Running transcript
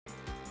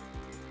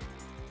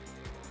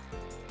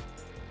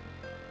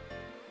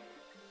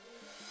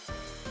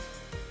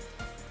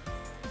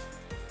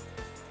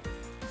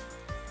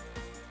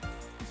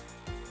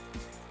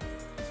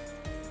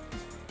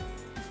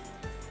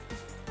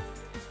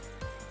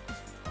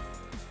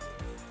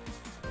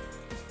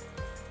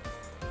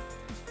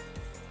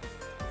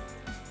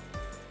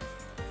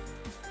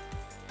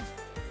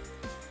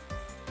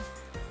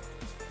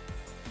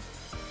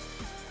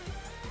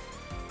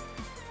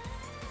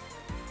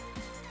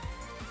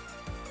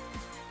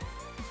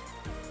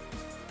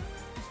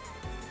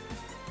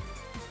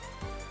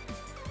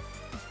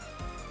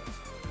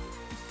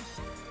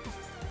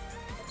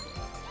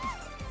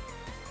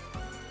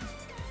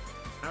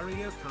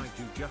Mario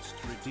Kaiju just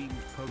redeemed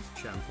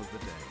PokeChamp of the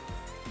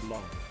day.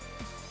 Long.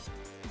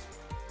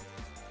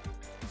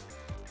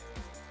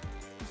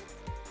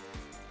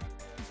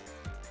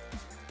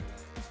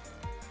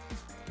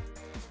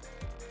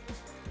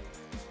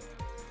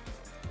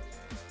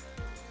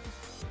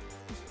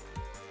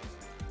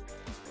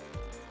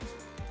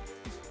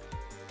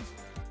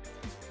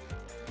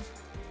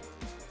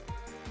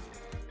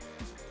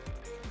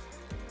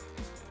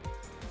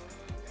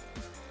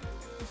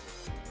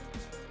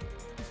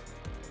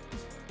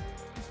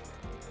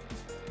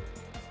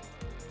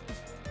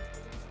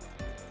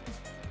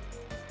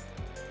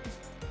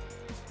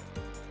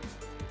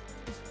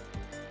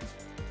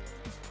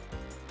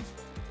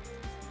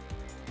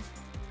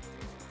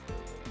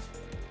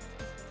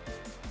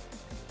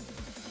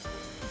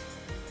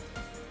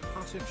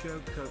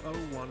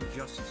 Artichoke01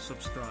 just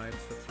subscribed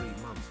for 3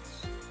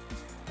 months.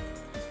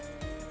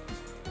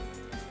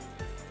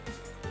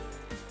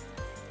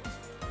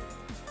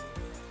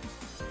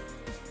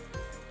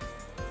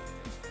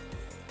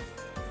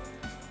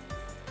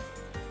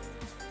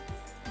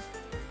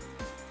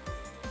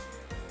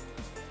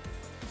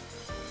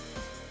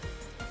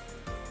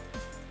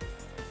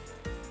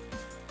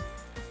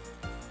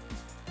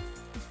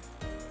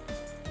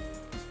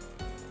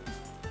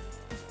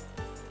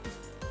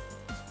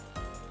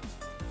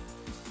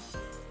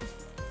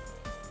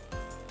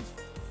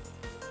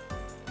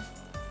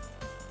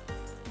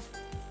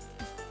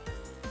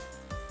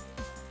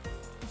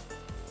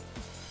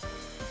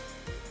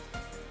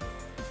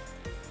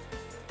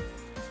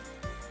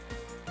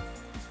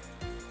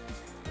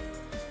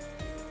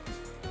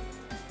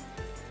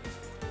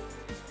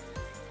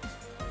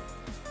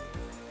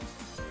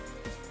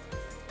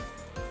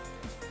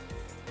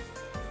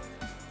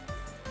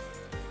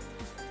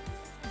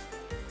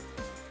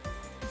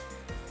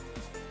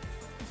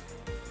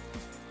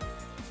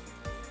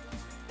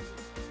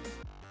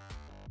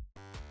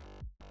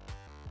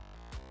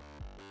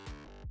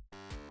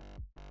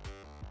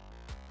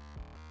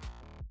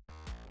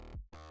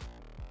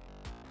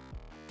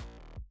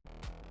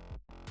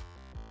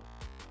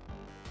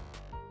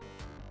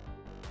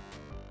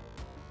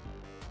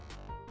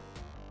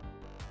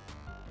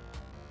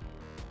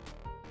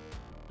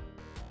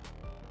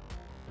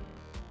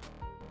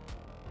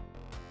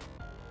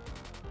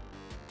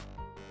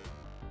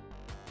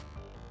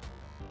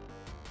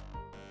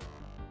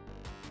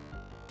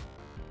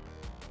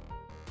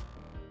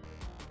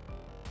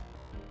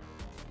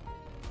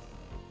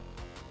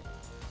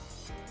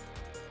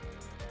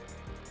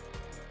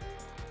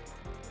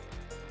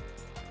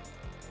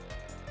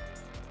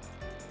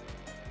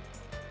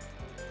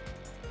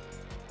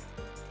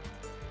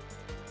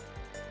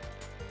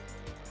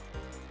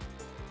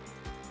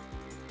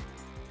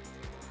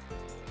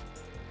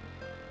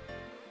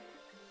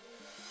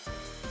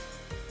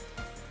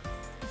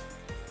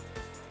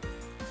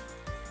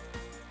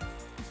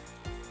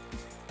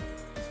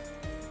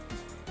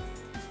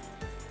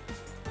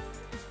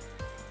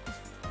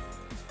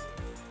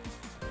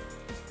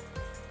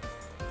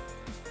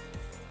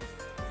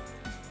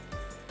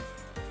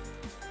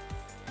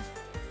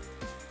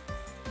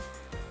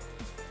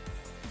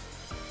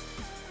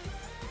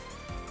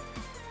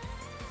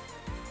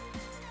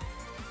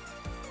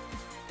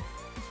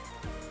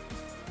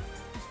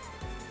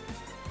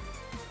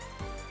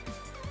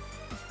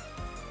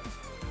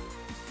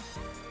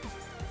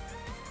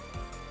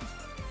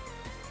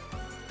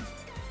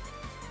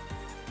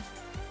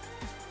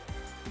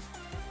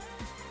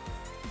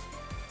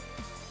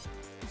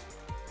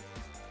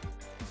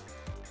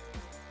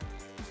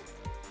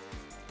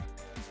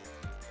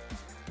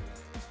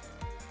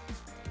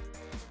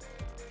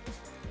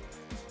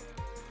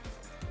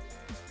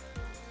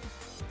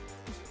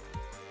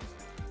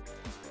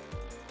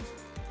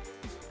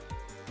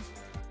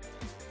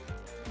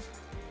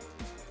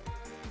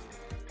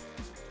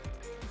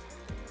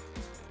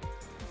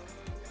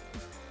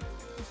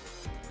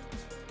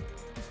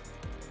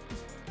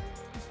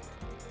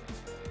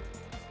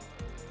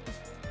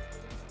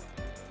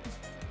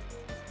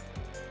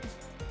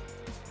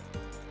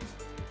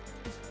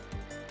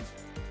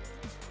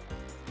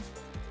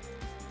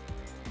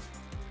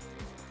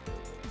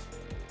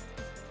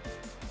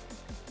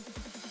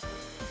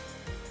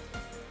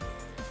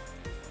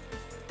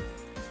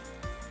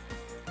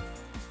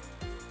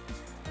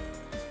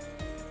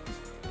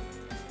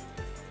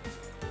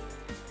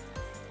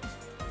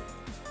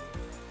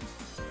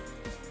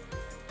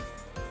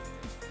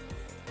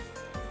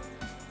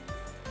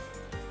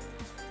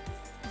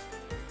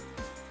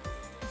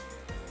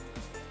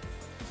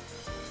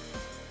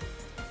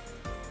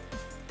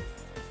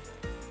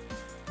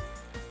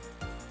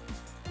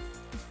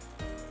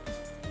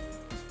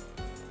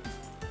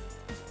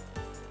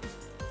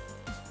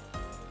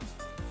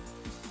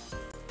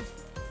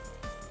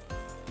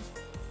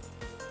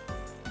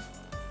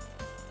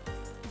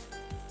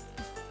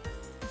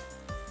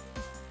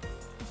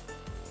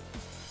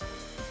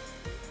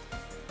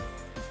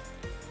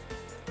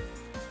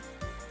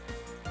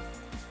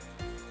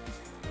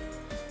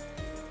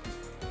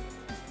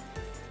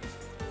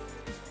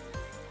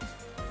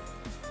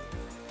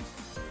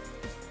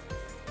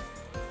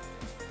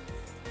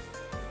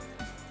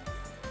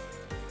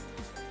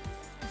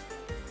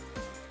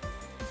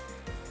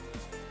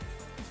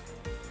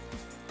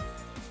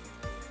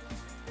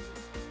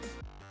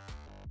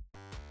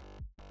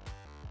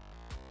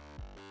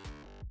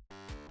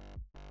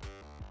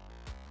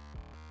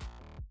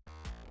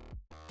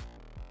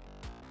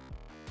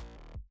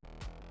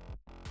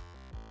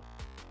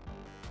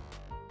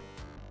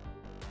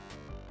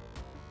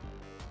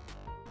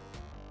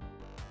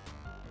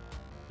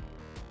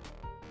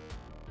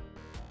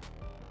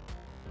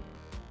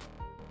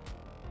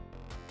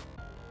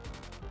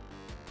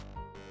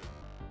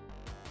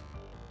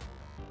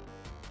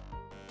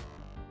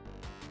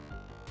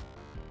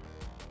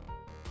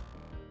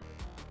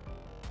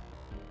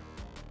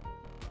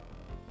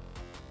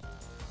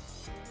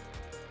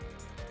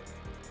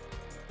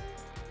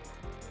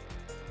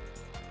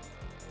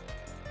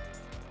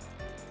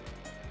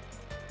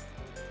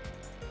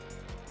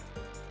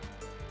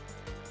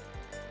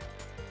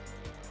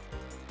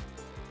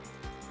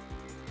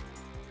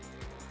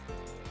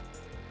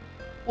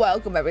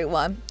 Welcome,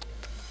 everyone.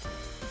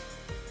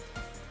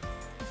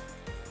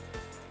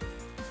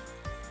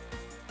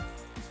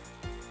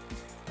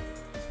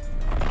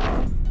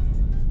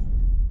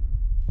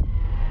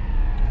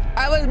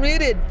 I was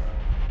muted.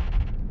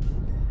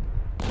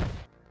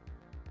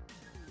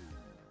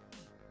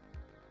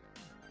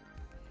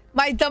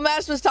 My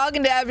dumbass was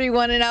talking to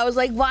everyone and I was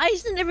like, why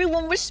isn't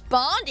everyone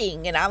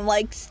responding? And I'm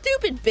like,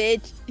 stupid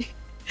bitch.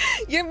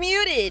 You're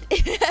muted.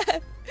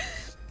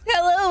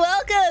 Hello,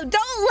 welcome.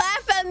 Don't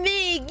laugh at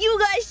me. You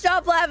guys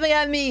stop laughing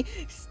at me.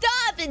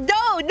 Stop it.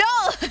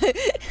 No.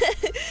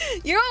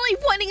 You're only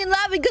pointing and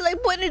laughing because I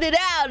pointed it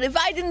out. If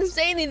I didn't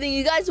say anything,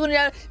 you guys wouldn't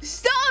have.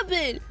 Stop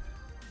it.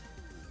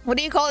 What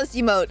do you call this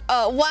emote?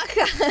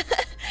 Waka.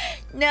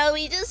 No,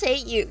 we just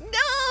hate you.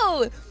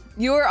 No.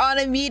 You're on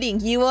a meeting.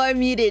 You are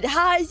muted.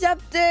 Hi,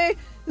 Scepter.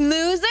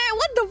 Loser.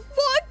 What the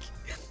fuck?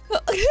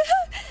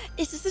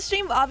 Is this the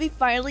stream Avi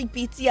finally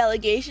beats the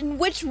allegation?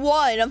 Which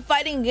one? I'm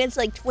fighting against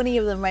like 20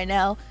 of them right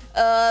now.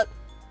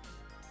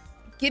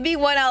 Give me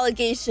one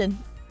allegation.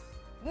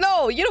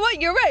 No, you know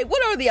what? You're right.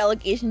 What are the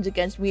allegations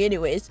against me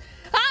anyways?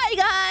 Hi,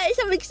 guys.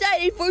 I'm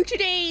excited for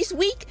today's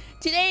week.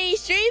 Today's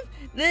stream.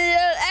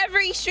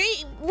 Every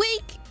stream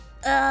week.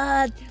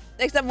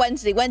 Except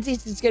Wednesday.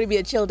 Wednesday's is gonna be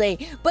a chill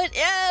day. But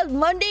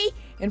Monday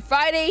and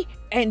Friday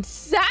and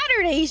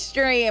Saturday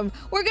stream,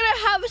 we're gonna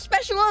have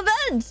special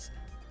events.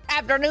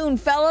 Afternoon,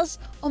 fellas.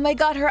 Oh my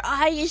god, her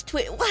eye is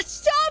what?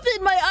 Stop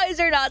it! My eyes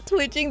are not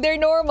twitching. They're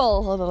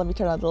normal. Hold on, let me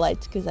turn on the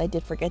lights because I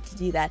did forget to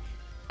do that.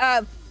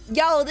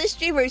 Yo, this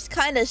streamer is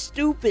kind of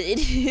stupid.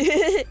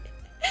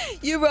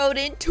 You wrote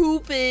in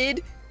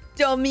stupid,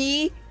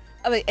 dummy.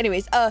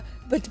 Anyways,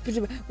 but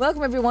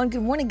welcome everyone.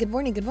 Good morning. Good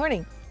morning. Good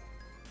morning.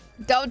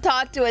 Don't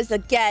talk to us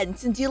again,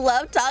 since you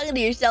love talking to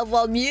yourself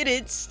while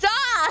muted. Stop!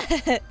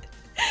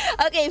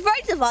 Okay,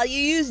 first of all, you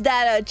used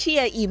that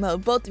Chia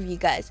emote, both of you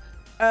guys.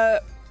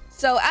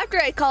 So after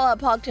I call out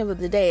PogChamp of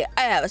the day,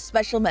 I have a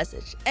special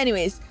message.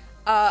 Anyways,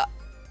 hold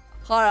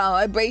on,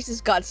 my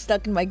braces got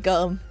stuck in my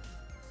gum.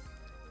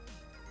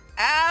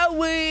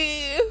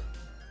 Owie!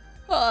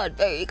 Oh,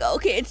 there you go.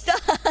 Okay, it's done.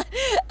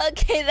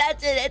 Okay,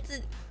 that's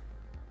it.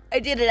 I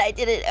did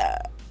it.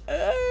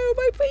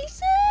 My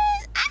braces!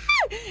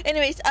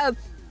 Anyways,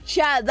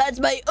 Chad, that's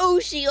my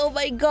Oshi. Oh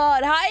my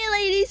god. Hi,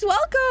 ladies.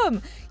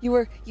 Welcome. You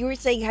were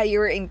saying how you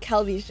were in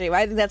Kelby's stream.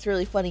 I think that's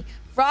really funny.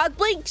 Frog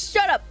Blink,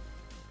 shut up.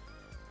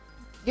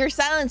 Your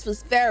silence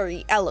was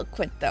very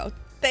eloquent, though.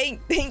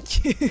 Thank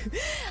you.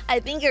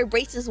 I think your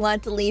braces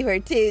want to leave her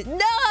too.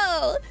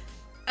 No.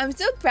 I'm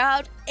so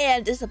proud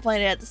and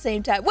disappointed at the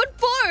same time. What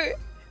for?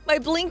 My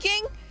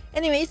blinking?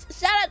 Anyways,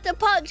 shout out to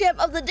PogChamp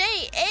of the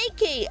day,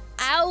 AK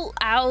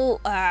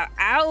Audio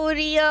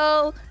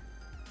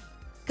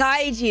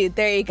Kaiju.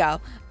 There you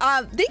go.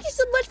 Thank you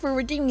so much for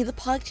redeeming the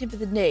PogChamp of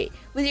the day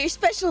with your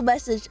special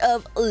message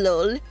of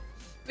LOL.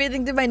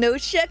 Breathing through my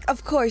nose check?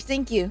 Of course,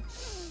 thank you.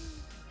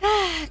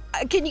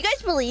 Can you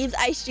guys believe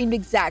I streamed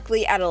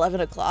exactly at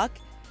 11 o'clock?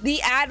 The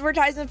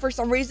advertisement for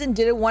some reason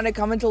didn't want to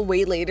come until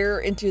way later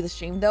into the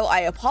stream though.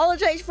 I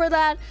apologize for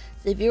that.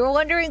 So if you were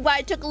wondering why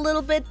it took a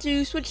little bit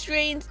to switch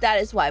screens,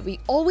 that is why. We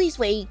always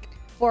wait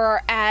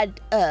for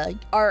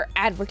our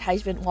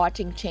advertisement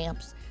watching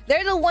champs.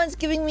 They're the ones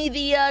giving me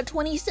the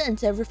 20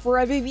 cents for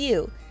every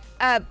view.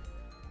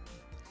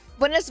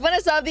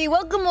 Buenas Avi,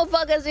 welcome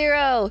Mofaka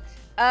Zero.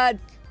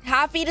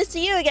 Happy to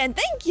see you again,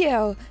 thank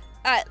you.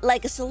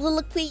 Like a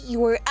soliloquy,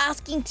 you were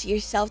asking to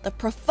yourself the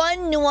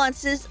profound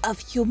nuances of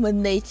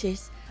human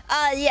natures.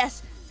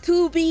 Yes,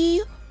 to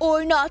be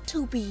or not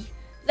to be.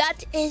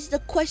 That is the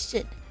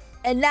question.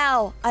 And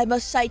now I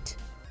must cite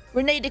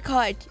Rene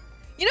Descartes.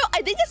 You know,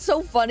 I think it's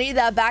so funny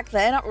that back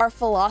then our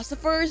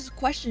philosophers'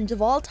 questions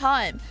of all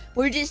time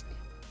were just,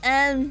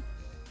 to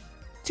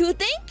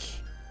think,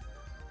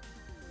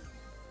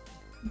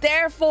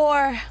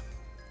 therefore,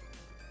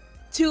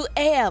 to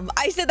am.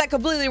 I said that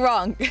completely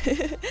wrong.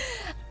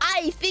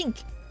 I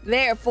think,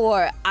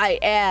 therefore I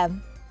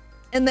am.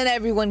 And then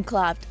everyone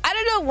clapped. I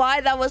don't know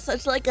why that was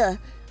such like a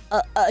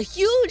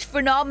huge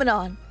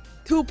phenomenon.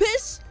 To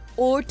piss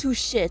or to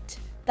shit?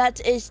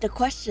 That is the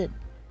question.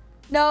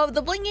 No,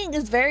 the blinking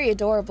is very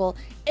adorable.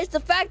 It's the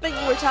fact that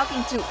you were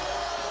talking to...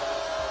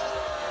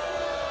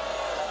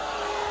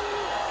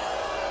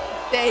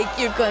 Thank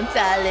you,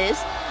 Gonzalez.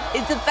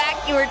 It's the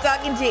fact you were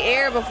talking to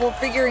air before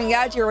figuring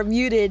out you were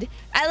muted.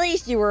 At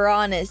least you were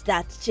honest,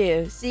 that's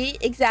true. See?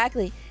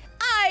 Exactly.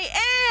 I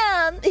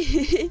am!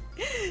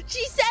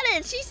 She said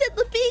it! She said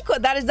the B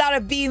quote! That is not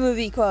a B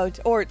movie quote.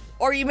 Or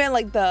you meant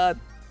like the...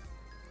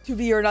 to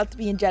be or not to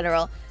be in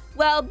general.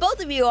 Well, both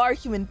of you are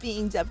human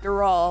beings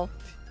after all.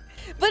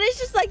 But it's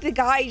just like the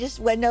guy just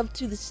went up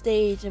to the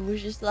stage and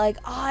was just like,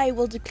 I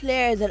will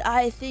declare that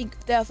I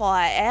think, therefore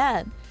I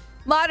am.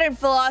 Modern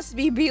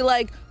philosophy be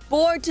like,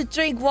 born to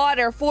drink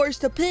water,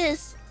 forced to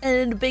piss, and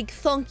then a big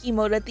thunk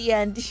emote at the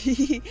end.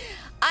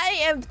 I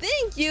am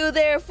thank you,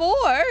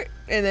 therefore.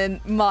 And then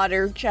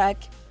modern check.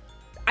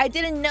 I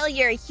didn't know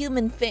you're a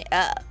human fuck.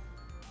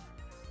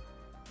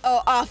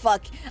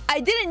 I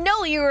didn't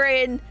know you were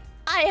in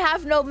I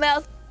have no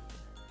mouth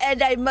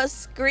and I Must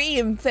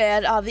Scream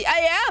fan of the...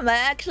 I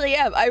actually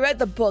am. I read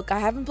the book. I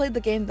haven't played the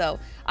game, though.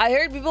 I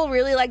heard people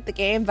really like the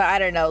game, but I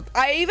don't know.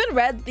 I even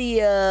read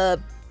the,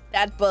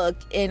 that book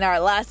in our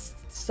last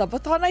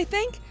subathon, I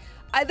think.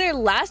 Either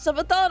last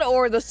subathon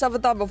or the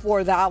subathon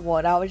before that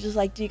one. I was just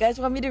like, do you guys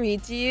want me to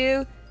read to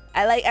you?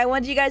 I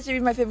want you guys to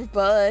read my favorite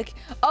book.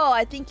 Oh,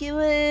 I think it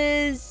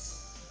was...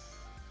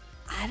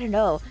 I don't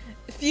know.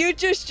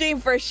 Future stream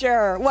for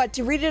sure. What,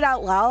 to read it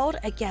out loud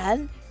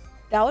again?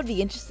 That would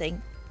be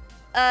interesting.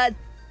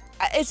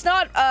 It's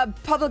not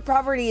public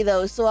property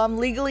though, so I'm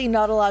legally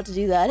not allowed to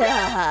do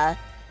that.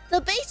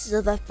 The basis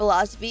of that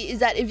philosophy is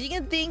that if you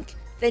can think,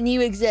 then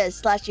you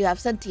exist / you have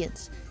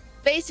sentience.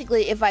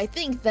 Basically, if I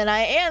think, then I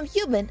am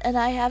human and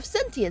I have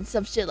sentience,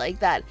 some shit like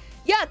that.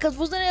 Yeah, because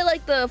wasn't it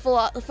like the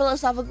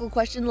philosophical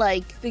question,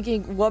 like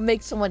thinking what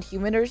makes someone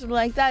human or something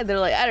like that? They're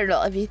like, I don't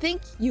know, if you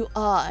think, you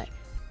are.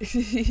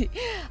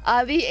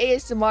 Avi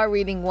ASMR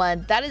reading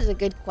 1. That is a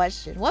good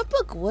question. What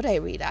book would I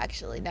read,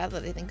 actually, now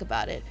that I think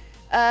about it?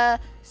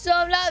 So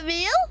I'm not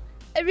real?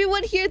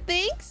 Everyone here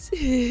thinks?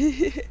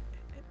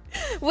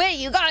 Wait,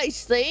 you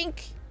guys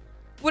think?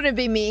 Wouldn't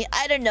be me.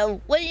 I don't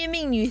know. What do you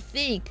mean you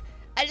think?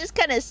 I just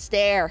kind of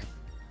stare.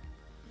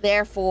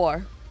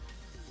 Therefore.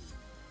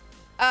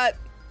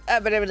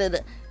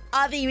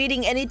 Avi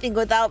reading anything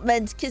without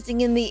men's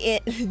kissing in the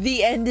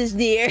end is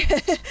near.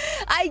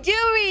 I do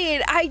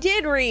read. I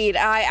did read.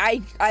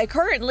 I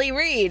currently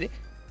read.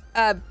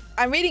 I'm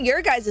reading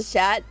your guys'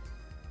 chat.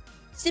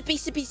 Sippy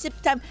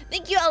sip time.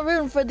 Thank you,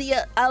 Alruin, for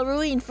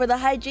the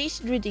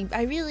hydration reading.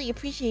 I really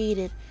appreciate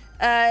it.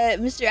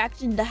 Mr.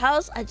 Action in the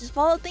house, I just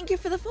followed. Thank you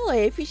for the follow.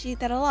 I appreciate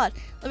that a lot.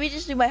 Let me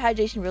just do my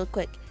hydration real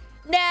quick.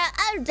 Nah,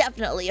 I'm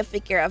definitely a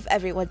figure of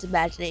everyone's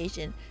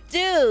imagination.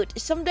 Dude,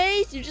 some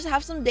days, you just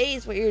have some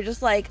days where you're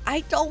just like,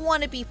 I don't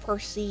want to be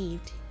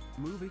perceived.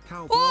 Movie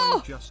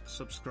Cowboy just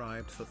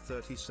subscribed for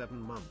 37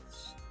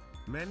 months.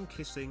 Men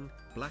kissing,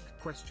 black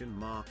question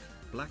mark,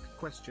 black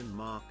question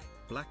mark,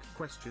 black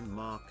question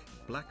mark,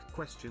 black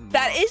question mark.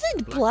 That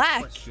isn't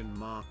black. Question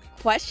mark.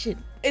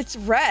 Question. It's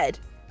red.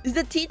 Is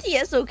the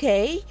TTS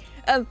okay?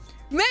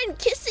 Men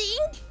kissing?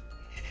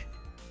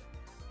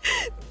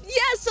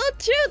 Yeah, so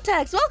true,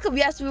 Tex. Welcome.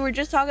 Yes, we were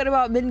just talking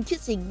about men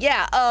kissing.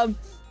 Yeah,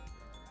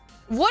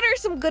 what are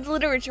some good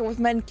literature with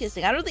men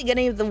kissing? I don't think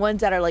any of the ones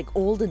that are like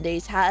olden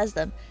days has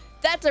them.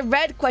 That's a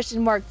red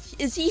question mark.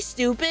 Is he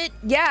stupid?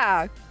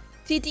 Yeah.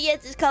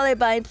 TTS is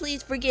colorblind.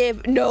 Please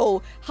forgive.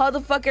 No. How the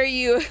fuck are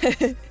you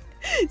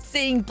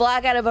seeing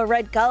black out of a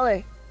red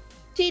color?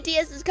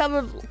 TTS is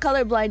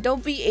colorblind.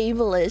 Don't be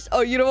ableist.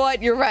 Oh, you know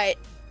what? You're right.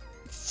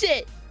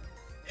 Shit.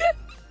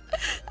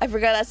 I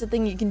forgot that's the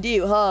thing you can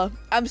do, huh?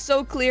 I'm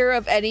so clear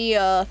of any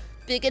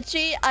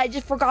bigotry. I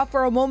just forgot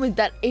for a moment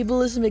that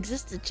ableism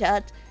existed,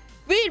 chat.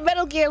 Read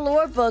Metal Gear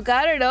lore book.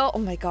 I don't know. Oh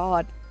my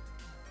god.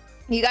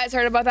 You guys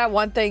heard about that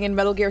one thing in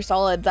Metal Gear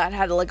Solid that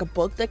had like a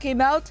book that came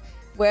out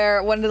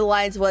where one of the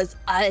lines was,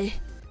 how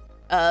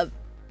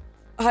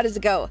does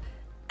it go?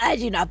 I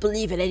do not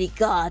believe in any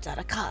gods on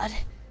a cod.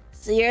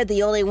 So you're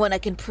the only one I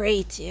can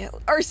pray to.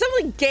 Or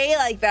something gay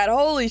like that.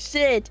 Holy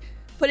shit.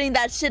 Putting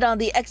that shit on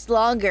the X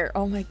longer.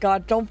 Oh my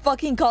god, don't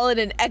fucking call it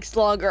an X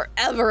longer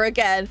ever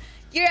again.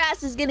 Your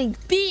ass is getting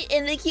beat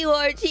in the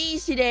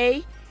QRTs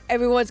today.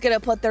 Everyone's gonna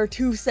put their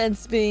 2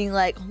 cents being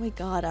like, oh my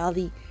god,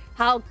 Ali,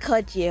 how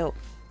could you?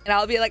 And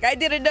I'll be like, I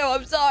didn't know,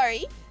 I'm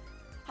sorry.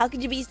 How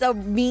could you be so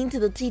mean to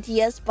the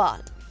TTS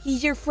bot?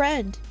 He's your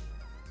friend.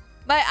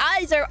 My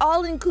eyes are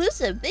all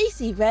inclusive. They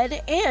see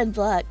red and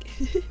black.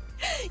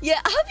 Yeah,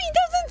 Abby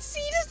doesn't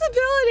see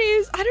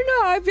disabilities. I don't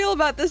know how I feel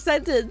about this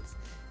sentence.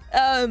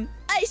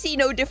 I see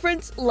no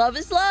difference. Love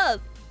is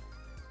love.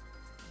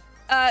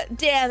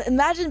 Dan,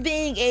 imagine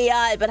being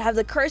AI but have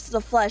the curse of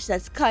the flesh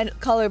that's kind of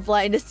color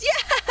blindness.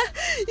 Yeah,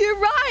 you're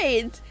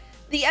right.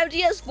 The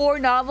MGS4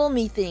 novel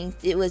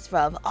methinks it was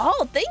from.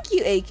 Oh, thank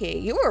you, AK.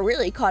 You were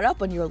really caught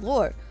up on your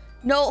lore.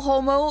 No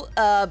homo,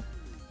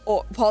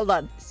 hold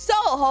on. So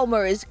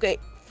homo is great.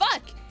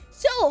 Fuck.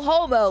 So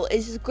homo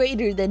is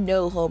greater than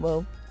no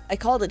homo. I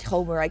called it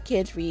Homer. I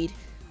can't read.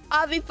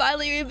 Avi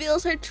finally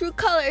reveals her true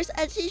colors,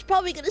 and she's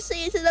probably gonna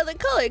say it's another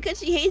color because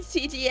she hates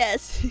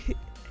TTS.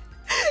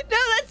 No,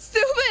 that's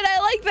stupid. I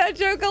like that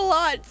joke a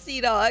lot,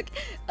 Sea-Dog.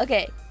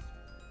 Okay.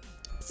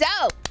 So,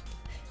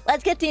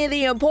 let's get to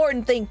the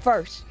important thing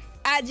first.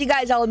 As you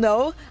guys all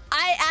know,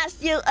 I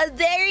asked you a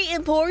very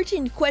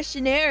important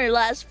questionnaire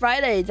last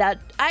Friday that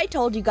I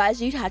told you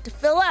guys you'd have to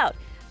fill out.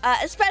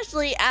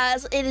 Especially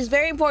as it is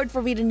very important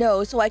for me to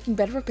know so I can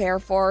better prepare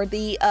for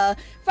the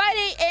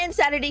Friday and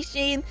Saturday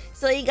stream,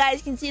 so you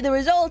guys can see the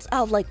results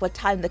of like what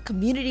time the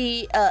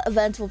community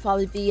events will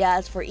probably be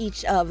as for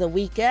each of the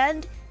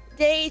weekend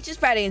days. Just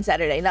Friday and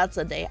Saturday, not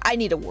Sunday. I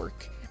need to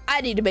work.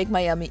 I need to make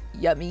my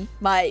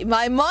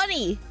my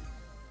money.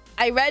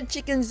 I read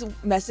Chicken's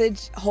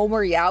message,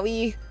 Homer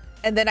Yowie,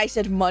 and then I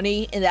said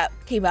money, and that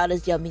came out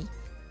as yummy.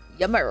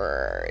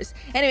 Yummers.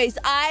 Anyways,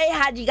 I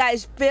had you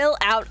guys fill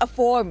out a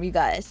form, you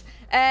guys.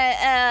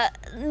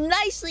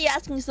 Nicely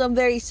asking some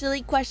very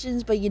silly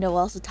questions, but you know,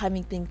 also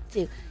timing things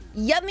too.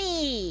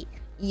 Yummy!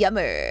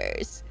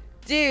 Yummers.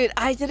 Dude,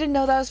 I didn't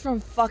know that was from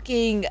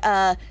fucking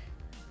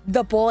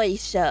The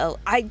Boys show.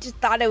 I just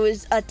thought it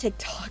was a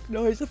TikTok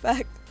noise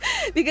effect.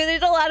 Because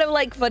there's a lot of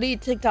like funny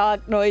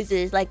TikTok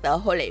noises like the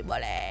holy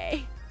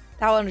moly.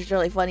 That one was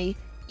really funny.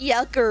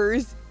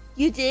 Yuckers.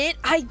 You did?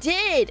 I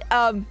did.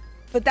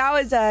 But that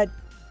was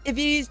if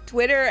you use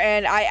Twitter,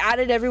 and I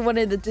added everyone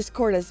in the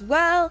Discord as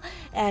well,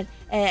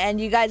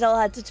 and you guys all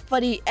had such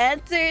funny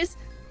answers.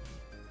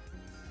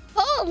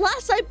 Oh,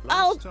 last time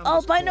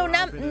albino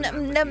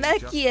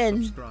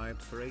Namekian.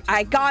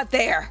 I got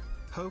there.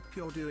 Hope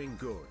you're doing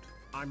good.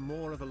 I'm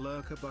more of a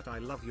lurker, but I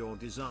love your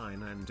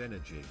design and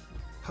energy.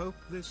 Hope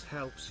this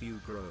helps you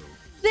grow.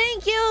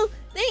 Thank you,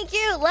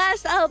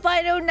 last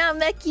albino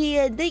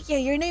Namekian. Thank you.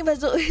 Your name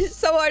is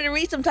so hard to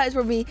read sometimes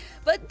for me,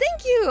 but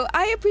thank you.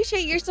 I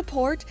appreciate your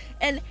support,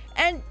 and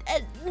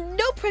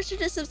no pressure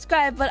to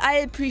subscribe, but I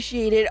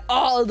appreciate it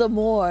all the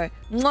more.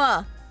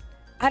 Mwah.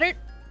 I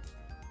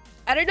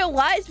don't know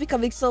why it's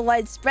becoming so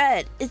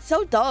widespread. It's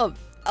so dumb.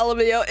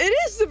 LMAO. It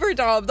is super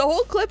dumb. The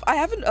whole clip, I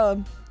haven't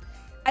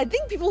I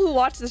think people who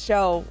watch the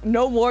show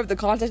know more of the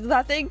context of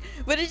that thing,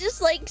 but it's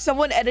just like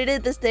someone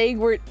edited this thing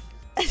where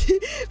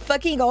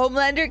fucking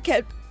Homelander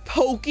kept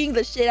poking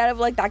the shit out of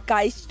like that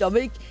guy's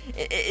stomach.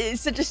 It's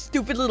such a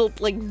stupid little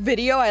like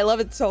video. I love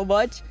it so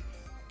much.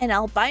 And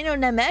albino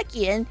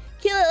Namekian,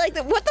 kill it like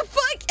the— what the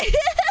fuck?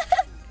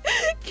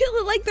 Kill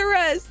it like the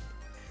rest.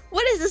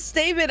 What is a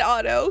statement,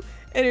 Otto?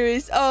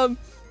 Anyways, hello,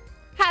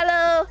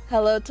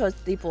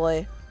 Toasty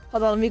Boy.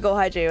 Hold on, let me go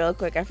hydrate real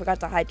quick. I forgot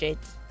to hydrate.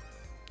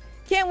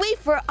 Can't wait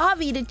for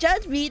Avi to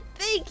judge me.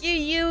 Thank you,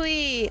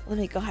 Yui. Let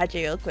me go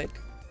hydrate real quick.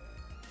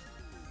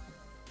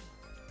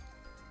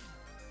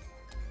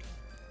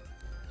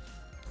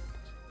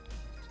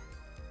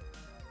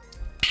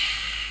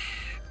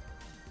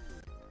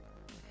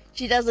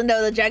 She doesn't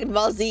know the Dragon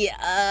Ball Z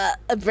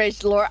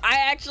abridged lore. I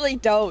actually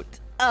don't.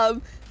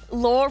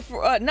 Lore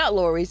for not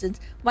lore reasons.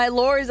 My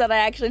lore is that I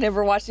actually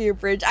never watched the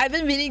abridged. I've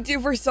been meaning to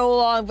for so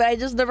long, but I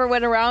just never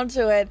went around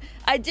to it.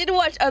 I did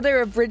watch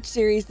other abridged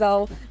series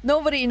though.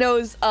 Nobody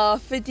knows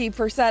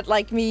 50%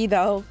 like me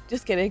though.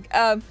 Just kidding.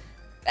 And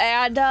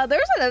there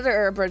was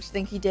another abridged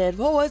thing he did.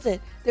 What was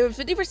it? There was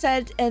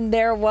 50% and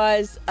there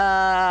was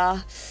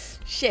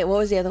shit, what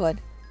was the other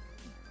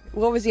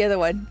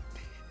one?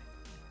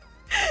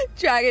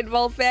 Dragon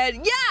Ball fan.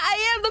 Yeah,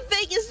 I am the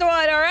fakest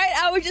one, alright?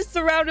 I was just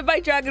surrounded by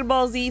Dragon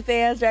Ball Z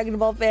fans, Dragon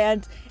Ball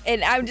fans,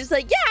 and I'm just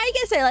like, yeah, I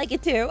guess I like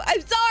it too. I'm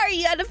sorry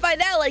you had to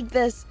find out like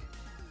this.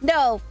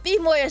 No, be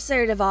more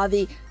assertive,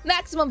 Avi.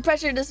 Maximum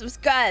pressure to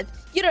subscribe.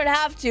 You don't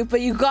have to,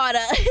 but you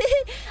gotta.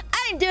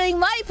 I'm doing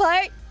my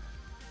part.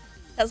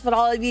 That's what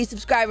all of you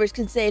subscribers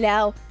can say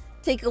now.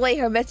 Take away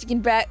her Mexican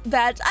badge.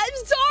 I'm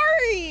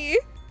sorry.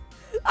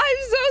 I'm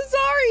so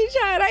sorry,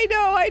 Chad. I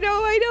know.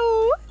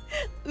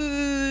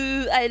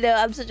 I know,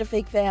 I'm such a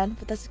fake fan,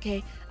 but that's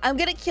okay. I'm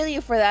gonna kill you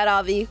for that,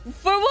 Avi.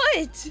 For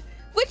what?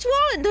 Which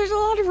one? There's a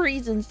lot of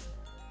reasons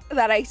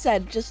that I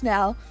said just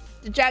now.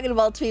 The Dragon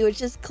Ball tweet was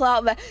just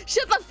clout man.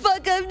 Shut the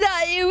fuck up,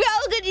 not you.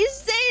 How could you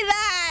say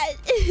that?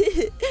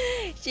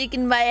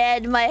 Shaking my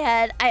head.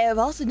 I have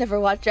also never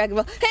watched Dragon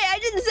Ball. Hey, I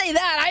didn't say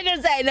that. I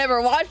didn't say I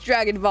never watched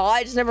Dragon Ball.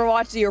 I just never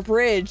watched the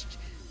abridged.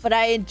 But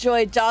I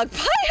enjoyed Dog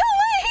Pie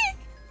Away.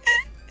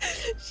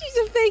 She's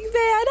a fake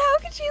fan. How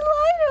could she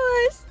lie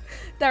to us?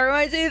 That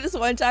reminds me of this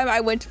one time I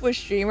went to a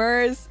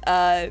streamer's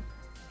and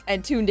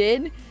tuned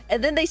in,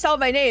 and then they saw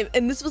my name,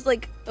 and this was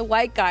like a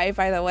white guy,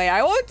 by the way.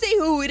 I won't say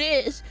who it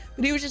is,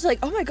 but he was just like,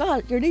 oh my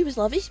god, your name is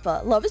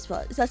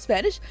Avispa. Is that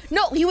Spanish?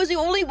 No, he was the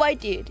only white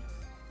dude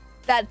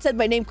that said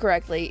my name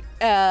correctly.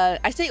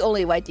 I say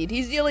only white dude.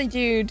 He's the only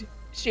dude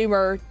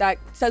streamer that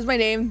says my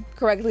name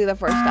correctly the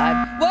first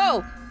time.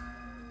 Whoa!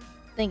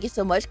 Thank you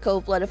so much,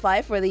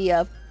 Cold-Bloodify, for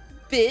the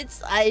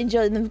bits. I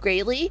enjoyed them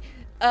greatly.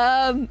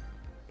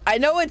 I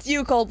know it's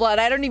you, Cold Blood.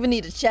 I don't even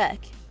need to check.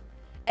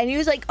 And he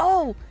was like,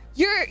 oh,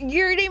 your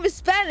name is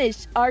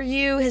Spanish. Are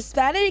you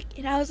Hispanic?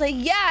 And I was like,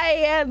 yeah, I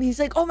am. He's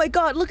like, oh my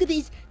god, look at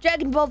these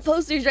Dragon Ball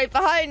posters right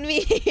behind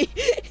me.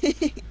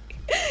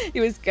 It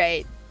was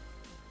great.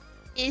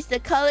 Is the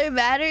color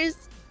matters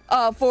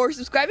for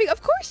subscribing?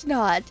 Of course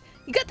not.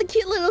 You got the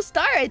cute little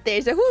star right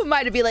there. So who am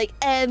I to be like,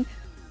 and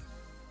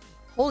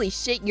holy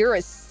shit, you're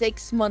a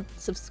 6-month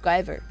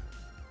subscriber.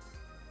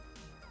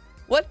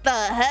 What the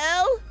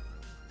hell?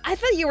 I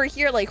thought you were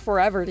here like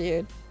forever,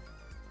 dude.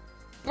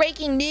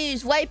 Breaking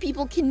news, white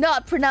people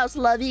cannot pronounce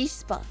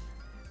Avispa.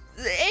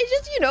 It's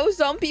just, you know,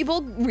 some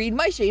people read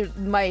my stream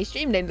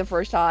name the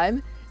first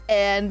time,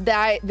 and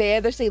they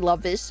either say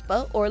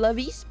Avispa or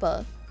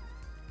Avispa.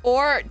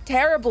 Or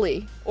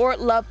terribly. Or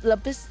I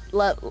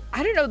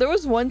don't know, there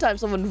was one time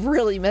someone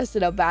really messed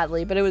it up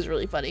badly, but it was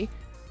really funny.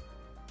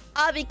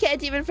 Avi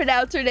can't even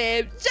pronounce her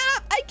name. Shut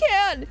up, I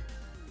can!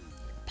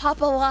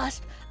 Papa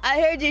Wasp, I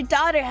heard your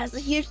daughter has a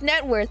huge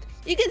net worth.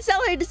 You can sell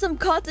her to some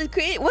content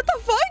creator. What the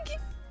fuck?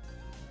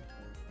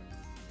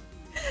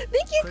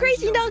 Thank you,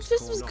 Crazy Dogs, for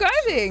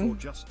subscribing.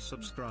 Just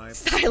subscribe.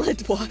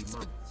 Silent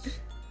Wasp.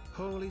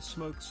 Holy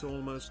smokes,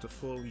 almost a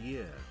full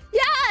year.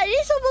 Yeah, it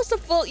is almost a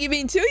full... You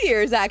mean 2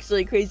 years,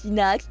 actually, Crazy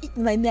Knox. If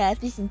my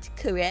math isn't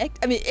correct.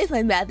 I mean, if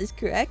my math is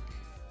correct.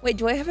 Wait,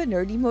 do I have a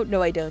nerd emote?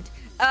 No, I don't.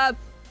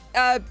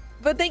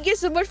 But thank you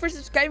so much for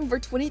subscribing for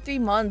 23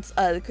 months,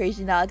 the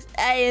Crazy Knox.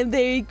 I am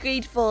very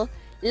grateful.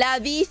 La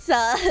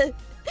Visa.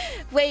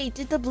 Wait,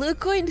 did the blue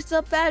coin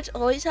sub badge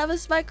always have a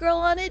spike girl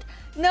on it?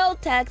 No,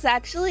 Tex,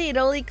 actually, it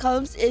only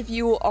comes if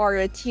you are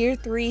a tier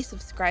 3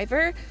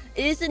 subscriber.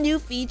 It is a new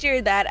feature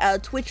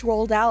that Twitch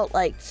rolled out,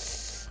 like,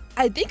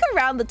 I think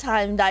around the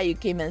time that you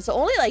came in. So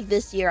only like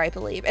this year, I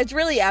believe. It's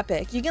really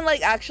epic. You can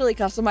like actually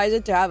customize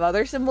it to have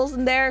other symbols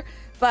in there.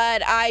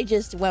 But I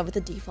just went with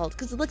the default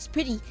because it looks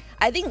pretty.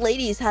 I think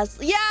Ladies has...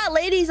 Yeah,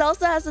 Ladies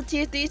also has a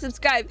tier 3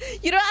 subscribe.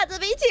 You don't have to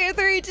be tier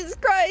 3, Jesus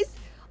Christ.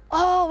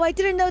 Oh, I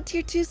didn't know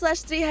tier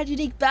 2/3 had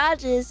unique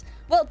badges.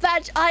 Well,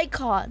 badge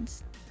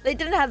icons. They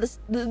didn't have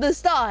the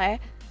star.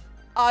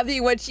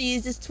 Avi, when she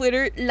uses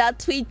Twitter, La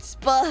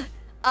Tweetspa.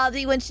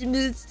 Avi, when she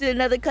moves to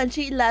another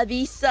country, La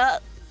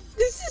Visa.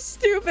 This is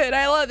stupid.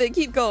 I love it.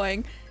 Keep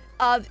going.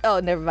 Oh,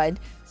 never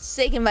mind.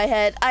 Shake in my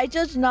head. I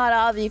judge not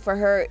Avi for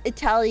her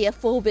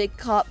Italia-phobic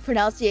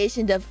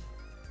pronunciation of...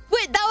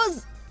 Wait,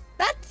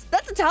 that's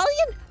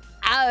Italian?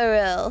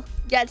 Aurel.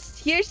 Yes,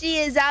 here she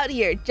is out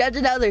here,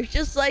 judging others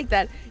just like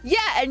that. Yeah,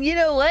 and you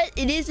know what?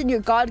 It is in your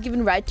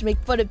God-given right to make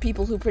fun of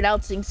people who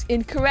pronounce things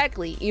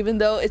incorrectly, even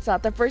though it's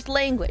not their first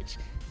language.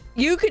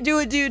 You could do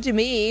it to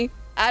me.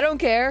 I don't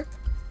care.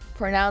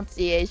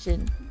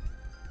 Pronunciation.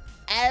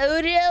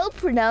 Aurel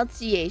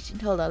pronunciation.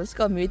 Hold on, let's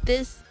go mute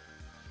this.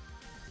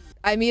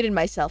 I muted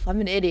myself. I'm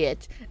an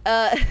idiot.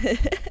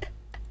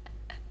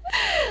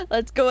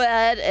 Let's go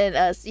ahead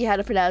and see how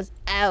to pronounce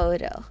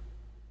Aurel.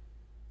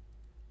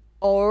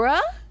 Aura?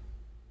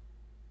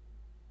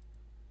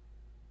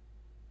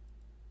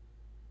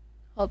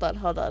 Hold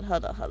on.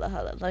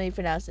 Let me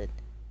pronounce it.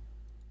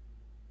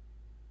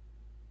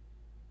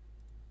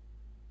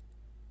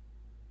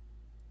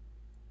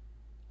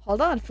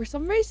 Hold on. For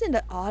some reason,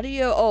 the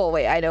audio... Oh,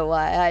 wait. I know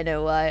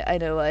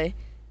why.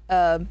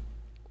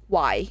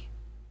 Why?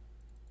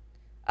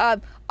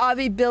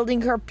 Avi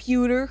building her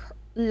computer.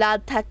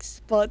 Latex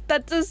spot.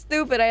 That's so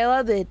stupid. I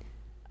love it.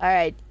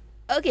 Alright.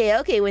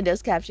 Okay,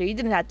 Windows Capture. You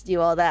didn't have to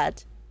do all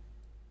that.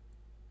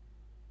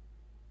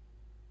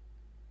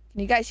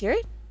 Can you guys hear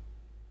it?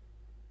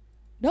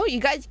 No,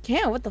 you guys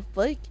can't. What the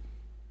fuck?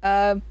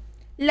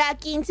 La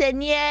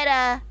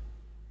quinceañera.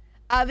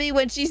 Avi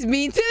when she's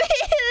mean to me.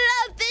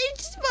 La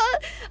bitch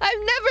spot. I'm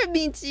never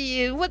mean to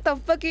you. What the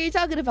fuck are you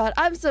talking about?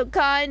 I'm so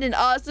kind and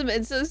awesome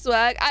and so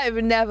swag. I have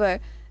never,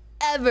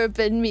 ever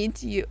been mean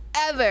to you.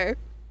 Ever.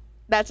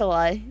 That's a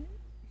lie.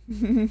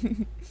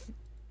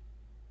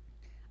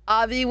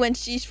 Avi when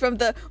she's from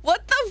the...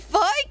 What the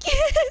fuck?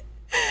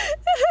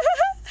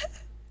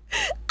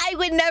 I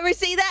would never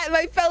say that,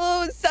 my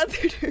fellow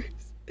Southerners.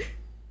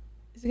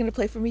 Is it gonna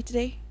play for me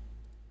today?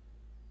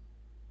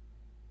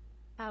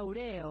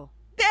 Aureo.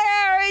 There,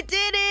 I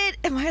did it!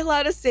 Am I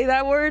allowed to say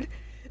that word?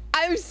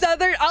 I'm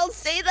Southern, I'll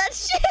say that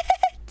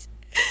shit!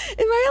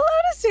 Am I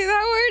allowed to say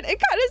that word?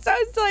 It kind of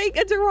sounds like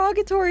a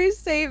derogatory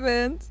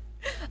statement.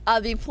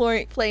 Avi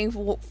playing...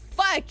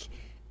 Fuck!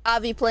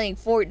 Avi playing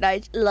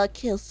Fortnite. La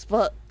kill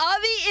spot.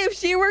 Avi if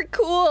she were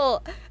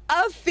cool.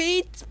 A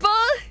feet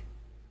spot?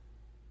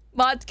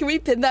 Mods, can we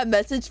pin that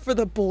message for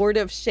the board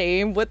of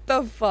shame? What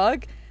the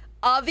fuck?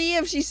 Avi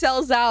if she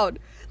sells out.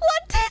 La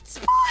tit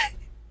spot!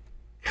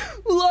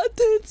 La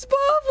tit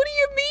spot? What do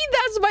you mean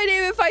that's my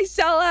name if I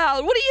sell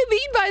out? What do you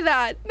mean by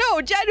that? No,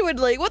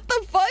 genuinely, what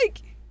the fuck?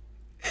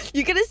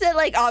 You could have said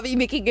like Avi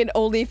making an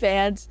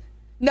OnlyFans.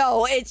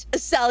 No, it's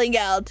selling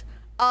out.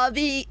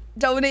 Avi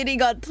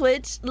donating on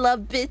Twitch.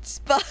 Love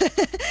bits.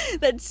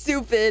 That's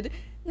stupid.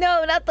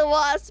 No, not the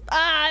wasp.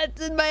 Ah,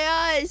 it's in my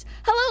eyes.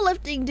 Hello,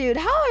 lifting dude.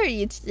 How are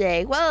you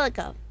today?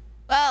 Welcome.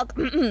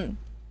 Welcome.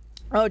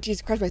 Oh,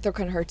 Jesus Christ, my throat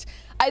kind of hurts.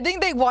 I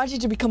think they want you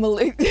to become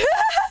a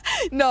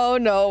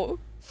No.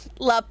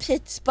 La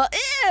pitspa.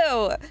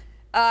 Ew.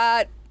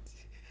 Stop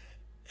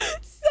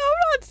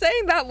not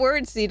saying that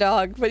word, Sea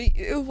Dog. But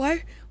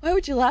why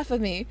would you laugh at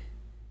me?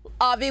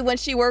 Avi when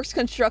she works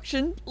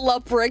construction. La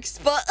brick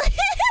spot.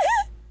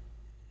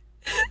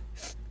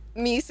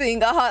 Me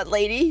seeing a hot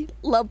lady.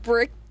 La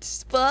brick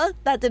spot.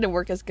 That didn't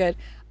work as good.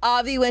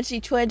 Avi when she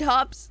twin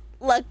hops.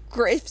 La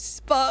griff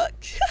spot.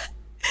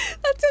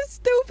 That's so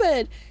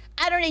stupid.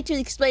 I don't need to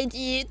explain to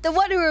you. The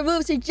one who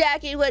removes her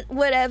jacket,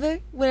 whatever.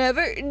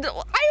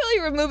 I only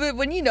remove it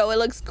when, you know, it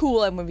looks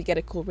cool and when we get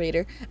a cool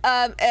raider.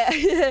 And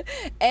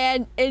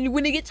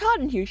when it gets hot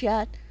in here,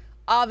 chat.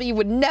 Avi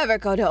would never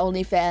go to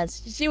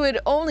OnlyFans. She would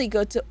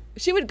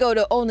go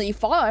to Only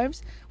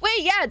Farms.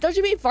 Wait, yeah, don't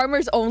you mean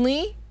Farmers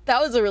Only?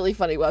 That was a really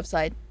funny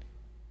website.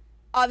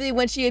 Avi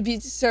when she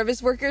abuses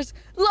service workers.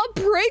 La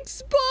brick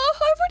spa?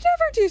 I would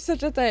never do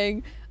such a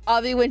thing.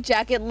 Avi when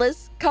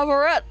jacketless,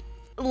 cover up.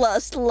 La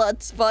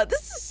slut spot.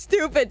 This is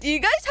stupid. Do you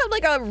guys have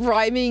like a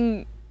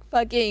rhyming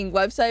fucking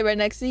website right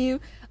next to you?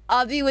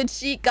 Avi when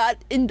she got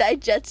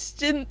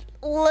indigestion.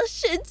 La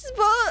shit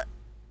spot.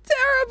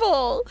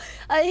 terrible.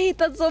 I hate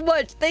that so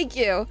much. Thank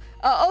you.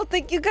 Oh,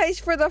 thank you guys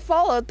for the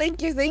follow.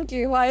 Thank you, thank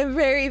you. I am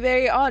very,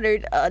 very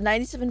honored.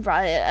 97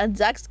 Brian and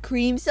Zach's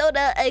Cream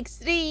Soda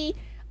X3.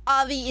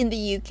 Avi in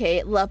the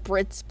UK. La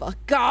Britspa.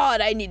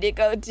 God, I need to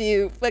go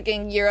to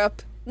fucking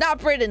Europe. Not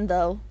Britain,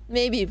 though.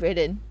 Maybe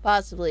Britain.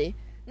 Possibly.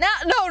 No,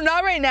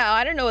 not right now.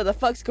 I don't know what the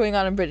fuck's going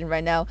on in Britain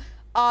right now.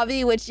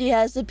 Avi, when she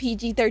has a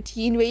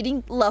PG-13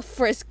 rating. La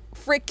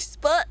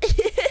Frixpa.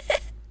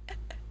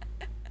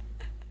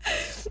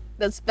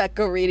 That's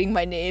Becca reading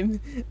my name.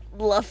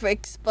 La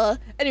Frixpa.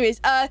 Anyways,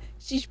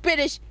 she's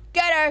British.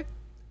 Get her.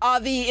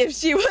 Avi, if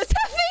she was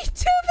a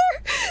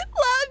VTuber.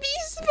 La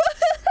Avispa.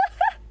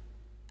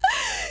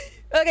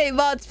 Okay,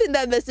 mods, pin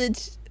that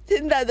message.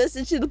 Pin that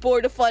message to the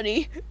board of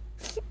funny.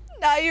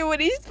 Now you when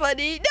he's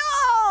funny.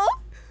 No!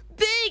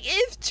 Big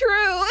if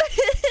true.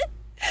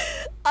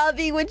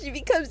 Avi when she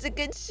becomes a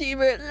good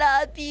streamer.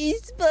 La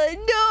Avispa.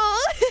 No!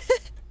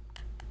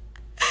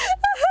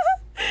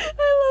 I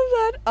love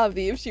that.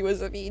 Avi if she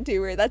was a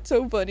VTuber. That's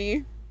so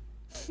funny.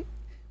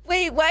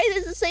 Wait, why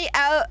does it say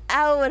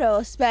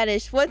Auro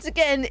Spanish? Once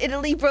again,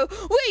 Italy, bro.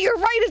 Wait, you're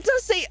right. It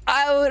does say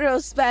Auro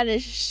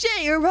Spanish.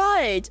 Shit, you're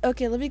right.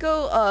 Okay, let me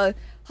go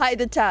hide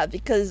the tab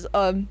because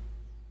hold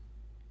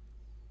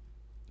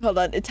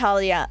on,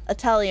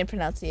 Italian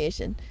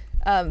pronunciation.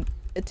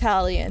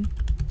 Italian.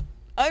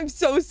 I'm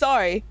so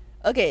sorry.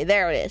 Okay,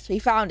 there it is. We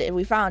found it.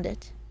 We found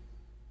it.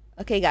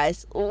 Okay,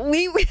 guys.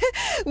 We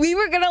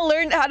were gonna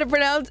learn how to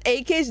pronounce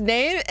AK's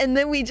name, and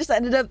then we just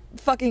ended up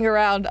fucking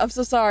around. I'm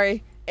so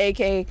sorry.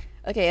 AK.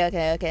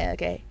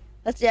 Okay.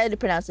 Let's see how to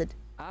pronounce it.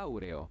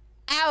 Aureo.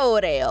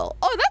 Aureo.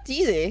 Oh, that's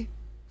easy.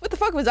 What the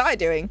fuck was I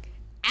doing?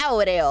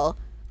 Aureo.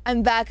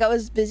 I'm back. I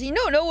was busy.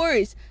 No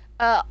worries.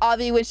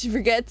 Avi when she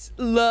forgets.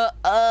 Oh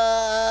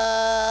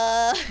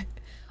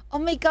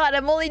my god,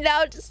 I'm only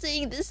now just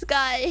seeing this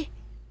guy.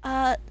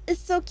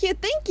 It's so cute.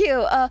 Thank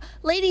you.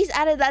 Ladies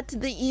added that to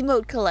the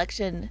emote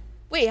collection.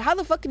 Wait, how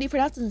the fuck can you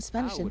pronounce it in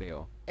Spanish?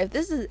 Aureo. If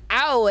this is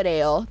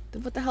Aureo,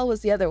 then what the hell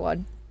was the other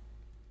one?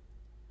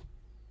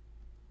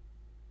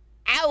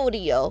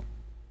 Audio.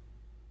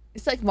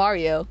 It's like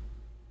Mario.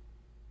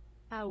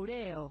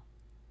 Aureo.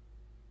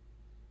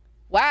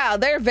 Wow,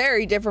 they're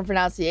very different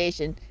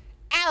pronunciation.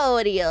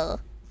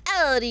 Audio.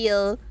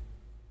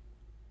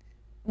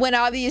 When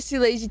Avi is too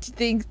lazy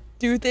to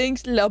do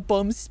things, la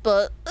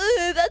bumspa.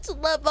 That's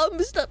la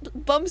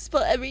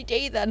bumspa every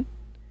day then.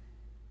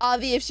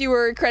 Avi if she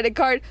were a credit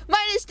card.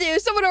 -2.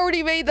 Someone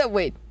already made that.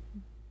 Wait.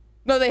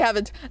 No, they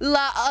haven't.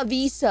 La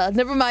Avisa.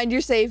 Never mind,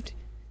 you're saved.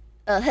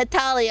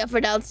 Italia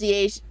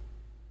pronunciation.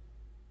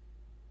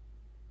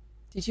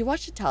 Did you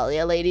watch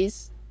Italia,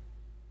 ladies?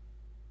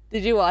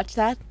 Did you watch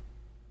that?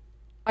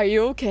 Are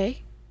you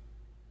okay?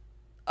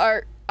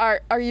 Are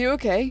you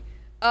okay?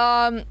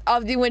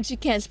 Avi when she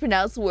can't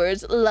pronounce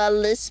words. La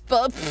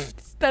lispa.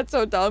 That's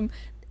so dumb.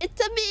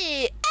 It's a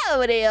me,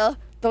 Aureo.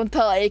 Don't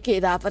tell AK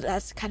that, but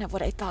that's kind of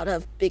what I thought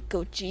of. Big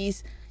goat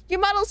cheese. Your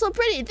model's so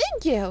pretty.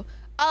 Thank you.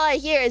 All I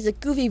hear is a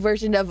goofy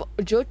version of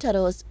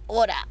Jotaro's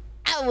Ora.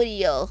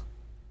 Aureo.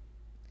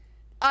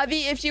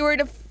 Avi, if she were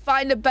to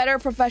find a better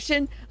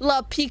profession,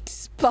 La Peak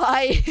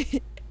Spy.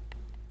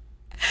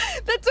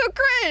 That's so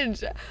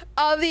cringe.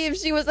 Avi, if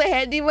she was a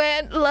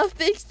handyman, love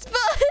this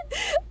spot.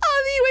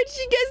 Avi, when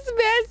she gets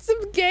mad,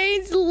 some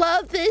gains,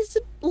 love this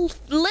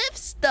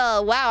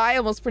lifsta. Wow, I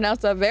almost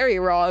pronounced that very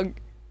wrong.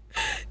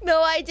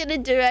 No, I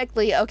didn't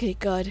directly. Okay,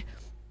 good.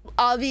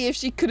 Avi, if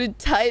she couldn't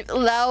type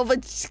loud,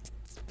 but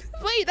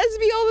wait, that's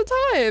me all the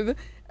time.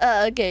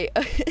 Okay.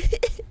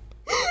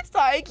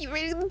 Sorry, I keep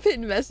reading the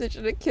pinned message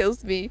and it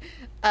kills me.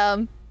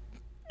 No,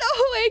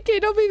 AK,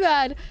 don't be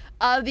mad.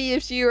 Avi,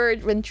 if she were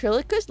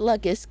ventriloquist,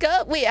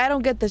 Lagiska. Wait, I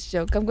don't get this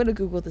joke. I'm gonna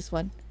Google this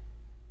one.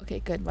 Okay,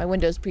 good. My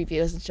Windows preview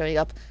isn't showing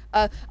up.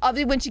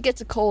 Avi, when she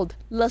gets a cold,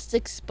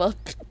 Lasixpa.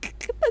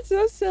 That's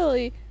so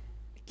silly.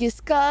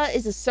 Giska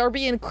is a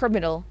Serbian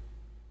criminal.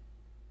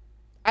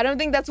 I don't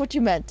think that's what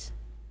you meant.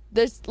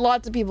 There's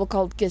lots of people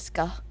called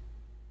Giska.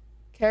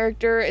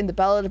 Character in the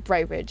Ballad of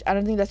Brightridge. I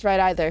don't think that's right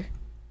either.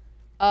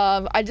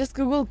 I just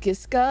googled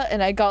Giska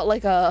and I got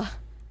like a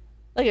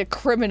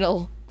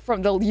criminal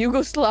from the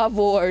Yugoslav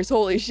wars.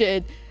 Holy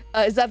shit.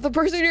 Is that the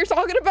person you're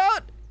talking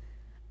about?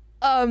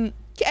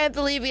 Can't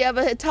believe we have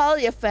a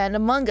Italia fan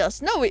among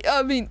us. No,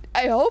 I mean,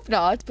 I hope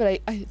not,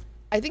 but I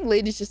think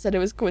ladies just said it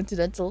was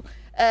coincidental.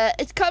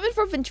 It's common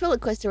for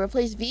ventriloquists to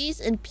replace V's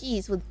and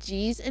P's with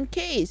G's and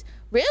K's.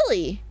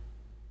 Really?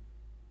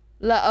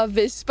 La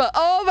Avispa.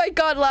 Oh my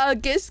god, La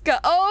Giska.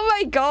 Oh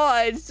my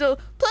god. So,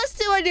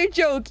 +2 on your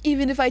joke,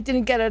 even if I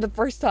didn't get it the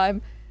first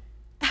time.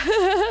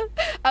 I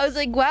was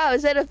like, wow,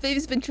 is that a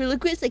famous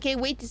ventriloquist? I can't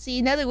wait to see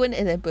another one.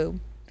 And then boom.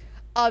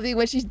 Avi,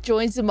 when she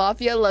joins the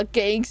mafia, La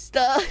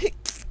Gangsta.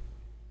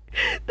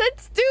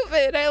 That's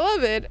stupid. I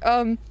love it.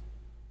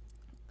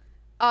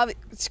 Avi,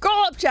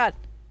 scroll up, chat.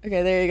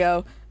 Okay, there you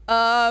go.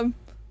 Where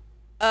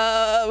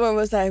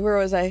was I?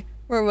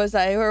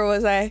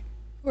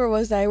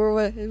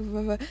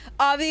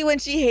 Avi, when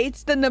she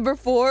hates the number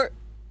 4,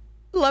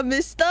 La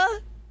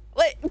Mista?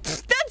 Wait,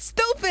 that's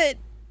stupid.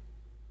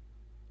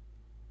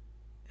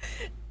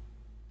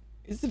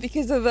 Is it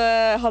because of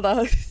the... Hold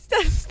on.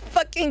 That's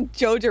fucking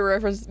JoJo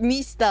reference.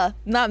 Mista.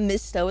 Not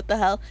Mista. What the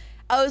hell?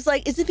 I was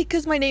like, is it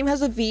because my name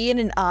has a V and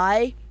an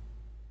I?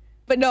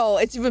 But no,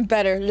 it's even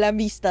better. La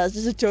Mista. It's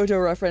just a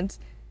JoJo reference.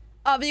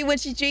 Avi when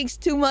she drinks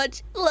too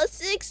much. La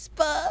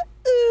Sixpa.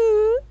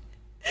 Ooh.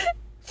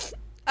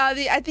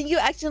 Avi, I think you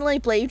accidentally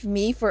blamed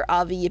me for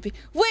Avi yipping.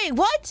 Wait,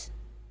 what?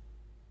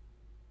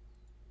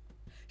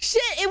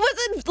 Shit, it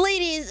wasn't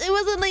ladies. It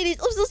wasn't ladies.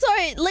 I'm so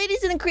sorry. Ladies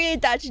didn't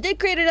create that. She did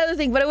create another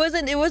thing, but it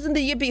wasn't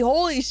the yippee.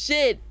 Holy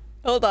shit.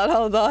 Hold on.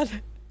 Hold on.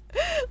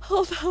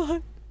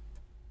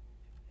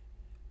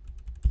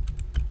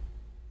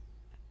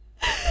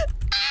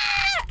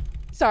 Ah!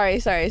 Sorry.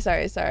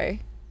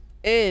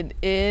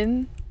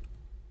 In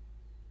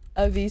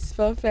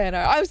Avispa fan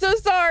art. I'm so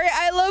sorry.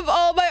 I love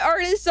all my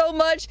artists so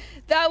much.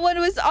 That one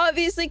was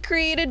obviously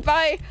created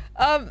by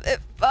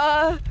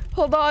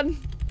hold on.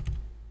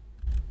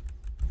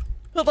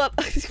 What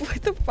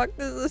the fuck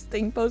does this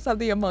thing post have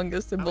the Among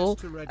Us symbol?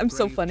 I'm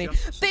so funny.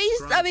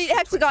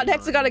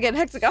 Hexagon again.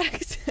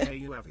 Hey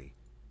you Avi.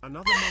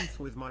 Another month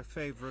with my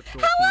favorite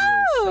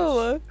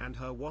Hello! And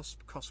her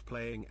wasp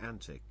cosplaying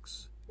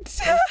antics.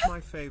 That's my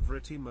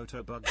favorite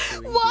emote bug.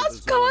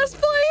 Wasp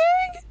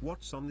cosplaying?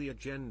 What's on the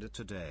agenda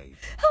today?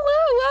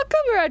 Hello,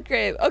 welcome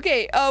Redgrave.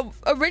 Okay,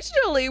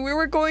 originally we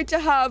were going to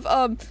have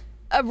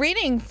a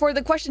reading for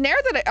the questionnaire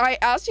that I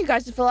asked you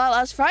guys to fill out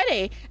last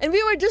Friday, and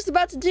we were just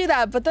about to do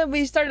that, but then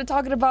we started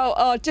talking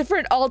about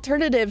different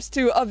alternatives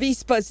to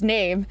Avispa'S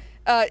name,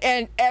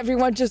 and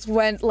everyone just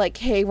went like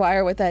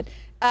haywire with it.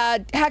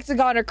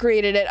 Hexagoner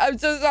created it. I'm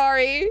so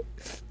sorry.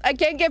 I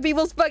can't get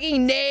people's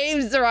fucking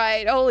names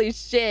right. Holy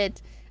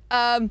shit.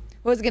 What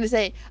was I gonna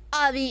say?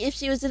 Avi, if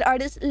she was an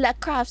artist, La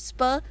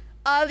Craftspa.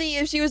 Avi,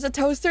 if she was a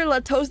toaster, La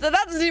Toaster.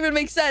 That doesn't even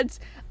make sense.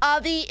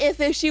 Avi, if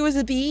she was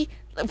a bee.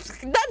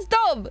 That's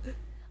dumb.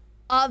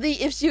 Avi,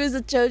 if she was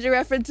a JoJo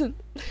reference. Every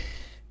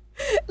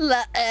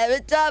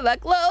time I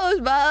close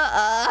my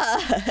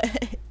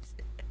eyes.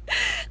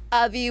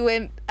 Avi,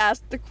 when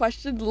asked the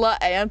question, La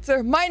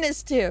answer.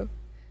 -2.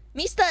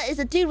 Mista is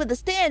a dude with a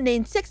stand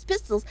named Sex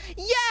Pistols.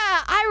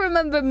 Yeah, I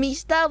remember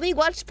Mista. We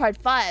watched part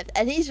 5,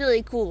 and he's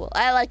really cool.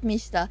 I like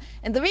Mista.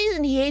 And the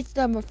reason he hates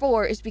number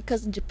 4 is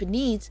because in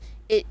Japanese,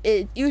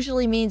 it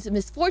usually means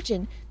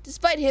misfortune,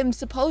 despite him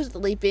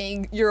supposedly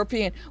being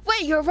European.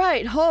 Wait, you're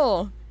right,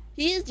 huh?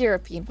 He is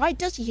European. Why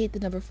does he hate the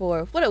number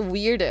 4? What a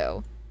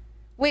weirdo.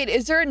 Wait,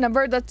 is there a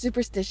number that's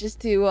superstitious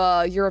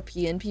to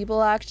European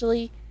people,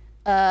 actually?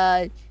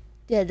 Avi,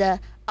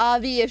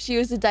 if she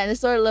was a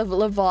dinosaur,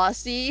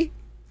 Lavasi.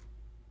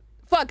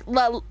 Fuck,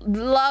 La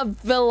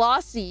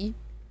Velasi.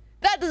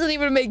 That doesn't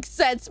even make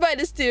sense.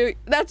 -2.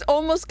 That's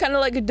almost kind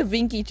of like a Da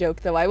Vinci joke,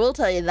 though. I will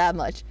tell you that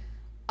much.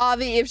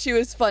 Avi, if she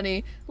was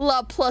funny.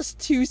 La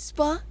 +2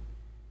 spa.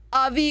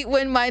 Avi,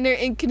 when minor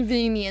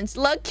inconvenience.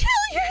 La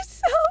kill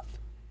yourself.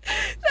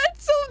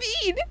 That's so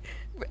mean.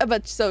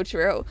 But so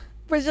true.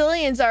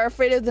 Brazilians are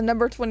afraid of the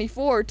number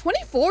 24.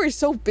 24 is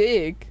so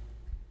big.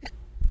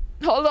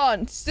 Hold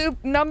on.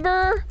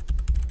 Number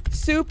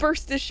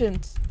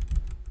superstitions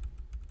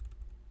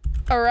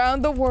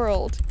around the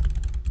world.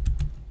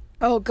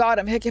 Oh god,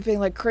 I'm hiccuping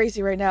like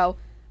crazy right now.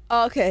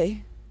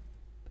 Okay.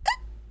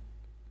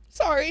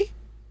 Sorry.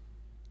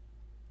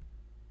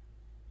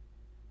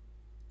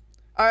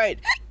 Alright.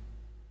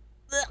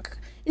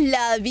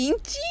 La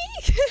Vinci?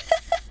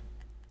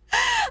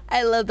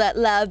 I love that.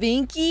 La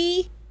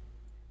Vinci.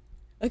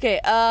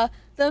 Okay,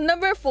 the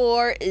number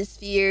 4 is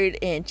feared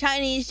in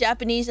Chinese,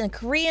 Japanese, and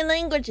Korean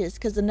languages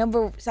because the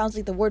number sounds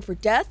like the word for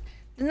death.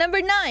 The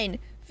number 9.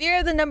 Fear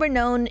of the number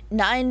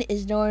 9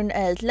 is known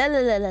as la la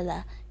la la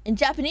la. In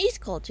Japanese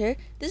culture,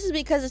 this is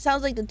because it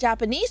sounds like the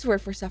Japanese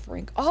word for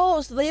suffering.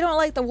 Oh, so they don't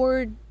like the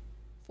word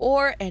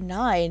 4 and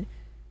 9.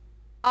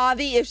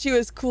 Avi, if she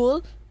was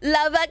cool.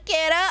 La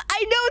vaquera.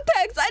 I know,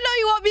 Tex. I know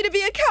you want me to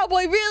be a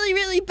cowboy really,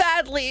 really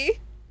badly.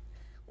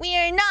 We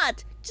are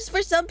not. Just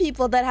for some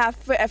people that have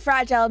a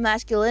fragile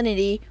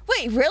masculinity.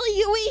 Wait, really,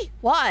 Yui?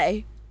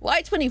 Why?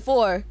 Why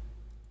 24?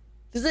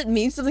 Does it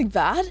mean something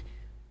bad?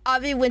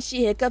 Avi, when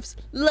she hiccups.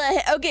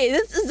 Okay,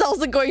 this is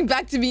also going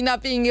back to me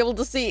not being able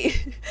to see.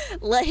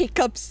 La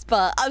hiccup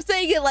spa. I'm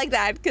saying it like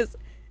that because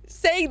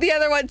saying the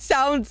other one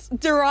sounds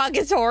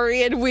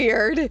derogatory and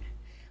weird.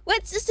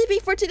 What's the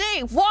sippy for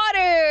today?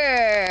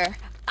 Water!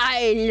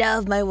 I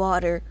love my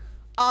water.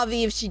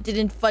 Avi, if she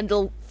didn't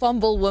fumble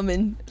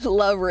woman.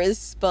 La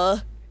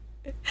Rispa.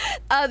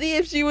 Avi,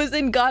 if she was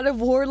in God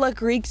of War, La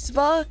Greek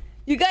spa.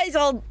 You guys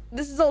all,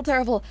 this is all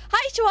terrible.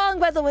 Hi, Chuang,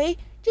 by the way.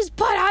 Just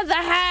put on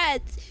the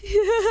hat.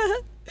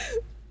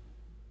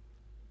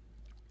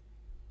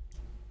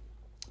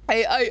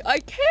 I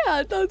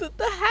can't.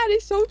 The hat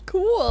is so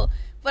cool.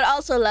 But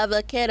also, La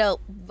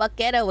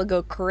Vaquera would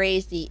go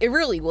crazy. It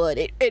really would.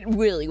 It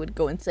really would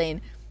go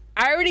insane.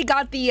 I already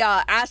got the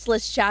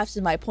assless shafts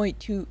in my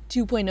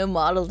 2.0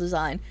 model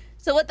design.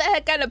 So what the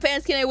heck kind of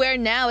pants can I wear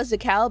now as a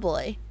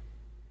cowboy?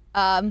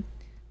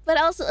 But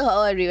also,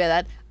 oh, I read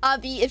that.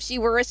 Avi, if she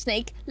were a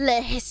snake, La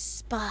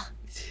Hispa.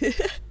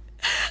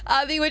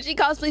 Avi, when she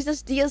cosplays as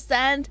Steel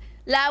Sand.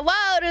 La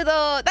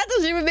Warudo. That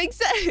doesn't even make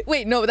sense.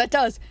 Wait, no, that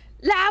does.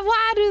 La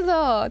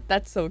Warudo.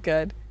 That's so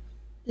good.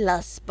 La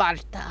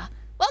Sparta.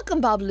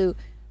 Welcome, Bablu.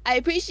 I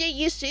appreciate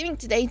you streaming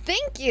today.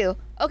 Thank you.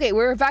 Okay,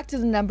 we're back to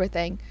the number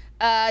thing.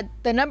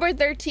 The number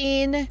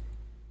 13,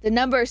 the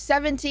number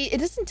 17. It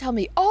doesn't tell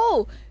me.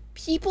 Oh,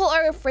 people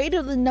are afraid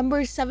of the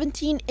number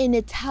 17 in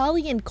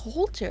Italian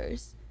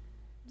cultures.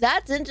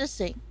 That's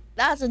interesting.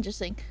 That's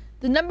interesting.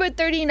 The number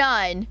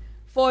 39.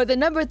 For the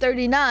number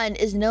 39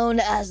 is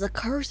known as the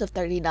curse of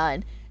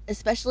 39,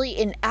 especially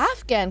in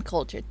Afghan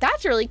culture.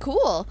 That's really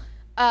cool.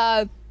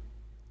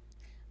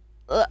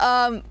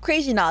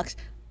 Crazy Knox.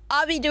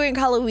 Avi during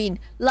Halloween.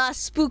 La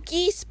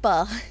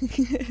Spookispa.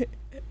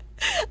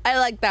 I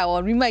like that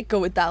one. We might go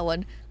with that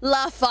one.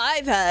 La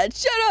Five Head.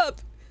 Shut up!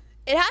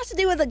 It has to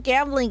do with a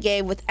gambling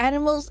game with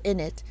animals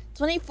in it.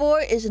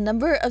 24 is a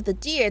number of the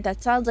deer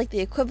that sounds like the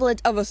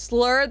equivalent of a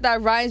slur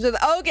that rhymes with...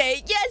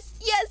 Okay, yes,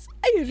 yes,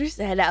 I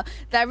understand now.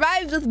 That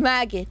rhymes with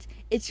maggot.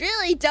 It's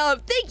really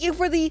dumb. Thank you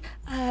for the...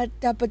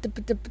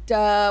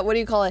 what do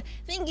you call it?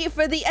 Thank you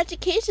for the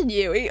education,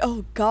 you.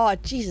 Oh,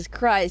 God, Jesus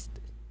Christ.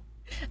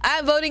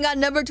 I'm voting on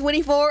number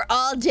 24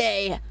 all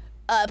day.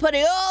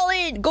 Putting all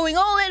in, going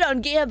all in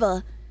on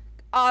Gamba.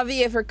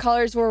 Avi, if her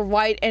colors were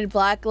white and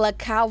black, La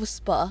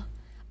Kauspa.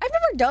 I've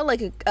never done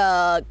like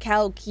a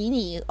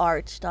Kalkini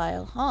art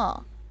style, huh?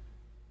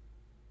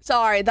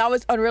 Sorry, that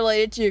was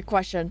unrelated to your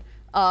question.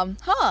 The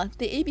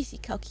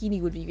ABC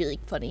Kalkini would be really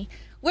funny.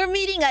 We're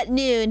meeting at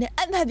noon.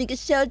 I'm having a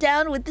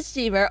showdown with the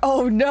streamer.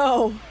 Oh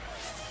no!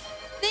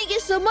 Thank you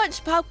so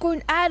much,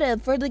 Popcorn Adam,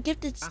 for the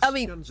gifted...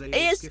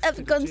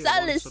 ASF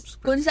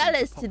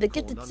Gonzalez to the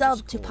gifted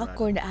sub to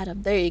Popcorn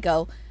Adam. There you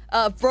go.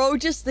 Bro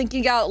just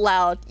thinking out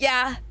loud.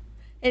 Yeah.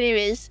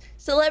 Anyways,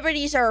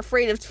 celebrities are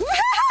afraid of...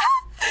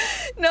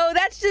 No,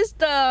 that's just,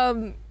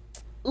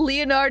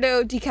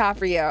 Leonardo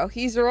DiCaprio.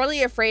 He's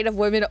really afraid of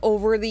women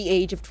over the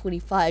age of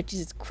 25.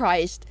 Jesus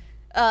Christ.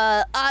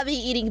 Avi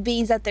eating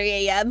beans at 3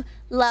 a.m.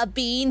 La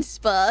Bean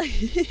Spa.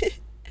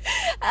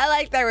 I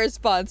like that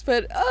response,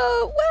 but,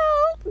 well,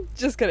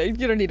 just kidding.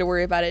 You don't need to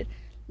worry about it.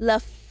 La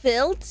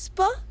Filter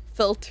Spa?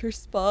 Filter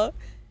Spa?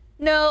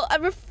 No,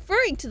 I'm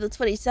referring to the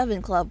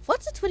 27 Club.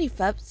 What's the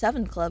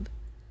 27 Club?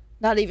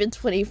 Not even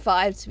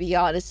 25, to be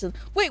honest.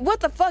 Wait, what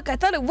the fuck? I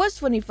thought it was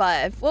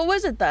 25. What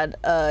was it then?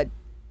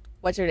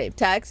 What's your name?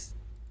 Tex?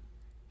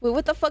 Wait,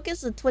 what the fuck is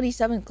the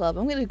 27 Club?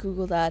 I'm gonna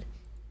Google that.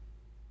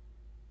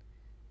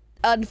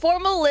 A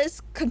formal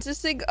list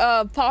consisting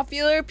of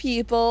popular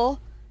people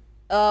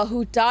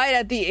who died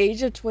at the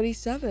age of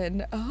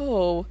 27.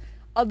 Oh.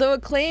 Although a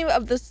claim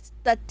of the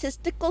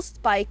statistical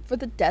spike for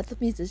the death of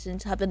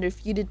musicians have been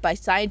refuted by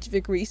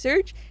scientific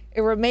research,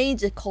 it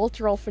remains a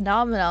cultural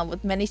phenomenon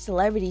with many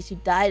celebrities who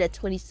died at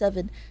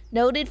 27,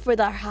 noted for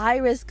their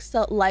high-risk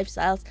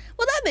lifestyles.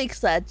 Well, that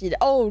makes sense.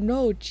 Oh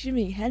no,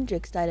 Jimi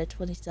Hendrix died at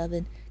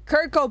 27.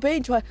 Kurt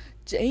Cobain,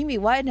 Amy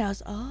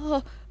Winehouse.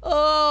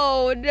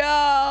 Oh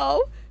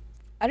no.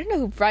 I don't know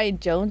who Brian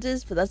Jones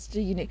is, but that's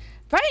too unique.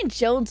 Brian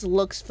Jones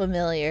looks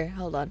familiar.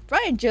 Hold on.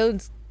 Brian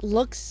Jones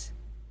looks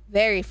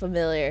very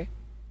familiar.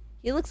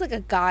 He looks like a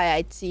guy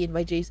I'd see in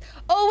my dreams.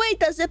 Oh wait,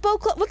 the Zippo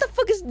Club? What the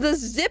fuck is the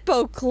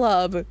Zippo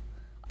Club?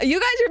 You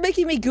guys are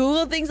making me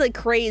Google things like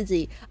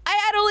crazy. I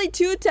had only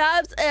 3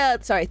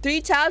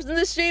 tabs in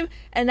this stream,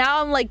 and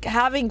now I'm like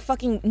having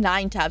fucking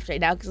 9 tabs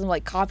right now because I'm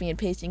like copying and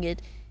pasting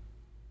it.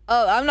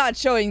 Oh, I'm not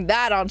showing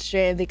that on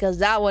stream because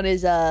that one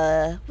is,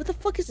 what the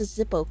fuck is the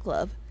Zippo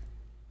Club?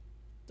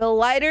 The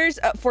lighters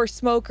for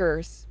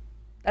smokers.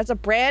 That's a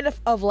brand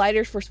of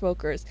lighters for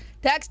smokers.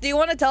 Tex, do you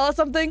want to tell us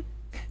something?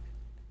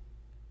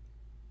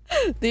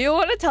 Do you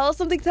want to tell us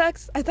something,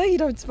 Tex? I thought you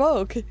don't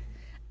smoke.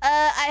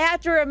 I have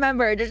to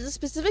remember, there's a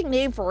specific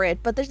name for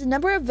it, but there's a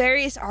number of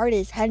various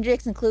artists,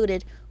 Hendrix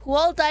included, who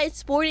all died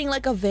sporting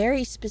like a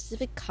very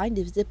specific kind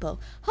of Zippo.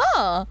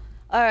 Huh.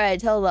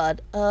 Alright, hold on.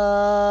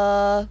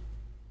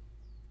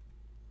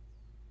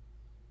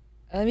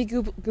 Let me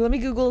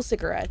Google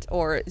cigarette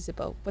or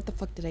Zippo. What the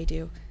fuck did I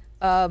do?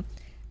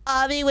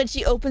 Avi, when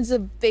she opens a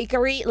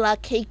bakery, La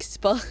Cake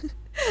Spa.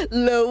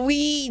 La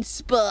Weed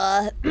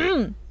Spa.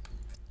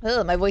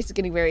 Oh, my voice is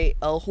getting very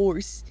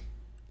hoarse.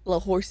 La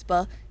Horse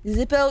Spa.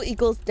 Zippo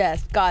equals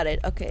death. Got it.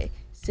 Okay.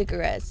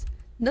 Cigarettes.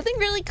 Nothing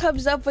really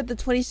comes up with the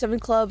 27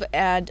 Club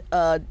and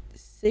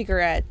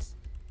cigarettes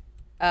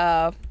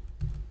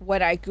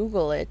when I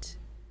Google it.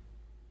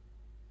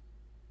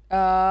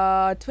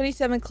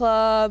 27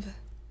 Club.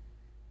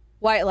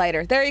 White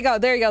lighter. There you go.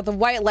 There you go. The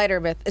white lighter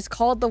myth. It's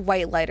called the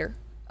white lighter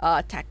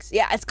text.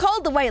 Yeah, it's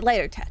called the white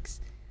lighter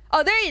text.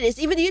 Oh, there it is.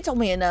 Even you told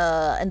me in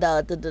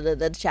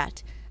the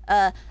chat.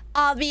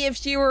 Avi, if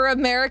she were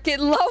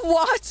American, love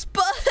wasp.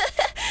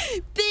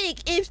 Big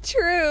if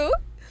true.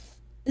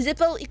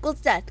 Zippo equals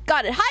death.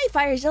 Got it. Hi,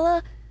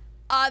 Firezilla.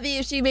 Avi,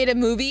 if she made a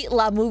movie,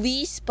 La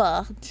Movie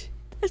Spa.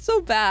 That's so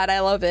bad.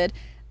 I love it.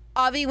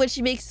 Avi, when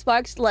she makes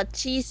sparks, La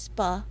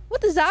Chispa. What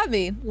does that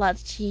mean? La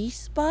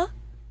Chispa?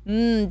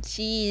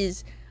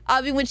 Cheese.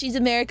 Avi, when she's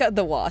America,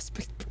 the Wasp.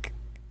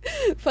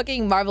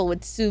 Fucking Marvel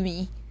would sue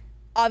me.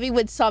 Avi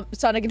with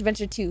Sonic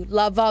Adventure 2,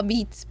 La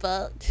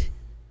Vomitspa.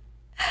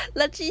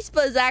 La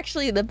Chispa is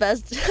actually the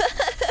best.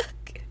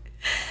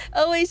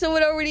 Oh wait,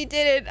 someone already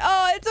did it.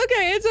 Oh, it's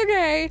okay, it's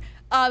okay.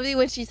 Avi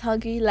when she's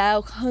hungry,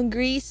 loud,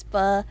 hungry,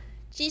 spa.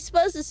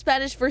 Chispa is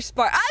Spanish for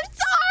spark. I'm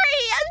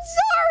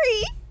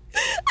sorry!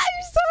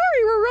 I'm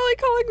sorry! We're really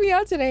calling me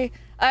out today.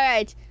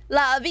 Alright.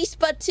 La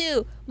Avispa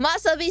 2.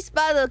 Más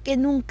avispado que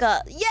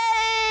nunca.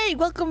 Yay!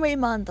 Welcome,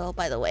 Raymondo,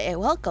 by the way.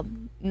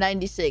 Welcome.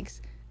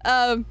 96.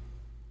 Unhand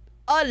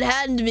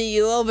me,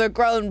 you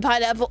overgrown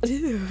pineapple.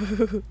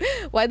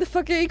 Why the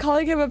fuck are you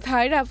calling him a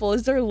pineapple?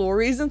 Is there lore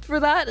reasons for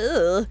that?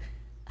 Ugh.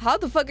 How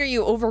the fuck are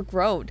you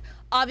overgrown?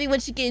 Avi when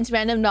she gains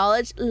random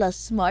knowledge. La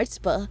smart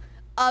spa.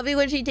 Avi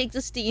when she takes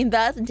a steam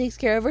bath and takes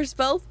care of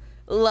herself.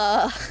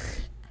 La...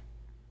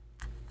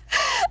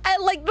 I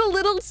like the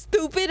little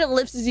stupid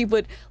ellipses you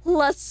put.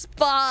 La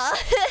spa.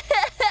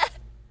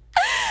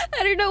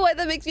 I don't know why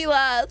that makes me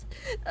laugh.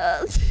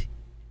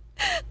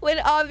 When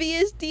Avi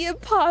is the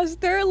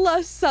imposter, La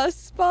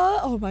suspa.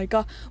 Oh my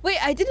god. Wait,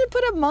 I didn't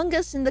put Among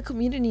Us in the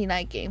community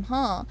night game,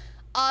 huh?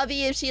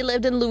 Avi if she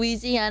lived in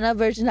Louisiana,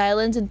 Virgin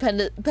Islands, and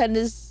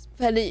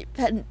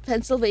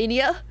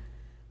Pennsylvania.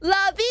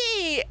 La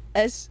vie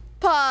es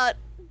pot.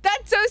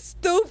 That's so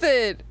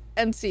stupid.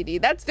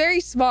 NCD. That's very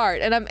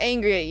smart, and I'm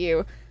angry at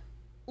you.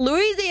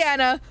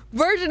 Louisiana,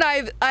 Virgin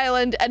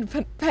Island, and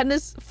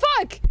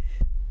fuck!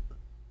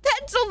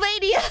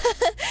 Pennsylvania!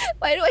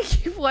 Why do I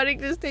keep wanting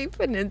to say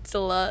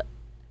peninsula?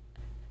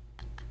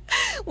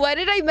 Why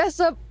did I mess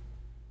up?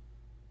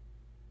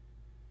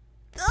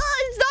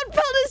 Oh, it's not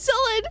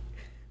penicillin!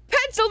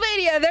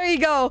 Pennsylvania, there you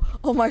go!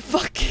 Oh my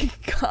fucking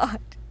god.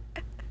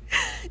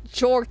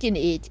 Jorking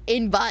it,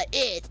 and by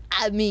it,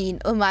 I mean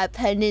my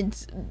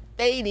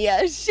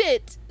Pennsylvania.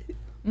 Shit!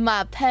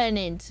 My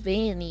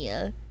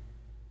Pennsylvania.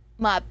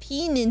 My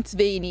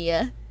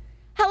Pennsylvania.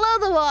 Hello,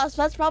 the wasp.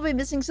 That's probably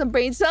missing some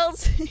brain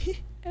cells.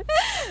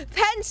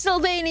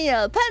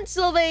 Pennsylvania.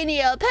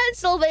 Pennsylvania.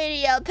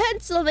 Pennsylvania.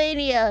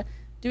 Pennsylvania.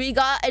 Do we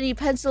got any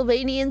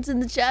Pennsylvanians in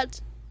the chat?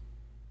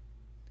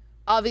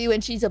 Avi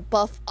when she's a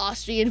buff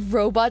Austrian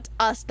robot.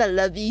 Hasta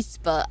la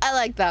vista. I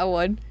like that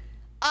one.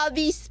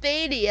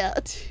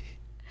 Avispa'S.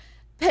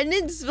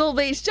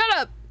 Pennsylvania. Shut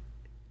up.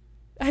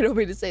 I don't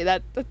mean to say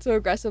that. That's so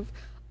aggressive.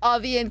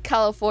 Avi in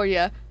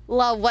California.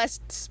 La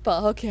West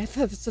Spa. Okay, I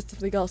thought this was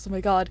something else. Oh my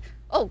god.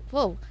 Oh,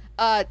 whoa.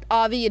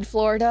 Avi in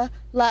Florida.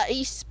 La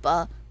East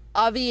Spa.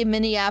 Avi in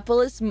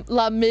Minneapolis.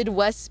 La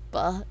Midwest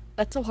Spa.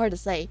 That's so hard to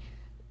say.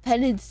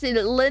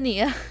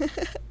 Pennsylvania.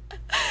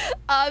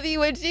 Avi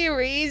when she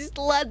raised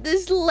La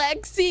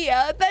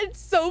Dyslexia.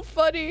 That's so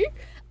funny.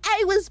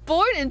 I was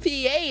born in PA,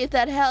 if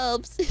that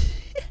helps.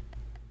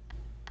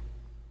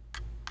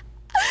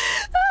 I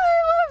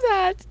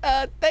love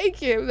that.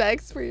 Thank you,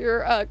 Max, for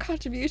your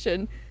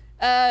contribution.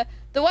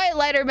 The White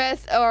Lighter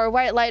myth, or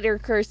White Lighter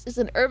curse, is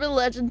an urban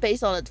legend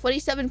based on a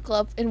 27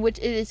 Club in which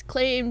it is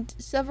claimed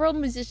several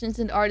musicians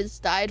and artists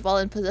died while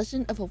in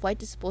possession of a white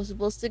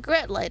disposable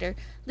cigarette lighter,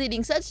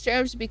 leading such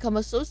terms to become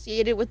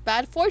associated with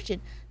bad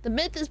fortune. The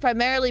myth is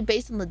primarily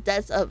based on the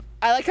deaths of...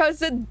 I like how it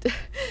said...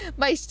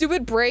 My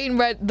stupid brain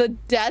read the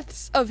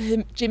deaths of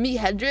Jimi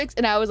Hendrix,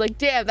 and I was like,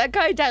 damn, that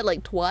guy died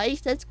like twice?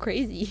 That's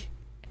crazy.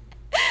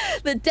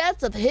 The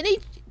deaths of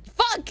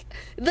Fuck!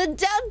 The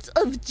deaths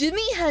of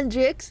Jimi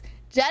Hendrix...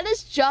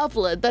 Janis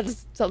Joplin, that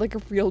doesn't sound like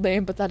a real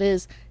name, but that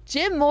is,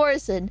 Jim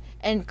Morrison,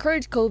 and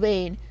Kurt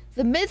Cobain.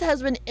 The myth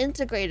has been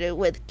integrated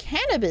with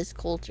cannabis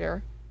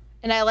culture.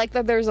 And I like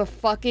that there's a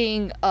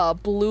fucking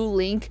blue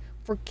link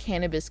for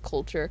cannabis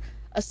culture.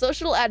 A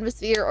social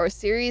atmosphere or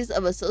series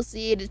of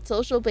associated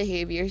social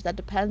behaviors that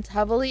depends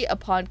heavily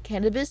upon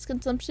cannabis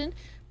consumption,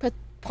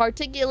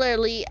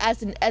 particularly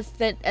as an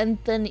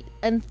entheogen,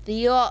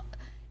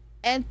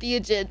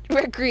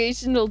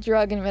 recreational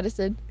drug and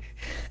medicine.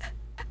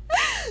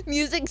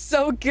 Music's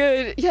so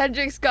good.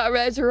 Hendrix got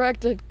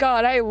resurrected.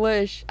 God, I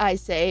wish, I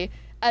say,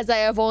 as I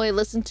have only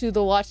listened to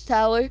The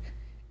Watchtower.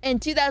 In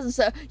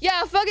 2007.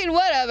 Yeah, fucking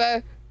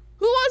whatever.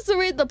 Who wants to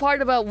read the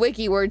part about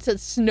Wiki where it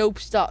says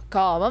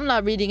Snopes.com? I'm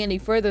not reading any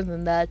further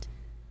than that.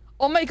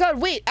 Oh my god,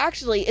 wait,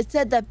 actually, it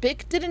said that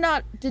Bic did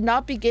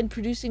not begin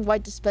producing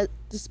white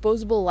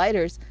disposable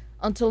lighters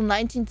until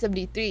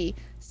 1973,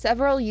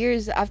 several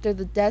years after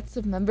the deaths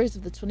of members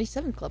of the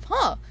 27 Club.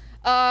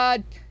 Huh.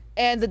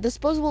 And the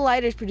disposable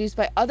lighters produced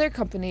by other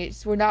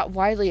companies were not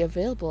widely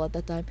available at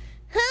that time.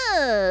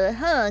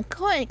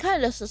 Quite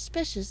kind of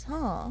suspicious,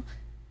 huh?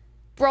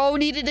 Bro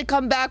needed to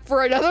come back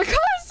for another concert!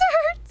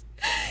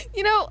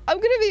 You know, I'm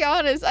gonna be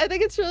honest, I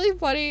think it's really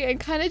funny and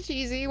kind of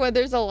cheesy when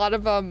there's a lot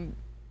of,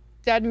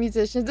 dead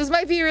musicians. This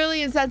might be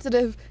really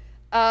insensitive,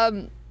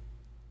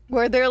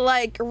 where they're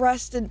like,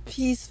 rest in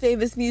peace,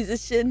 famous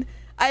musician.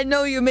 I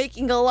know you're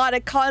making a lot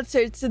of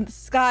concerts in the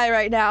sky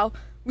right now.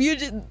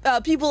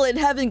 People in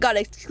heaven got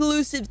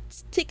exclusive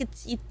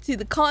tickets to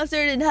the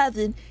concert in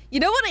heaven. You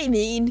know what I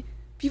mean?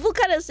 People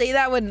kind of say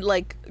that when,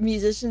 like,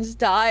 musicians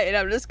die, and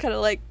I'm just kind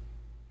of like,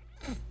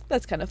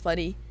 that's kind of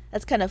funny.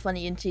 That's kind of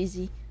funny and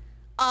cheesy.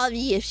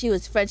 Avi, if she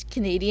was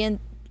French-Canadian,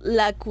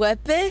 la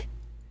guepe?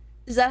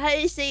 Is that how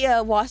you say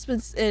wasp in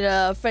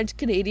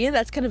French-Canadian?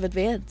 That's kind of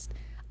advanced.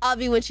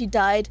 Avi when she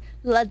died.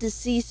 La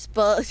deceased.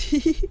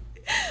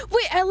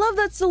 Wait, I love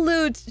that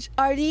salute,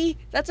 Artie.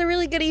 That's a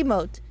really good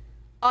emote.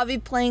 Avi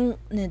playing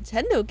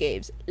Nintendo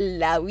games.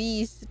 La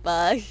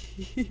Avispa.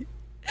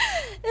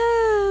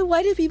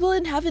 Why do people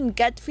in heaven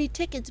get free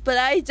tickets, but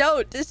I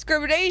don't?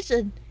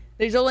 Discrimination.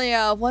 There's only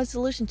one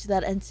solution to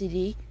that,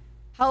 NCD.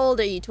 How old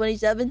are you,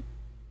 27?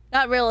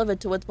 Not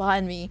relevant to what's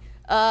behind me.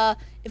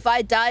 If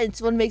I die and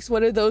someone makes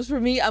one of those for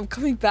me, I'm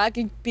coming back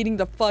and beating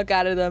the fuck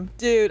out of them.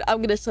 Dude,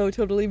 I'm gonna so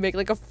totally make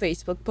like a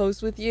Facebook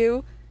post with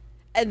you.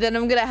 And then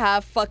I'm gonna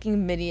have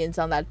fucking minions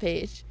on that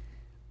page.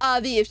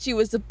 Avi if she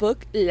was a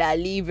book, la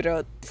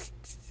libro.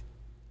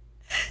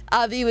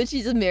 Avi when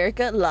she's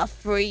America, la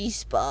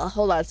Frispa.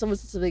 Hold on, someone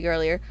said something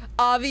earlier.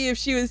 Avi if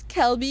she was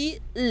Kelby,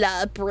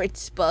 la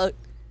Britspa.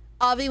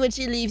 Avi when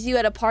she leaves you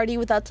at a party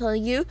without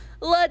telling you,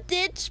 la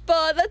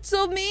Ditchpa. That's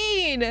so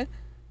mean.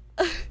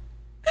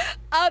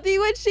 Avi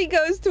when she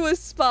goes to a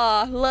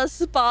spa, la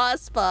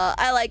Spa.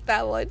 I like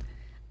that one.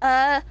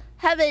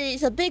 Heaven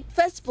is a big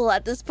festival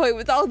at this point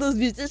with all those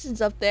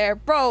musicians up there.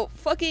 Bro,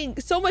 fucking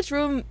so much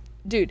room.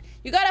 Dude,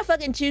 you gotta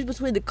fucking choose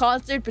between the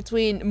concert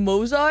between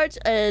Mozart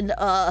and,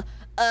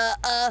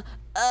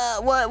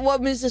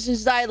 what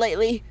musicians died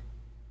lately?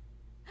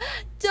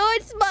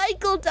 George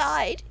Michael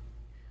died.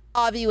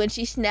 Avi when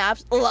she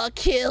snaps, la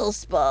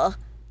Killspa.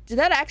 Did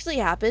that actually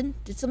happen?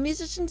 Did some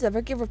musicians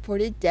ever get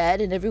reported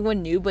dead and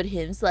everyone knew but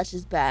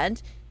him/his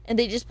band? And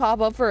they just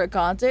pop up for a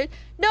concert?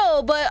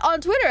 No, but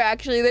on Twitter,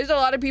 actually, there's a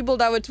lot of people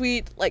that would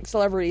tweet, like,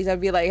 celebrities and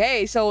be like,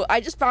 hey, so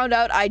I just found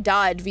out I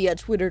died via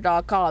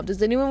twitter.com.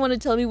 Does anyone want to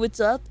tell me what's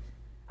up?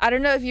 I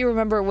don't know if you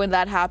remember when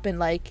that happened,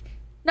 like,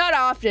 not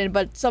often,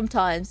 but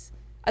sometimes.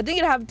 I think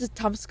it happened to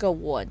Tumska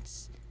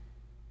once.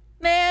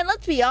 Man,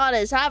 let's be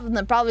honest, half of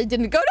them probably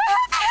didn't go to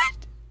heaven!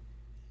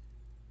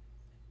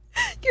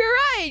 You're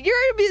right,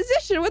 you're a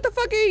musician, what the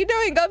fuck are you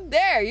doing up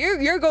there?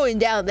 You're going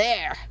down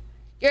there.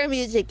 Your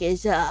music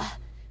is,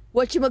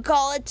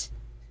 whatchamacallit?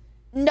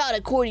 Not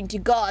according to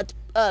God's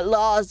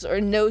laws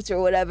or notes or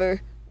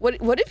whatever. What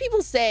do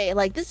people say?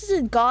 Like, this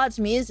isn't God's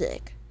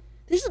music.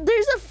 There's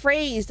a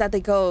phrase that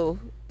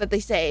they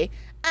say.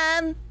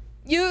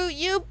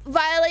 You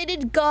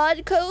violated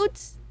God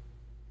codes?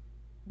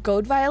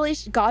 God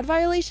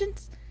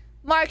violations?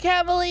 Mark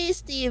Hamill,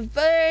 Steve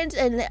Burns,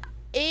 and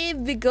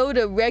Abe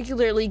Vigoda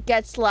regularly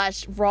get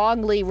 /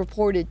 wrongly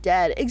reported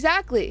dead.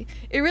 Exactly.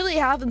 It really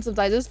happens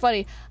sometimes. It's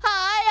funny.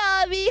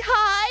 Hi, Avi.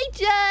 Hi,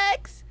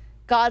 Jax.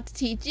 God's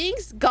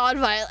teachings? God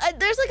violation.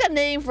 There's like a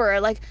name for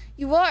it. Like,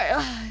 you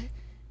are...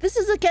 this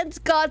is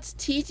against God's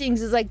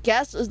teachings is, I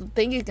guess, is the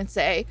thing you can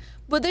say.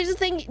 But there's a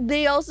thing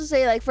they also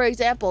say, like, for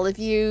example, if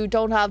you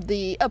don't have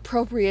the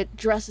appropriate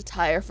dress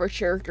attire for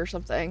church or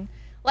something.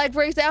 Like,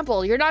 for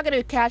example, you're not going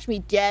to catch me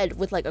dead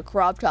with, like, a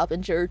crop top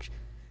in church.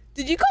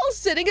 Did you call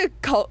sitting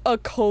a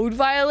code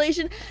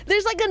violation?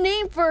 There's, like, a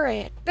name for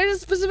it. There's a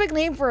specific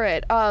name for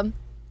it.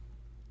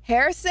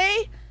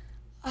 Heresy?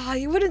 Oh,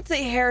 you wouldn't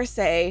say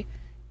heresy.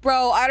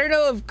 Bro, I don't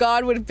know if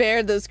God would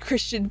bear those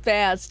Christian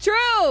fans.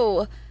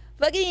 True!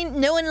 Fucking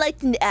no one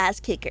liked an ass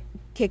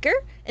kicker?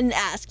 An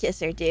ass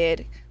kisser,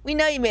 dude. We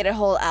know you made a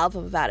whole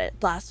album about it.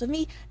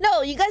 Blasphemy?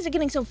 No, you guys are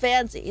getting so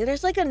fancy.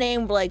 There's like a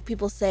name like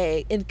people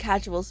say in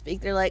casual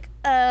speak. They're like,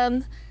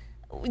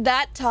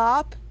 that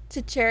top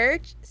to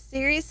church?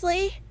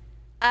 Seriously?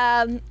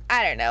 I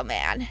don't know,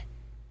 man.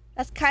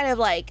 That's kind of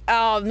like,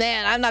 oh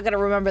man, I'm not gonna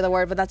remember the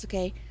word, but that's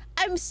okay.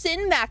 I'm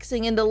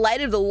sin-maxing in the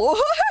light of the Lord.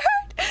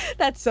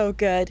 That's so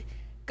good.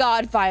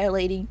 God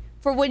violating.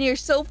 For when you're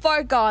so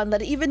far gone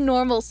that even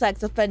normal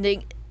sex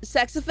offending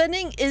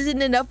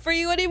isn't enough for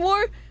you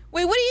anymore?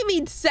 Wait, what do you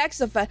mean sex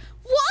offend?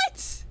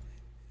 What?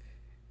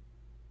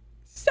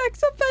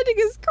 Sex offending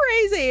is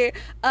crazy.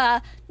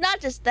 Not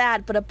just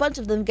that, but a bunch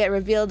of them get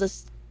revealed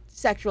as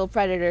sexual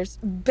predators.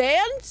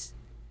 Bands?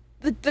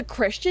 The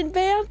Christian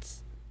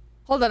bands?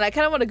 Hold on, I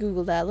kind of want to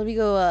Google that. Let me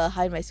go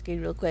hide my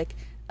screen real quick.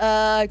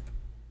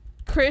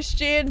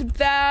 Christian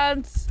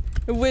bands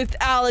with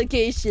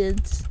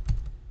allegations.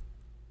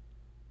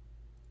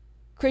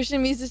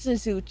 Christian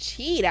musicians who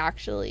cheat,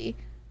 actually,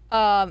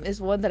 is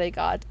one that I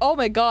got. Oh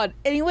my god.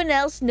 Anyone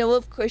else know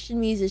of Christian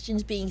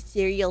musicians being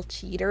serial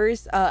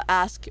cheaters?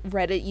 Ask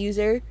Reddit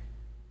user.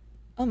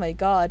 Oh my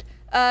god.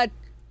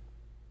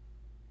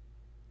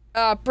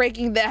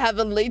 Breaking the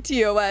heavenly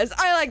TOS.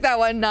 I like that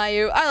one,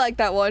 Nayu. I like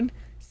that one.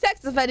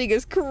 Sex offending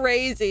is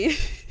crazy.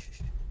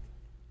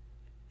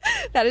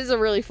 That is a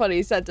really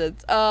funny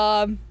sentence.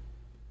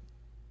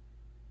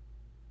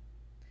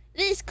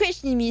 This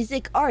Christian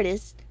music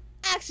artist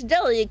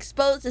accidentally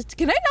exposes...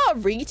 Can I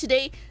not read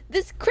today?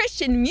 This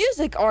Christian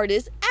music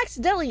artist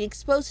accidentally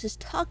exposed his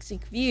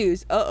toxic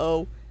views.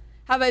 Uh-oh.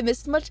 Have I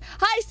missed much?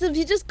 Hi, Sims,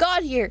 you just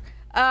got here.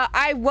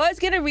 I was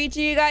gonna read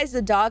to you guys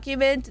the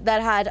document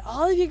that had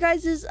all of you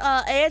guys'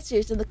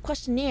 answers in the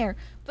questionnaire.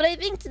 But I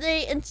think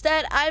today,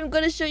 instead, I'm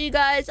gonna show you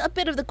guys a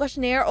bit of the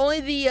questionnaire. Only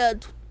the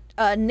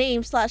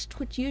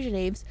name/Twitch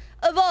usernames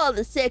of all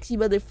the sexy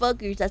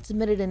motherfuckers that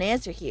submitted an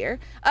answer here.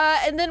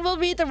 And then we'll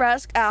read the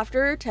rest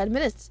after 10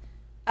 minutes.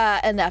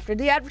 And after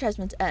the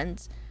advertisement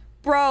ends.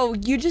 Bro,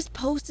 you just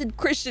posted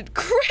Christian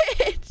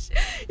cringe.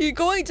 You're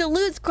going to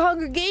lose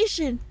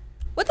congregation.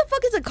 What the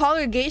fuck is a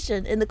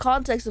congregation in the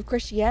context of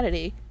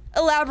Christianity?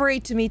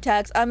 Elaborate to me,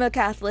 Tex. I'm a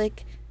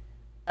Catholic.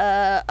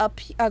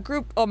 A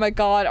group. Oh my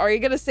god, are you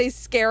gonna say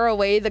scare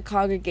away the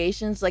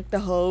congregations like the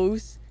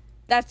hoes?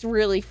 That's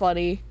really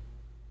funny.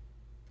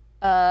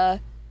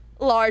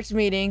 Large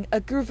meeting. A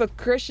group of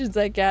Christians,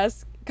 I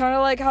guess. Kind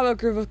of like how a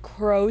group of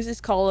crows is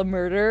called a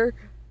murder.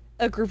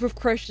 A group of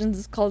Christians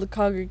is called a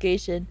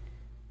congregation.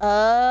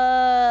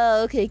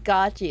 Oh, okay,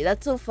 got you.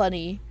 That's so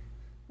funny.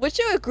 What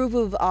should a group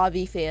of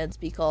Avi fans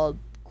be called?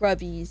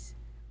 Grubbies.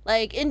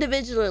 Like,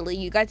 individually,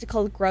 you guys are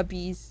called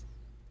grubbies.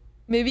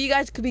 Maybe you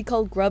guys could be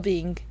called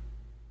grubbings.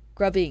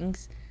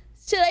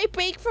 Should I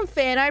break from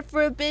fan art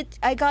for a bit?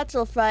 I got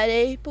till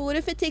Friday, but what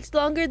if it takes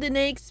longer than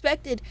I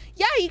expected?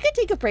 Yeah, you could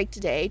take a break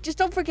today. Just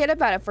don't forget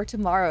about it for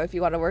tomorrow if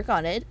you want to work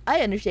on it. I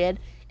understand.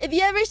 If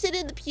you ever sit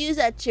in the pews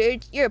at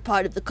church, you're a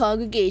part of the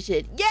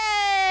congregation.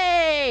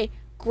 Yay!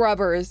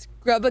 Grubbers.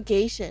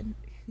 Grubagation.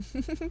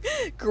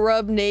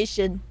 Grub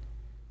Nation.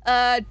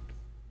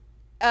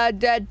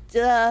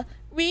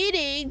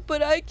 Reading,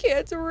 but I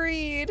can't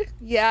read.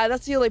 Yeah,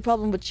 that's the only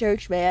problem with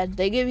church, man.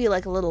 They give you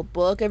like a little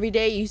book every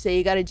day. You say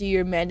you gotta do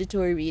your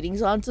mandatory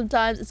readings on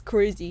sometimes. It's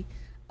crazy.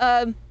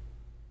 Oh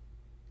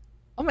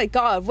my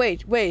god,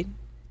 wait.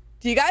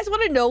 Do you guys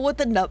want to know what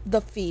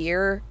the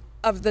fear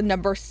of the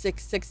number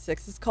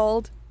 666 is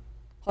called?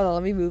 Hold on,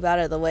 let me move out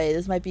of the way.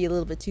 This might be a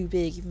little bit too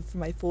big even for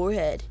my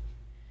forehead.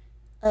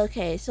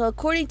 Okay, so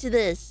according to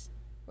this...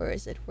 Where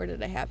is it? Where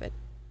did I have it?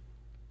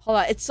 Hold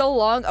on, it's so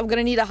long, I'm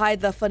gonna need to hide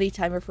the funny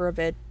timer for a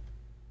bit.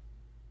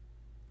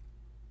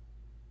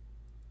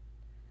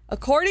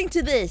 According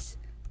to this,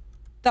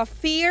 the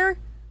fear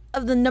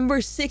of the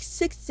number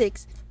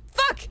 666...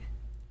 Fuck!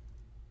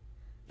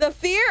 The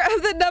fear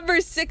of the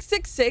number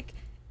 666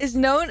 is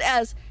known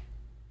as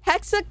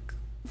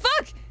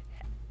Fuck!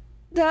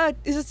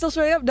 Is it still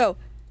showing up? No.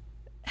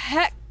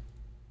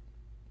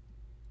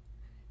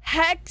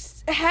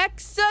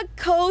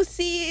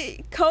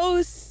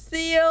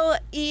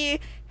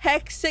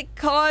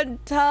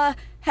 Hexaconta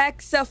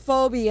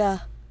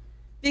hexaphobia.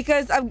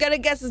 Because I'm gonna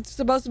guess it's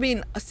supposed to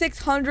be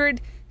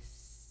 600,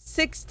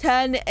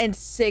 610, and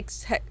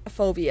 6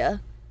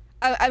 phobia.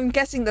 I'm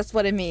guessing that's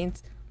what it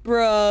means.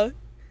 Bruh.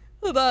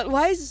 Hold on,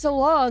 why is it so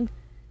long?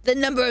 The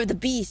number of the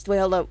beast. Wait,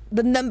 hold up.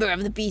 The number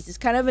of the beast is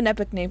kind of an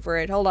epic name for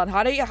it. Hold on,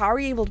 how are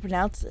you able to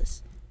pronounce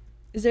this?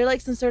 Is there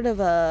like some sort of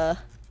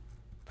a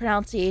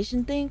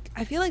pronunciation thing?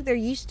 I feel like there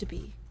used to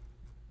be.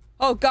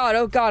 Oh god,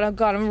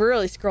 I'm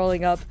really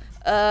scrolling up.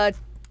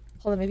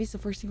 Hold on, maybe it's the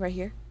first thing right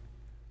here.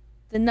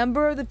 The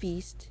number of the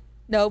beast.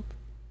 Nope.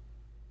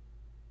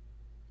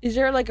 Is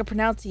there like a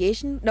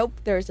pronunciation?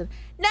 Nope, there isn't.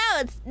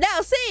 Now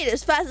say it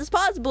as fast as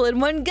possible in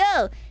one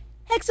go.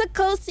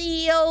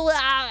 Hexacosio.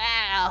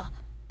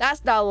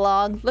 That's not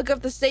long. Look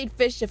up the state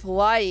fish of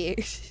Hawaii.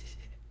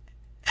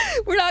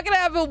 We're not gonna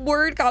have a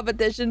word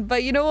competition,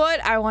 but you know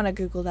what? I want to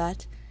Google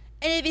that.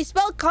 And if you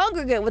spell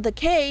congregate with a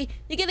K,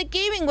 you get a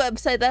gaming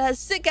website that has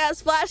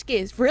sick-ass flash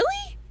games.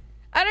 Really?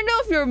 I don't know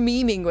if you're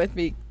memeing with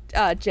me,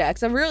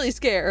 Jax. I'm really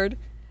scared.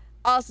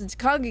 Also, to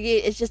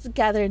congregate is just a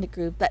gathering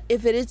group that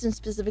if it isn't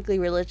specifically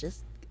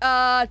religious.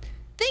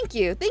 Thank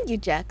you,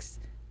 Jax.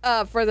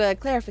 For the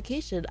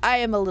clarification. I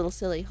am a little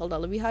silly. Hold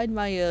on, let me hide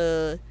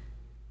my,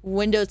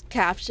 Windows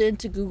caption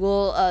to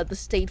Google, the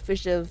state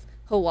fish of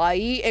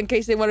Hawaii in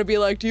case they want to be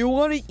like, do you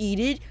want to eat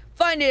it?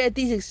 Find it at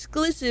these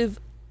exclusive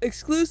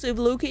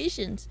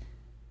locations.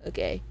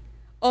 Okay.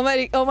 Oh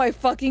my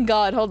fucking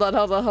god. Hold on,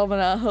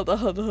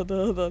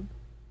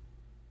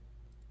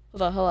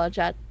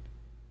 chat.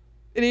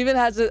 It even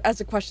has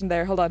a question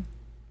there. Hold on.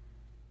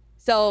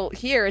 So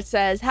here it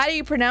says, how do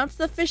you pronounce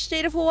the fish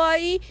state of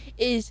Hawaii?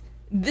 This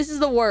is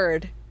the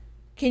word.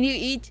 Can you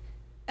eat?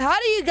 How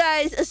do you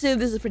guys assume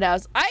this is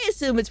pronounced? I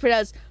assume it's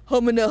pronounced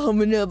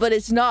homina, but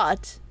it's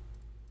not.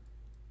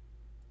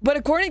 But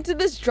according to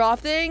this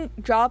drop down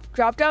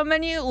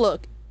menu,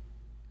 look.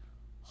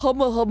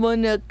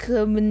 Homina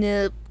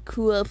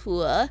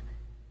kuapua.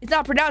 It's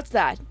not pronounced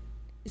that.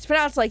 It's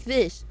pronounced like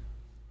this.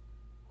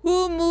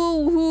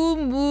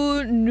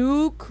 Humu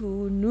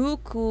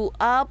nuku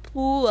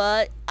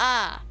apua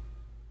a.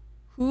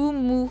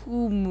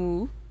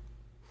 Humu.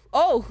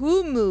 Oh,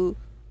 humu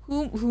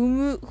nuku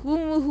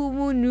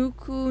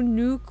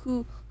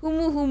nuku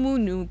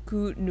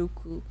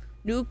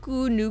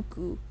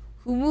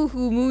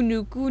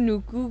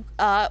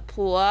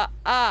pua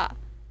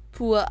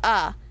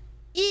a.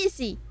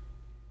 Easy.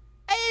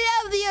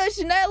 I love the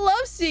ocean. I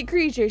love sea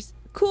creatures.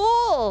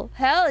 Cool.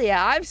 Hell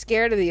yeah. I'm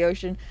scared of the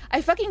ocean.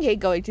 I fucking hate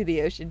going to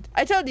the ocean.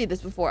 I told you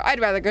this before. I'd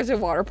rather go to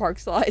water park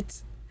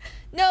slides.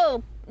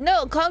 No,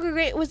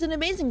 Congregate was an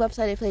amazing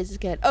website I played as a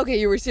kid. Okay,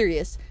 you were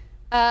serious.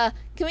 Can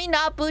we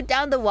not boot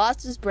down the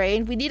wasp's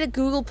brain? We need a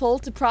Google poll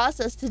to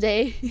process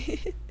today.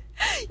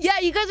 Yeah,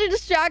 you guys are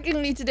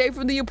distracting me today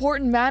from the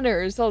important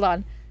matters. Hold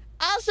on.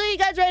 I'll show you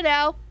guys right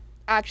now.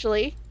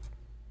 Actually,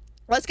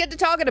 let's get to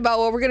talking about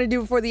what we're gonna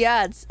do before the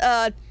ads.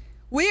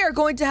 We are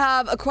going to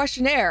have a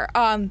questionnaire.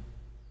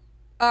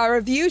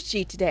 review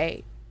sheet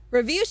today.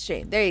 Review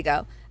stream. There you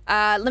go.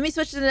 Let me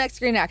switch to the next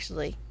screen,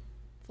 actually.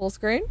 Full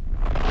screen.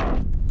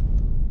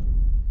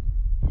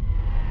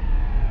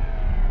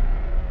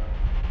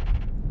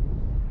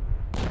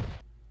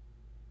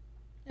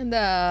 And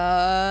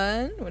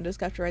then, windows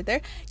capture right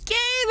there.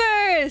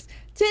 Gamers!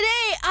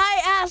 Today,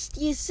 I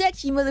asked you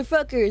sexy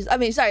motherfuckers,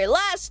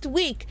 last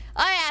week,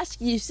 I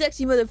asked you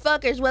sexy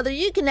motherfuckers whether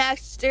you can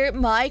answer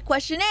my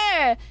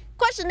questionnaire.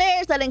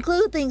 Questionnaires that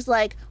include things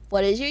like,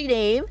 what is your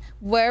name?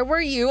 Where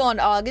were you on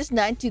August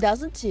 9,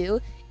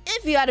 2002?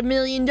 If you had $1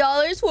 million,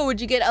 what would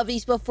you get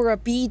Avispa for a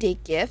B-Day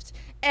gift?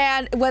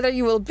 And whether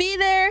you will be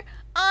there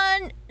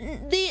on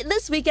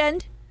this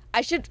weekend.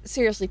 I should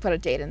seriously put a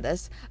date in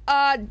this.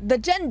 The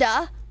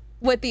gender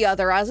with the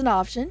other as an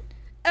option.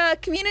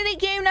 Community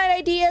game night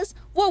ideas.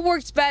 What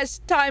works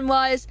best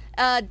time-wise?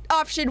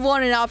 Option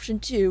 1 and option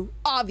 2,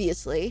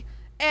 obviously.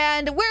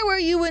 And where were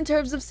you in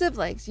terms of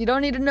siblings? You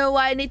don't need to know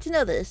why I need to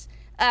know this.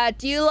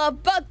 Do you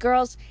love butt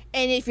girls?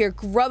 And if you're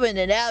grubbing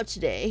it out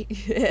today.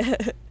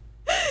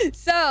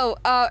 So,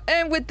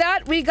 and with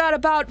that, we got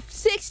about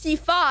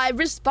 65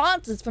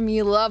 responses from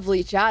you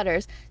lovely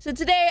chatters. So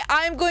today,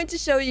 I'm going to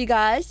show you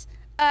guys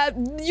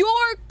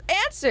your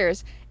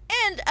answers,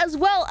 and as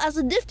well as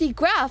a nifty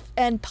graph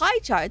and pie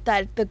chart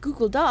that the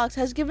Google Docs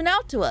has given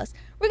out to us.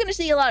 We're going to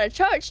see a lot of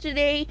charts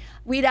today,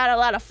 read out a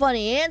lot of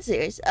funny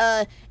answers,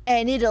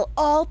 and it'll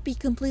all be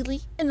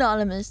completely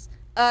anonymous.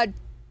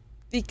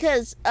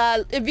 Because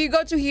if you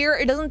go to here,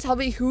 it doesn't tell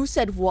me who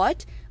said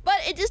what, but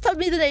it just tells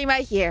me the name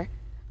right here.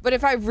 But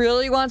if I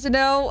really want to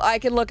know, I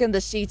can look in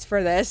the sheets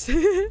for this.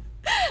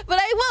 But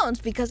I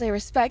won't, because I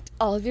respect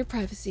all of your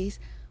privacies.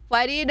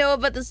 Why do you know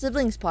about the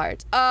siblings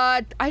part?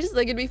 I just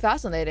think it'd be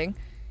fascinating.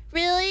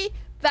 Really?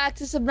 Back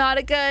to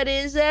Subnautica it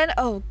is then?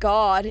 Oh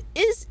god.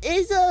 Is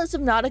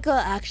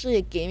Subnautica actually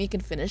a game you can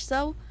finish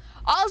though?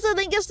 Also,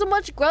 thank you so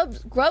much,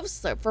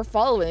 Grubslip, for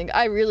following.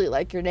 I really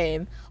like your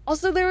name.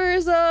 Also, there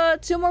is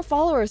 2 more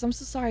followers. I'm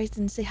so sorry I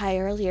didn't say hi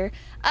earlier.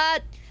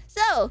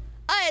 So,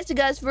 I asked you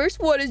guys first,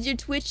 what is your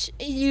Twitch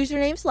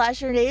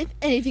username / your name?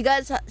 And if you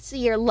guys see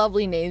your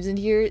lovely names in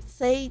here,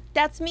 say,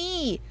 that's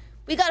me.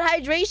 We got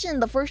Hydration,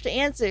 the first to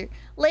answer.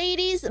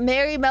 Ladies,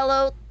 Mary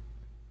Mellow.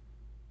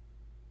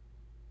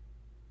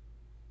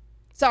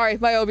 Sorry,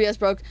 my OBS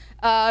broke.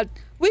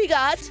 We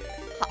got...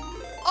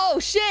 Oh,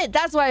 shit,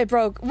 that's why it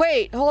broke.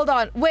 Wait, hold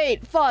on.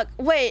 Wait, fuck.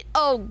 Wait,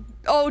 oh,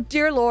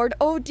 dear Lord.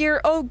 Oh, dear,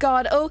 oh,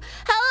 God. Oh,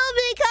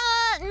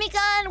 hello,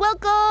 Mikan,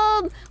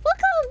 welcome.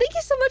 Thank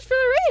you so much for the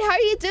raid. How are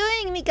you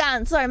doing,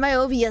 Mikan? Sorry, my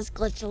OBS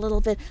glitched a little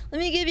bit. Let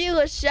me give you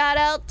a shout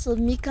out to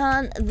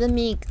Mikan the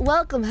Meek.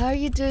 Welcome, how are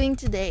you doing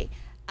today?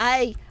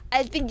 I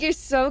think you're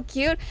so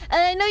cute,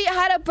 and I know you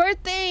had a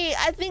birthday,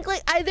 I think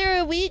like either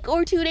a week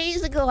or 2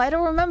 days ago, I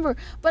don't remember,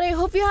 but I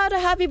hope you had a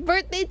happy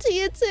birthday to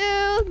you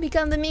too.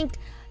 Become the Mink.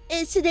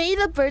 Is today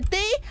the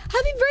birthday?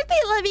 Happy birthday,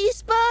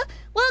 Avispa!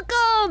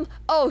 Welcome!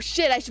 Oh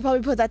shit, I should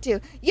probably put that too.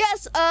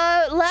 Yes,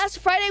 last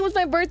Friday was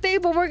my birthday,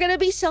 but we're gonna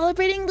be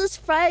celebrating this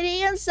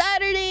Friday and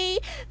Saturday.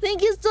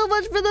 Thank you so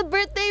much for the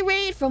birthday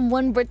raid from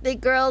one birthday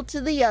girl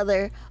to the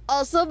other.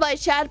 Also, my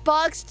chat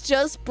box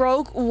just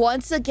broke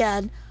once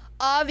again.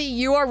 Avi,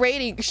 you are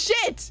rating.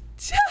 Shit!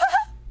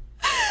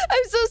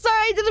 I'm so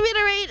sorry, I didn't mean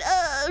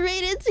to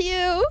rate it to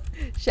you.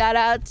 Shout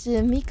out to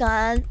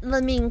Mikan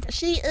the Mink.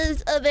 She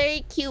is a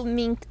very cute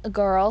mink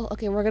girl.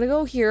 Okay, we're gonna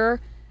go here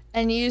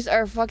and use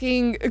our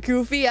fucking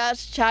goofy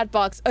ass chat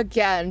box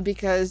again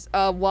because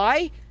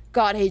why?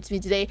 God hates me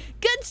today.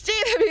 Good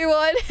stream,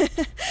 everyone.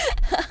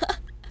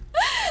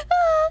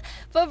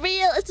 For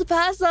real, it's a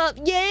pass up.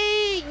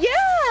 Yay! Yeah!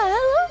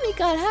 Hello,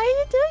 Mikan. How are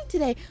you doing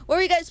today? What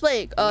were you guys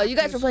playing? You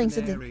guys were playing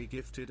something.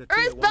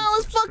 Earthbound,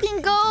 let's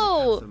fucking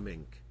go!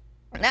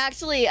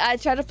 Actually, I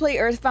tried to play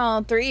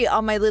Earthbound 3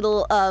 on my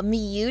little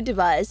Miu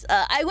device.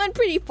 I went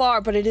pretty far,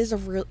 but it is a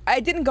real... I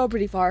didn't go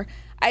pretty far.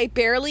 I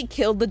barely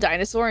killed the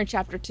dinosaur in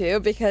Chapter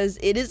 2 because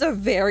it is a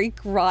very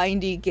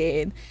grindy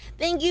game.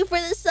 Thank you for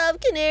the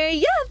sub, Canary.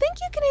 Yeah, thank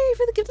you, Canary,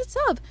 for the gifted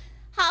sub.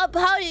 How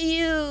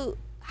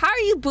are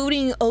you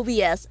booting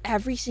OBS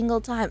every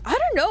single time? I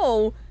don't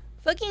know.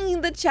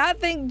 Fucking the chat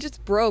thing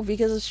just broke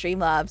because of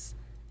Streamlabs.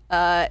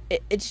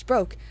 It just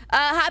broke.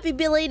 Happy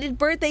belated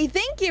birthday.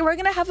 Thank you. We're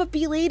gonna have a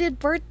belated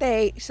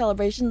birthday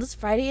celebration this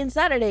Friday and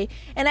Saturday.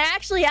 And I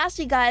actually asked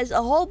you guys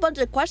a whole bunch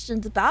of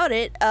questions about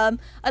it.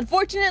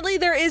 Unfortunately,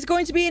 there is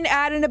going to be an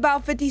ad in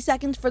about 50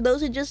 seconds for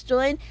those who just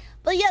joined.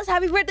 But yes,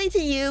 happy birthday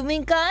to you,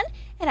 Minkan.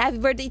 And happy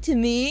birthday to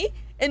me.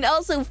 And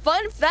also,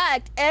 fun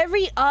fact,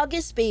 every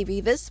August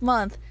baby this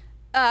month,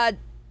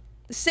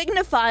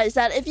 signifies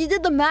that if you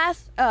did the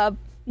math 9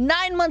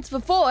 months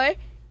before,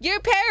 your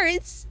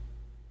parents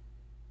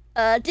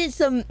did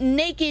some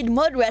naked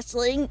mud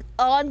wrestling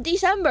on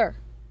December.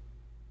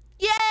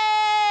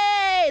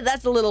 Yay!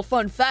 That's a little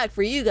fun fact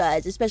for you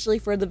guys, especially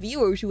for the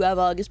viewers who have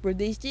August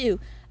birthdays too.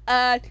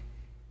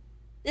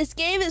 This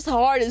game is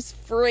hard as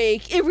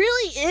freak. It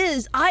really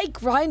is. I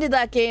grinded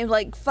that game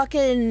like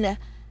fucking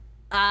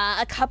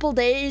a couple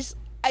days.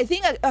 I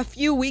think a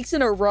few weeks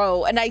in a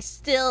row, and I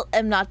still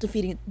am not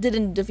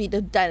didn't defeat the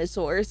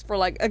dinosaurs for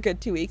like a good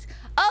 2 weeks.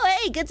 Oh,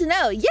 hey, good to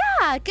know.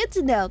 Yeah, good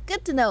to know.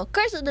 Good to know.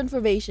 Personal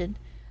information.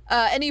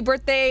 Any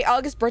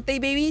August birthday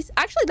babies?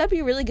 Actually, that'd be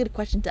a really good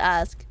question to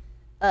ask.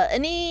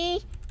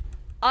 Any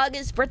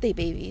August birthday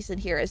babies in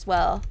here as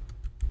well?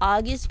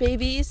 August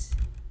babies?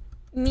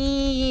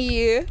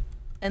 Me.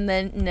 And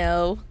then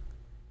no.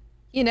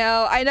 You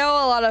know, I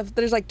know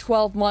there's like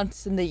 12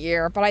 months in the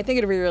year, but I think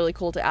it'd be really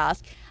cool to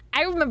ask.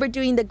 I remember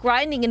doing the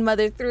grinding in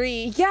Mother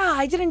 3. Yeah,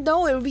 I didn't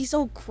know it would be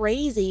so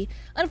crazy.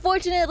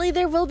 Unfortunately,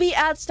 there will be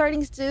ads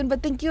starting soon,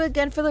 but thank you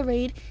again for the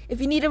raid. If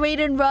you need a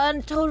raid and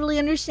run, totally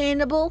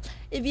understandable.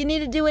 If you need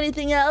to do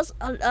anything else,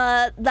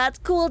 that's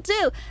cool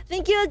too.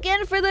 Thank you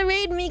again for the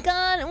raid,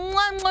 Mikan.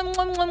 Mwah, mwah,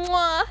 mwah,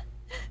 mwah,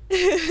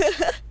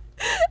 mwah.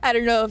 I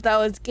don't know if that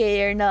was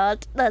gay or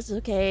not. That's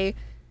okay.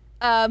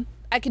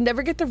 I can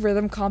never get the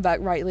rhythm combat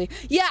rightly.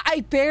 Yeah, I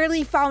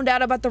barely found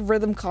out about the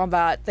rhythm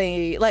combat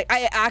thing. Like,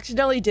 I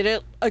accidentally did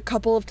it a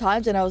couple of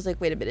times, and I was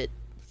like, wait a minute.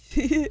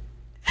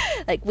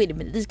 Like, wait a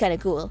minute, this is kind of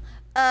cool.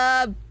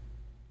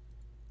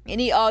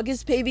 Any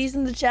August babies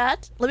in the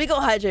chat? Let me go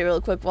hydrate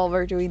real quick while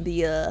we're doing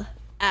the,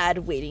 ad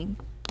waiting.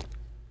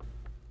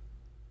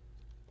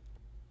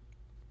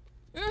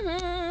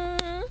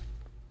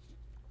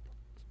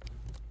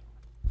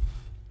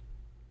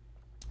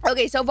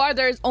 Okay, so far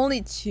there's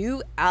only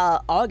 2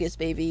 August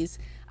babies.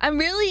 I'm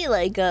really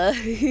like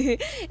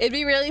it'd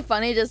be really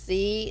funny to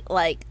see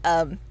like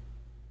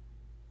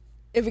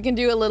if we can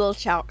do a little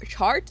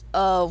chart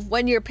of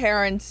when your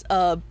parents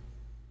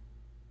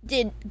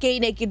did gay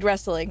naked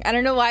wrestling. I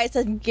don't know why it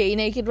says gay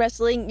naked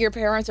wrestling. Your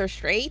parents are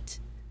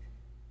straight.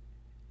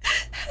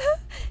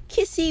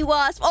 Kissy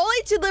wasp.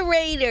 Only to the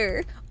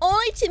raider.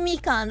 Only to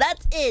Mikan.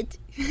 That's it.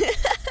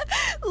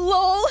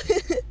 Lol.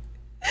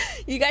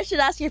 You guys should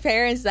ask your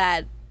parents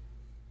that.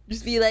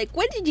 Just be like,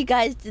 when did you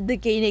guys do the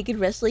gay naked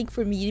wrestling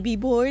for me to be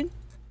born?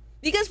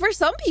 Because for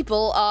some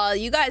people,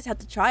 you guys have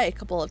to try a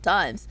couple of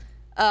times.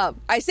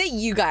 I say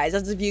you guys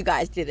as if you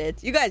guys did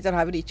it. You guys don't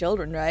have any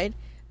children, right?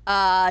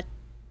 Where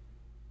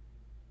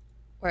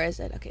is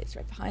it? Okay, it's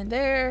right behind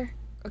there.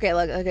 Okay,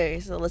 look.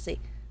 Okay, so let's see.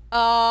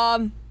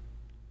 Let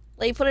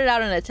me put it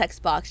out in a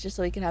text box just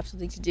so we can have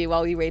something to do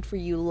while we wait for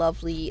you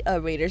lovely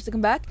raiders to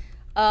come back.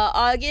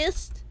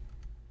 August.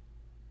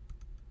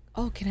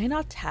 Oh, can I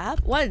not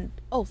tap? One.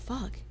 Oh,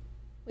 fuck.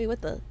 Wait,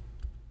 what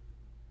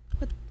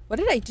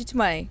did I do to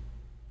my...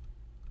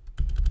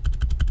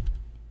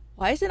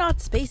 Why is it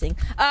not spacing?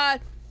 Man,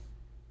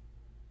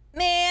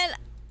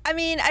 I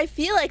mean, I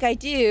feel like I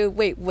do.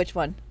 Wait, which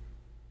one?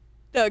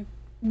 The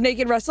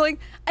naked wrestling?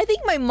 I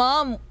think my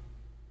mom,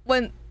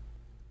 when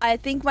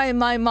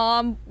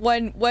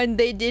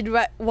they did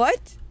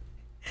what?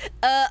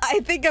 I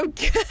think I'm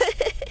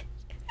good.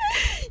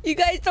 You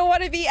guys don't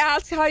want to be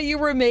asked how you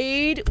were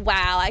made?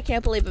 Wow, I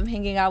can't believe I'm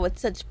hanging out with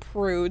such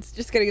prudes.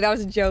 Just kidding, that was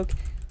a joke.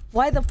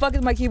 Why the fuck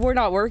is my keyboard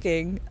not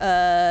working?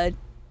 What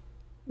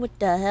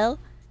the hell?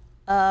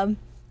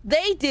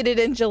 They did it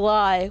in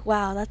July.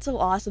 Wow, that's so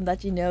awesome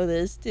that you know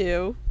this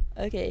too.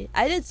 Okay,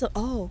 I did so.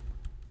 Oh,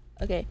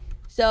 okay.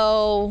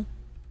 So,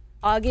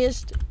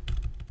 August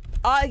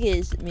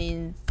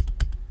means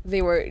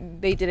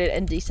they did it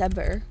in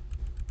December.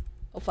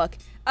 Oh fuck.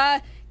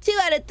 2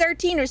 out of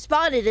 13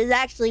 responded is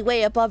actually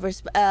way above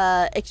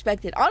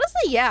expected.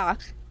 Honestly, yeah.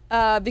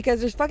 Because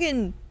there's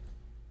fucking...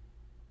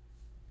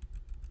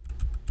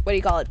 What do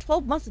you call it?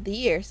 12 months of the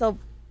year. So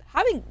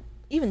having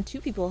even 2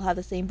 people have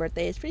the same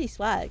birthday is pretty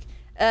swag.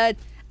 I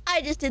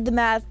just did the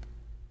math.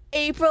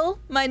 April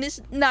minus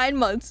 9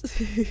 months.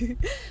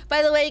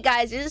 By the way,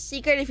 guys, there's a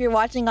secret if you're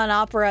watching on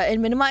Opera,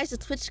 and minimize the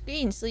Twitch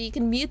screen so you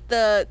can mute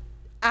the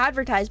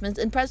advertisements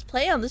and press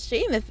play on the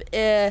stream if...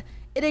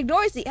 it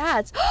ignores the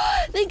ads.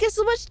 Thank you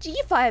so much,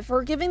 G5,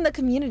 for giving the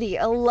community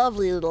a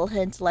lovely little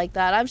hint like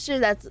that. I'm sure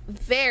that's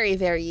very,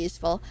 very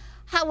useful.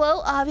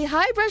 Hello, Avi.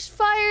 Hi,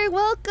 Brushfire.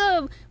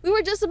 Welcome. We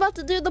were just about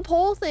to do the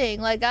poll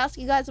thing. Like, ask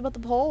you guys about the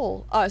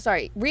poll. Oh,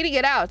 sorry. Reading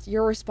it out.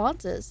 Your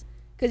responses.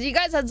 Because you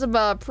guys had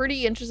some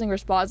pretty interesting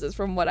responses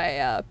from what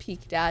I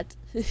peeked at.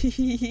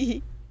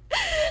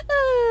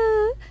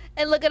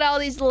 And look at all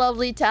these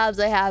lovely tabs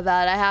I have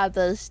out. I have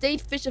the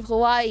State Fish of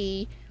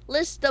Hawaii,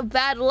 list of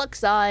bad luck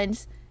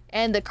signs,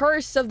 and the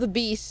Curse of the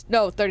Beast.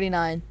 No,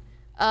 39.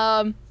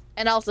 And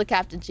also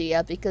Captain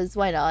Chia, because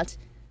why not?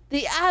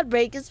 The ad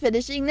break is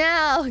finishing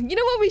now. You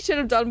know what we should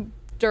have done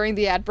during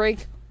the ad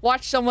break?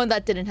 Watch someone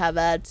that didn't have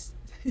ads.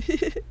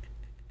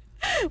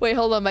 Wait,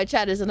 hold on. My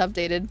chat isn't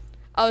updated.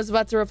 I was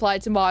about to reply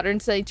to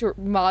Modern saying to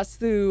Moss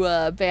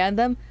to ban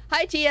them.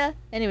 Hi, Chia.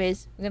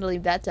 Anyways, I'm going to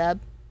leave that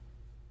tab.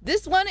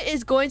 This one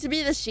is going to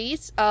be the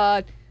sheets.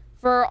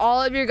 For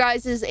all of your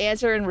guys'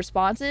 answer and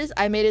responses,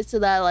 I made it so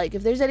that, like,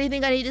 if there's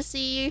anything I need to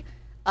see,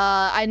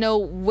 I know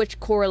which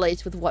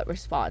correlates with what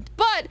response.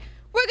 But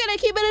we're gonna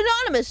keep it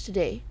anonymous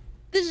today.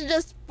 This is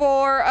just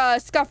for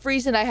scuff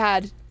reason I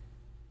had.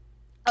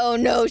 Oh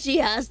no, she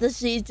has the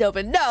sheets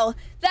open. No,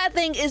 that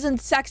thing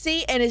isn't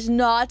sexy and is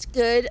not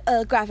good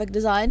graphic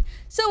design.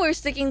 So we're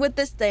sticking with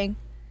this thing.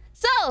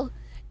 So,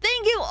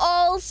 Thank you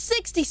all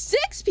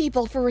 66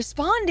 people for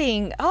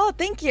responding. Oh,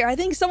 thank you. I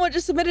think someone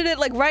just submitted it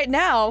like right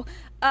now.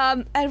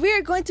 And we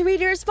are going to read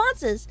your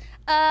responses.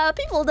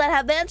 People that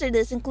have answered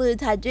this include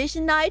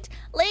Hydration Night,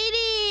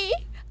 Lady.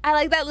 I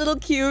like that little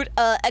cute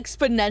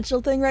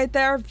exponential thing right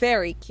there.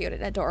 Very cute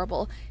and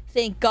adorable.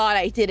 Thank God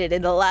I did it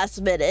in the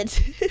last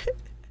minute.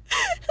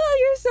 Oh,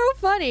 you're so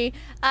funny.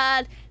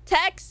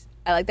 Tex.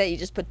 I like that you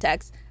just put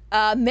Tex.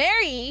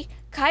 Mary,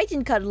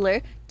 Chitin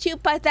Cuddler, Two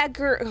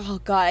Pythagorean. Oh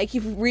God, I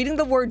keep reading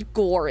the word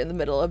gore in the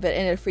middle of it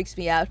and it freaks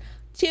me out.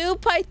 Two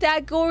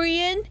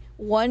Pythagorean,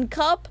 1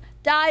 cup,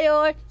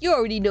 Dior. You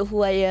already know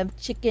who I am.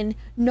 Chicken,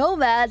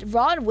 Nomad,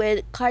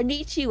 Ronwood,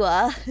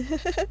 Carnichiwa,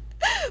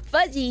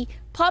 Fuzzy,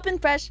 Poppin'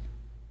 Fresh,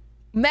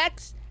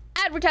 Max,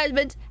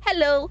 Advertisement,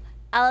 Hello,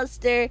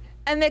 Alistair,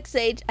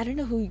 MXH. I don't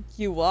know who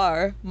you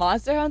are.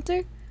 Monster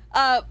Hunter?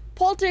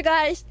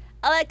 Poltergeist,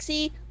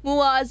 Alexi,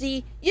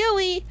 Muazi,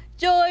 Yui,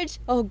 George.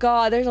 Oh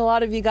God, there's a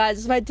lot of you guys.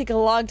 This might take a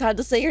long time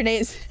to say your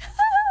names. Who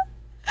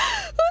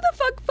the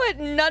fuck put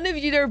none of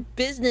you their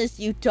business,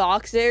 you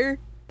doxer?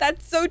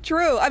 That's so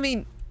true. I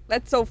mean,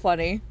 that's so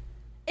funny.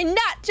 And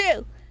not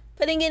true.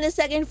 Putting in a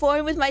second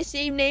form with my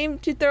same name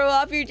to throw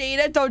off your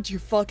data? Don't you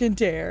fucking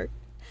dare.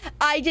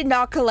 I did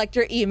not collect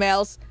your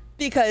emails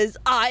because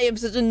I am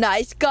such a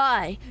nice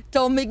guy.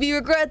 Don't make me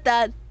regret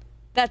that.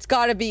 That's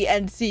gotta be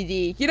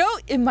NCD. You know,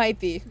 it might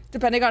be,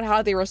 depending on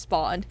how they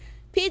respond.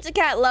 Pizza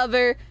Cat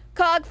Lover,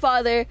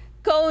 Cogfather,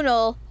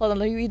 Conal. Hold on,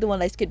 let me read the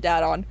one I skipped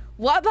out on.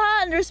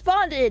 Waban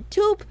responded.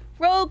 Toop,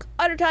 Rogue,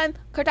 Ottertime,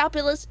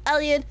 Cartopulus,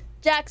 Elliot,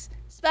 Jax,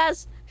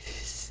 Spaz,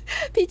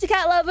 Pizza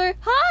Cat Lover.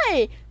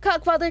 Hi!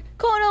 Cogfather,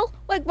 Conal,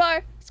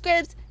 Wegbar,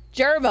 Scribs,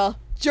 Germa.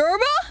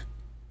 Germa?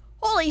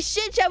 Holy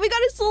shit, chat, we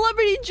got a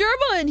celebrity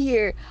Germa in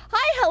here.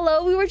 Hi,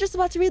 hello, we were just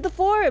about to read the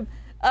forum.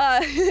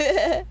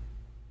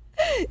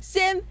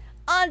 Sim,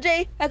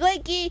 Andre,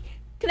 Aglenki,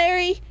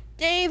 Canary,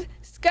 Dave,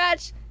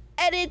 Scratch,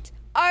 Edit,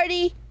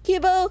 Artie,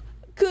 Kibo,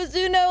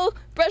 Kuzuno,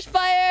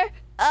 Brushfire,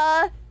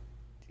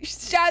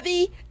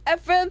 Shabby,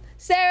 Ephraim,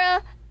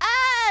 Sarah,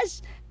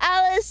 Ash,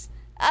 Alice,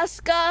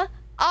 Aska,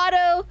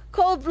 Otto,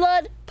 Cold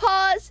Blood,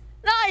 Pause,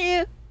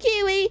 Nayu,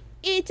 Kiwi,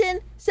 Eaton,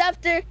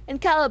 Scepter,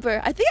 and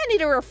Caliber. I think I need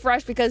to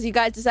refresh because you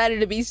guys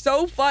decided to be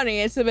so funny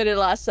and submitted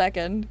last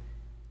second.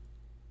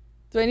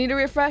 Do I need to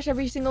refresh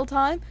every single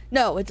time?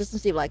 No, it doesn't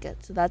seem like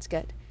it, so that's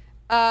good.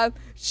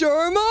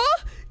 Germa?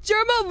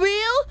 Germa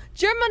real?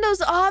 Germa knows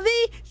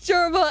Avi?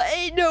 Germa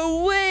ain't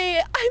no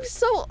way. I'm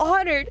so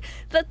honored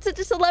that such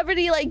a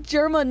celebrity like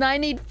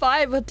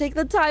Germa985 would take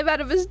the time out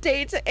of his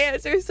day to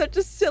answer such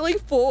a silly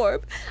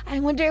form.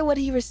 I wonder what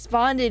he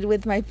responded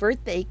with my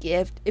birthday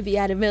gift if he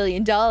had $1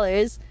 million.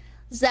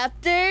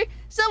 Zepter?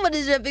 Someone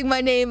is ripping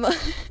my name.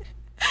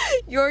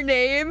 Your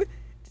name?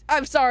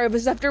 I'm sorry,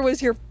 but Zepter was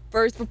here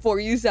first before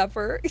you,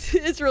 Zephyr.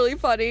 It's really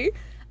funny.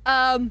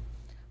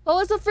 What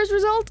was the first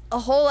result? A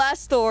whole ass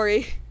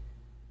story.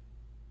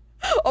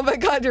 Oh my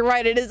God, you're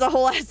right. It is a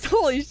whole ass.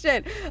 Holy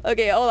shit.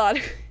 Okay, hold on.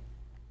 I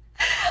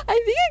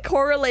think it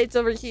correlates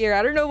over here.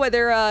 I don't know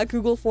whether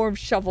Google Forms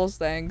shuffles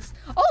things.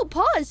 Oh,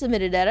 Paul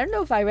submitted that. I don't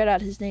know if I read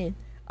out his name.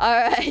 All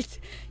right.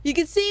 You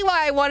can see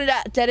why I wanted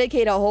to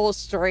dedicate a whole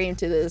stream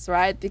to this,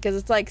 right? Because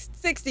it's like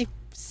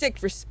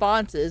 66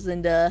 responses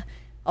and a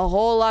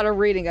whole lot of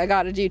reading I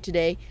gotta do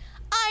today.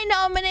 I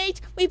nominate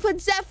we put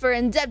Zephyr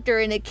and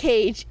Zepter in a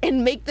cage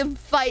and make them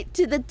fight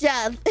to the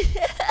death.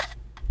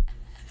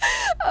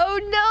 Oh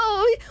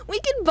no, we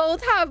can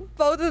both have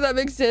both of them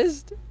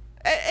exist.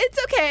 It's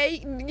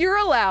okay, you're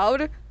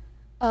allowed.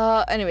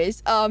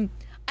 Anyways, I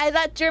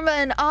thought Germa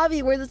and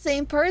Avi were the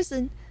same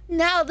person.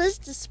 Now this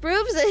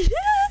disproves it.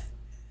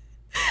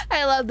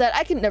 I love that.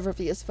 I can never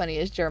be as funny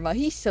as Germa.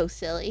 He's so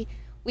silly.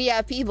 We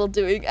have people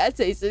doing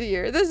essays in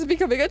here. This is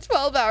becoming a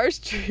 12-hour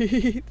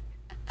stream.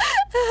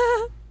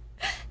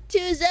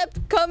 2 Zep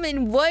come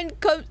in, 1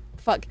 comes...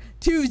 Fuck.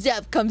 2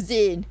 Zep comes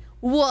in,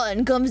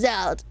 1 comes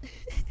out.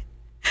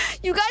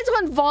 You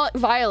guys want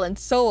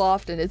violence so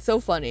often. It's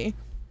so funny.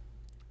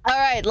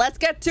 Alright, let's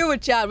get to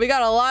it, chat. We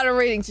got a lot of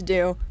reading to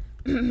do.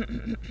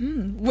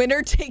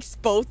 Winner takes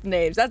both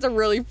names. That's a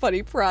really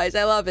funny prize.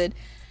 I love it.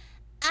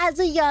 As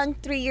a young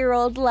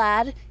 3-year-old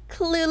lad,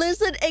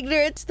 clueless and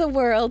ignorant to the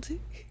world.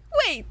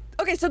 Wait,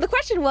 okay, so the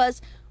question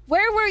was,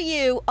 where were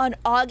you on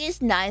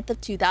August 9th of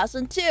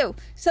 2002?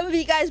 Some of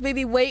you guys may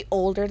be way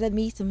older than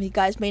me. Some of you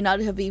guys may not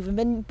have even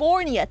been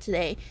born yet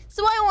today.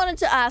 So I wanted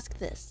to ask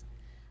this.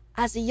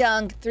 As a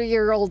young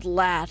 3-year-old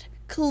lad,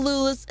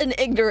 clueless and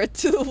ignorant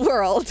to the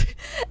world,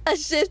 a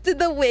shift in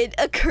the wind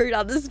occurred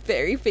on this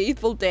very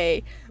fateful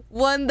day.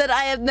 One that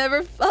I have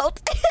never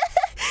felt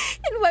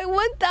in my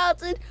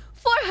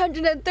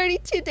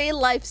 1,432-day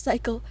life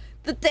cycle.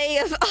 The day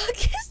of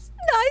August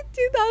 9th,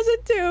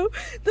 2002.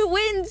 The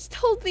winds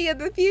told me in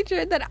the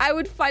future that I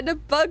would find a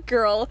bug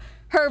girl,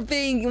 her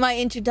being my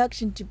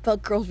introduction to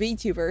bug girl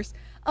VTubers,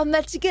 a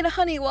Mexican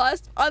honey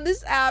wasp on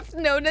this app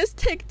known as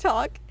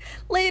TikTok.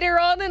 Later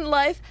on in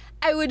life,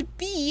 I would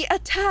be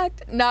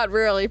attacked, not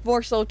really,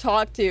 more so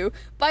talked to,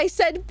 by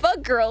said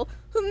bug girl,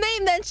 who may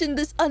mention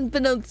this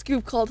unbeknownst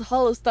group called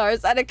Hollow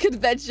Stars at a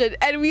convention,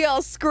 and we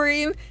all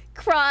scream,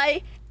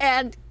 cry,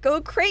 and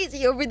go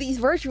crazy over these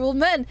virtual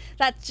men.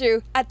 That's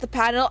true. At the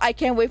panel, I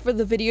can't wait for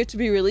the video to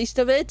be released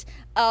of it.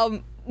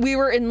 We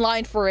were in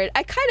line for it.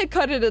 I kind of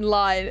cut it in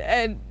line,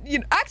 and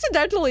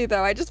accidentally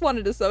though. I just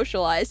wanted to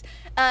socialize.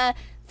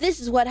 This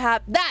is what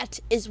happened. That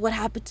is what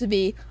happened to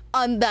me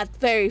on that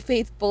very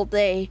faithful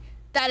day.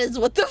 That is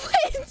what the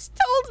winds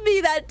told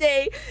me that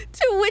day,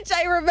 to which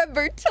I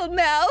remember till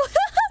now.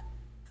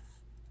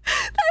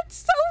 That's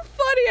so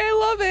funny. I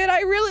love it.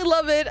 I really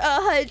love it.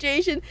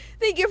 Hydration,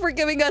 thank you for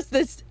giving us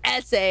this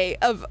essay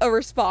of a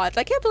response.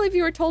 I can't believe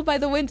you were told by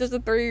the winds as a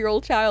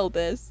 3-year-old child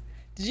this.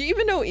 Did you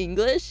even know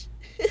English?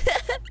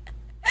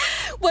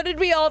 What did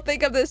we all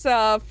think of this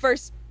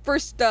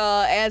first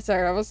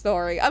answer of a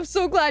story? I'm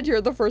so glad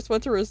you're the first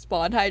one to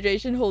respond.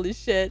 Hydration, holy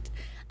shit.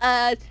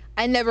 I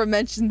never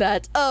mentioned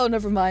that. Oh,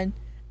 never mind.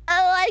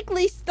 A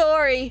likely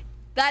story.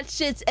 That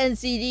shit's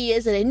NCD,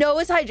 isn't it? No,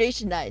 it's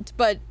Hydration Night.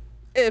 But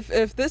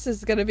if this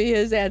is gonna be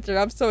his answer,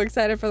 I'm so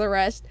excited for the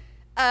rest.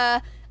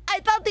 I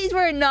thought these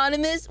were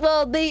anonymous.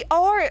 Well, they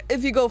are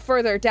if you go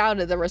further down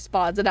in the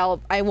response, and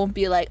I won't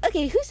be like,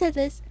 okay, who said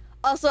this?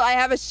 Also, I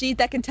have a sheet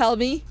that can tell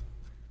me.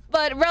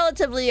 But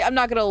relatively, I'm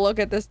not gonna look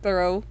at this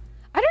through.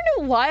 I don't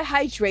know why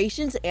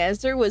Hydration's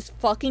answer was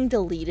fucking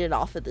deleted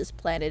off of this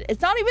planet.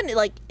 It's not even,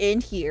 like,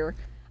 in here.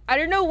 I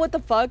don't know what the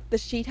fuck the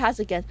sheet has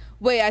against.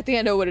 Wait, I think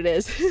I know what it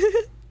is.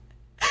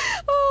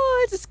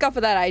 Oh, it's a scuff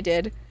of that I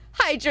did.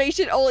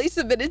 Hydration only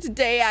submitted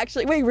today,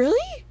 actually. Wait,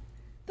 really?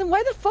 Then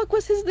why the fuck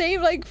was his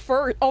name, like,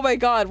 first? Oh my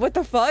god, what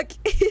the fuck?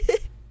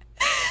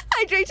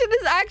 Hydration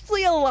is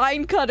actually a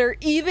line cutter,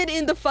 even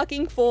in the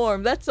fucking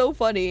form. That's so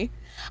funny.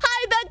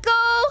 Hi,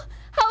 Becco!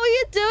 How are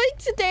you doing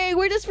today?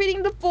 We're just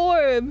reading the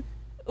form.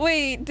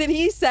 Wait, did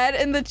he said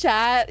in the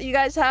chat you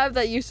guys have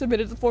that you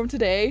submitted the form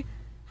today?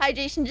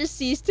 Hydration just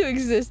ceased to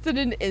exist in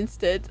an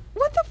instant.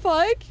 What the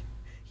fuck?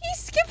 He's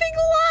skipping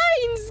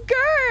lines,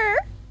 grr!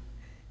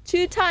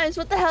 2 times.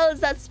 What the hell is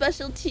that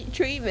special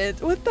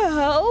treatment? What the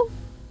hell?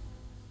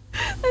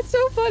 That's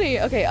so funny.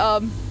 Okay,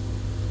 I'm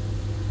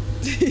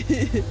so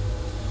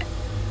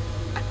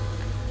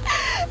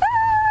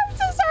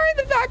sorry,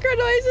 the background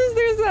noises.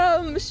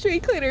 There's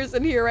street cleaners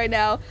in here right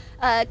now.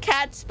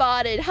 Cat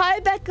spotted. Hi,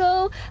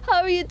 Becco.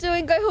 How are you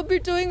doing? I hope you're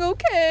doing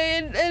okay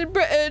in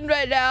Britain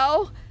right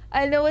now.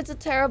 I know it's a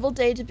terrible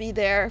day to be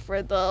there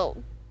for the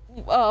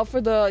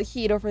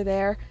heat over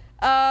there.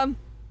 All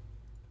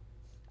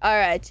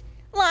right.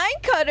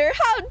 Line cutter,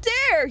 how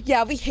dare!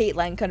 Yeah, we hate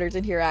line cutters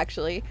in here,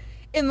 actually.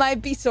 It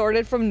might be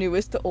sorted from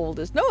newest to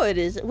oldest. No, it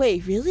isn't.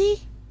 Wait,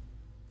 really?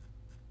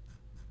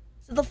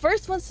 So the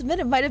first one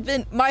submitted might have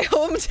been my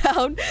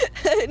hometown.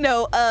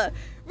 No,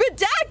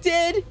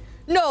 redacted!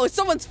 No,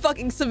 someone's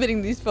fucking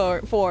submitting these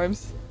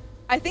forms.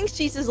 I think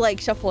she's just, like,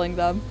 shuffling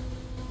them.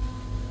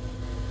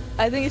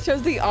 I think it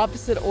shows the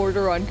opposite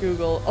order on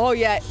Google. Oh,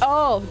 yeah.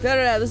 Oh,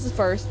 no, this is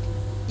first.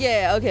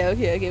 Yeah,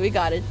 okay, we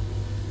got it.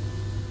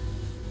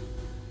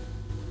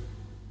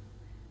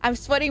 I'm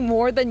sweating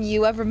more than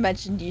you ever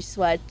mentioned you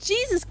sweat.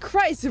 Jesus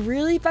Christ,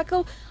 really,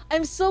 Becco?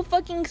 I'm so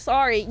fucking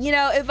sorry. You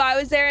know, if I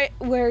was there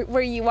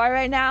where you are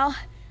right now,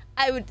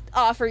 I would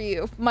offer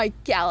you my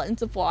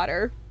gallons of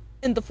water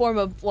in the form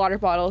of water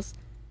bottles.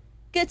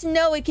 Good to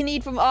know we can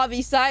eat from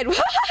Avi's sidewalk.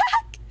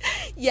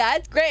 Yeah,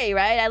 it's great,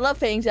 right? I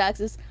love paying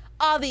taxes.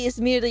 Avi is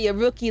merely a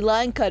rookie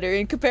line cutter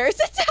in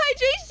comparison to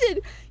Hydration.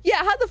 Yeah,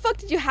 how the fuck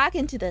did you hack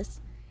into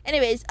this?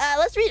 Anyways,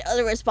 let's read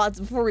other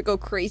responses before we go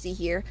crazy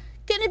here.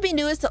 Can it be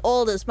newest to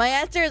oldest? My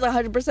answer is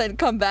 100%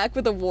 come back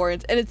with a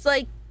warrant, and it's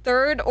like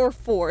 3rd or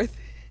 4th.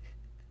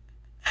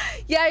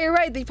 Yeah, you're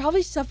right. They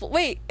probably shuffle.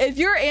 Wait, if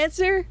your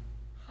answer...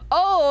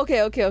 Oh,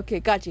 okay.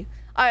 Got you.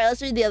 All right,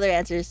 let's read the other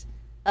answers.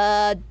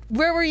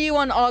 Where were you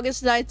on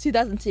August 9th,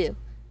 2002?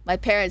 My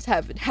parents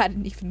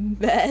hadn't even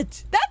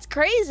met. That's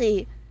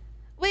crazy.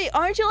 Wait,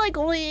 aren't you like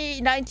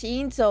only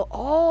 19? So,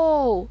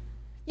 oh.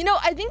 You know,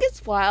 I think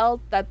it's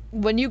wild that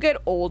when you get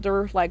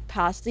older, like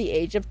past the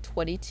age of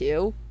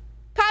 22,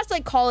 past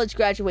like college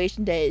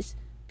graduation days,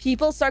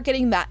 people start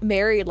getting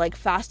married like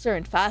faster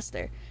and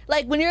faster.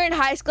 Like when you're in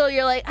high school,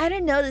 you're like, I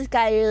don't know this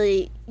guy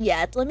really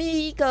yet. Let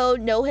me go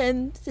know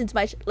him since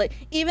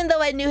even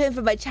though I knew him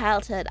from my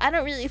childhood, I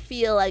don't really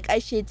feel like I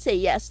should say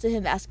yes to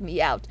him asking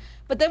me out.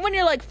 But then when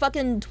you're like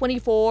fucking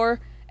 24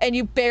 and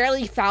you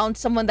barely found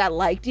someone that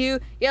liked you,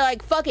 you're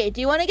like, fuck it,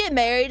 do you want to get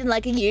married in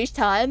like a year's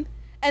time?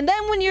 And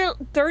then when you're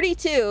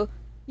 32,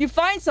 you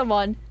find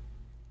someone,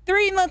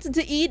 3 months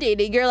into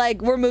e-dating, you're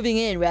like, we're moving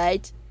in,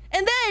 right?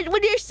 And then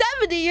when you're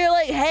 70, you're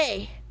like,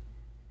 hey,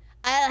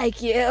 I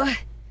like you.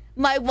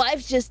 My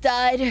wife just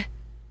died.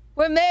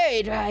 We're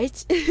married,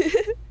 right?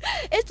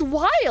 It's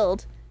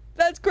wild.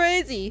 That's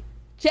crazy.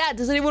 Chat,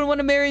 does anyone want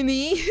to marry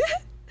me?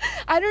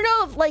 I don't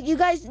know if like you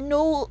guys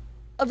know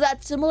of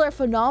that similar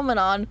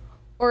phenomenon,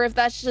 or if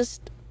that's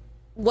just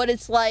what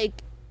it's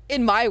like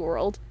in my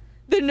world.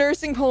 The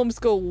nursing homes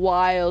go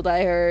wild,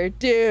 I heard.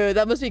 Dude,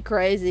 that must be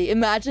crazy.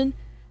 Imagine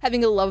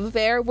having a love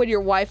affair when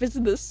your wife is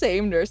in the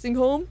same nursing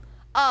home.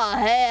 Oh,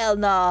 hell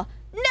no.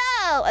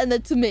 No! Wow! And the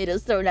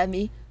tomatoes thrown at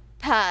me.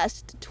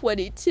 Past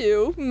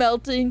 22.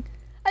 Melting.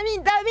 I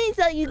mean, that means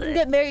that you can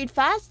get married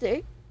faster.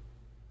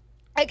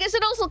 I guess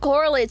it also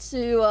correlates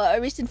to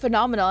a recent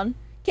phenomenon.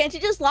 Can't you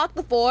just lock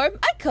the form?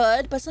 I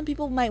could, but some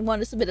people might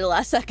want to submit it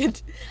last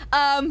second.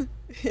 Holy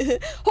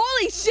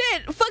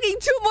shit! Fucking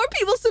 2 more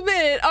people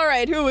submitted!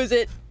 Alright, who is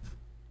it?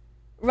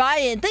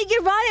 Ryan. Thank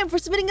you, Ryan, for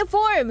submitting a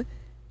form.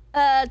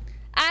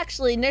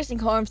 Actually, nursing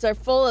homes are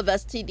full of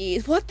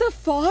STDs. What the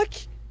fuck?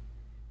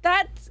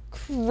 That's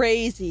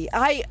crazy.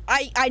 I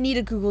need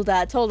to Google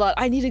that. Hold on.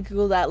 I need to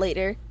Google that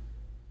later.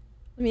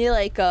 Let me,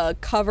 like,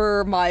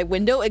 cover my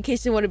window in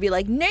case you want to be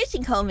like,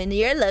 nursing home in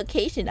your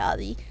location,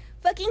 Ollie.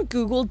 Fucking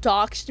Google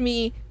doxed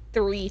me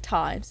 3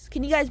 times.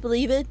 Can you guys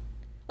believe it?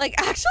 Like,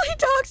 actually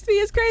doxed me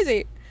is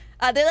crazy.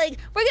 They're like,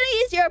 we're gonna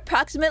use your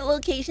approximate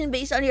location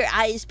based on your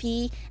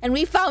ISP, and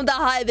we found the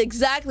hive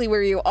exactly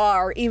where you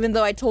are, even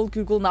though I told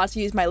Google not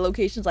to use my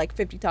locations like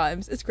 50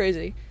 times. It's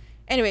crazy.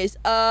 Anyways,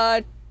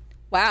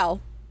 wow.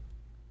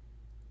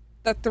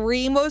 The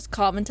 3 most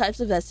common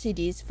types of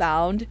STDs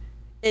found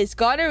is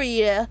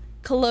gonorrhea,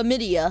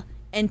 chlamydia,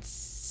 and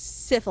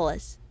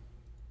syphilis.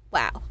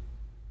 Wow.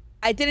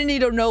 I didn't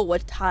need to know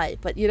what type,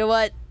 but you know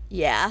what?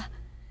 Yeah.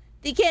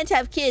 They can't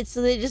have kids,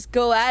 so they just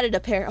go at it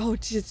apparently. Oh,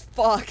 just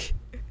fuck.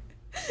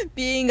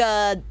 Being,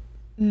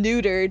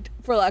 neutered,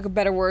 for lack of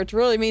better words,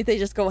 really means they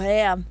just go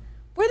ham.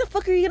 Where the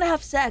fuck are you gonna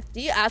have sex?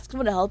 Do you ask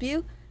someone to help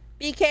you?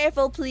 Be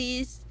careful,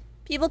 please.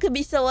 People can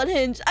be so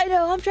unhinged. I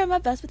know, I'm trying my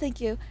best, but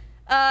thank you.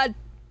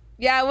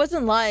 Yeah, I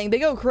wasn't lying. They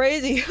go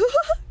crazy.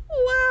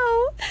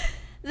 Wow.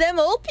 Them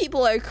old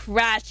people are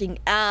crashing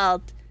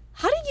out.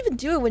 How do you even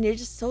do it when you're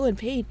just so in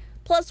pain?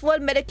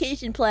 +1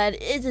 medication plan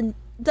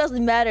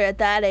doesn't matter at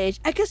that age.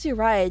 I guess you're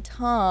right,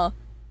 huh?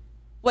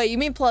 Wait, you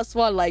mean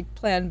 +1 like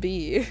plan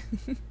B?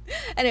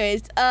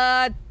 Anyways,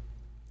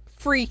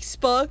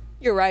 freakspa.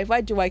 You're right, why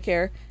do I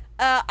care?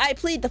 I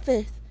plead the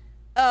 5th.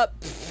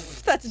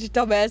 That's such a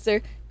dumb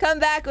answer. Come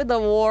back with a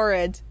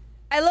warrant.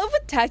 I love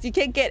with Tax, you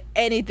can't get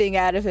anything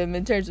out of him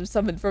in terms of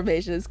some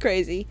information. It's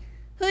crazy.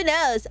 Who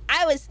knows?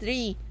 I was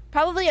 3.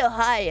 Probably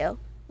Ohio.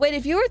 Wait,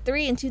 if you were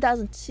 3 in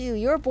 2002,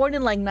 you were born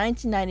in like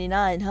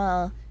 1999,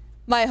 huh?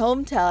 My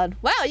hometown.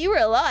 Wow, you were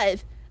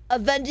alive.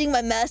 Avenging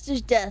my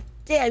master's death.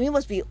 Damn, you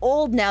must be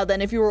old now then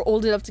if you were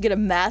old enough to get a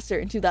master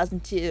in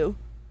 2002.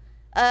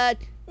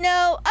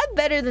 No, I'm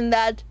better than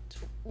that.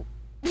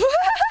 24th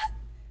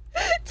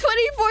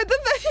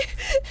of February.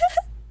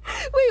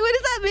 Wait, what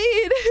does that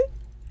mean?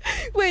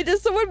 Wait,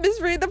 does someone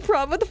misread the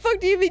prompt? What the fuck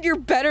do you mean you're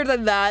better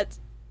than that?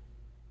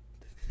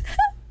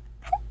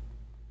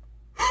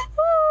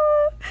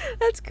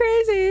 That's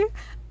crazy.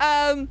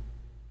 I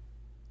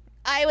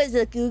was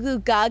a goo goo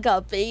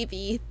gaga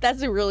baby.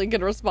 That's a really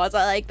good response.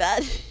 I like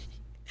that.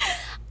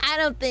 I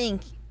don't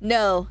think.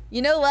 No.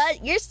 You know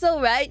what? You're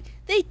so right.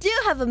 They do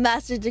have a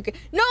master's degree.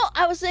 No,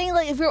 I was saying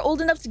like if you're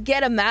old enough to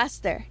get a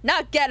master,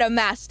 not get a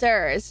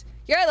master's.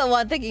 You're the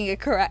one thinking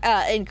it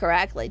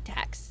incorrectly,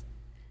 Tax.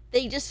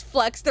 They just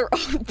flex their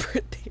own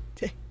birthday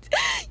date.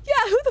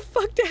 Yeah, who the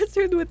fuck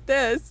answered with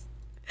this?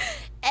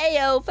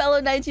 Ayo, fellow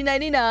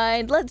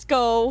 1999. Let's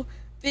go.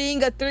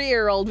 Being a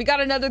 3-year-old. We got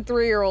another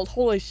 3-year-old.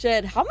 Holy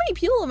shit. How many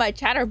people in my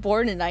chat are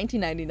born in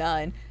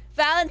 1999?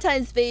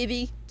 Valentine's,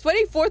 baby.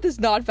 24th is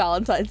not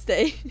Valentine's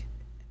Day.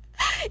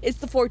 It's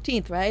the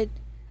 14th, right?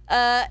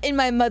 In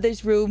my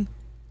mother's room.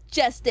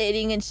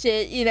 Gestating and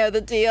shit. You know the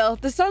deal.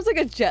 This sounds like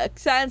a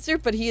Jack's answer,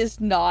 but he is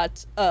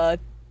not,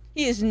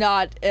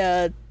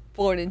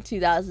 born in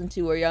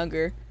 2002 or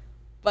younger.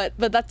 But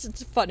that's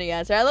a funny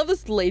answer. I love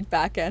this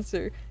laid-back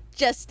answer.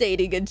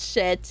 Gestating and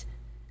shit.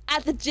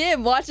 At the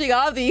gym watching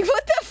Avi.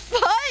 What the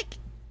fuck?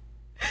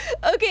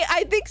 Okay,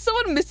 I think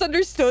someone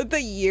misunderstood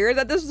the year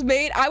that this was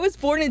made. I was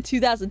born in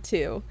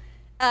 2002.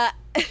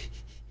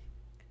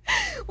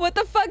 What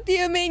the fuck do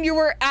you mean you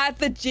were at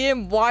the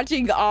gym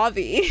watching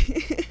Avi?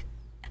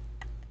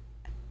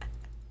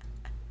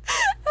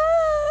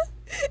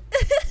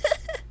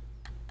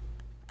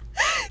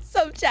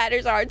 Some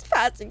chatters aren't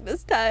passing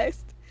this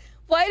test.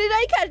 Why did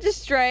I catch a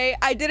stray?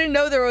 I didn't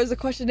know there was a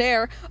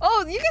questionnaire.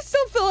 Oh, you can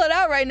still fill it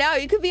out right now.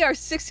 You could be our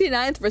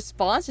 69th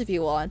response if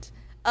you want.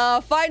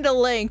 Find a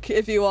link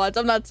if you want.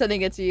 I'm not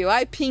sending it to you.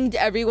 I pinged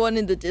everyone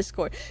in the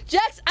Discord.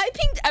 Jax, I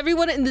pinged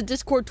everyone in the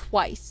Discord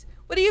twice.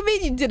 What do you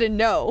mean you didn't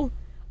know?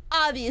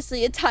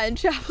 Obviously a time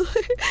traveler.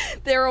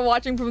 They were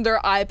watching from their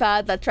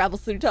iPad that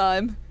travels through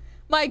time.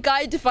 My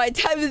guide to find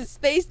time and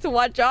space to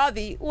watch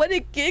Avi. What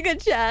a giga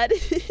chat.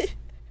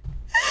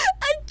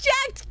 A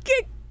jacked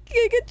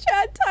giga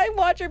chat time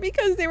watcher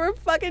because they were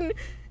fucking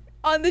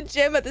on the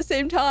gym at the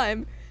same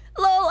time.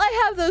 Lol,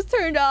 I have those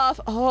turned off.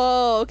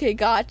 Oh, okay,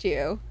 got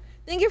you.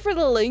 Thank you for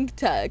the link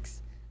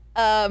text.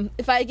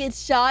 If I get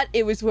shot,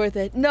 it was worth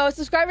it. No,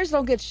 subscribers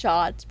don't get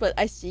shot, but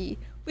I see.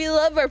 We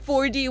love our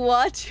 4D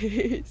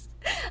watchers.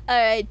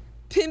 Alright,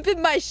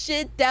 pimping my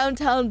shit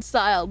downtown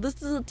style.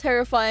 This is a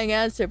terrifying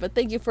answer, but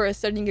thank you for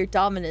asserting your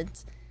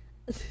dominance.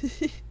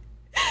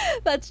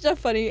 That's just a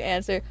funny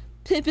answer.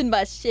 Pimping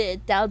my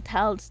shit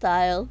downtown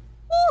style.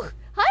 Woo!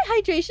 Hi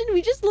hi, Hydration.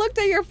 We just looked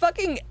at your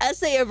fucking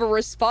essay of a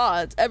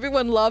response.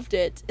 Everyone loved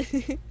it.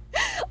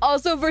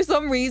 Also, for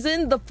some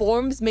reason, the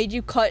forums made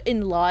you cut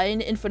in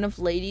line in front of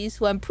ladies,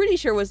 who I'm pretty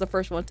sure was the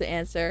first one to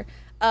answer.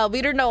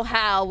 We don't know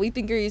how. We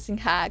think you're using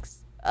hacks.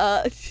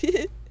 What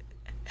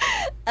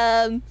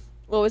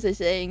was I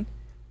saying?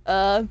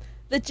 The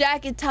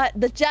Jack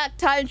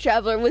Time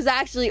Traveler was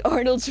actually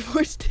Arnold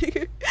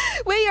Schwarzenegger.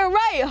 Wait, you're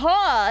right,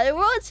 huh? It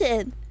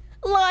wasn't.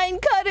 Line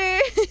cutter.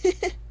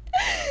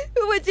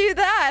 Who would do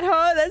that,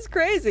 huh? That's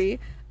crazy.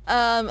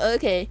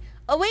 Okay.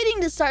 Awaiting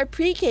to start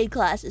pre-K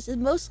classes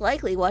and most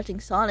likely watching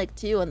Sonic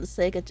 2 on the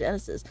Sega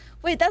Genesis.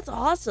 Wait, that's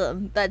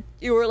awesome that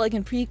you were like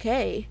in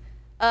pre-K.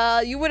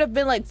 You would have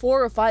been like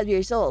 4 or 5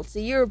 years old, so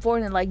you were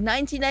born in like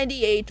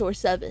 1998 or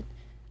 7.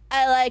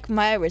 I like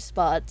my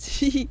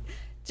response.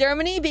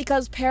 Germany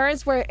because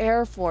parents were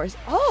Air Force.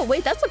 Oh,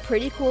 wait, that's a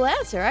pretty cool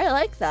answer. I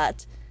like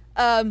that.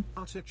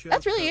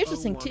 That's really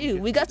interesting too.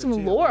 We got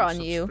some lore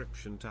on you.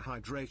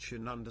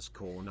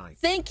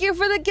 Thank you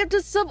for the gift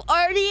of sub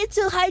Artie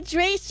to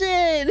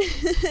Hydration.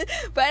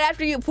 Right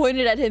after you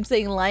pointed at him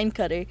saying line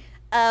cutter.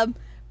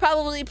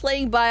 Probably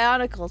playing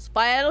Bionicles.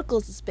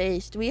 Bionicles is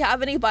space. Do we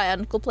have any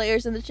Bionicle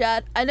players in the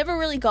chat? I never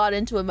really got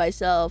into it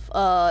myself.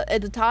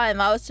 At the time,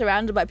 I was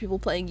surrounded by people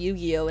playing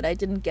Yu-Gi-Oh! And I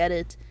didn't get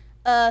it.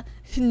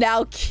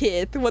 Now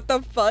Kith. What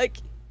the fuck?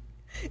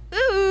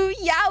 Ooh,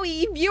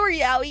 Yowie. Viewer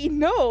Yowie.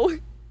 No.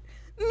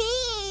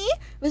 Me!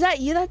 Was that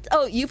you?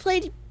 Oh, you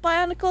played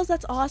Bionicles?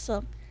 That's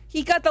awesome.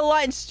 He got the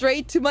line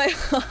straight to my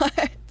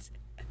heart.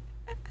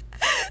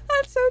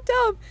 That's so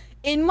dumb.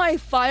 In my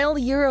final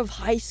year of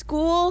high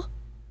school,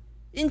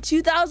 in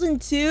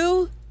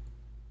 2002,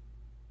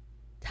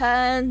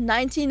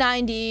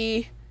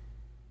 1990,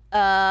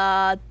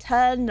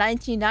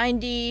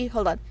 1990,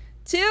 hold on,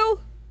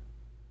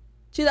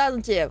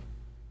 2002,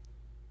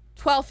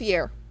 12th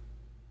year,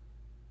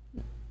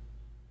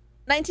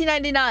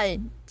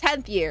 1999,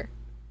 10th year,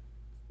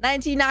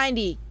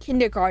 1990,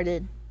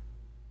 kindergarten.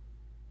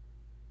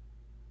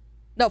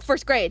 No,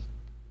 first grade.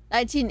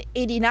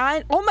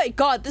 1989. Oh my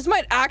god, this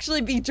might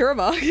actually be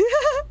Germa.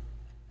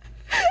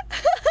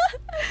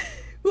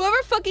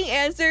 Whoever fucking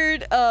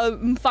answered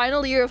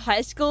final year of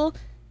high school,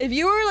 if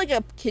you were like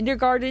a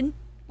kindergarten.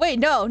 Wait,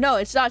 no,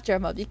 it's not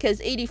Germa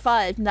because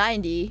 85,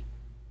 90.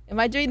 Am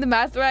I doing the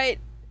math right?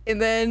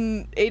 And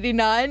then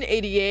 89,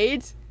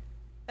 88,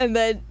 and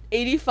then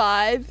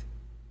 85.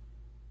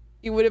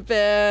 You would have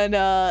been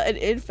an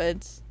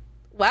infant.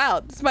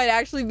 Wow, this might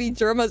actually be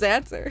Germa's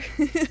answer.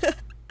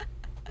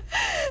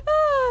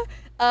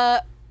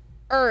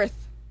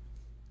 Earth.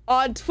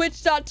 On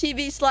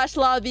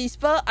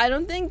twitch.tv/Avispa. I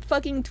don't think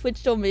fucking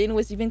Twitch domain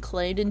was even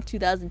claimed in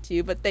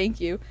 2002, but thank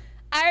you.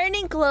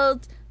 Ironing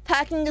clothes,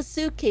 packing a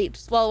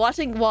suitcase while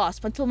watching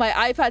Wasp until my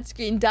iPad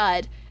screen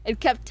died and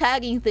kept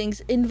tagging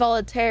things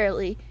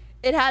involuntarily.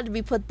 It had to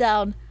be put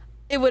down.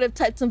 It would have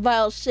typed some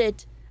vile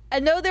shit. I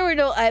know there were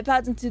no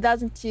iPads in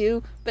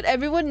 2002, but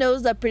everyone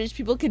knows that British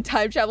people can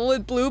time travel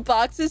with blue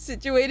boxes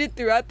situated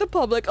throughout the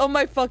public. Oh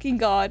my fucking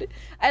god.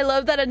 I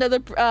love that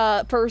another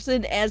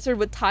person answered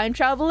with time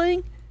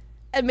traveling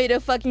and made a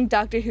fucking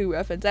Doctor Who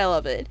reference. I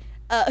love it.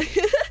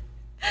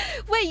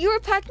 Wait, you were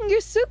packing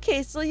your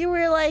suitcase, so you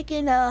were like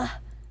in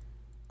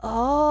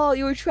oh,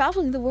 you were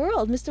traveling the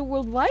world. Mr.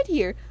 Worldwide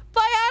here.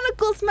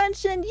 Bionicles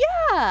mentioned,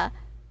 yeah!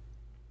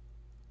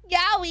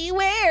 Yowie,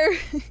 where?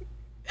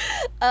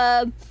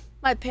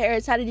 My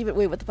parents hadn't even...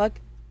 Wait, what the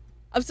fuck?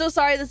 I'm so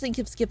sorry this thing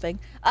keeps skipping.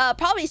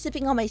 Probably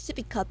sipping on my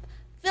sippy cup.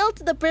 Filled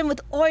to the brim with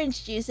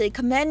orange juice and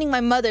commanding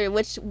my mother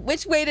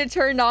which way to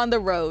turn on the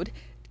road.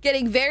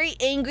 Getting very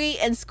angry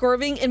and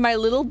squirming in my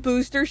little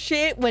booster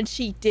shit when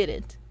she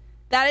didn't.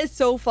 That is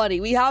so funny.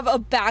 We have a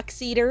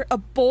backseater, a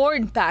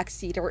born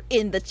backseater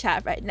in the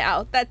chat right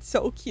now. That's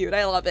so cute.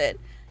 I love it.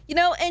 You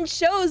know, in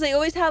shows, they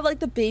always have, like,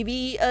 the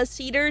baby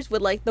seaters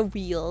with, like, the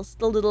wheels.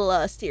 The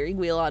little steering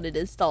wheel on it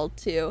installed,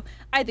 too.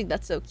 I think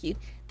that's so cute.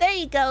 There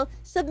you go.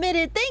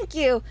 Submitted. Thank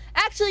you.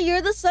 Actually, you're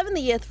the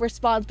 70th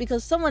response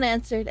because someone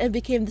answered and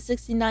became the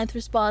 69th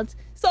response.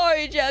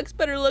 Sorry, Jax.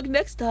 Better luck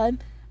next time.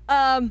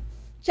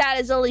 Chat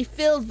is only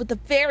filled with the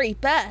very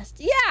best.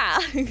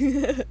 Yeah.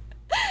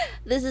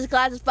 This is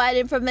classified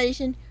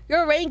information.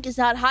 Your rank is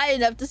not high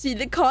enough to see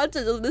the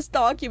content of this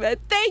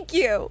document. Thank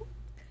you.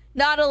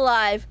 Not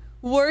alive.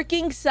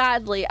 Working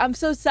sadly. I'm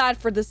so sad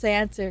for this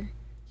answer.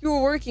 You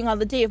were working on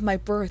the day of my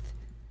birth.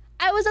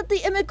 I was at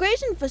the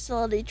immigration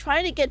facility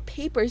trying to get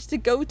papers to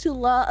go to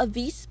La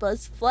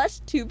Avispa'S flesh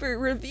tuber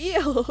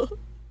reveal.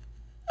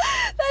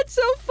 That's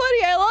so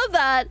funny. I love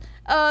that.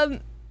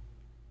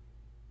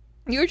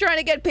 You were trying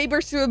to get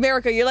papers to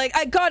America. You're like,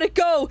 I gotta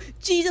go.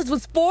 Jesus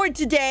was born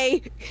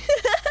today.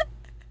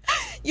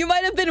 You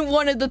might have been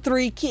one of the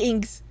 3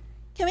 kings.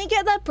 Can we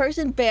get that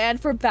person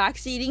banned for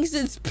backseating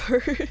since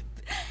birth?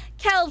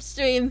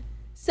 Kelpstream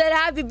said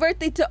happy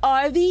birthday to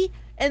Arby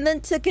and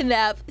then took a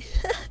nap.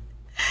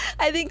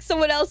 I think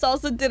someone else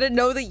also didn't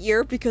know the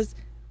year because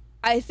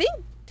I think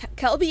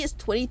Kelby is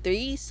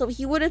 23, so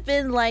he would have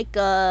been like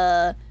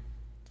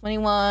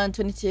 21,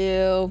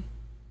 22.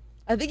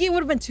 I think he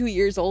would have been 2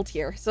 years old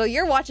here. So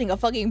you're watching a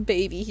fucking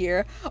baby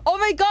here. Oh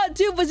my god,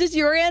 dude, was this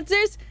your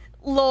answers?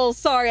 Lol,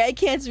 sorry, I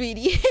can't read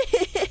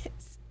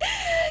yes.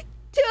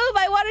 Tube,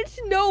 I wanted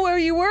to know where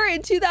you were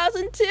in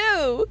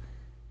 2002.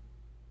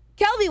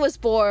 Kelby was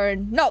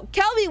born. No,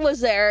 Kelby was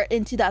there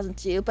in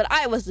 2002, but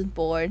I wasn't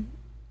born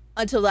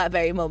until that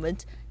very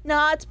moment.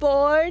 Not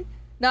born,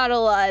 not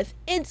alive,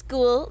 in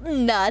school,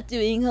 not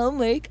doing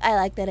homework. I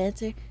like that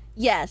answer.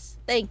 Yes,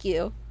 thank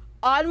you.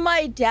 On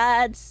my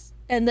dad's,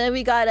 and then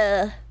we got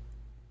a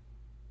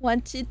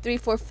 1, 2, 3,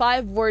 4,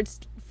 5 words,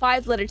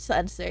 5 letters to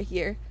answer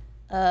here.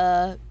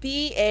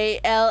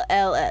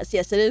 B-A-L-L-S.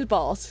 Yes, it is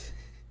balls.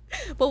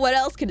 But what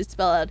else can it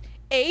spell out?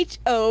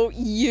 H-O-U-S-E.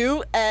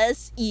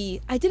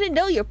 I didn't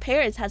know your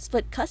parents had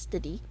split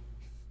custody.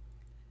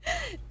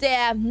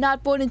 Damn,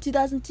 not born in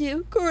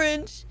 2002.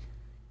 Cringe.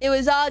 It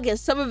was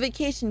August, summer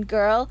vacation,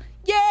 girl.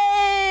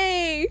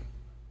 Yay!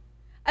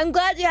 I'm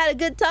glad you had a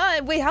good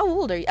time. Wait, how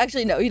old are you?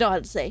 Actually, no, you don't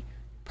have to say.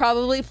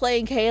 Probably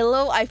playing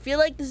Halo. I feel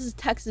like this is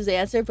Tex's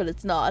answer, but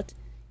it's not.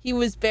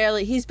 He's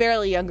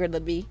barely younger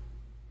than me.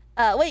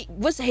 Wait,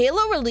 was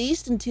Halo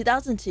released in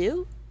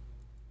 2002?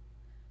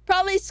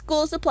 Probably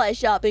school supply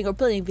shopping or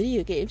playing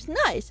video games.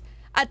 Nice.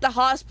 At the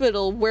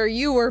hospital where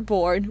you were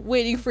born,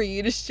 waiting for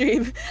you to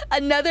stream.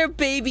 Another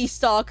baby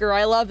stalker.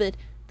 I love it.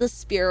 The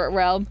spirit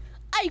realm.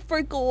 I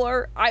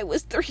forgot I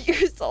was 3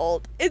 years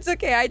old. It's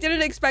okay. I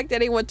didn't expect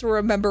anyone to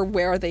remember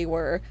where they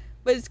were.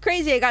 But it's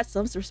crazy I got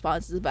some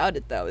responses about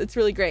it, though. It's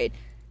really great.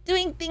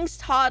 Doing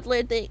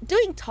toddler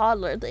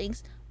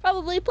things.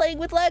 Probably playing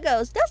with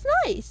Legos. That's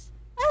nice.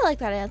 I like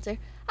that answer.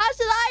 How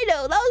should I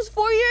know? That was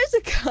 4 years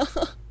ago.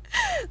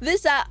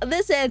 This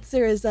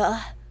answer is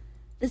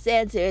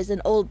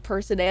an old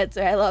person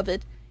answer. I love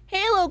it.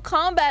 Halo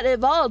Combat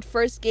Evolved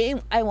first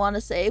game, I want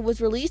to say, was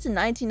released in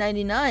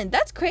 1999.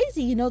 That's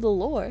crazy, you know the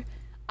lore.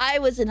 I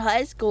was in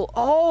high school.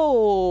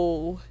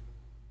 Oh.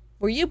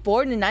 Were you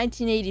born in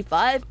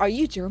 1985? Are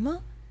you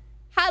Germa?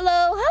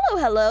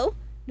 Hello.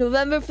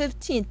 November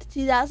 15th,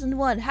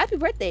 2001. Happy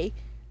birthday.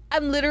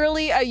 I'm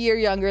literally a year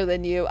younger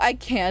than you. I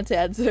can't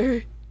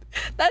answer.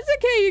 That's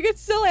okay. You can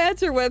still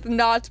answer with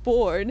not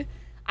born.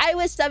 I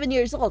was 7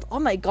 years old. Oh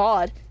my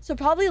god. So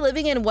probably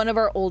living in one of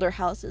our older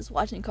houses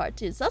watching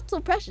cartoons. That's so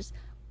precious.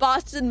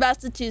 Boston,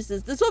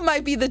 Massachusetts. This one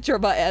might be the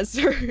Germa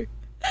answer.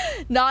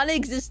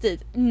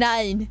 Non-existent.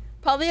 9.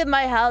 Probably at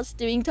my house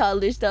doing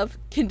toddler stuff.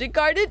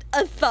 Kindergarten?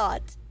 A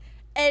thought.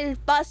 El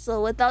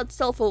Paso without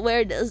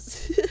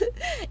self-awareness.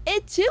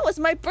 It too was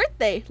my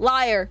birthday.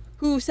 Liar.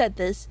 Who said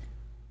this?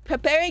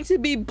 Preparing to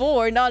be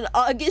born on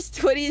August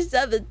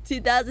 27th,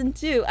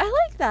 2002. I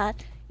like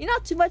that. You're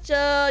not too much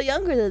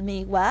younger than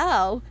me.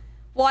 Wow.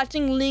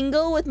 Watching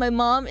Lingo with my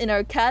mom and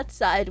our cat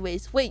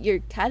Sideways. Wait, your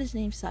cat is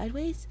named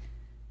Sideways?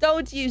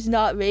 Don't use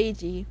not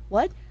ragey.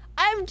 What?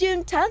 I'm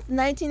June 10th,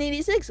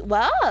 1986.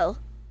 Wow.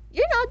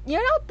 You're not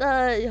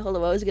hold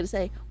on, what was I gonna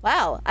say?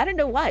 Wow, I don't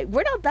know why.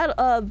 We're not that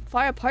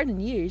far apart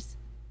in years.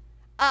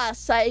 Ah,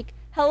 psych.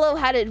 Hello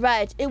had it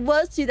right. It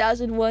was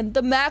 2001.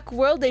 The Mac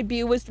World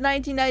debut was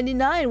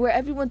 1999, where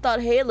everyone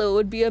thought Halo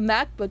would be a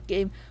MacBook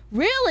game.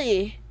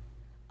 Really?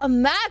 A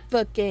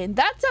MacBook game?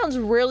 That sounds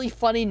really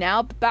funny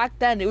now, but back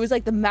then it was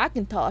like the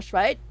Macintosh,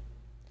 right?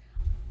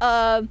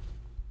 I'm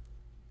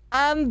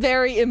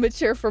very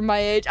immature for my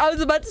age. I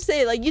was about to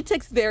say, like, you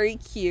text very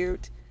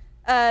cute.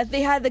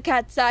 They had the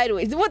cat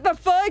Sideways. What the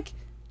fuck?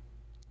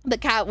 The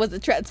cat was a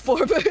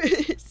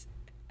Transformers.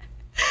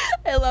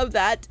 I love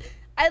that.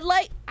 I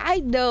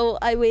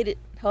waited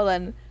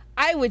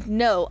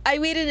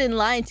in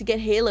line to get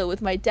Halo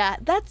with my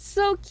dad. That's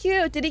so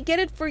cute. Did he get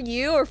it for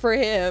you or for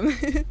him?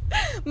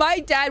 My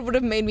dad would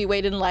have made me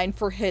wait in line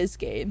for his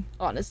game,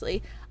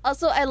 honestly.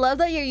 Also, I love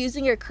that you're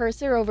using your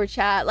cursor over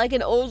chat like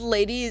an old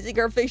lady using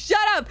her shut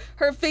up!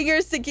 Her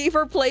fingers to keep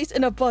her place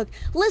in a book.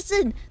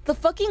 Listen, the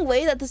fucking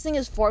way that this thing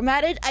is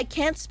formatted, I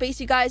can't space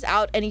you guys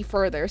out any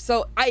further.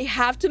 So I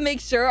have to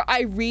make sure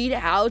I read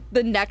out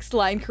the next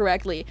line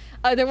correctly.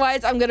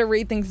 Otherwise, I'm gonna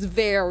read things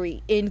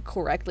very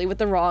incorrectly with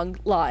the wrong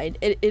line.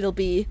 It'll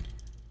be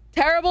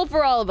terrible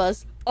for all of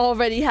us.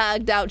 Already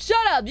hagged out.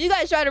 Shut up! You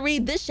guys try to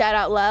read this chat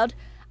out loud.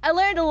 I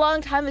learned a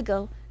long time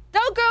ago.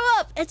 Don't grow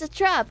up! It's a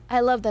trap! I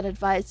love that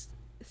advice.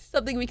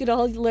 Something we could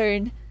all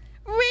learn.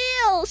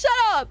 Real! Shut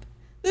up!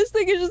 This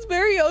thing is just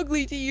very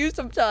ugly to use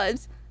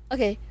sometimes.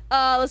 Okay,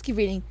 let's keep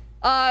reading.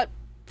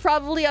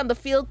 Probably on the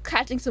field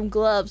catching some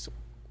gloves.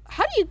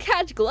 How do you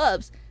catch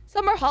gloves?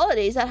 Summer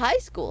holidays at high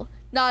school.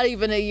 Not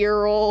even a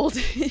year old.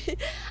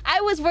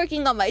 I was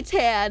working on my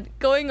tan,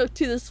 going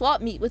to the swap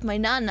meet with my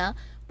nana.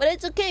 But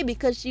it's okay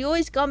because she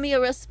always got me a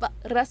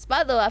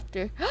raspado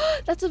after.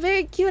 That's a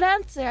very cute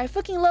answer. I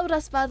fucking love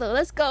raspado.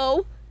 Let's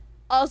go.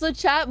 Also,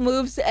 chat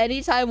moves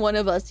anytime one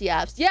of us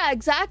yaps. Yeah,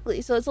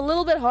 exactly. So it's a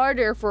little bit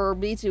harder for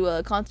me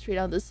to concentrate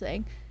on this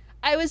thing.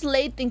 I was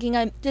late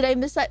thinking did I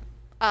miss that?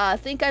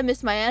 Think I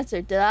missed my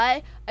answer. Did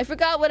I? I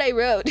forgot what I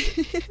wrote.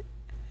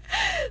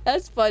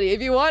 That's funny.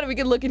 If you want, we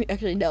can look in.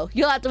 Actually, no.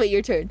 You'll have to wait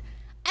your turn.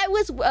 I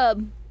was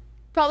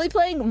probably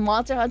playing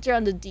Monster Hunter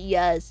on the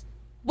DS.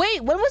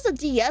 Wait, when was the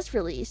DS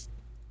released?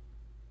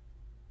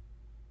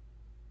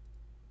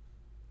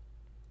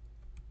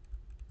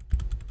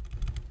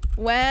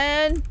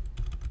 When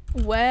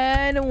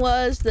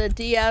was the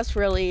DS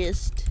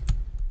released?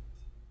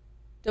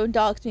 Don't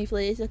dox me,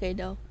 please. Okay,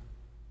 no.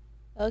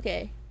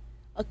 Okay.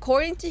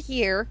 According to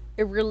here,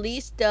 it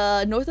released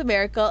North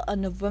America on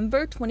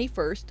November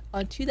 21st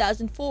on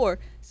 2004.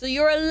 So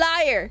you're a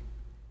liar.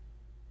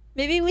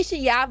 Maybe we should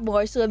yap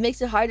more so it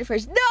makes it harder for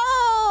us.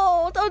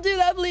 No! Don't do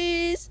that,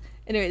 please.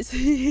 Anyways.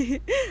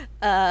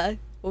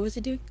 What was I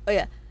doing? Oh,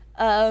 yeah.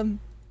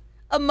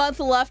 A month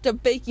left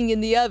of baking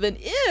in the oven.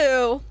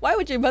 Ew! Why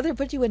would your mother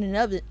put you in an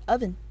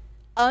oven?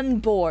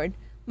 Unborn.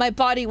 My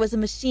body was a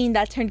machine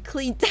that turned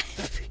clean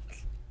diapers.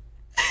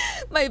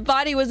 My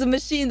body was a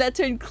machine that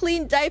turned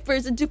clean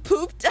diapers into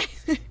poop diapers.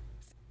 I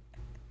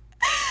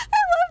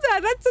love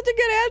that. That's such a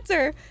good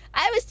answer.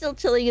 I was still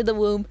chilling in the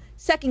womb.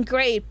 2nd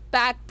grade.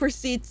 Back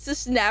proceeds to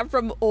snap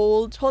from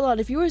old. Hold on.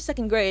 If you were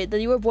 2nd grade,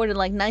 then you were born in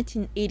like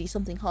 1980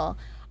 something, huh?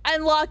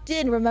 I'm locked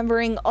in,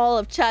 remembering all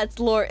of chat's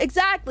lore.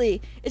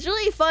 Exactly. It's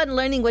really fun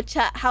learning what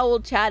how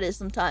old chat is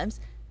sometimes.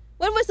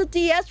 When was the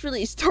DS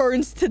release?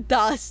 Turns to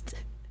dust.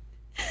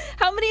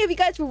 How many of you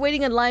guys were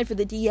waiting in line for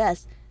the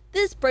DS?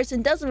 This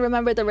person doesn't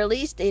remember the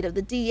release date of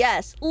the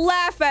DS.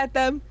 Laugh at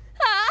them.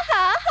 Ha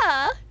ha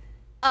ha.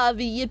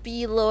 Avi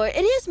Yippee lore.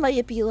 It is my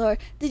Yippee lore.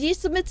 Did you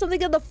submit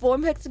something in the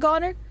form,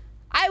 Hexagoner?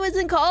 I was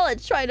in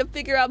college trying to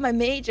figure out my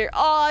major.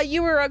 Aw,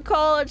 you were a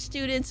college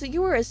student, so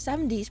you were a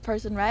 70s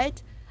person,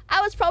 right? I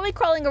was probably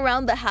crawling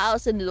around the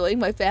house and annoying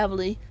my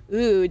family.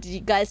 Ooh, did you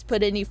guys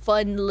put any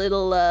fun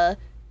little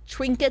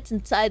trinkets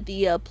inside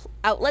the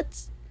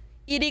outlets?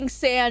 Eating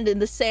sand in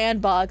the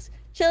sandbox.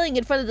 Chilling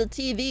in front of the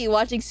TV,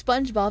 watching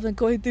SpongeBob and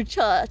going through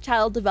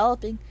child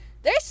developing.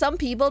 There's some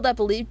people that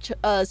believe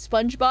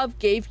SpongeBob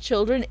gave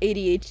children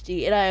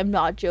ADHD, and I am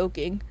not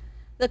joking.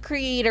 The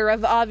creator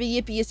of Avi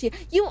Yippee is here.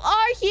 You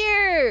are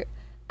here!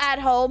 At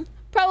home.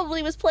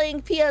 Probably was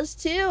playing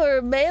PS2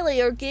 or Melee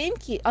or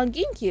on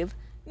GameCube.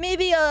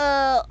 Maybe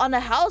on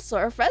a house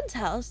or a friend's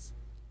house.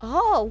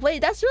 Oh,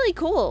 wait, that's really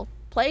cool.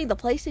 Playing the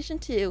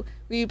PlayStation 2.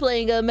 Were you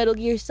playing Metal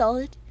Gear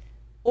Solid?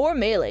 Or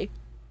Melee?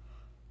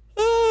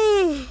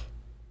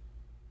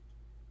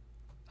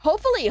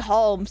 Hopefully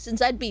home,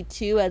 since I'd be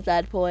 2 at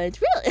that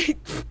point. Really?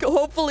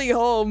 Hopefully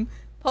home.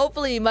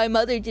 Hopefully my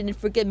mother didn't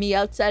forget me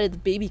outside of the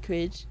baby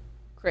crib.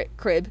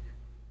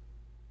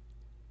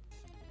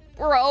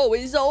 Bro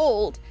is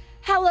old.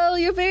 Hello,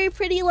 you're very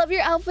pretty. Love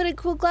your outfit and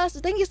cool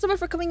glasses. Thank you so much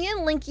for coming in,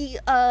 Linky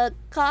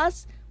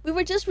Cos. We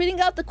were just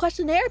reading out the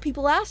questionnaire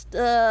people asked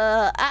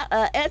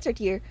answered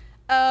here.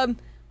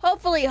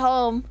 Hopefully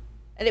home.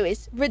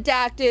 Anyways,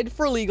 redacted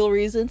for legal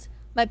reasons.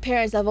 My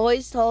parents have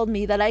always told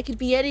me that I could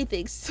be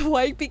anything, so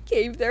I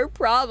became their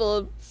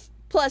problem.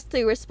 Plus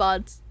 2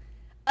 response.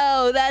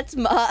 Oh, that's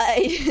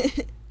mine.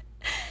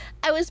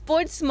 I was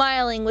born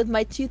smiling with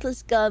my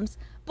toothless gums.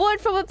 Born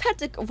from a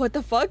what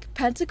the fuck?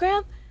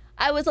 Pentagram?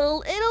 I was a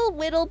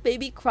little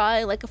baby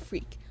crying like a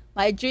freak.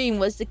 My dream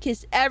was to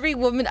kiss every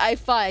woman I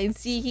find,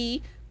 see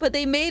he? But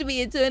they made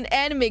me into an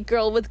anime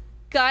girl with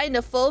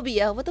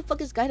gynophobia. What the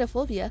fuck is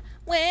gynophobia?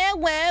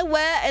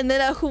 Wah, and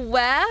then a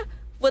wah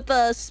with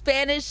a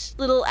Spanish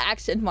little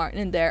accent mark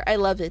in there. I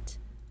love it.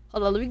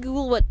 Hold on, let me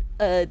Google what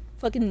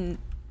fucking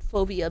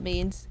phobia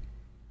means.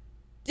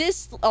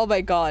 Oh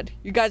my god.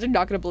 You guys are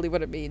not gonna believe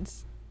what it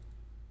means.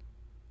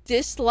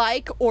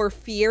 Dislike or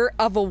fear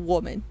of a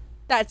woman.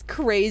 That's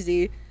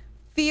crazy.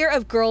 Fear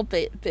of girl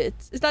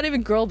bits. It's not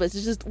even girl bits,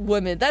 it's just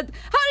women. How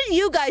did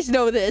you guys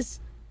know this?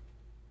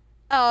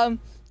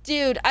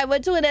 Dude, I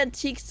went to an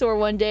antique store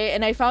one day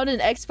and I found an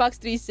Xbox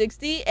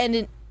 360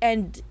 and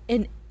an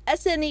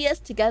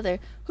SNES together.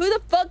 Who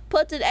the fuck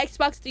puts an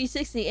Xbox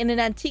 360 in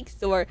an antique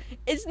store?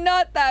 It's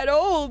not that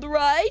old,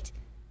 right?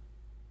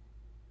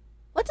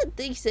 What's a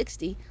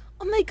 360?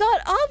 Oh my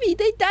god, Avi,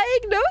 they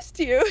diagnosed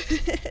you.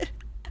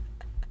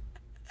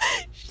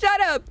 Shut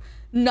up.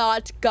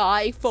 Not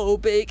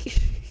guy-phobic.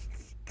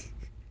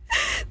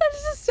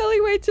 That's just a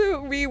silly way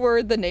to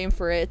reword the name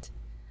for it.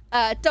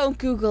 Don't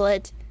Google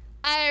it.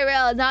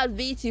 IRL, not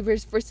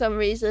VTubers for some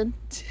reason.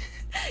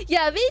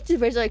 Yeah,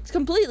 VTubers are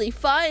completely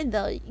fine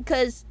though,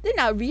 because they're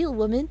not real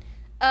women.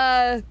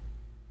 Because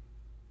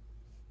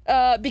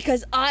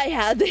I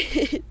have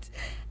it.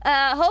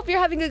 Hope you're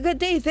having a good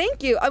day.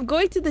 Thank you. I'm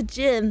going to the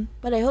gym,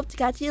 but I hope to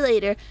catch you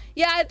later.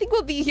 Yeah, I think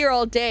we'll be here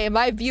all day.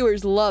 My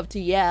viewers love to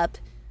yap.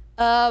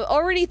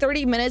 Already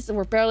 30 minutes and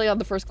we're barely on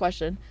the first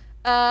question.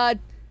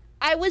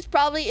 I was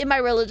probably in my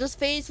religious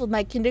phase with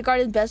my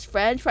kindergarten best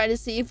friend trying to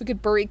see if we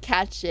could bury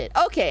cat shit.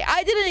 Okay,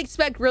 I didn't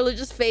expect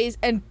religious phase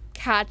and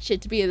cat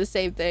shit to be the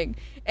same thing.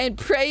 And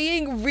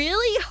praying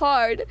really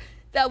hard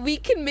that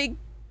can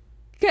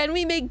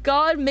we make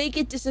God make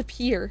it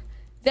disappear.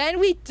 Then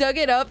we dug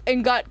it up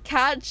and got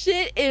cat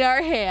shit in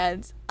our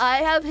hands. I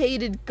have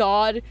hated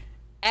God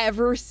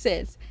ever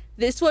since.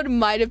 This one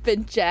might have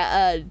been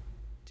Jax's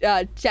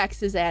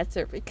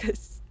answer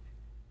because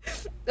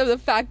of the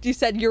fact you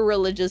said your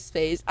religious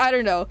phase. I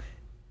don't know.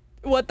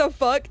 What the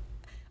fuck?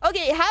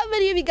 Okay, how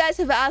many of you guys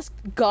have asked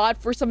God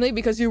for something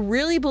because you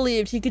really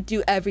believed he could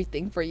do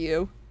everything for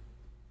you?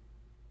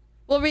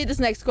 We'll read this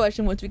next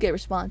question once we get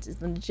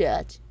responses in the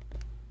chat.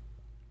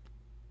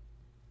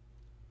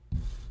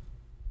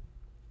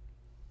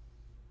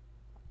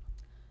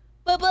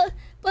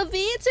 But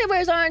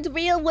VTubers aren't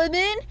real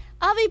women.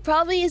 Avi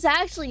probably is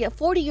actually a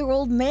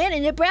 40-year-old man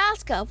in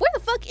Nebraska. Where the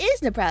fuck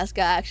is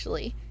Nebraska,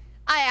 actually?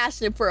 I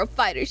asked him for a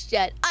fighter's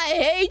jet. I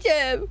hate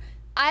him.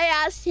 I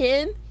asked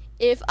him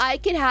if I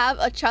could have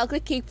a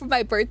chocolate cake for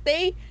my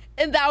birthday,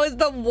 and that was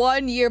the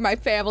 1 year my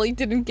family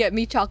didn't get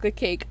me chocolate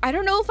cake. I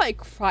don't know if I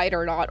cried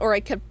or not, or I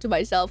kept it to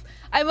myself.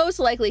 I most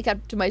likely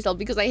kept it to myself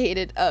because I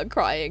hated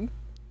crying.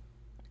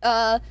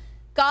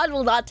 God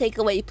will not take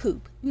away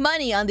poop.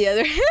 Money, on the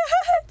other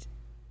hand.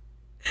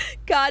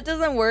 God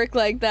doesn't work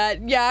like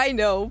that. Yeah, I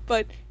know,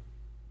 but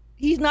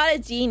he's not a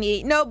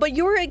genie. No, but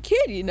you were a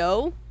kid, you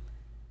know?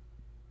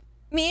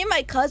 Me and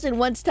my cousin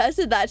once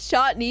tested that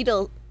shot.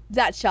 Needless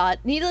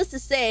to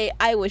say,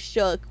 I was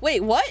shook.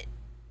 Wait, what?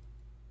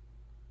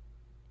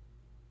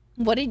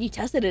 What did you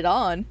test it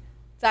on?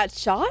 That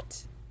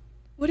shot?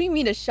 What do you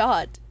mean a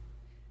shot?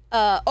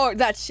 Or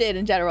that shit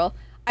in general.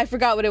 I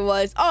forgot what it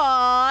was.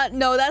 Aw,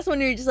 no, that's when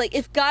you're just like,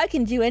 if God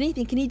can do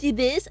anything, can he do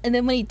this? And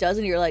then when he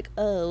doesn't, you're like,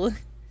 oh,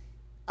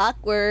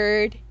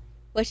 awkward.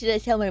 What should I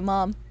tell my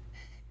mom?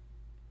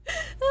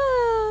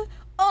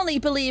 Only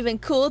believe in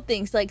cool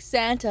things like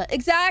Santa.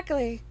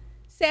 Exactly.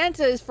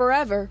 Santa is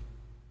forever.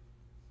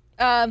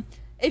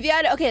 If you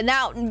had... Okay,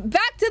 now,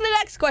 back to the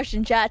next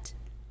question, chat.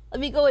 Let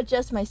me go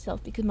adjust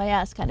myself because my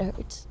ass kind of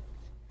hurts.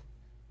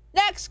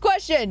 Next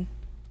question.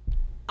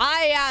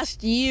 I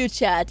asked you,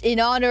 chat, in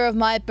honor of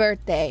my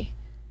birthday.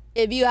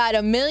 If you had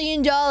 $1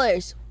 million,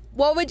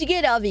 what would you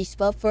get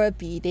Avispa for a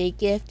B-Day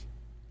gift?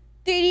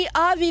 3D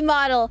Avi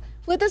model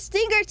with a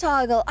stinger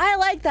toggle. I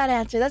like that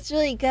answer. That's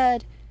really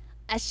good.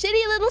 A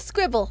shitty little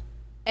scribble.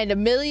 And $1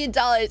 million.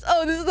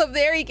 Oh, this is a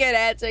very good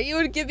answer. You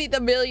would give me the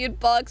 $1 million.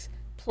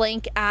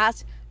 Plank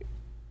ass.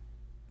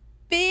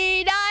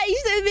 Be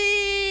nice to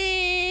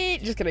me.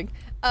 Just kidding.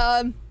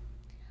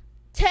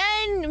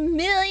 10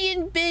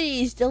 million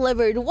biddies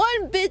delivered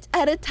 1 bit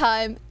at a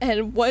time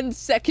and 1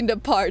 second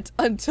apart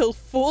until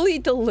fully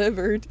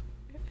delivered.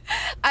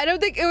 I don't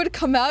think it would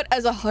come out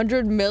as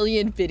 100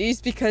 million biddies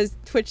because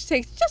Twitch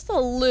takes just a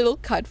little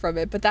cut from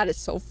it, but that is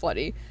so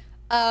funny.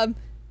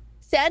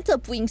 Santa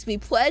brings me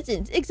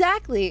presents.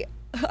 Exactly.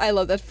 I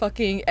love that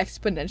fucking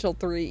exponential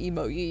 3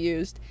 emote you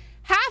used.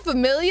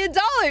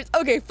 $500,000.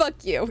 Okay,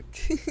 fuck you.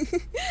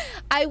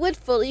 I would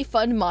fully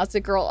fund Monster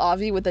Girl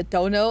Avi with a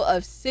dono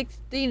of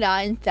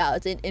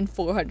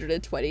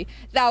 69,420.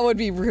 That would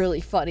be really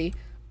funny.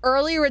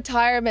 Early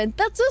retirement.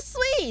 That's so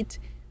sweet.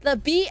 The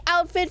bee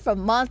outfit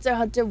from Monster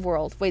Hunter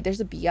World. Wait, there's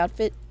a bee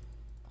outfit?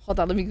 Hold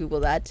on, let me Google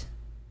that.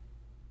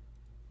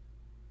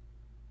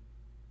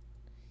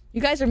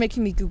 You guys are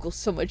making me Google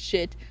so much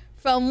shit.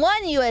 From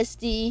 1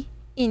 USD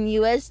in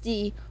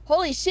USD.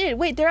 Holy shit,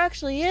 wait, there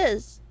actually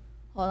is.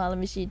 Hold on, let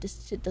me see.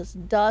 This shit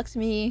doesn't dox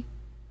me.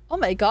 Oh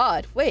my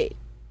god, wait.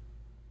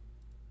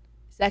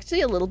 It's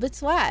actually a little bit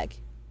swag.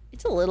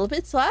 It's a little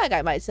bit swag,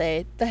 I might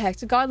say. The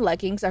hexagon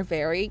leggings are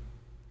very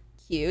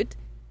cute.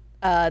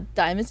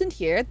 Diamonds in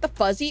here. The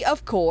fuzzy,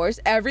 of course.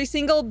 Every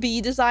single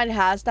bee design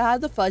has to have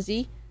the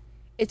fuzzy.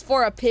 It's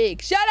for a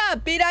pig. Shut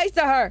up! Be nice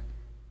to her!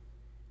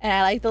 And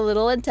I like the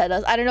little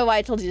antennas. I don't know why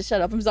I told you to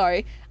shut up. I'm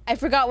sorry. I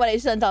forgot what I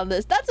sent on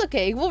this. That's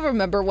okay. We'll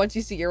remember once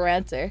you see your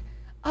answer.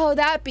 Oh,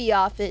 that bee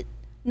outfit.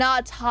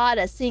 Not hot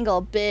a single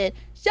bit.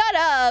 Shut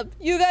up!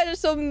 You guys are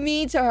so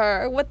mean to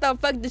her. What the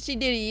fuck did she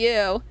do to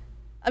you?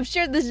 I'm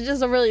sure this is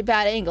just a really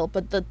bad angle,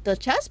 but the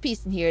chess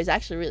piece in here is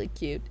actually really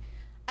cute.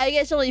 I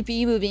guess only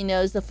B-Movie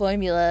knows the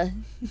formula.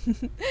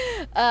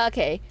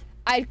 Okay.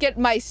 I'd get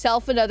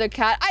myself another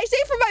cat. I say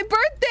for my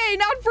birthday,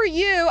 not for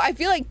you! I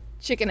feel like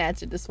Chicken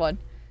answered this one.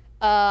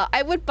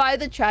 I would buy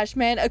the trash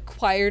man a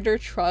quieter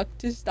truck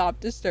to stop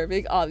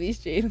disturbing Avi's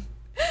stream.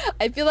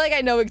 I feel like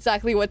I know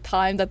exactly what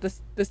time that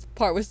this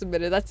part was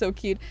submitted. That's so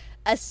cute.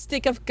 A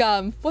stick of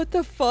gum. What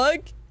the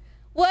fuck?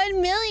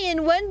 1 million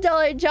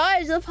 $1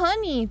 jars of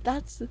honey.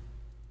 That's...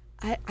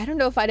 I don't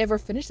know if I'd ever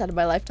finish that in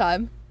my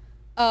lifetime.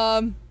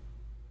 I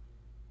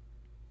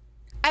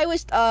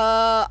was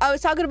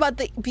talking about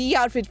the bee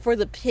outfit for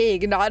the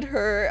pig, not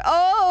her.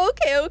 Oh,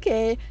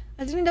 okay.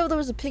 I didn't know there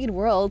was a pig in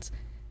Worlds.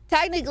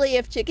 Technically,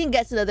 if Chicken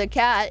gets another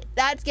cat,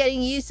 that's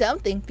getting you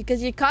something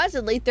because you're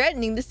constantly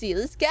threatening the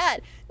sealess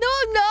cat. No,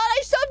 I'm not.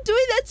 I stopped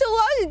doing that so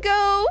long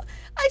ago.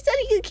 I said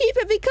he could keep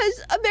it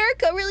because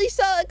America really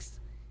sucks.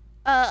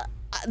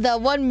 The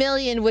 1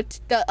 million would,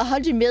 the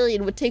 100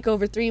 million would take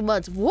over 3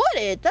 months. Would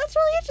it? That's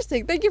really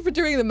interesting. Thank you for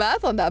doing the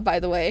math on that,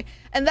 by the way.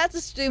 And that's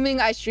assuming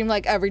I stream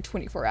like every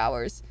 24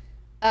 hours.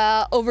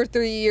 Over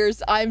 3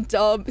 years. I'm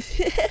dumb.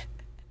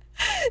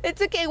 It's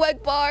okay,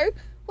 Wet Bar.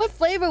 What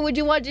flavor would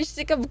you want your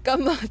stick of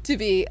gum to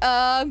be?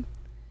 I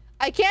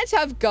can't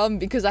have gum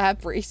because I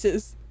have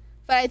braces.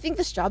 But I think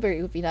the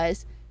strawberry would be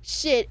nice.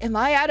 Shit, am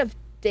I out of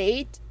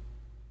date?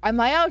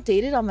 Am I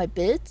outdated on my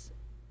bits?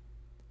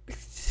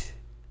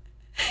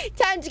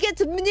 Time to get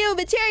some new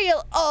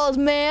material, old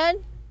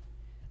man.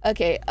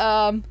 Okay,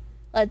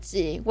 let's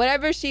see.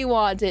 Whatever she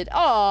wanted.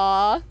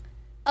 Aww.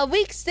 A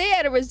week stay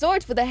at a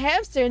resort with a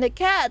hamster and a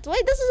cat.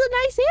 Wait, this is a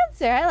nice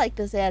answer. I like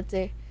this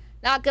answer.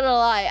 Not gonna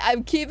lie,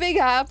 I'm keeping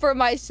half for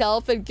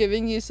myself and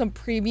giving you some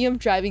premium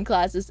driving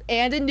classes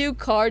and a new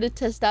car to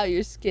test out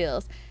your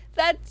skills.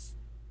 That's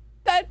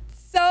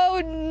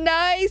so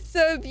nice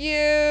of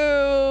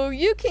you.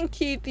 You can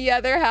keep the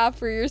other half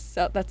for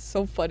yourself. That's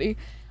so funny.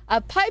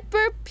 A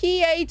Piper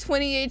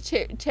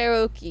PA-28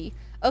 Cherokee.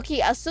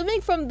 Okay,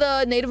 assuming from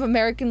the Native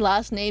American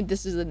last name,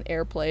 this is an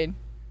airplane.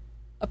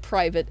 A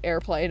private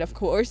airplane, of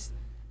course.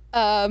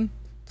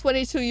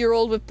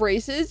 22-year-old with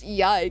braces.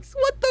 Yikes.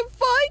 What the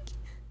fuck?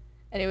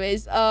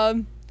 Anyways,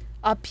 a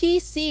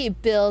PC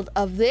build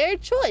of their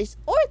choice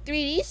or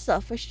 3D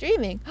stuff for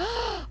streaming.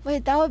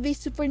 Wait, that would be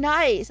super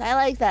nice. I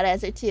like that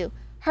answer too.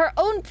 Her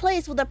own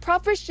place with a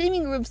proper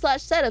streaming room /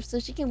 setup so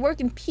she can work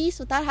in peace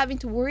without having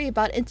to worry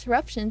about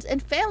interruptions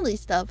and family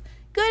stuff.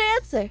 Good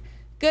answer.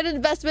 Good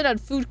investment on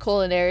food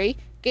culinary,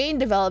 game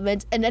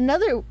development, and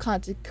another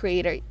content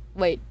creator.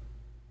 Wait,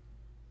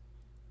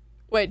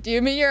 do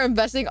you mean you're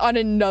investing on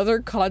another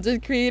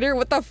content creator?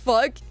 What the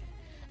fuck?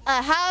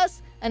 A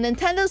house, a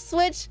Nintendo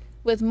Switch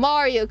with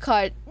Mario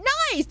Kart.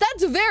 Nice!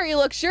 That's very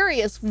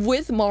luxurious.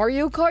 With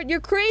Mario Kart? You're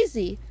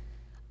crazy.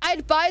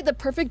 I'd buy the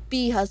perfect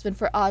bee husband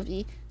for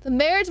Avi. The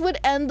marriage would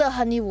end the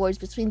honey wars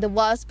between the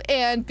wasp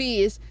and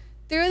bees.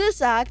 Through this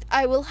act,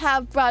 I will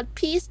have brought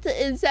peace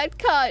to insect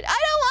kind. I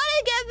don't want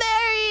to get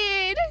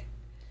married!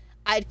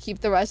 I'd keep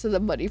the rest of the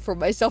money for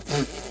myself.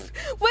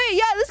 Wait,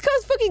 yeah, this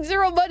costs fucking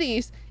 0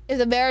 monies. If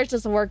the marriage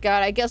doesn't work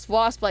out, I guess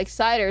wasp likes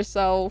cider,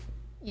 so...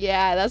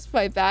 yeah, that's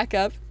my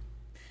backup.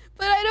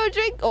 But I don't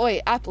drink... oh,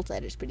 wait, apple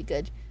cider is pretty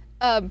good.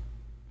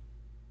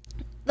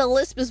 The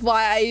lisp is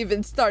why I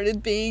even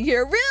started being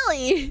here.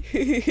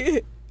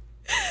 Really?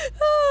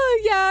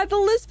 Oh, yeah, the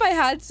lisp I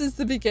had since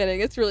the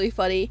beginning. It's really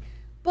funny.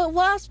 But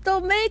wasps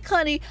don't make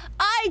honey.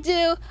 I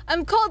do.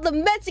 I'm called the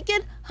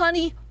Mexican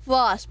Honey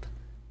Wasp.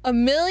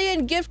 1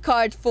 million gift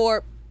cards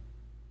for...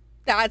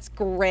 that's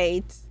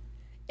great.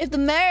 If the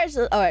marriage...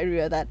 oh, I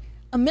read that.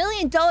 $1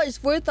 million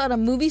worth on a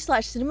movie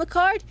 / cinema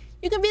card?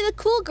 You can be the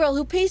cool girl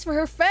who pays for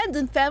her friends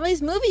and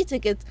family's movie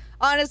tickets.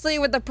 Honestly,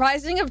 with the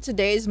pricing of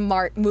today's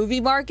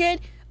movie market,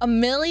 $1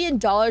 million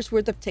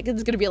worth of tickets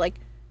is going to be like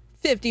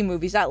 50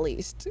 movies at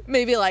least.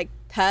 Maybe like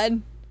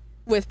 10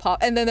 with pop.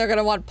 And then they're going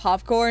to want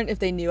popcorn if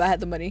they knew I had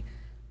the money.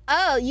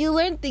 Oh, you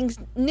learn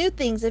new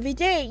things every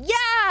day.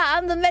 Yeah,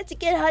 I'm the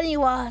Mexican Honey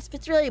Wasp.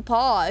 It's really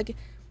pog.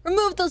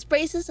 Remove those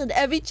braces and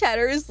every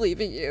chatter is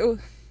leaving you.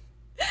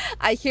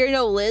 I hear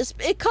no lisp.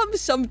 It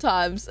comes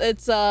sometimes.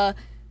 It's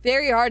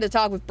very hard to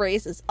talk with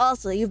braces.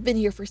 Also, you've been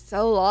here for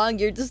so long,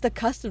 you're just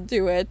accustomed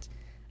to it.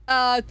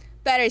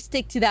 Better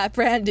stick to that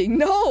branding.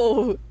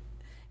 No!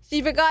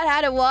 She forgot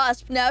how to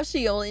wasp, now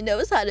she only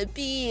knows how to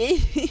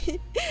be.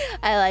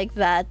 I like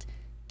that.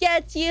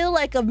 Get you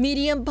like a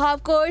medium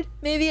popcorn,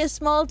 maybe a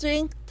small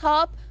drink,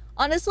 top.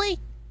 Honestly,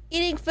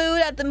 eating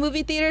food at the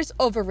movie theater's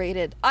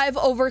overrated. I've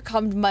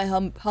overcome my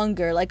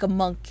hunger like a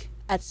monk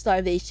at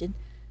starvation.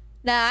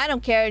 Nah, I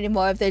don't care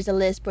anymore if there's a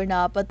lisp or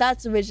not, but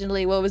that's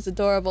originally what was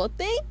adorable.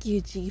 Thank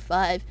you,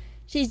 G5.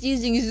 She's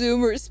using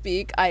Zoomer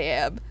speak. I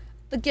am.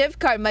 The gift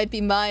card might be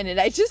mine, and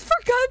I just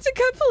forgot to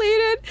complete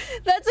it.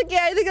 That's okay.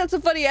 I think that's a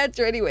funny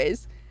answer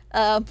anyways.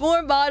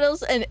 More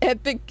models and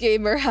epic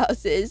gamer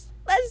houses.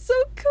 That's so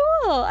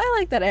cool. I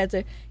like that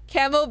answer.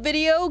 Camo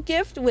video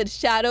gift with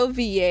Shadow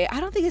VA. I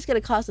don't think it's going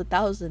to cost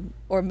 $1,000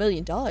 or $1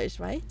 million,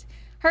 right?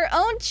 Her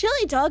own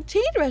chili dog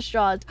chain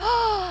restaurant.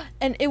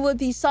 And it would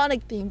be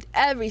Sonic themed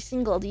every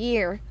single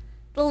year.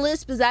 The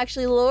lisp is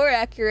actually lore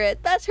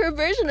accurate. That's her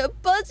version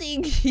of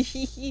buzzing.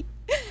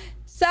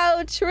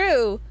 So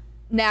true.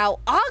 Now,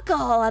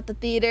 alcohol at the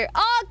theater.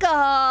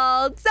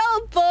 Alcohol!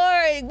 So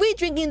boring. We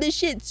drinking this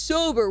shit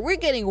sober. We're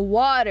getting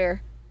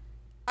water.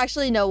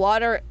 Actually, no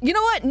water. You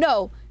know what?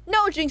 No.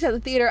 No drinks at the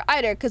theater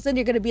either, because then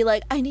you're going to be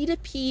like, I need to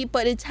pee,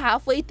 but it's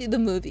halfway through the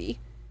movie.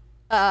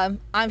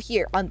 I'm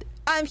here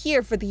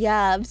for the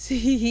abs.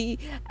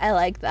 I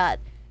like that.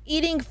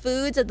 Eating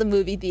foods at the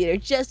movie theater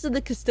just so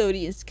the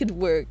custodians could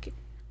work.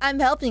 I'm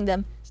helping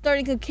them.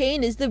 Starting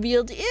cocaine is the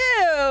real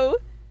deal.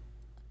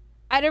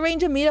 I'd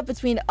arrange a meetup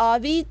between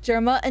Avi,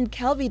 Germa, and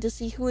Kelby to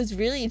see who is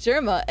really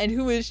Germa and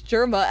who is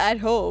Germa at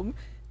home.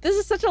 This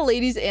is such a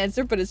lady's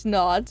answer, but it's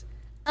not.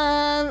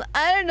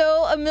 I don't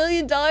know, $1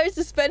 million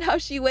to spend how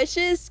she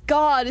wishes?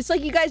 God, it's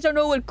like you guys don't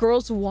know what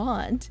girls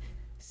want.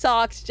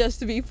 Socks just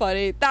to be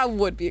funny. That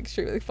would be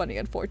extremely funny,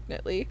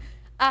 unfortunately.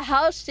 A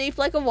house shaped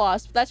like a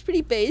wasp. That's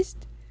pretty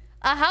based.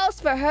 A house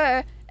for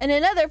her and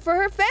another for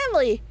her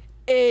family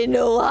in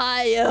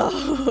Ohio.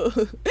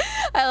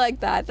 I like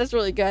that. That's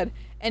really good.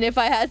 And if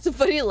I had some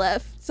money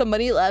left,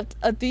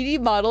 a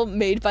 3D model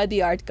made by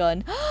the art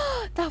gun.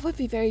 That would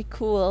be very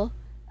cool.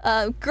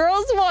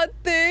 Girls want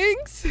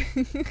things.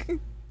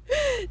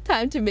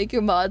 Time to make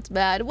your mods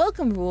mad.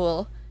 Welcome,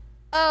 Rule.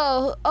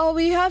 Oh,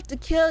 we have to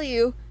kill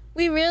you.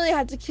 We really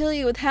had to kill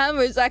you with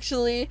hammers,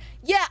 actually.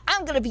 Yeah,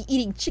 I'm gonna be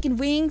eating chicken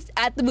wings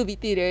at the movie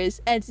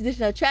theaters. And since there's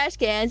no trash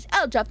cans,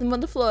 I'll drop them on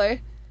the floor.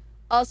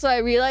 Also, I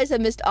realized I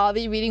missed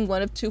Avi reading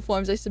one of 2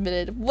 forms I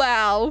submitted.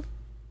 Wow.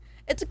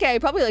 It's okay, I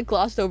probably, like,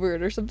 glossed over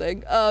it or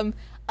something.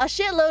 a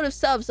shitload of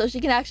subs so she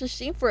can actually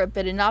stream for a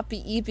bit and not be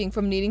eeping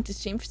from needing to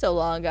stream for so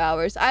long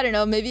hours. I don't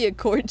know, maybe a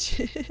corn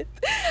chip.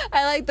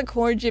 I like the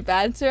corn chip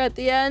answer at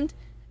the end.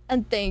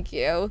 And thank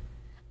you.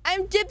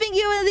 I'm dipping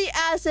you in the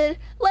acid.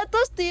 Let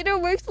those theater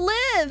works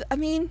live. I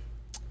mean,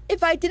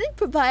 if I didn't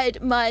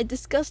provide my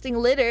disgusting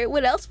litter,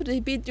 what else would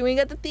I be doing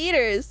at the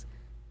theaters?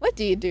 What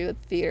do you do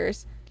at the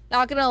theaters?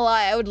 Not gonna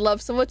lie, I would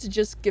love someone to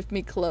just give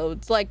me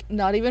clothes. Like,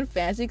 not even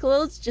fancy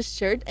clothes, just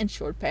shirt and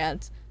short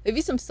pants.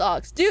 Maybe some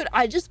socks. Dude,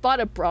 I just bought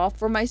a bra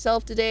for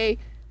myself today.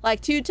 Like,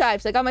 2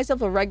 types. I got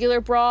myself a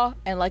regular bra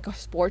and, like, a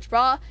sports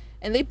bra.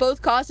 And they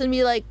both costed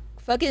me, like,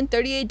 fucking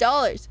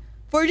 $38.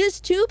 For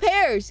just 2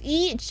 pairs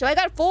each. So I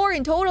got 4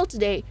 in total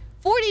today.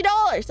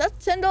 $40.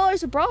 That's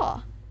 $10 a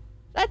bra.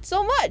 That's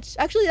so much.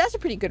 Actually, that's a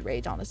pretty good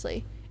rate,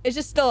 honestly. It's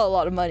just still a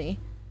lot of money.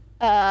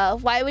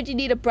 Why would you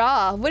need a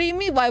bra? What do you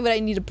mean, why would I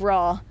need a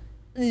bra?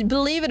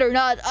 Believe it or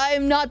not, I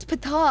am not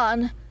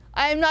Patan.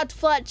 I am not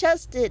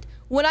flat-chested.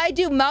 When I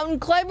do mountain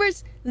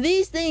climbers,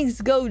 these things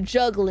go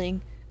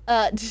juggling.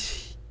 Not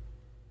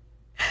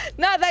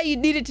that you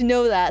needed to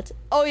know that.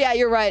 Oh yeah,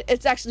 you're right.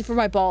 It's actually for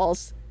my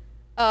balls.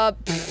 Oh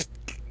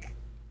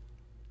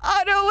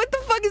no, what the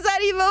fuck is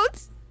that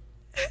emote?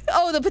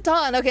 Oh, the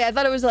Patan. Okay, I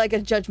thought it was like a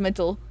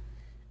judgmental.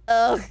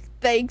 Ugh,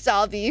 thanks,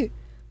 Avi.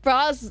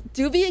 Bras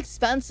do be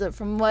expensive,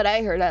 from what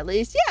I heard at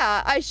least.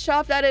 Yeah, I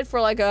shopped at it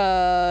for like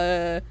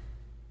a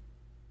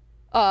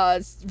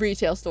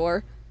retail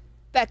store.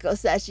 Becco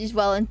says she's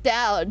well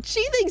endowed.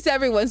 She thinks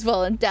everyone's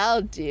well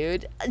endowed,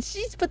 dude.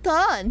 She's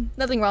Patan.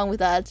 Nothing wrong with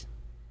that.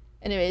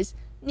 Anyways,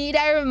 need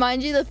I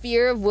remind you the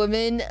fear of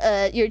women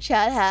your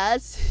chat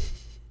has?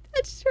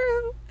 That's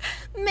true.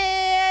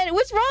 Man,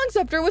 what's wrong,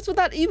 Scepter? What's with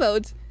that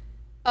emote?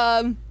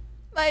 My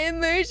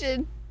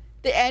immersion.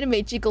 The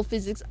anime Chico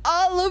physics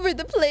all over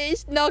the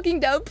place, knocking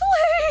down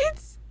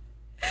plates.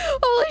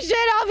 Holy shit,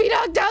 Avi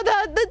knocked down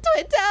the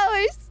Twin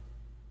Towers.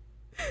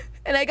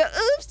 And I go,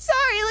 oops,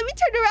 sorry, let me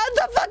turn around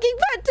the fucking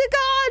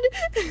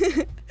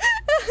Pentagon.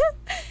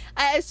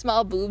 I have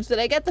small boobs, but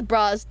I get the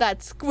bras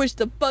that squish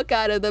the fuck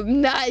out of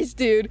them. Nice,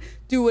 dude.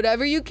 Do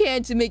whatever you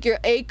can to make your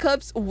A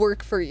cups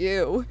work for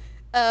you.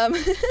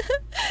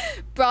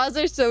 Bras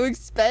are so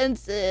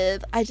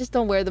expensive. I just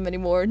don't wear them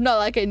anymore. Not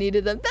like I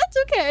needed them. That's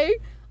okay.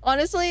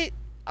 Honestly,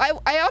 I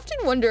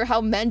often wonder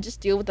how men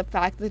just deal with the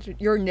fact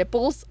that your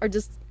nipples are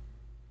just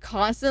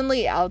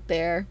constantly out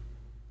there.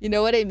 You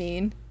know what I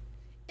mean?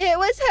 It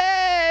was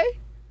her.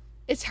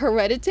 It's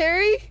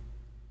hereditary.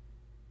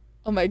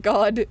 Oh my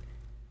god.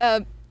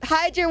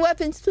 Hide your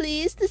weapons,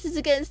 please. This is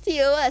against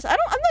TOS. I'm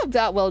not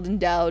that well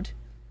endowed.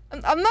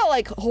 I'm not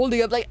like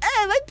holding up like,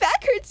 my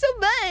back hurts so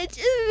much.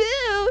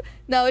 Ew.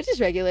 No, it's just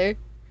regular.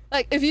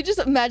 Like, if you just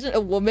imagine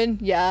a woman,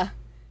 yeah.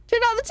 Turn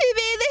on the TV,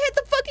 they hit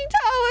the fucking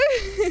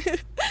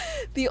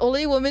tower. The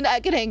only woman I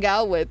can hang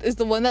out with is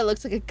the one that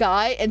looks like a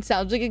guy and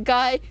sounds like a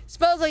guy,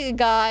 smells like a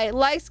guy,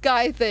 likes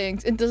guy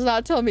things, and does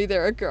not tell me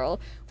they're a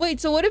girl. Wait,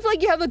 so what if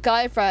like you have a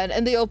guy friend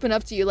and they open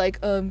up to you like,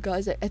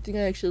 guys, I think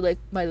I actually like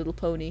My Little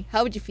Pony.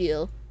 How would you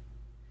feel?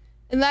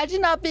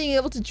 Imagine not being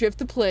able to drift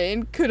the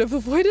plane. Could have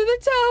avoided the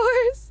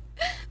towers.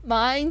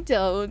 Mine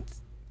don't.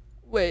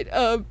 Wait,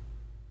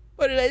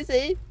 what did I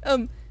say?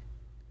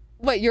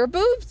 What, your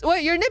boobs?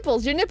 What, your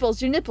nipples, your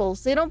nipples, your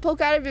nipples. They don't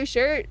poke out of your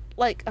shirt?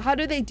 Like, how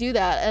do they do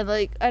that? And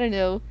like, I don't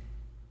know.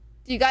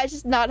 Do you guys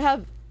just not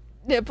have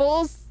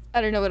nipples?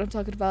 I don't know what I'm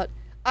talking about.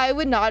 I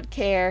would not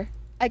care.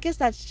 I guess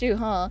that's true,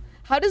 huh?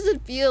 How does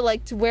it feel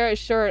like to wear a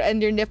shirt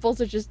and your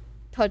nipples are just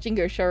touching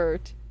your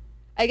shirt?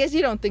 I guess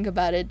you don't think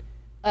about it.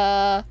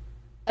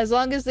 As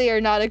long as they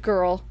are not a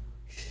girl.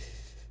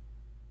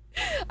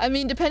 I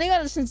mean, depending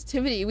on the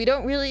sensitivity, we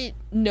don't really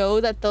know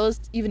that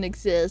those even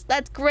exist.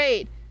 That's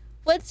great.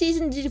 What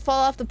season did you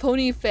fall off the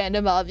pony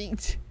fandom, Avi?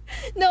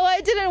 No,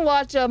 I didn't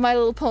watch My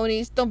Little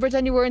Ponies. Don't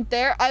pretend you weren't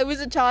there. I was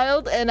a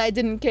child and I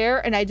didn't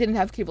care and I didn't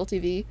have cable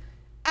TV.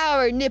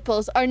 Our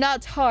nipples are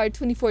not hard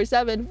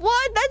 24/7.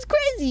 What? That's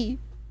crazy.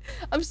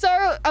 I'm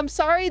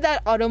sorry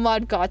that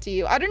Automod got to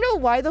you. I don't know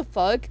why the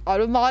fuck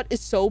Automod is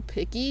so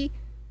picky,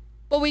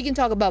 but we can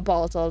talk about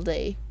balls all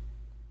day.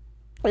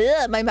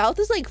 Ugh, my mouth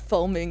is like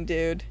foaming,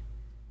 dude.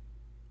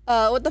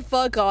 What the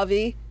fuck,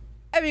 Avi?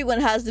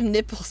 Everyone has them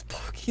nipples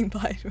poking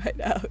mine right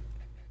now.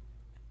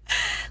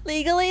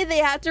 Legally, they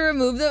have to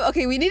remove them.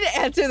 Okay, we need to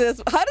answer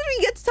this. How did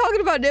we get to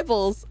talking about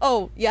nipples?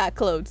 Oh, yeah,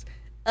 clothes.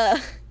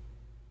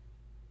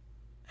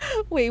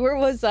 Wait, where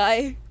was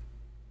I?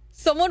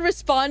 Someone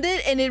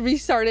responded and it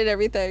restarted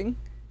everything.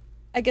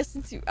 I guess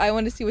since I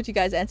want to see what you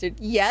guys answered.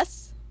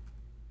 Yes.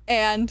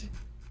 And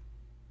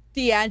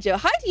D'Angelo.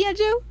 Hi,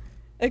 D'Angelo.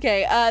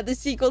 Okay, the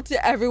sequel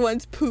to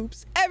Everyone's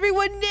Poops.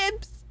 Everyone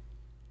nips.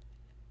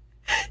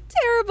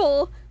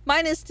 Terrible.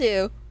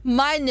 -2.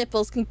 My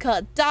nipples can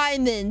cut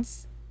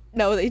diamonds.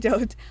 No, they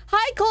don't.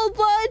 Hi, Cold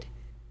Blood.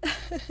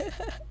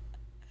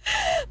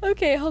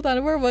 Okay, hold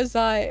on. Where was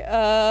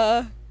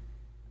I?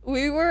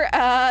 We were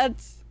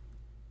at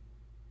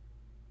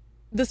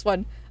this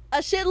one. A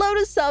shitload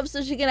of subs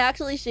so she can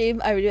actually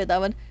shame. I already read that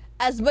one.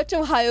 As much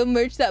Ohio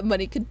merch that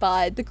money could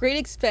buy. The great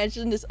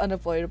expansion is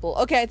unavoidable.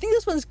 Okay, I think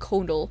this one's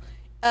Conal.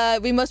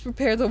 We must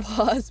prepare the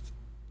wasp.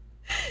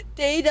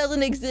 Day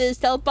doesn't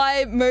exist. I'll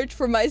buy merch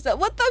for myself.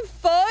 What the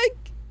fuck?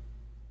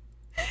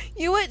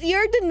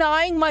 You're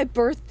denying my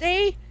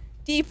birthday?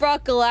 Deep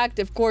Rock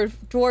Galactic,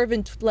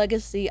 Dwarven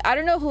Legacy. I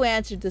don't know who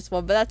answered this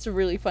one, but that's a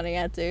really funny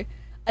answer.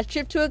 A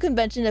trip to a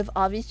convention of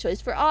Avi's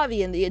choice for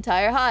Avi and the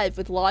entire hive,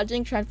 with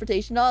lodging,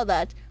 transportation, all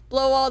that.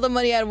 Blow all the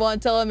money at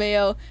once,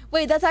 LMAO.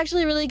 Wait, that's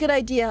actually a really good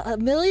idea. $1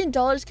 million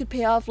could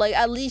pay off, like,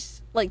 at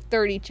least, like,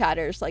 30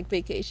 chatters, like,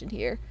 vacation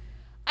here.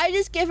 I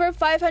just give her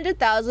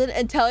 500,000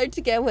 and tell her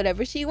to get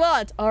whatever she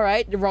wants.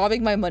 Alright,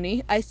 robbing my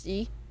money. I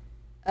see.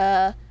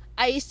 I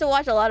used to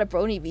watch a lot of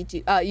brony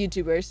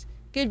YouTubers.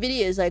 Good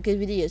videos, like good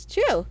videos.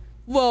 True.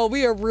 Whoa,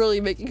 we are really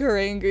making her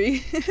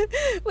angry.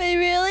 Wait,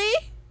 really?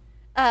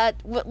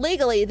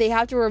 Legally, they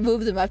have to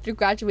remove them after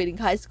graduating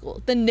high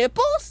school. The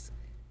nipples?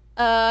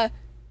 Oh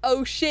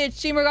shit,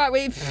 Shimmer got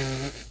raped.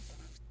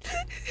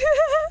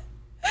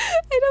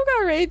 I don't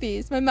got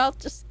rabies. My mouth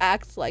just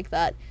acts like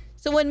that.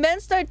 So when men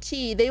start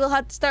tea, they will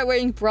have to start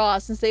wearing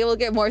bras since they will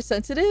get more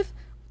sensitive.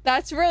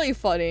 That's really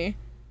funny.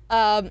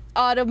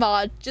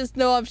 Automod, just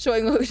know I'm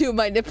showing you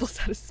my nipples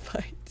out of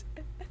spite.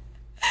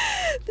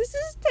 This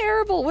is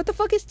terrible. What the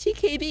fuck is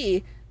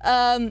TKB?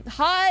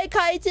 Hi,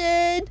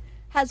 Kaiten.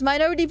 Has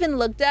mine already been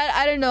looked at?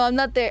 I don't know. I'm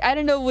not there. I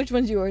don't know which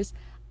one's yours.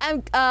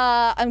 I'm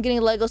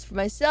getting Legos for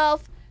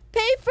myself.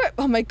 Pay for...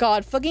 Oh my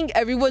god. Fucking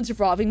everyone's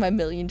robbing my $1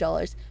 million.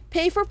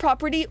 Pay for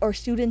property or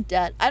student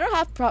debt. I don't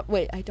have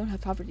Wait, I don't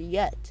have property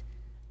yet.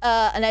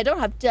 And I don't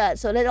have debt,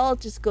 so let all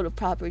just go to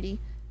property.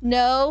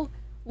 No.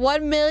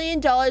 $1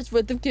 million worth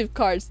of gift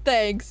cards.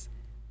 Thanks.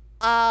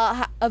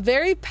 A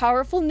very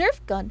powerful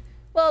Nerf gun.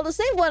 Well, the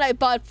same one I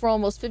bought for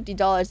almost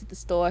 $50 at the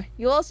store.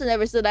 You also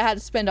never said I had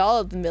to spend all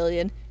of the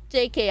million.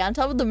 JK, on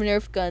top of the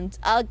Nerf guns,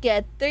 I'll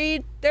get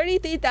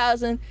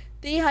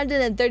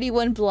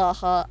 33,331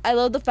 blaha. I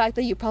love the fact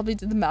that you probably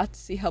did the math to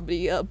see how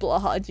many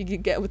blahas you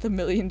could get with $1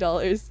 million.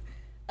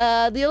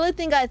 The only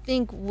thing I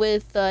think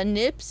with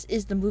nips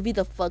is the movie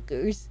The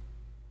Fuckers.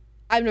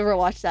 I've never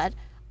watched that.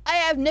 I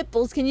have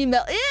nipples, can you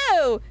melt?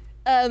 Ew!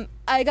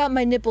 I got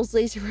my nipples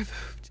laser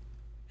removed.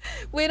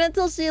 Wait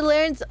until she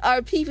learns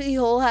our pee-pee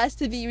hole has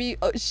to be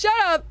oh, shut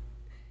up!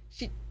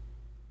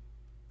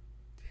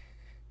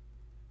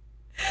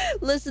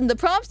 Listen, the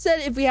prompt said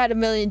if we had $1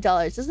 million.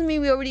 Doesn't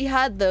mean we already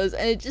had those,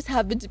 and it just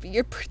happened to be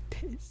your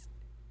birthdays.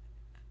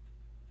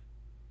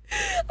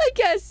 I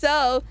guess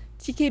so.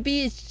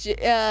 TKB is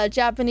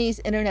Japanese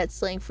internet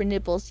slang for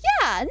nipples.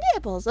 Yeah,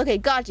 nipples. Okay,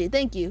 got you.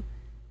 Thank you.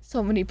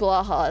 So many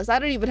blahas. I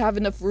don't even have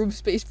enough room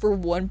space for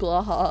one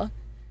blaha.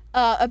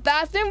 A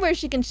bathroom where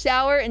she can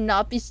shower and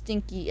not be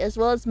stinky, as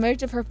well as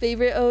merch of her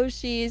favorite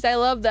Oshis. I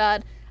love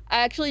that. I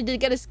actually did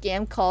get a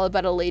scam call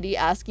about a lady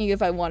asking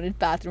if I wanted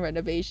bathroom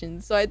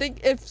renovations. So I think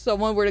if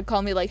someone were to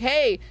call me like,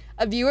 hey,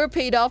 a viewer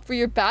paid off for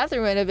your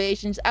bathroom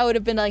renovations, I would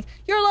have been like,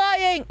 you're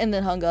lying! And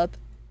then hung up.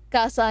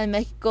 Casa en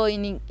Mexico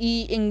y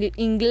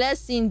inglés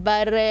sin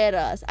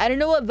barreras. I don't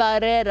know what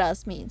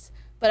barreras means,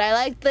 but I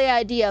like the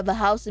idea of a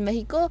house in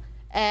Mexico,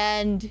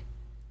 and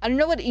I don't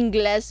know what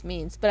inglés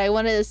means, but I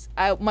wanted to,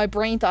 my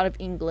brain thought of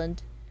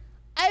England.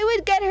 I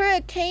would get her a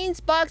Cane's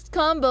box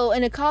combo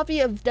and a copy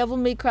of Devil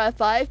May Cry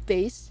 5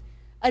 base.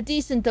 A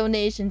decent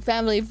donation.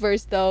 Family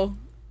first, though.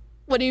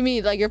 What do you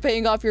mean? Like you're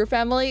paying off your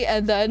family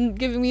and then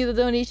giving me the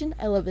donation?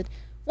 I love it.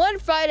 1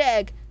 fried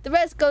egg. The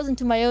rest goes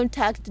into my own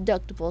tax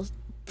deductibles.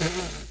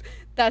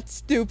 That's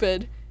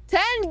stupid.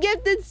 10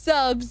 gifted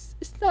subs.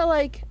 It's not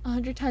like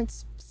 100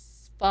 times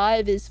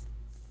 5 is...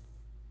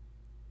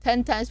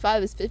 10 times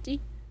 5 is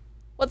 50?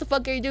 What the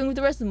fuck are you doing with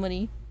the rest of the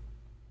money?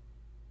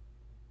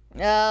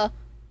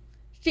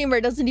 Streamer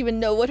doesn't even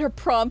know what her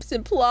prompts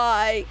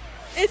imply.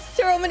 It's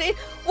terminated.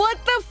 What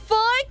the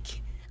fuck?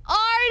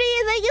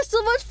 Artie, thank you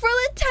so much for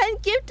the 10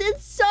 gifted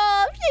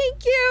subs.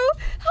 Thank you.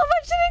 How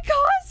much did it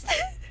cost?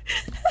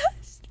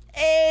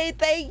 Hey,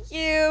 thank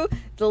you.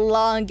 The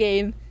long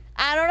game.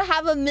 I don't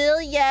have $1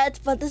 million yet,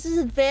 but this is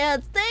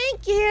advanced.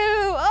 Thank you.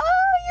 Oh,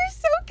 you're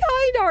so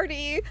kind,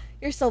 Artie.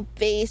 You're so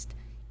based.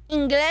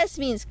 Inglés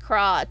means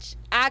crotch.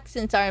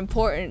 Accents are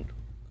important.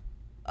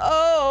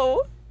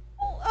 Oh,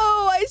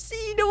 I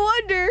see. No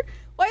wonder.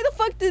 Why the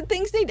fuck did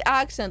things need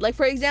accent? Like,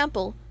 for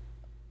example,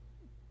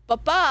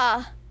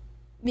 papa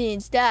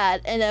means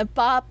dad, and then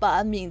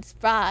papa means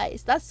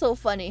fries. That's so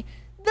funny.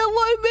 The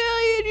 1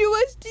 million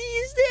USD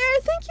is there.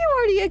 Thank you,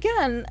 Artie,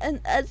 again.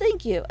 And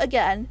thank you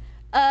again.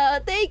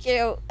 Thank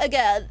you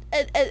again.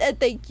 And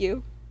thank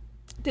you.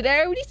 Did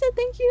I already say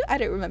thank you? I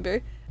don't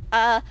remember.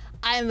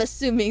 I'm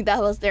assuming that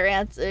was their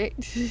answer.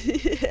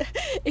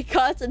 It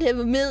costed him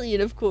 $1 million,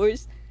 of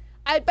course.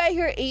 I'd buy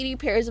her 80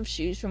 pairs of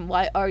shoes from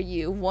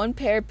YRU. 1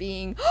 pair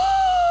being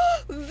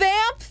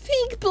Vamp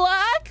Pink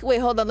Black. Wait,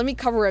 hold on. Let me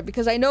cover it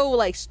because I know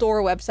like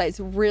store websites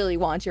really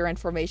want your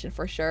information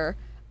for sure.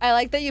 I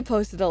like that you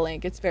posted a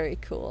link. It's very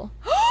cool.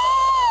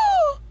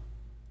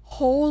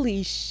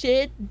 Holy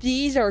shit.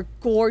 These are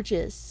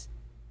gorgeous.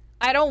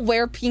 I don't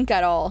wear pink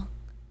at all.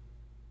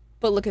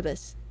 But look at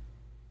this.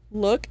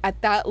 Look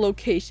at that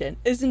location.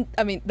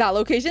 That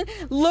location?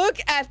 Look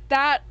at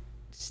that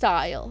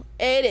style.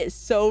 It is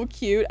so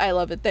cute. I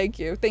love it. Thank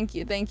you. Thank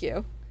you. Thank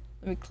you.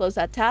 Let me close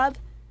that tab.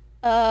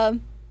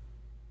 I'm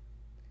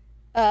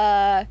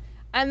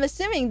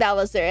assuming that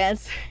was their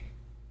answer.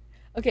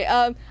 Okay,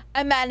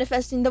 I'm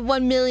manifesting the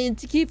 1 million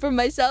to keep for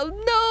myself.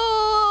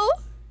 No!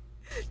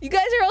 You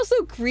guys are all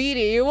so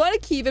greedy. You want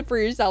to keep it for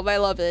yourself. I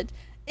love it.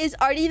 Is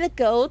Artie the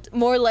GOAT?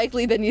 More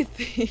likely than you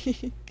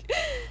think.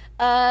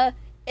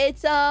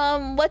 It's,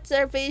 what's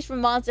her face from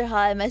Monster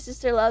High? My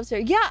sister loves her.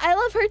 Yeah, I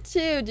love her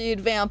too,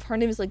 dude. Vamp. Her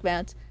name is like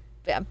Vamp.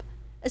 Vamp.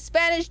 A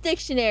Spanish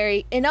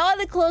dictionary. And all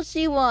the clothes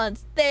she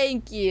wants.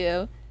 Thank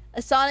you.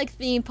 A Sonic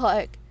theme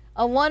park.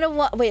 A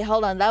one-on-one. Wait,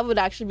 hold on. That would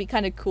actually be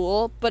kind of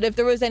cool. But if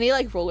there was any,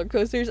 like, roller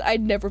coasters,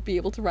 I'd never be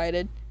able to ride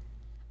it.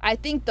 I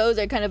think those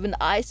are kind of an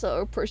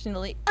eyesore,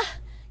 personally. Ah,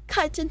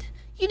 Cotton,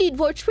 you need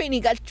more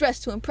training at dress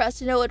to impress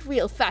to know what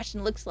real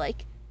fashion looks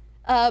like.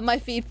 My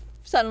feet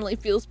suddenly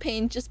feels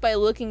pain just by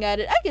looking at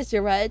it. I guess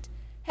you're right.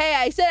 Hey,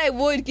 I said I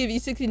would give you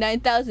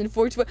 69,000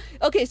 for...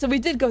 Okay, so we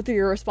did go through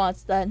your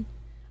response then.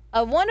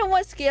 A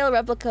one-on-one scale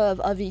replica of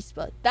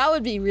Avispa. That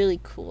would be really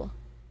cool.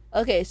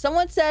 Okay,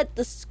 someone said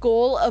the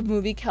skull of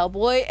movie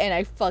Cowboy, and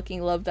I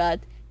fucking love that.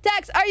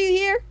 Dax, are you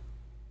here?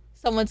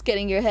 Someone's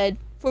getting your head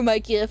for my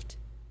gift.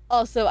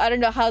 Also, I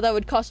don't know how that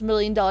would cost $1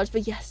 million,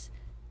 but yes.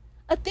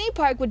 A theme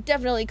park would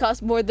definitely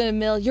cost more than $1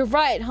 million. You're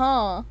right,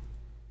 huh?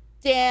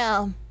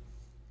 Damn.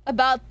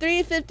 About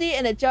 $3.50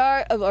 in a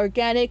jar of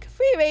organic,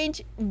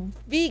 free-range,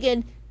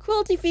 vegan,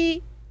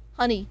 cruelty-free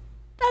honey.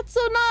 That's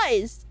so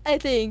nice, I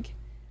think.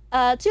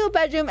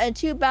 2-bedroom and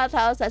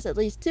 2-bathhouse that's at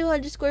least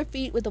 200 square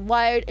feet with a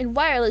wired and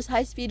wireless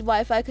high-speed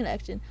Wi-Fi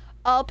connection.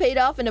 All paid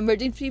off an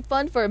emergency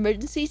fund for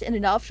emergencies and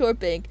an offshore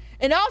bank.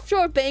 An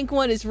offshore bank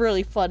one is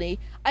really funny.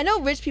 I know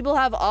rich people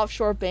have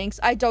offshore banks.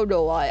 I don't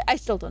know why. I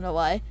still don't know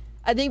why.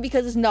 I think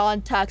because it's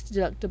non-tax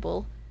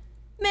deductible.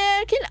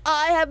 Man, can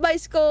I have my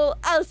skull?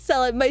 I'll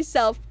sell it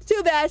myself.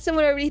 Too bad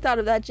someone already thought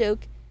of that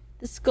joke.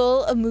 The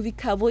skull of movie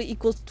Cowboy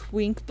equals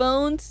twink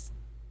bones.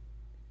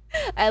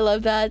 I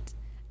love that.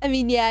 I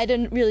mean, yeah, I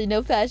don't really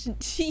know fashion.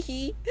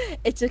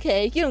 It's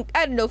okay.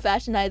 I don't know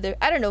fashion either.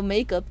 I don't know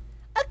makeup.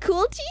 A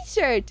cool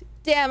t-shirt.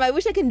 Damn, I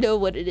wish I could know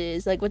what it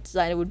is. Like, what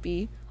design it would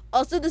be.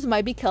 Also, this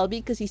might be Kelby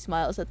because he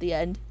smiles at the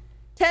end.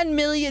 10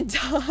 million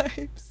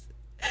times.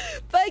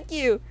 Fuck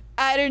you.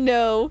 I don't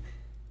know.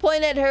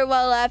 Point at her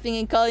while laughing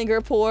and calling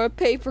her poor.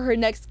 Pay for her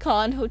next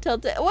con. Hotel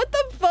what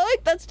the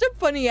fuck? That's such a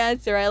funny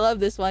answer. I love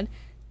this one.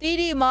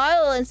 3D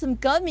model and some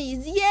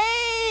gummies.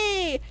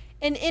 Yay!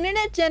 An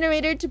internet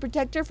generator to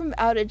protect her from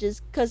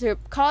outages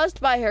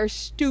caused by her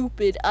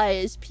stupid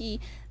ISP.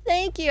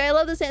 Thank you. I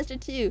love this answer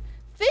too.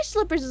 Fish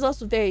slippers is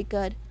also very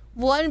good.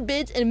 1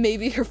 bit and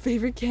maybe her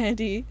favorite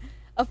candy.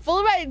 A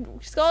full ride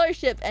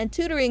scholarship and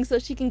tutoring so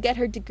she can get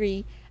her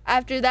degree.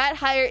 After that,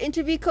 hire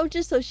interview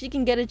coaches so she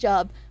can get a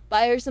job.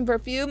 Buy her some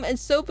perfume and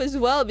soap as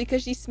well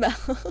because she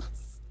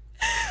smells.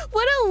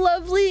 What a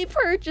lovely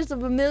purchase of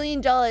 $1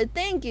 million.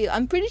 Thank you.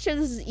 I'm pretty sure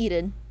this is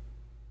Eden.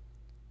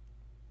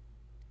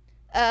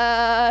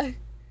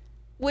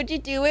 Would you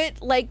do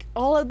it? Like,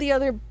 all of the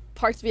other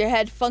parts of your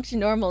head function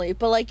normally,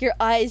 but like your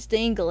eyes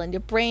dangle and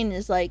your brain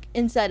is like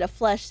inside a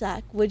flesh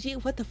sack. Would you?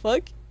 What the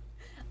fuck?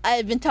 I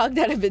have been talked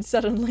out of it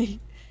suddenly.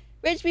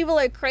 Rich people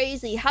are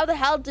crazy. How the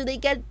hell do they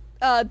get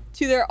to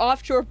their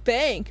offshore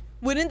bank?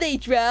 Wouldn't they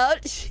drown?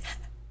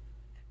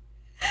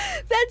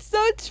 That's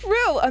so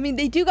true. I mean,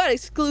 they do got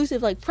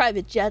exclusive like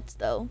private jets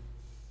though.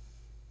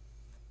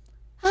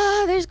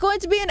 There's going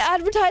to be an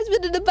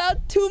advertisement in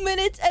about 2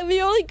 minutes and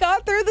we only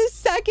got through the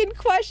second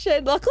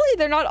question. Luckily,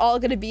 they're not all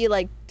going to be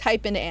like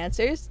type-in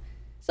answers.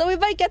 So we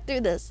might get through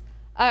this.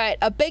 Alright,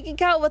 a bank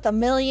account with $1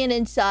 million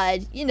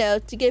inside. You know,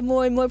 to get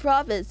more and more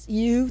profits.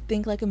 You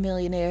think like a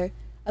millionaire.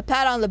 A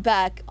pat on the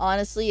back.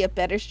 Honestly, a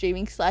better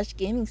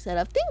streaming/gaming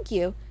setup. Thank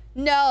you.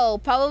 No,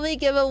 probably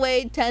give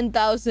away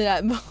 10,000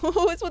 at most.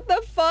 What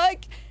the fuck?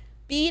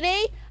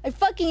 Beanie? I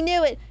fucking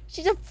knew it.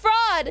 She's a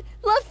fraud.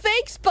 Love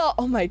fake spot.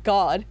 Oh my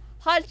god.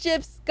 Hot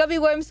chips, gummy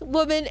worms,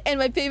 woman, and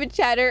my favorite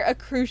chatter, a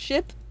cruise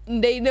ship.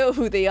 They know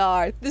who they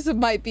are. This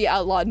might be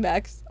Outlawed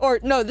Max. Or,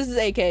 no, this is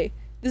AK.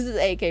 This is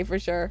AK for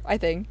sure, I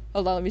think.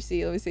 Hold on, let me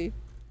see,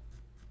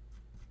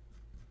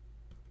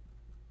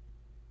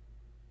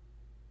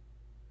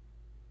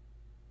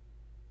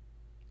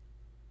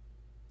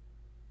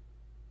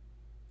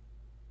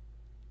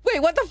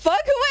 Wait, what the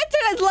fuck? Who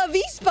entered as La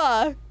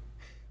Vispa?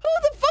 Who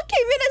the fuck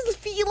came in as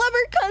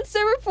Lover Cunt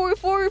Server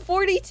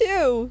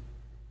 4442?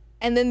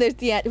 And then there's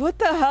the end. What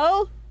the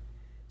hell?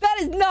 That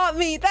is not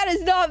me. That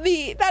is not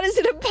me. That is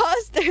an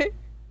imposter. Wait,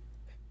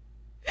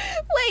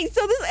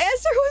 so this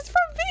answer was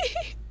from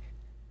me?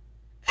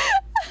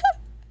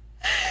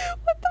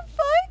 What the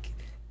fuck?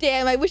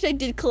 Damn, I wish I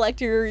did collect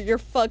your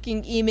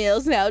fucking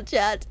emails now,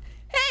 chat.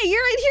 Hey,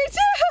 you're right here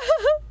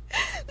too.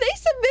 They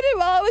submitted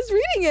while I was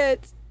reading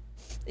it.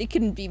 It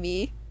couldn't be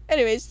me.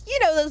 Anyways, you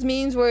know those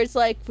memes where it's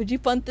like, would you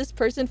fund this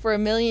person for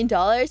 $1 million?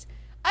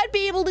 I'd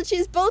be able to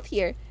choose both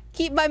here.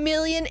 Keep my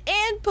million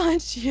and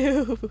punch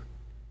you.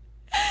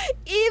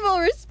 Evil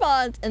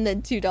response. And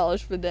then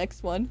 $2 for the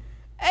next one.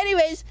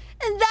 Anyways,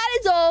 and that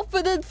is all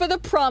for the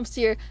prompts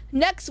here.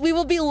 Next, we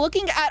will be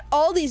looking at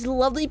all these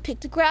lovely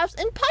pictographs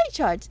and pie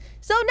charts.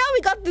 So now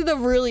we got through the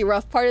really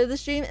rough part of the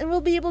stream, and we'll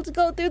be able to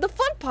go through the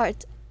fun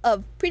part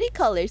of pretty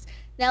colors.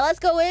 Now let's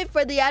go in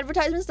for the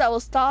advertisements that will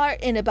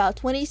start in about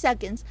 20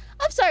 seconds.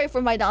 I'm sorry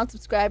for my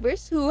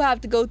non-subscribers who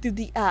have to go through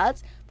the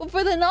ads, but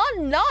for the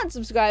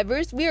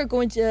non-subscribers, we are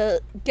going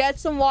to get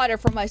some water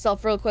for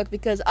myself real quick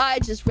because I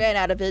just ran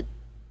out of it.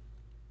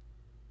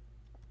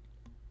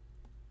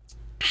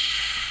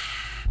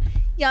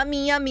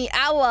 Yummy, yummy.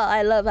 Awa.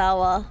 I love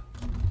Awa.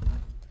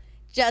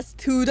 Just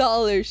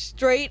 $2.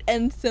 Straight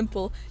and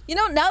simple. You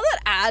know, now that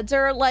ads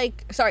are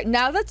like... Sorry,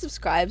 now that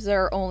subscribes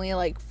are only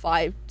like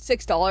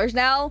 $6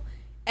 now,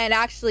 and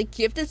actually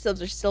gifted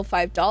subs are still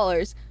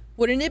 $5,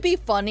 wouldn't it be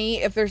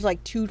funny if there's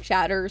like 2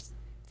 chatters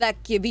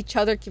that give each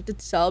other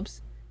gifted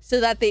subs so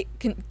that they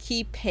can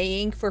keep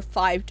paying for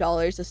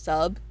 $5 a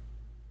sub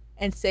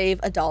and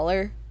save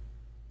 $1?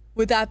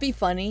 Would that be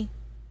funny?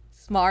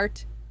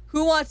 Smart?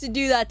 Who wants to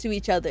do that to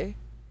each other?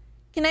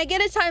 Can I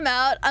get a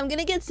timeout? I'm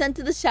gonna get sent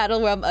to the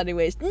Shadow Realm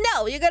anyways.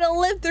 No, you're gonna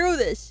live through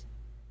this.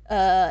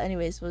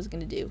 Anyways, what was I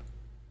gonna do?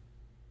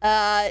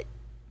 What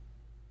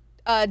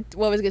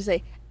was I gonna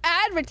say?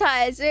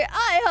 Advertiser,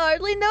 I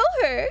hardly know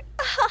her.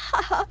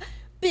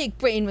 Big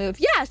brain move.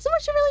 Yeah,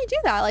 someone should really do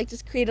that. Like,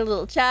 just create a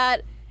little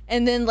chat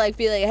and then like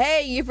be like,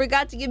 hey, you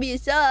forgot to give me a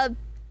sub.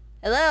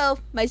 Hello,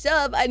 my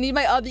sub. I need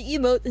my obby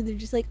emote. And they're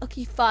just like,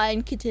 okay,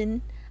 fine,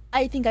 kitten.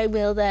 I think I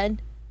will then.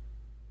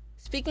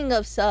 Speaking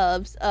of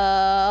subs,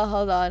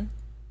 hold on.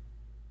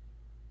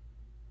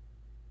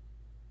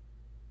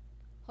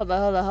 Hold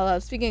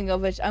on. Speaking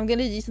of which, I'm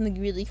gonna do something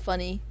really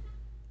funny.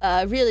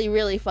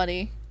 Really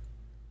funny.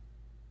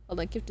 Hold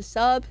on, gift a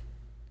sub.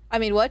 I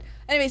mean, what?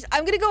 Anyways,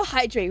 I'm gonna go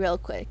hydrate real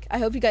quick. I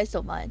hope you guys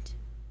don't mind.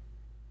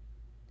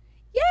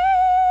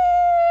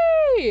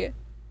 Yay!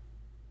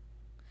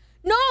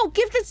 No,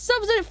 gifted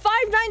subs at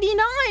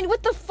 $5.99.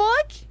 What the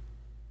fuck?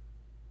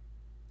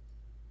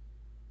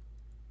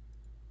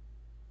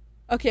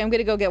 Okay, I'm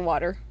gonna go get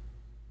water.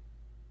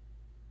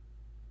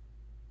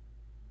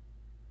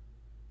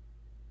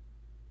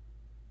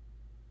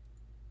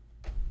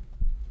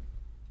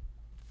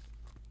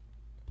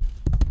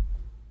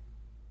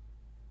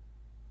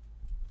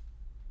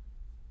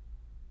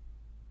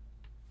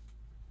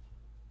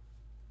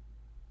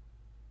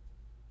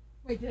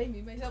 Wait, did I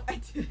mute myself? I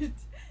didn't.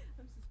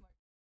 I'm so smart.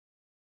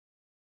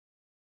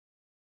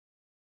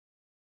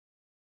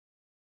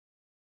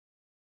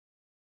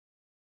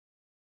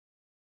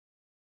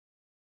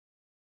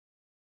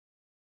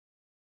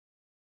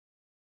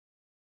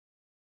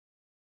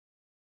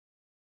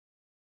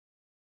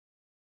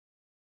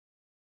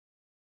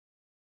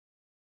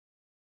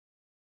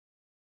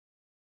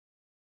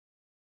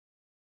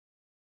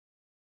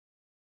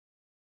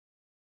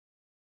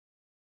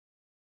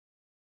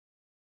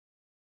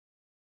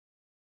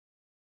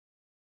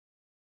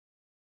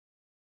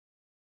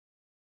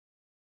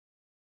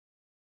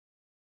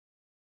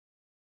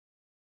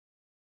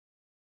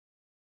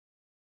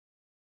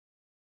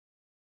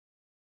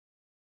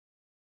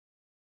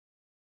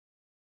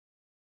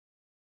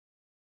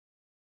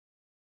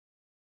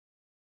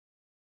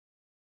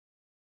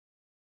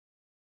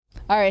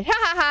 Alright, ha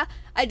ha ha!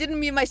 I didn't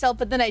mute myself,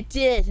 but then I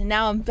did, and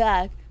now I'm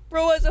back.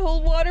 Bro has a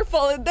whole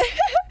waterfall in there.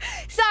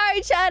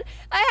 Sorry, Chad.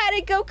 I had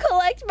to go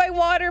collect my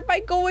water by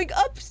going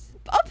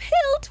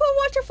uphill to a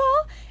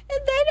waterfall, and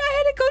then I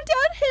had to go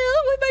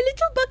downhill with my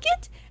little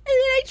bucket, and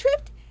then I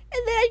tripped,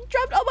 and then I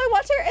dropped all my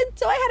water, and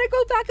so I had to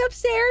go back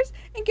upstairs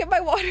and get my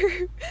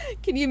water.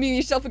 Can you mute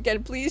yourself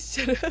again, please?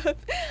 Shut up.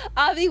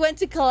 Avi went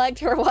to collect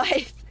her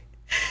wife.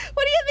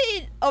 What do you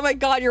mean? Oh my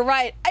god, you're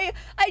right.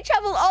 I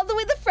traveled all the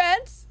way to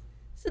France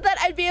so that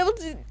I'd be able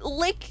to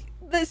lick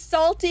the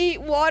salty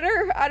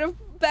water out of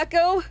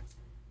Becco's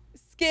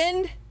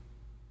skin.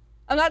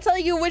 I'm not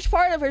telling you which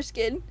part of her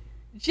skin.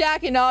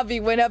 Jack and Avi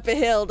went up a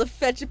hill to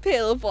fetch a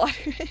pail of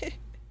water.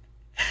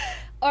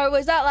 Or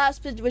was that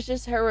last bit was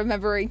just her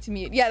remembering to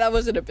mute? Yeah, that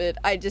wasn't a bit.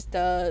 I just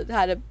had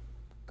to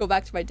go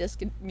back to my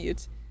desk and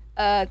mute.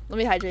 Let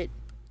me hydrate.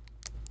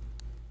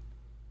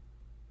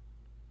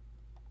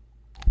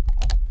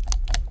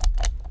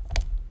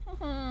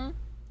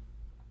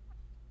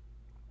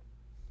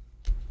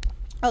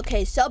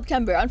 Okay,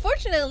 September.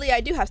 Unfortunately, I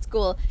do have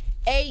school.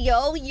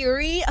 Ayo,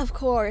 Yuri, of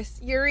course.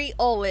 Yuri,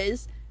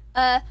 always.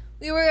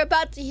 We were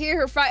about to hear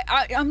her fry.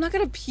 I'm not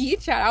gonna pee,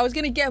 chat. I was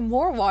gonna get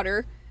more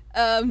water.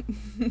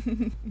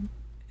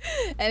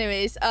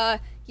 Anyways,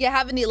 you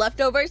have any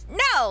leftovers?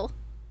 No!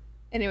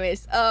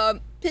 Anyways,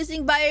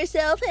 pissing by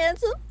yourself,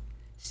 handsome?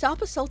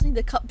 Stop assaulting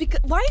the cup. Because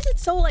why is it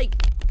so, like,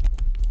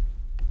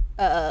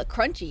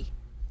 crunchy?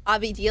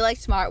 Avi, do you like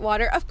smart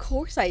water? Of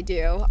course I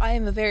do. I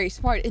am a very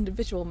smart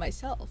individual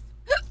myself.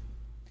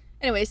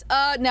 Anyways,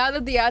 now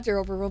that the ads are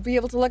over, we'll be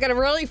able to look at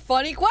really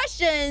funny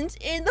questions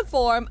in the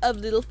form of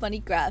little funny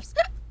graphs.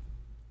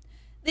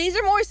 These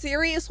are more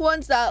serious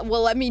ones that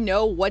will let me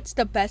know what's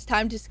the best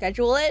time to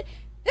schedule it.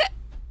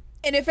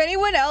 And if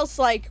anyone else,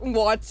 like,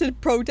 wants to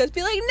protest,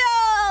 be like,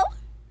 no!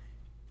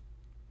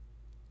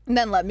 And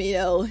then let me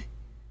know.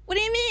 What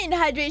do you mean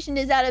hydration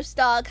is out of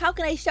stock? How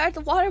can I start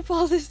the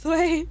waterfall this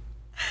way?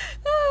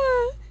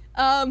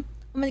 Oh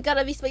my god,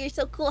 Avispa, you're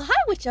so cool. Hi,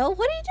 Witcho.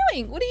 What are you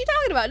doing? What are you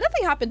talking about?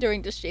 Nothing happened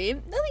during the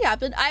stream. Nothing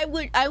happened. I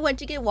went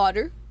to get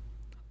water.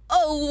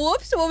 Oh,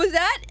 whoops. What was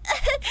that?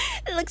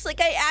 It looks like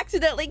I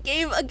accidentally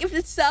gave a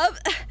gifted sub.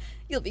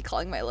 You'll be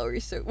calling my lower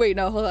research. Wait,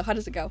 no, hold on. How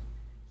does it go?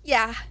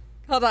 Yeah.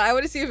 Hold on. I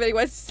want to see if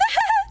anyone said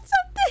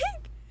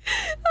something.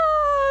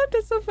 Oh,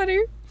 that's so funny.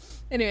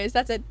 Anyways,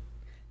 that's it.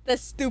 The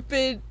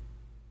stupid,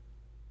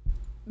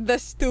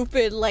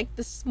 like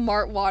the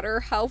smart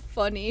water. How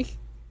funny.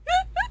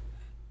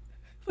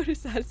 What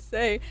does that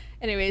say?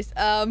 Anyways,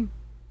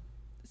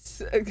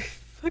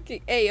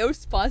 fucking AO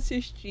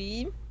sponsor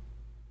stream.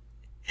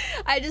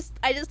 I just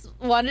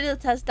wanted to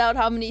test out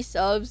how many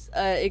subs,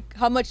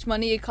 how much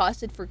money it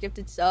costed for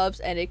gifted subs,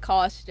 and it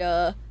cost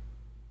a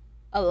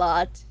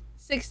lot.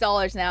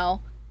 $6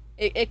 now.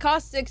 It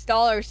costs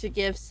 $6 to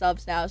give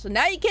subs now. So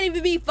now you can't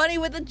even be funny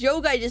with the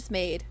joke I just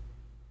made.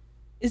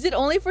 Is it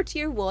only for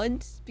tier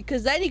 1s?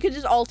 Because then you could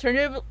just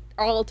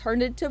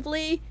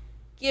alternatively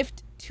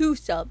gift 2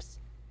 subs.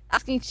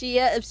 Asking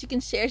Chia if she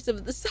can share some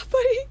of the sub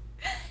money.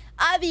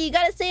 Avi, you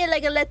gotta say it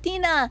like a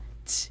Latina.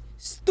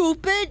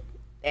 Stupid.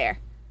 There.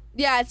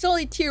 Yeah, it's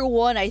only tier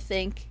 1, I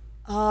think.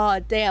 Oh,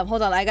 damn.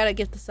 Hold on. I gotta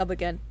gift the sub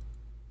again.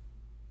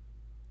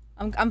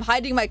 I'm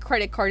hiding my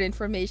credit card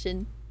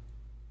information.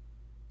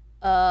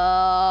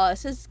 It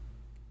says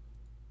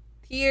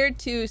tier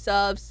 2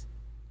 subs.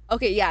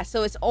 Okay, yeah,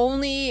 so it's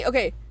only...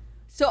 Okay,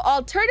 so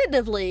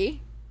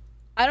alternatively...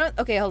 I don't...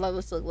 Okay, hold on.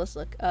 Let's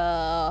look.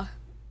 Yeah,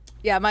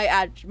 my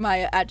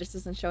address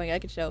isn't showing. I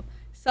could show.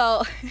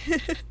 So...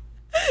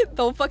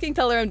 Don't fucking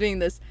tell her I'm doing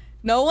this.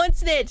 No one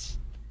snitch!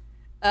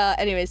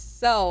 Anyways,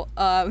 so,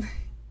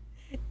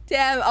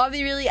 damn, I'll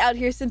be really out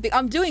here simping.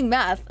 I'm doing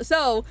math,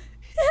 so...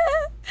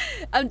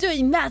 I'm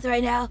doing math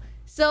right now.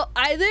 So,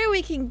 either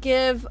we can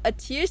give a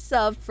tier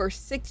sub for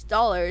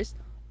 $6,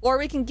 or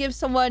we can give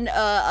someone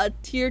a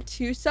tier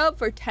 2 sub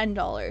for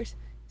 $10.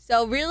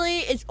 So, really,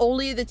 it's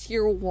only the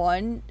tier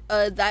 1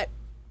 that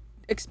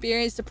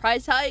experienced the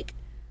price hike.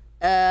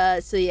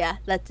 So yeah,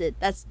 that's it.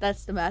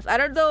 That's the math. I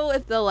don't know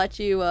if they'll let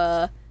you,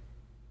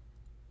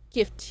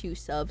 gift 2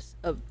 subs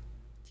of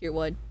tier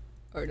 1.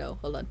 Or no,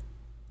 hold on.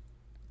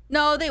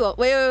 No, they won't.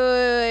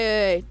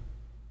 Wait.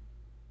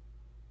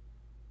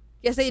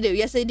 Yes, they do.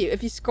 Yes, they do.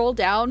 If you scroll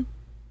down,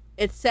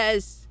 it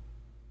says,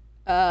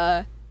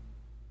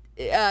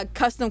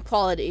 custom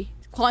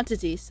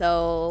quantity.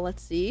 So,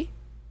 let's see.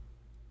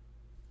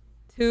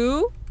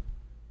 2.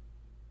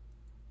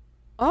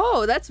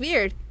 Oh, that's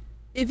weird.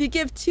 If you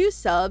give 2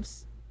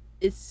 subs,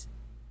 it's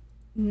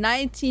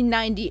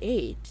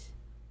 $19.98.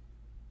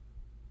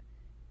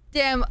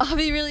 Damn, I'll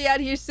be really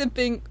out here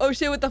simping. Oh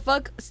shit, what the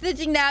fuck?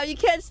 Snitching now, you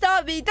can't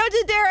stop me. Don't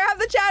you dare have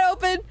the chat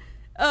open.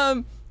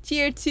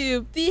 Tier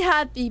 2, be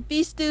happy,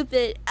 be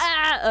stupid.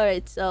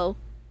 Alright, so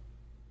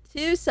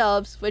 2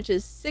 subs, which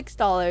is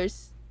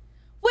 $6.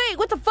 Wait,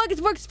 what the fuck?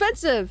 It's more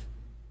expensive.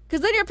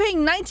 Because then you're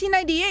paying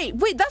 $19.98.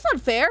 Wait, that's not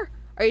fair.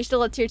 Are you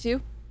still at tier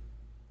 2?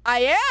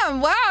 I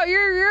am. Wow,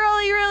 you're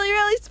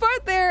really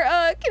smart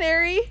there,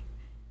 Canary.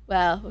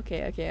 Wow.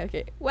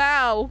 Okay.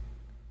 Wow.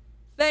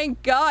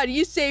 Thank God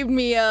you saved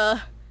me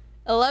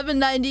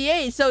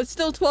 $11.98, so it's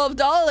still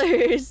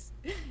 $12.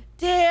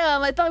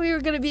 Damn, I thought we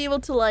were gonna be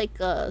able to like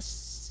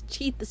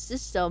cheat the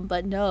system,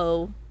 but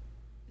no.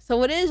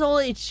 So it is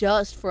only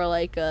just for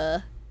like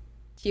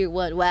tier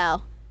 1.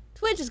 Wow.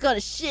 Twitch is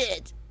gonna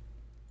shit.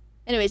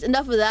 Anyways,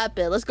 enough of that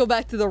bit. Let's go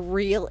back to the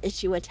real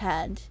issue at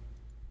hand.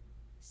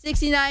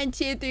 69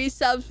 tier 3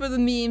 subs for the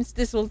memes.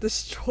 This will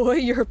destroy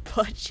your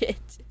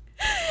budget.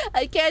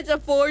 I can't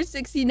afford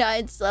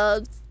 69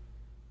 subs.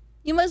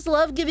 You must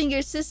love giving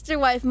your sister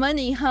wife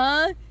money,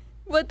 huh?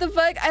 What the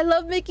fuck? I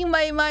love making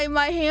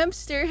my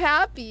hamster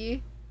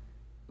happy.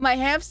 My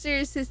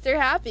hamster sister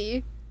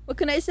happy. What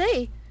can I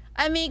say?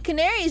 I mean,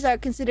 canaries are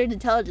considered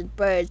intelligent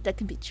birds that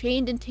can be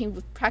trained and tamed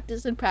with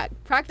patience and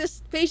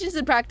practice.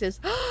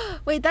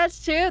 Wait,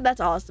 that's true?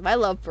 That's awesome. I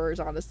love birds,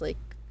 honestly.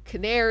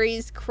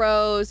 Canaries,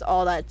 crows,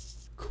 all that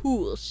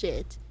cool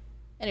shit.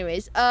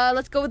 Anyways,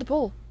 let's go with the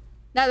poll.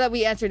 Now that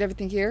we answered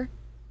everything here,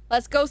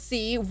 let's go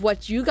see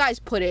what you guys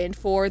put in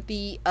for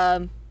the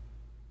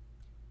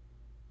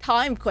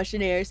time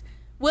questionnaires.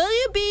 Will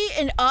you be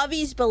in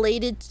Avi's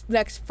belated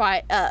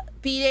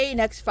B-Day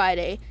next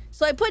Friday?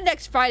 So I put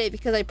next Friday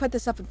because I put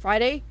this up on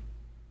Friday.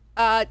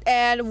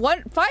 And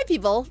 5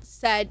 people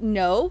said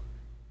no.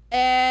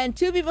 And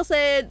 2 people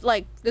said,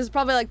 like, this is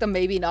probably like the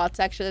maybe not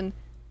section.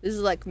 This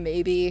is like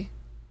maybe.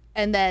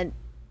 And then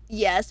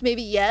yes,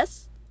 maybe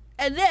yes.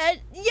 And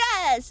then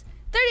yes!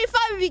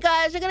 35 of you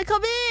guys are gonna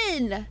come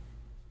in!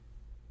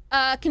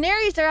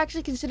 Canaries are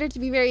actually considered to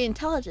be very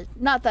intelligent.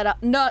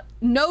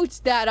 Notes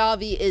that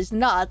Avi is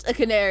not a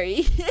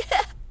canary.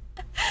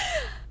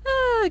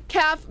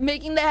 Calf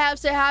making the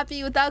hamster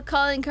happy without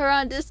calling her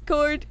on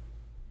Discord.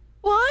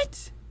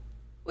 What?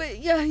 Wait,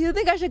 yeah, you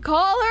think I should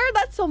call her?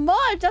 That's so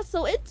much. That's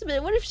so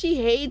intimate. What if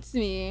she hates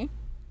me?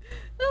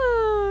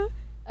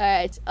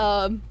 Alright,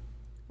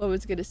 what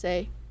was I gonna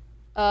say?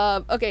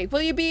 Okay,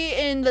 will you be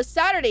in the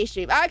Saturday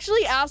stream? I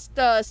actually asked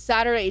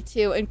Saturday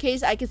too, in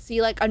case I could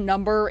see like a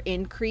number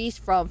increase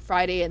from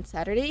Friday and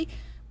Saturday.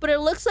 But it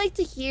looks like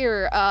to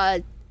hear,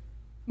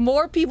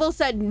 more people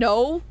said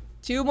no.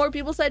 2 more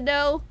people said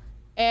no.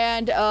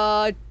 And,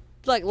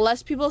 like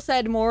less people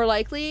said more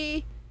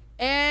likely.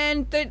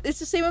 And it's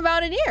the same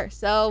amount in here,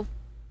 so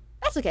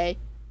that's okay.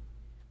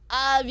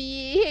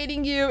 Avi,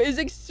 hating you is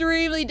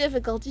extremely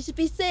difficult. You should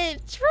be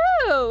saved.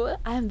 True!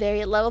 I'm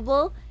very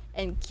lovable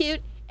and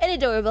cute and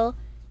adorable.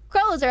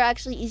 Crows are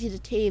actually easy to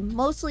tame.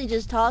 Mostly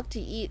just talk to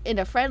eat in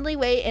a friendly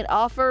way and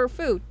offer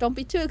food. Don't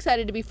be too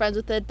excited to be friends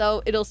with it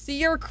though. It'll see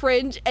your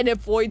cringe and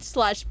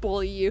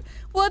avoid/bully you.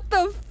 What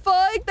the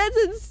fuck? That's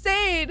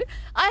insane.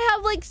 I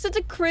have like such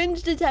a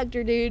cringe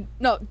detector, dude.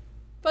 No,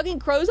 fucking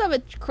crows have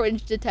a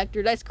cringe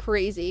detector. That's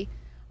crazy.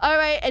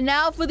 Alright, and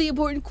now for the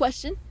important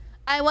question.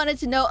 I wanted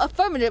to know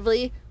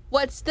affirmatively,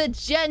 what's the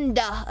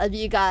gender of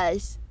you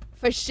guys?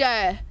 For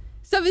sure.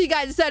 Some of you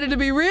guys decided to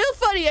be real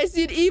funny. I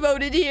see an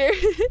emote in here.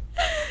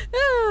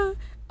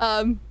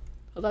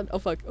 Hold on. Oh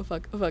fuck.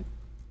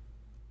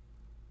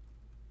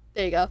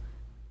 There you go.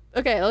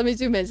 Okay, let me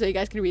zoom in so you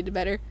guys can read it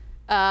better.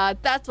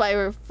 That's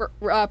why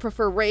I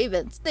prefer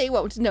ravens. They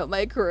won't know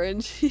my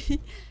cringe.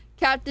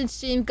 Captain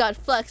Stream got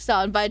flexed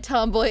on by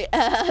tomboy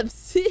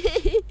abs.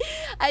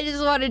 I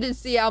just wanted to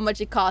see how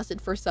much it costed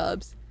for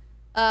subs.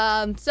 So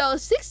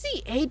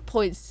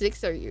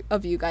 68.6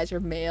 of you guys are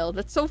male.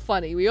 That's so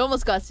funny. We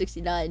almost got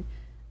 69.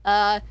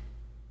 I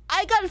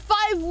got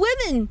 5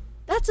 women.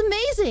 That's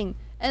amazing.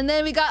 And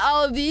then we got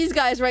all of these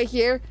guys right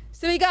here.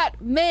 So we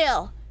got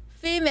male,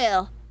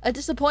 female, a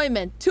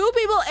disappointment. 2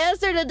 people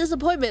answered a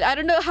disappointment. I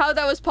don't know how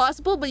that was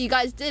possible, but you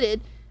guys did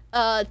it.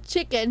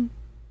 Chicken,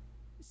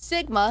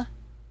 sigma,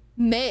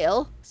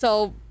 male.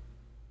 So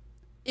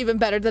even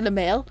better than a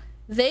male.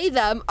 They,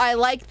 them. I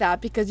like that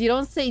because you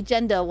don't say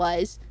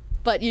gender-wise,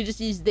 but you just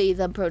use they,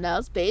 them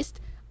pronouns based.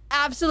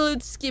 Absolute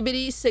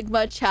skibbity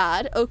sigma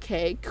chad.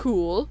 Okay,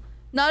 cool.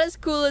 Not as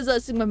cool as a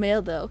sigma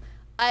male though.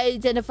 I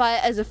identify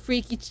as a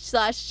freaky /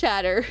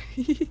 chatter.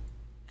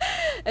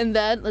 And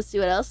then let's see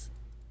what else.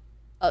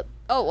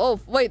 Oh,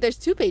 wait, there's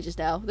 2 pages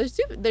now. There's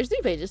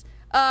 3 pages.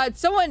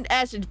 Someone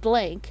answered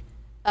blank.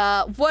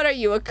 What are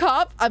you, a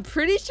cop? I'm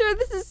pretty sure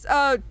this is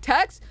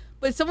text,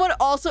 but someone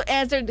also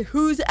answered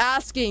who's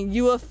asking,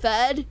 you a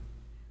fed?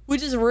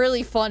 Which is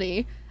really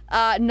funny.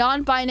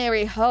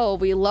 Non-binary hoe,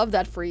 we love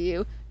that for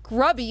you.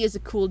 Grubby is a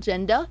cool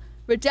gender.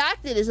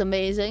 Redacted is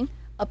amazing.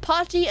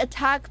 Apache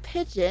attack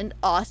pigeon,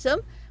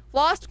 awesome.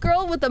 Lost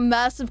girl with a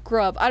massive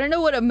grub. I don't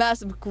know what a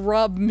massive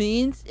grub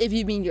means, if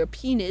you mean your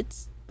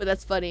peanuts, but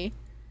that's funny.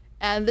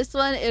 And this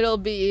one, it'll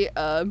be,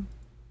 I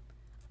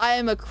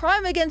am a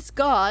crime against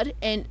God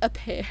and a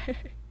pear. Who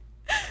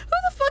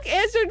the fuck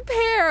answered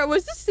pear?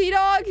 Was this Sea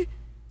Dog?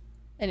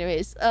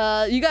 Anyways,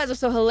 you guys are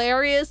so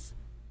hilarious.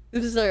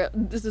 This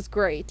is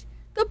great.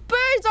 The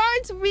birds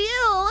aren't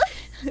real.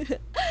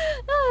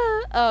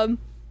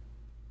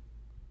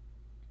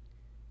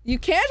 You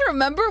can't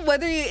remember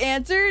whether you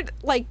answered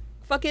like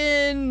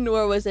fucking,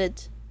 where was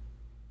it?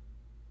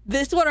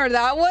 This one or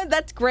that one?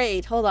 That's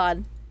great. Hold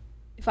on.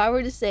 If I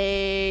were to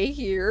say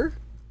here,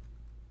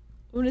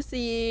 I want to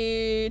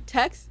see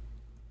text.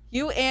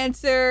 You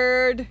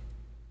answered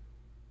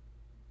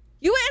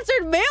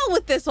male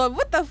with this one.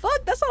 What the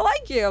fuck? That's not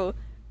like you.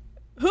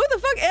 Who the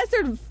fuck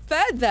answered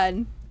fed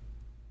then?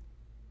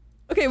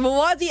 Okay,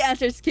 Mawazi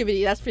answered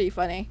skibidi. That's pretty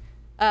funny.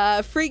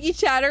 Freaky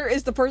Chatter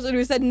is the person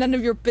who said none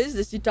of your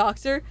business, you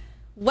doxer.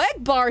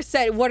 Wegbar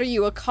said, what are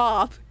you, a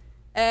cop?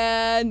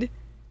 And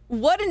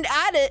what an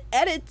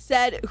edit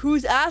said,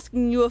 who's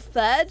asking you a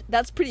fed?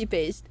 That's pretty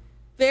based.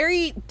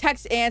 Very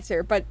text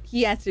answer, but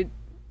he answered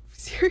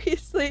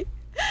seriously.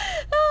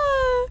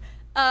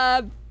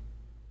 I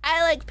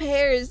like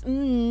pears.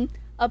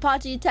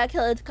 Apache tech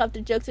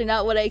helicopter jokes are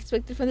not what I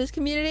expected from this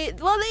community.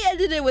 Well, they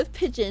ended it with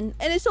pigeon,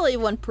 and it's only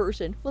one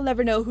person. We'll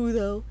never know who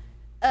though.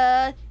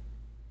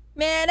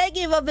 Man, I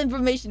gave up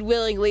information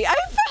willingly. I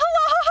fell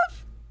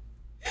off!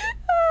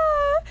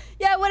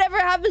 Yeah, whatever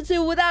happened to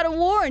without a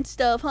war and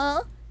stuff,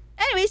 huh?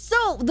 Anyway,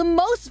 so the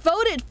most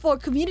voted for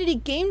community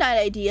game night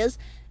ideas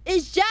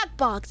is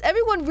Jackbox.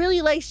 Everyone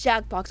really likes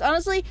Jackbox.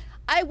 Honestly,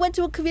 I went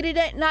to a community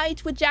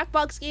night with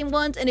Jackbox game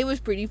once, and it was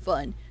pretty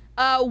fun.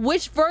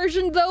 Which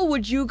version, though,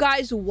 would you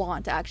guys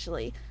want,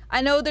 actually?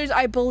 I know there's,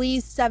 I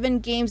believe, 7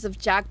 games of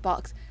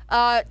Jackbox.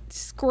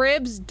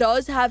 Scribs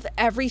does have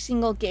every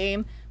single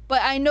game,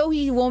 but I know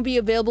he won't be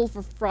available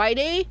for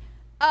Friday.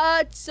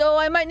 So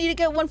I might need to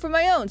get one for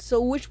my own. So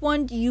which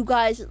one do you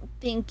guys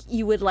think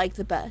you would like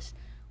the best?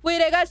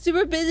 Wait, I got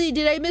super busy.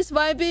 Did I miss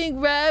mine being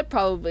read?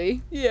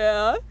 Probably.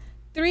 Yeah.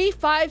 3,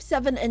 5,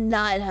 7, and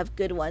 9 have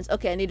good ones.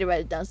 Okay, I need to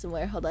write it down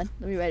somewhere. Hold on.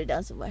 Let me write it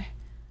down somewhere.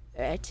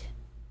 Alright.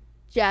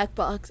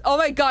 Jackbox. Oh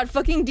my god,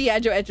 fucking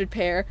D'Angelo entered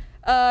pair.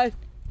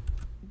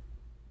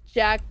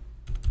 Jackbox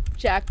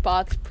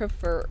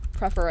prefer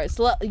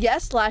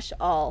yes /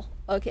 all.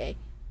 Okay.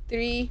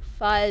 3,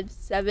 5,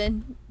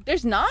 7.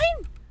 There's 9?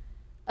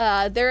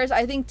 There's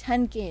I think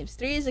 10 games.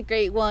 3 is a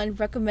great one.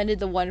 Recommended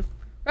the one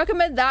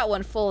Recommend that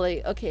one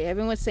fully. Okay,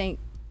 everyone's saying...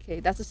 Okay,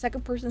 that's the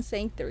second person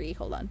saying 3.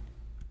 Hold on.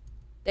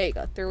 There you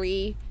go,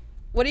 3.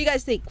 What do you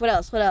guys think? What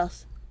else? What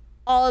else?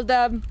 All of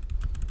them.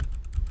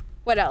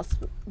 What else?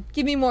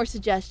 Give me more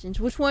suggestions.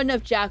 Which one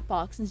of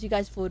Jackbox, since you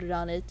guys voted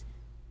on it?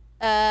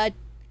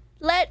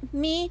 Let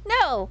me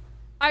know.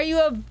 Are you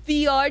a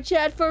VR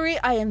chat furry?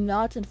 I am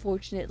not,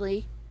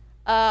 unfortunately.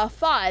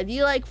 5.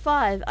 You like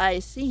 5. I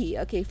see.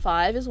 Okay,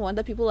 5 is one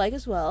that people like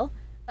as well.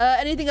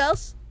 Anything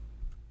else?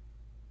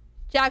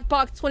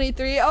 Jackbox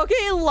 23.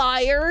 Okay,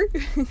 liar.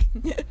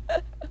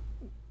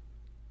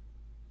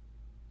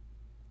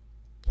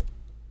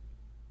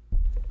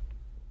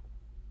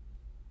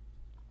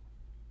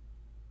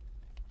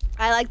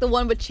 I like the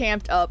one with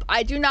Champed Up.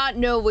 I do not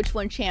know which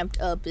one Champed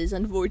Up is,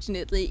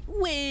 unfortunately.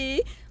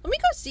 Wait. Let me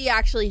go see,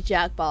 actually,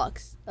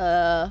 Jackbox.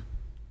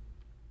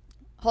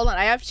 Hold on.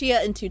 I have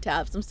Chia in 2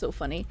 tabs. I'm so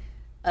funny.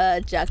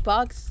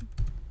 Jackbox.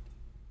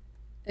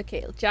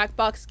 Okay,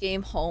 Jackbox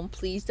game home.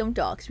 Please don't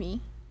dox me.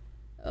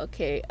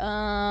 Okay,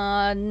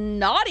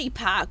 Naughty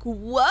Pack.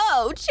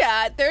 Whoa,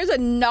 chat. There's a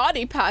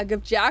Naughty Pack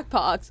of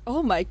Jackbox.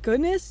 Oh my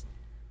goodness.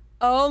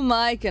 Oh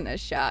my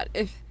goodness, chat.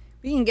 If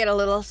we can get a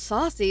little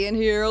saucy in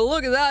here.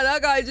 Look at that.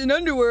 That guy's in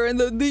underwear and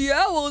the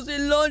owl's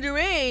in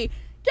lingerie.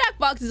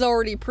 Jackbox is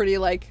already pretty,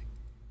 like,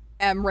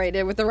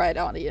 M-rated with the right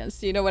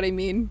audience. You know what I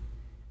mean?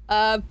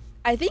 I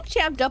think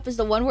Champed Up is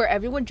the one where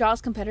everyone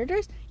draws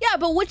competitors. Yeah,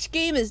 but which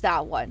game is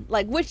that one?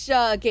 Like, which,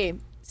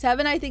 game?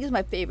 7, I think, is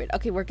my favorite.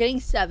 Okay, we're getting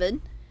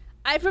 7.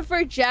 I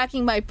prefer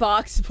jacking my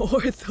box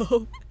more,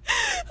 though.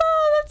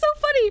 Oh, that's so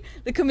funny.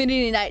 The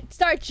community night.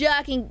 Start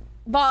jacking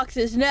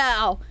boxes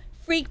now.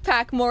 Freak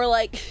pack, more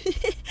like.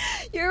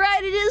 You're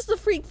right, it is the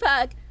freak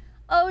pack.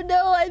 Oh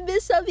no, I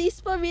miss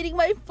Avispa reading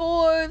my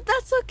form.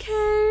 That's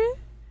okay.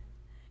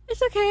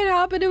 It's okay, it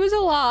happened. It was a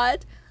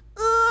lot.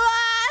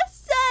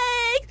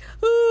 Sex!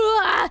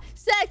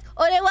 Sex!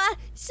 Orewa!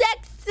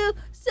 Sex!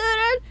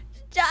 Suran!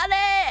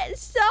 Johnny!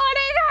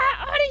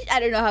 Sorry!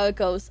 I don't know how it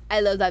goes. I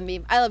love that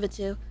meme. I love it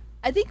too.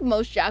 I think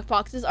most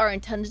Jackboxes are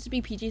intended to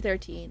be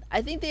PG-13.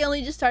 I think they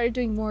only just started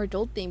doing more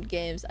adult-themed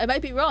games. I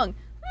might be wrong.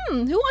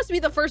 Who wants to be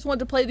the first one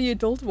to play the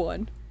adult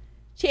one?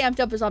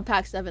 Champed Up is on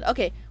pack 7.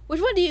 Okay,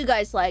 which one do you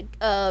guys like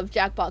of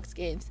Jackbox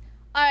games?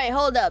 Alright,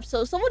 hold up.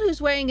 So, someone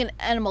who's wearing an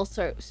animal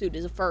suit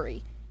is a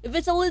furry. If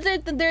it's a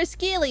lizard, then they're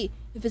scaly.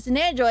 If it's an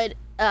android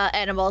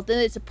animal, then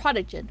it's a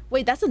prodigen.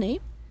 Wait, that's a name?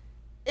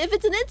 If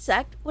it's an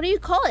insect, what do you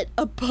call it?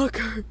 A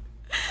bugger.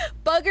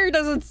 Bugger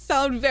doesn't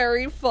sound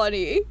very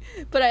funny,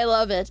 but I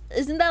love it.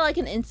 Isn't that like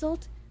an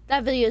insult?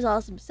 That video is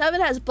awesome.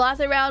 7 has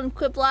Blather Around,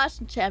 Quiplash,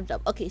 and Champed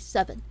Up. Okay,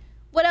 7.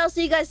 What else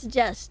do you guys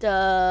suggest?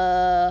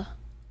 What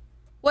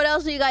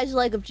else do you guys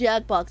like of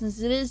Jackbox,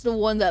 since it is the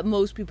one that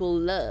most people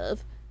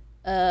love?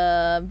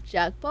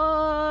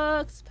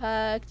 Jackbox,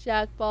 pack,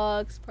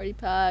 Jackbox, party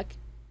pack.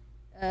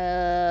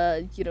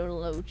 You don't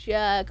know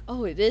Jack.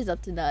 Oh, it is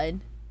up to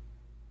 9.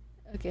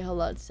 Okay,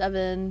 hold on.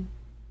 7.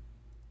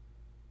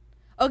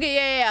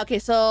 Okay, yeah. Okay,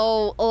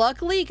 so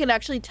luckily you can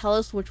actually tell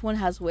us which one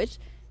has which.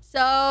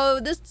 So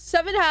this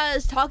 7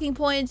 has talking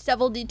points,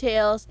 several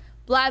details,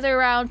 Blather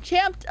Around,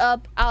 Champed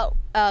Up, out,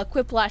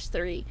 Quiplash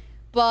 3.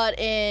 But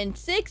in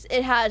 6,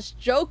 it has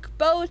Joke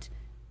Boat,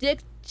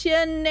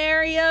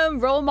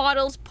 Dictionarium, Role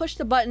Models, Push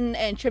the Button,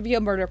 and Trivia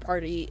Murder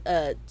Party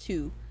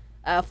 2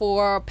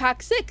 for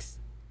pack 6.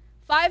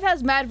 5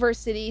 has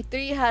Madversity,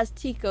 3 has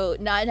Tico,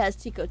 9 has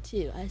Tico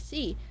 2. I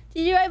see.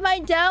 Did you write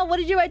mine down? What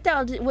did you write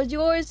down? Was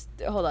yours?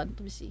 Hold on.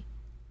 Let me see.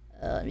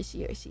 Let me see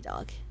here, Sea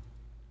Dog.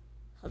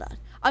 Hold on.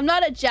 I'm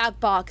not a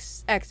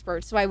Jackbox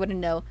expert, so I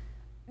wouldn't know.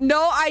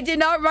 No, I did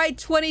not write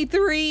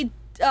 23,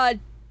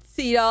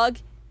 Sea Dog.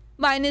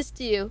 Minus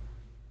 2.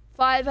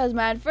 5 has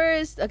Mad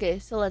First. Okay,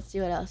 so let's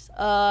see what else.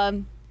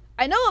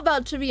 I know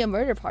about Trivia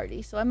Murder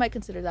Party, so I might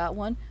consider that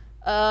one.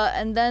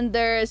 And then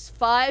there's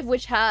 5,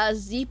 which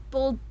has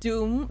Zeeple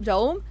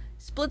Dome,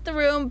 Split the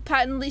Room,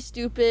 Patently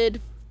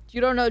Stupid. You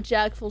don't know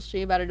Jack, full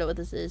stream. I don't know what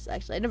this is.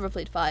 Actually, I never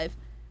played 5.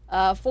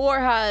 4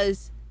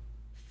 has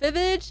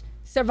Fibbage,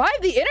 Survive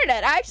the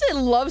Internet. I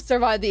actually love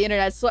Survive the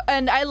Internet. So,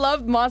 and I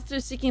love Monster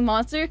Seeking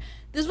Monster.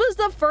 This was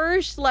the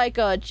first, like,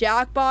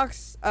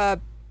 Jackbox,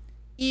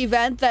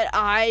 event that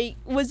I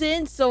was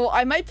in. So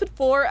I might put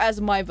 4 as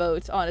my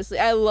vote, honestly.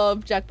 I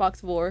love Jackbox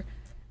 4.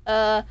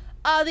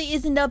 Avi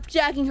isn't up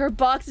jacking her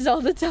boxes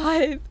all the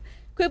time.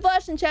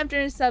 Quiplash and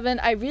Chapter 7.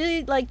 I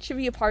really like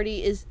Trivia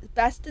Party is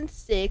best in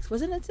 6.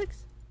 Wasn't it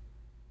 6?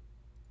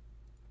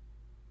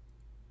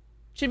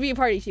 Trivia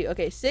Party 2.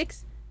 Okay,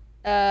 6.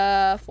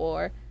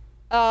 4.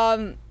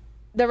 The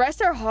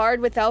rest are hard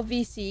without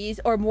VCs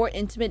or more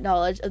intimate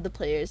knowledge of the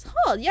players.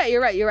 Huh, yeah,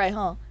 you're right,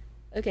 huh?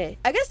 Okay,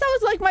 I guess that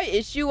was like my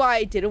issue why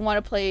I didn't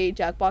want to play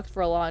Jackbox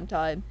for a long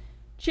time.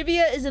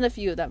 Trivia is in a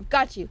few of them.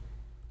 Got you.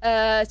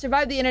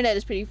 Survive the Internet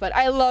is pretty fun.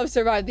 I love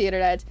Survive the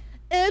Internet.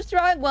 Oops,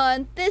 wrong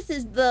one. This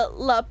is the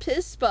La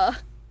Pispa.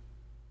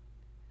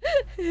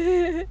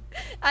 I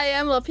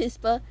am La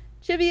Pispa.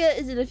 Trivia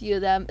is in a few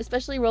of them,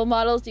 especially role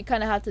models. You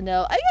kind of have to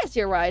know. I guess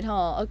you're right,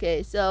 huh?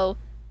 Okay, so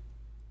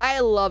I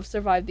love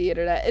Survive the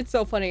Internet. It's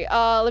so funny.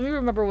 Let me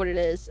remember what it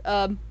is.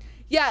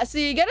 Yeah, so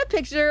you get a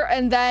picture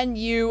and then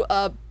you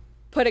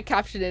put a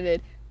caption in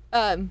it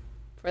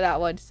for that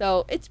one.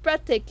 So it's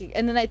breathtaking.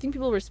 And then I think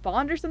people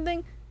respond or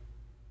something.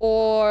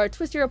 Or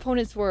twist your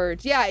opponent's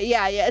words. Yeah.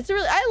 It's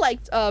really, I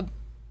liked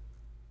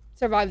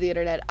Survive the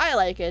Internet. I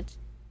like it.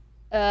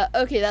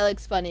 Okay, that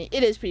looks funny.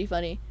 It is pretty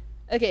funny.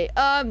 Okay,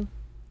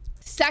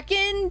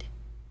 second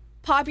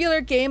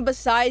popular game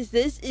besides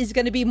this is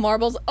gonna be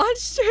Marbles on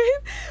Stream.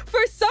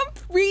 For some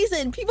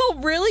reason, people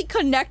really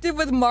connected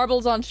with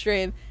Marbles on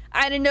Stream.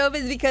 I don't know if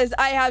it's because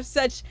I have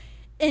such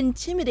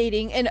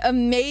intimidating and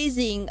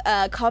amazing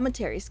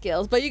commentary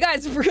skills, but you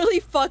guys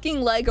really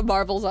fucking like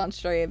Marbles on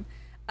Stream.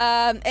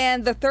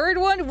 And the third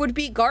one would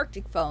be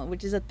Gartic Phone,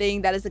 which is a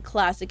thing that is a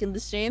classic in the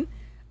stream.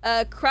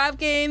 Crab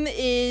Game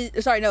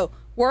is, sorry, no,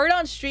 Word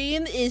on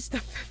Stream is the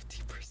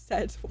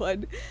 50%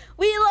 one.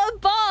 We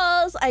love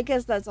balls! I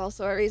guess that's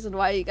also a reason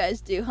why you guys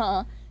do,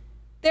 huh?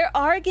 There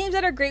are games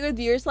that are great with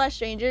viewers /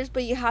 strangers,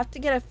 but you have to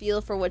get a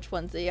feel for which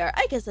ones they are.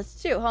 I guess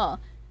that's true, huh?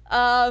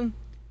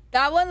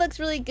 That one looks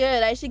really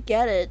good. I should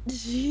get it.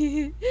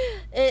 It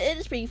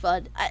is pretty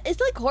fun. It's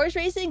like horse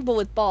racing, but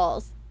with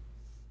balls.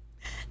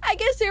 I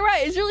guess you're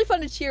right. It's really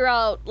fun to cheer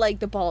out, like,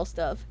 the ball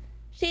stuff.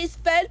 She's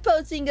fed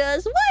posting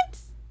us. What?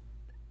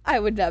 I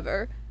would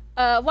never.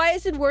 Why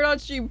isn't Word on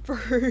Stream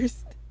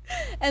first?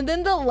 And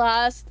then the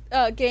last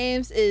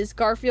games is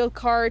Garfield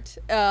Kart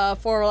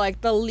for,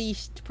 like, the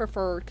least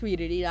preferred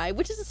community night,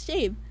 which is a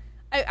shame.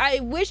 I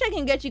wish I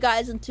can get you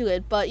guys into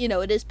it, but, you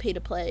know, it is pay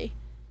to play.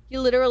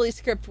 You literally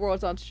script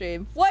worlds on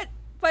stream. What?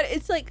 But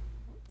it's, like,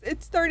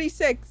 it's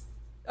 36.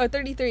 Or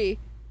 33.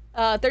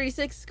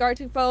 36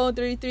 Gartic Phone,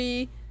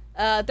 33...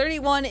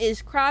 31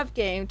 is Crab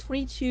Game,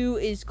 22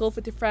 is Golf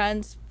with Your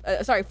Friends,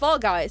 sorry, Fall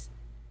Guys.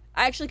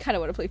 I actually kind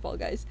of want to play Fall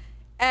Guys.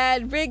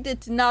 And rigged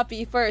it to not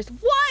be first.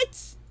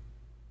 What?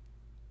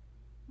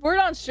 Word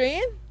on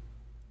Stream?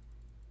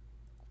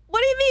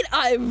 What do you mean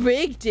I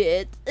rigged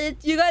it?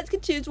 You guys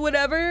can choose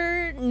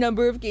whatever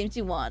number of games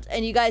you want.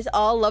 And you guys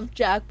all love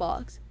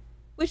Jackbox,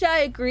 which I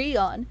agree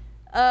on.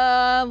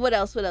 What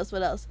else?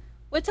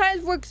 What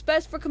times works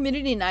best for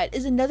community night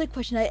is another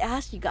question I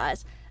asked you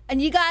guys.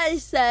 And you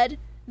guys said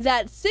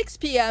that 6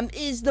 p.m.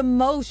 is the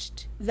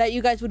most that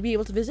you guys would be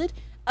able to visit.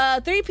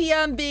 3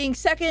 p.m. being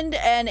second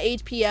and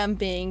 8 p.m.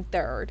 being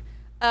third.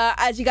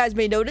 As you guys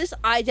may notice,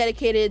 I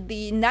dedicated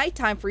the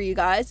nighttime for you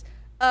guys.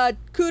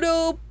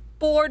 Kudo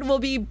board will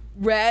be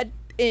red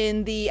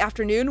in the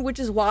afternoon, which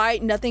is why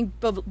nothing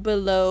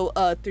below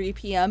 3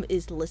 p.m.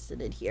 is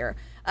listed in here.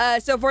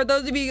 So for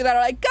those of you that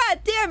are like,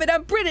 God damn it,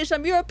 I'm British,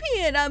 I'm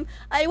European,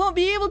 I won't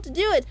be able to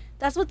do it.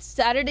 That's what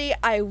Saturday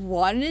I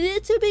wanted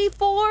it to be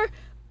for.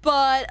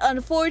 But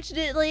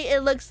unfortunately,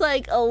 it looks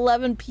like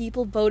 11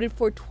 people voted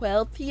for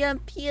 12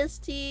 p.m.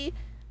 PST.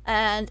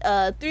 And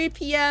 3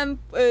 p.m.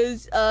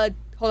 is,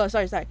 hold on,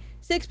 sorry.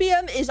 6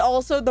 p.m. is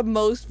also the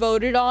most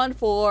voted on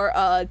for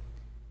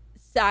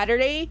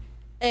Saturday.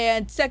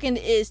 And second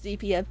is 3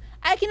 p.m.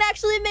 I can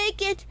actually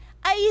make it.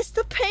 I used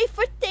to pay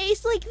for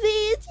days like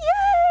these.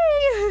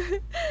 Yay!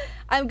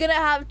 I'm gonna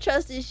have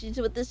trust issues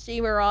with the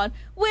streamer on.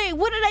 Wait,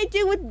 what did I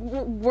do with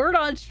Word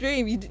on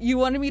Stream? You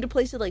wanted me to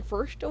place it like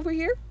first over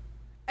here?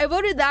 I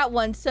voted that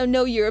one so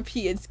no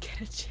Europeans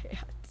get a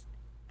chance.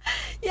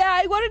 Yeah,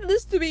 I wanted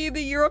this to be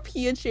the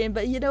European stream,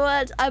 but you know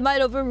what? I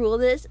might overrule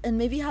this and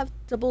maybe have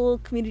double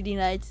community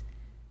nights.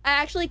 I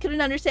actually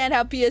couldn't understand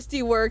how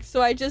PST worked,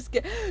 so I just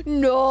get...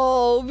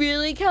 No,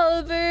 really,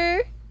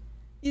 Caliber?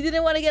 You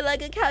didn't want to get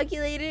like a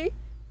calculator?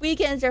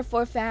 Weekends are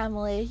for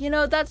family. You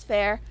know, that's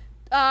fair.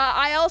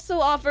 I also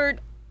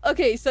offered...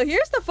 Okay, so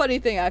here's the funny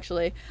thing,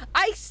 actually.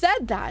 I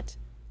said that,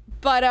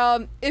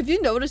 but if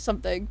you notice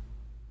something,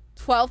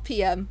 12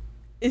 p.m.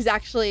 is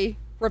actually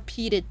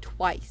repeated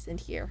twice in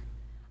here.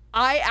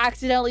 I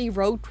accidentally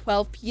wrote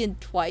 12 p.m.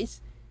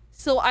 twice,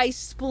 so I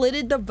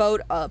splitted the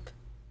vote up.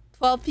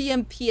 12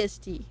 p.m.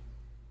 PST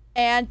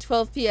and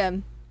 12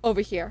 p.m.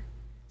 over here.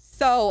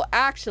 So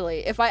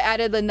actually, if I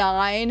added the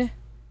 9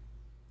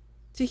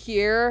 to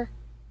here,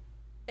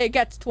 it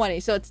gets 20,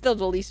 so it's still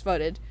the least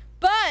voted.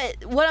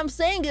 But what I'm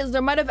saying is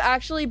there might have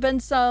actually been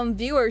some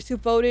viewers who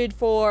voted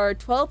for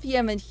 12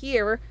 p.m. in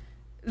here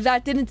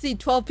that didn't see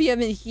 12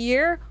 p.m. in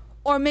here,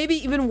 or maybe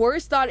even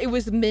worse, thought it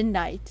was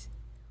midnight.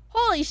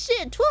 Holy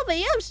shit, 12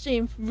 a.m.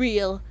 stream,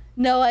 real.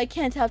 No, I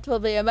can't have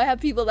 12 a.m. I have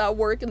people that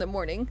work in the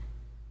morning.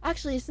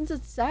 Actually, since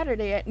it's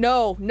Saturday,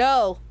 no.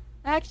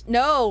 Actually,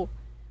 no.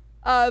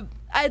 I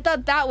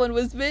thought that one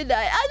was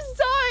midnight. I'm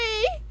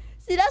sorry.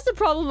 See, that's the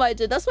problem I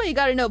did. That's why you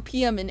gotta know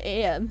PM and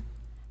AM.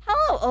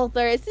 Hello,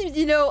 Ulthar. It seems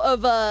you know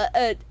of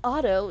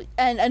Otto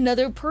and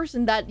another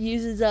person that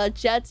uses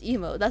Jet's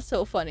emo. That's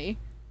so funny.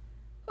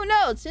 Who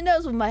knows? Who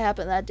knows what might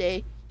happen that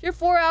day? You're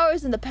 4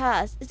 hours in the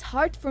past. It's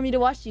hard for me to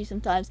watch you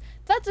sometimes.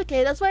 That's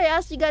okay. That's why I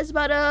asked you guys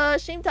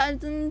about stream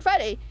times on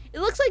Friday.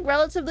 It looks like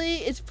relatively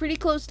it's pretty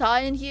close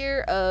tie in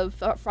here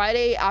of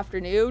Friday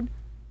afternoon.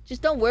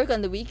 Just don't work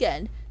on the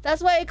weekend.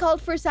 That's why I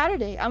called for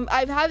Saturday. I'm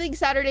having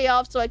Saturday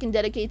off so I can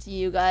dedicate to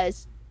you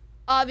guys.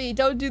 Avi,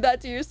 don't do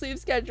that to your sleep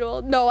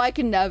schedule. No, I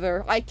can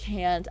never. I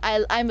can't.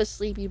 I'm a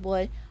sleepy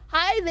boy.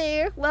 Hi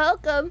there.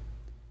 Welcome.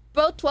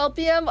 both 12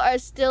 p.m. are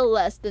still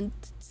less than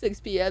 6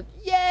 p.m.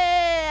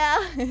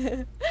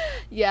 Yeah!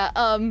 Yeah,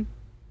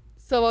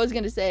 so what I was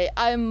gonna say,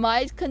 I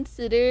might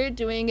consider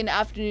doing an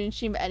afternoon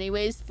stream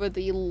anyways for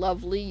the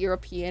lovely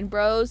European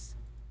bros.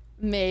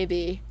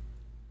 Maybe.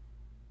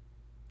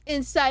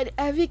 Inside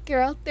every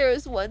girl, there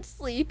is one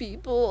sleepy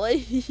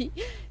boy.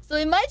 So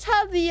we might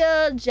have the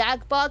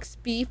Jackbox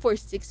be for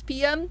 6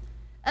 p.m.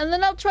 And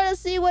then I'll try to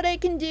see what I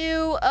can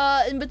do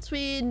in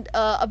between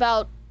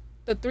about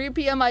the 3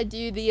 p.m. I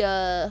do the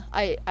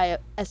I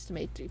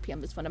estimate 3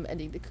 p.m. is when I'm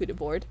ending the CUDA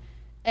board.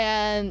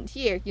 And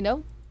here, you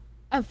know,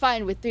 I'm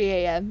fine with 3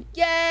 a.m.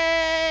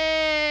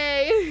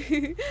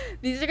 Yay!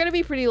 These are gonna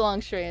be pretty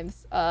long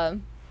streams.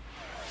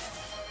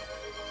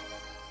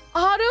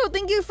 Otto,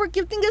 thank you for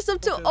gifting us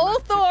up to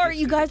Othor.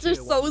 You guys are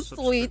so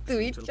sweet to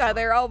each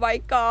other. Oh my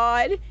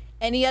god.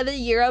 Any other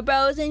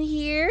Eurobros in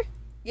here?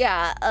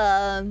 Yeah,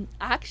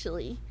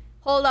 actually.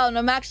 Hold on,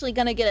 I'm actually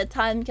gonna get a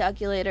time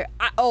calculator.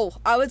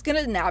 I was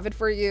gonna nav it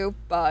for you,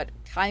 but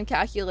time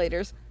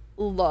calculators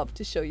love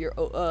to show your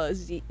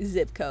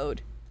zip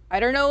code. I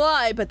don't know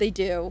why, but they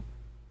do.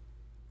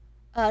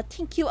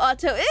 Thank you,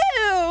 Otto.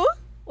 Ew!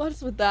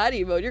 What's with that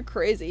emote? You're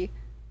crazy.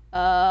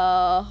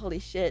 Holy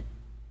shit.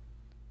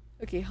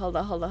 Okay, hold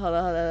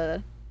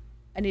on.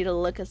 I need to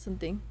look at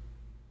something.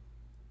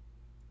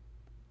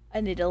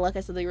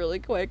 Really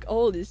quick.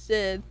 Holy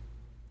shit.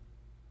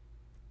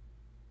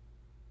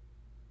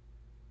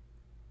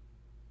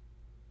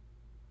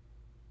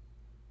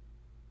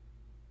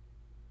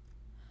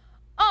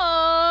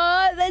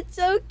 Aww, that's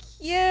so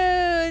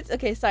cute.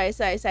 Okay, sorry.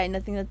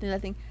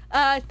 Nothing.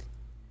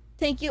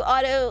 Thank you,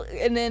 Otto.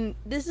 And then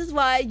this is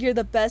why you're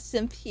the best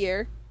simp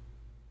here.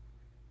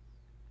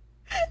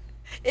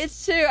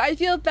 It's true. I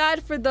feel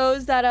bad for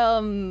those that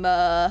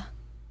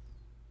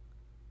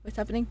what's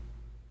happening?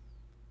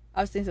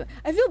 I was thinking something.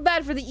 I feel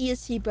bad for the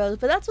EST bros,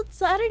 but that's what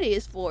Saturday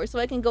is for, so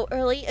I can go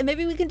early and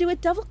maybe we can do a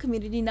double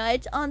community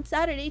night on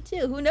Saturday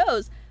too. Who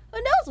knows?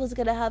 Who knows what's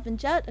gonna happen,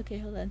 chat? Okay,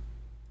 hold on.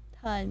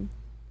 Time.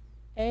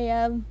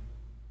 AM.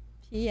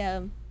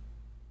 PM.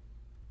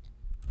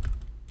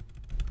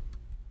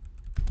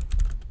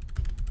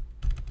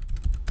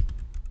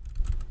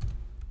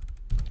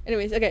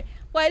 Anyways, okay.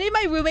 Why did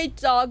my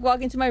roommate's dog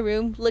walk into my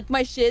room, lick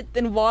my shit,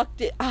 then walked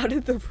it out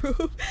of the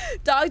room?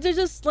 Dogs are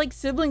just like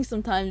siblings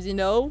sometimes, you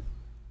know?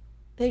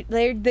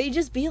 They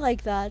just be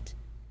like that.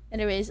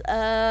 Anyways,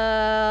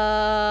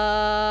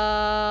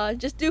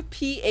 just do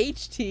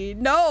PHT.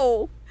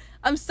 No!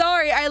 I'm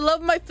sorry, I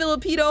love my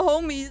Filipino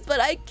homies,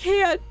 but I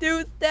can't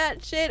do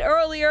that shit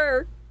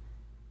earlier.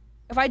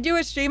 If I do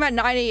a stream at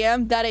 9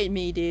 a.m., that ain't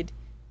me, dude.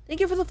 Thank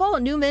you for the follow,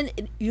 Newman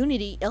and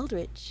Unity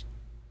Eldritch.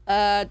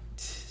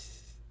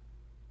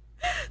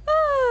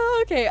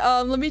 Okay,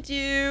 let me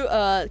do,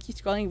 keep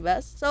scrolling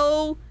best.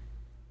 So,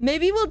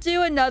 maybe we'll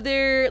do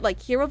another,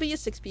 like, here will be a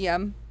 6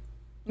 p.m.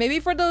 Maybe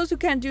for those who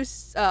can't do,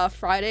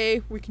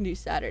 Friday, we can do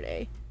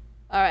Saturday.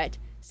 Alright.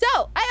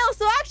 So, I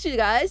also actually,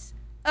 guys,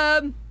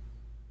 option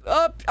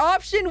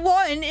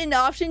 1 and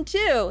option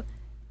 2.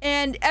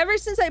 And ever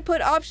since I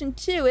put option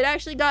 2, it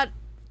actually got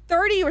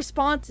 30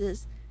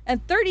 responses.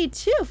 And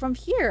 32 from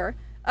here.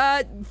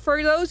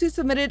 For those who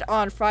submitted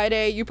on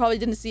Friday, you probably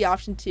didn't see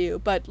option 2,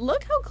 but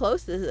look how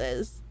close this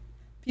is.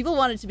 People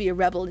wanted to be a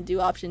rebel and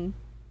do option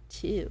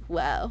 2.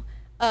 Wow.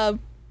 Some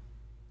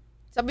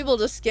people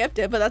just skipped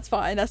it, but that's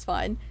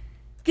fine.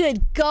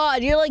 Good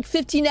God, you're like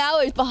 15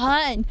 hours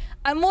behind.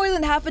 I'm more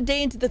than half a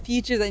day into the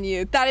future than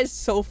you. That is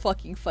so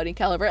fucking funny,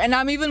 Caliber. And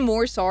I'm even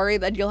more sorry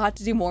that you'll have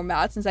to do more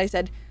math since I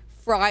said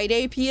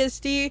Friday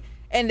PST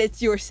and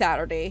it's your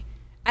Saturday.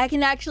 I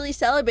can actually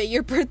celebrate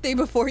your birthday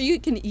before you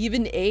can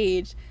even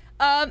age.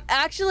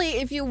 Actually,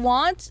 if you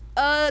want,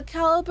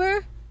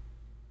 Caliber,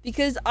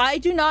 because I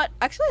do not...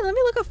 Actually, let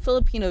me look up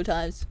Filipino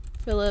times.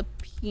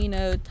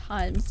 Filipino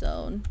time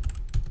zone.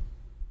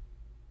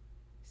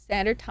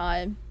 Standard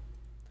time.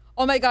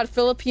 Oh my god,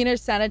 Filipino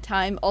Standard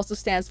Time also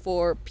stands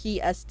for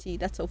PST.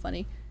 That's so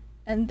funny.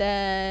 And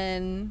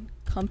then...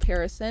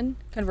 comparison.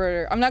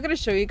 Converter. I'm not gonna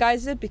show you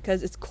guys it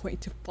because it's going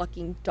to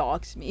fucking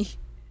dox me.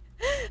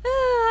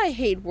 I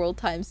hate world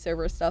time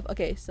server stuff.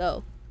 Okay,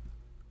 so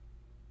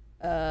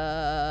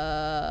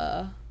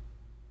hold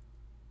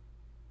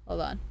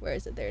on, where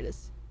is it? There it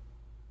is.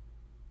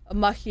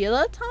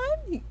 Manila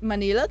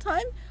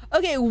time?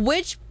 Okay,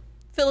 which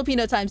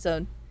Filipino time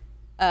zone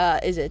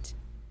is it?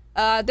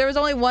 There was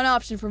only one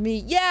option for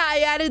me. Yeah,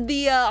 I added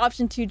the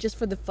option 2 just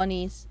for the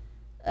funnies.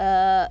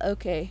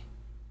 Okay.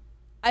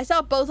 I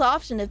saw both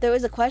options. If there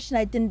was a question,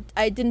 I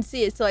didn't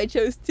see it, so I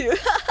chose 2.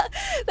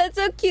 That's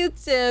so cute,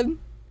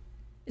 Sim.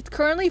 It's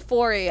currently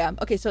 4 a.m.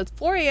 Okay, so it's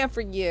 4 a.m.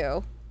 for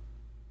you.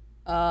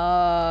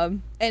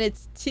 And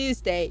it's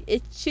Tuesday.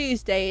 It's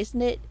Tuesday,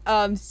 isn't it?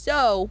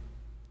 So...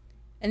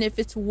 And if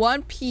it's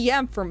 1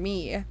 p.m. for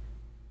me...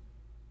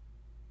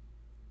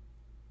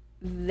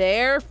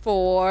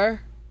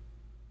 Therefore...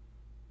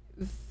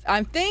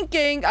 I'm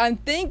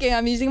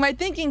using my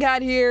thinking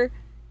hat here.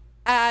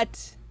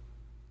 At...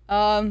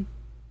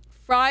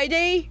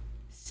 Friday,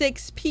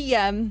 6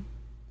 p.m.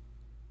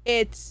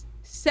 It's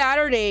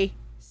Saturday,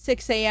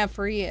 6 a.m.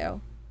 for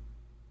you.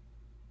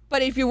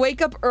 But if you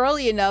wake up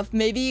early enough,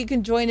 maybe you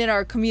can join in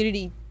our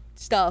community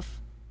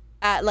stuff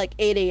at like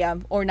 8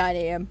 a.m. or 9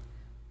 a.m.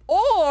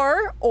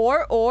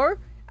 Or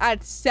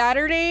at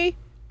Saturday,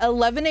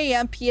 11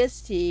 a.m.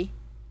 PST.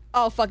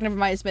 Oh, fuck, never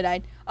mind, it's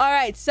midnight.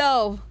 Alright,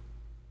 so...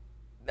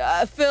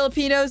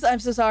 Filipinos, I'm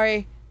so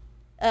sorry.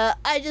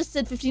 I just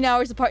said 15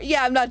 hours apart.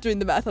 Yeah, I'm not doing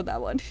the math on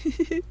that one.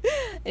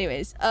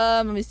 Anyways,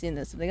 let me see in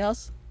this. Something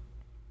else?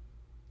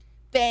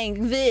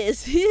 Bang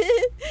this.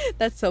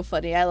 That's so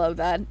funny. I love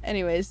that.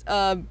 Anyways,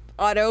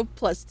 auto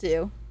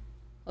 +2.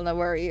 Well, now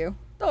where are you?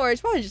 Don't worry,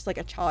 it's probably just like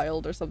a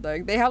child or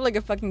something. They have like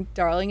a fucking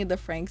Darling in the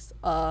Franxx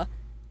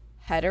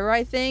header,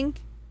 I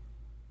think.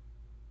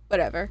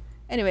 Whatever.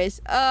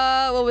 Anyways,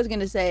 what was I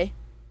gonna say?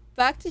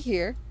 Back to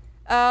here.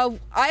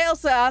 I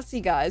also asked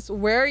you guys,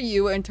 where are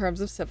you in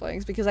terms of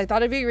siblings? Because I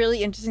thought it'd be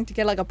really interesting to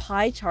get like a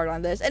pie chart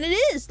on this. And it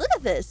is! Look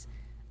at this!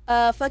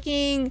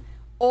 Fucking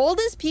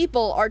oldest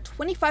people are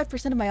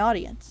 25% of my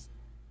audience.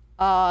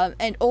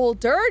 And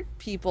older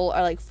people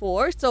are like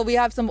 4. So we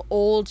have some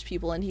old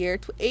people in here.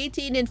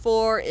 18 and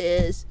 4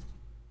 is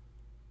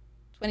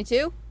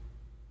 22.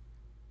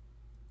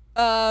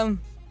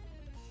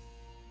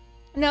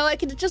 No, I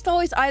could just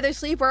always either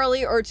sleep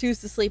early or choose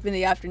to sleep in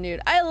the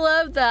afternoon. I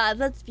love that.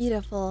 That's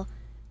beautiful.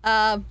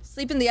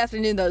 Sleep in the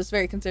afternoon, though, is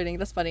very concerning.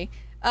 That's funny.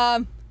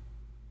 But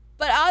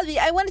Avi,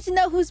 I wanted to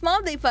know whose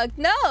mom they fucked.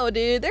 No,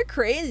 dude, they're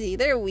crazy.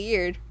 They're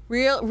weird.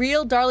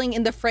 Real Darling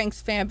in the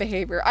Franxx fan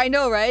behavior. I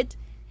know, right?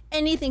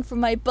 Anything for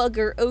my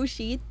bugger,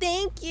 Oshi.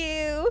 Thank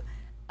you.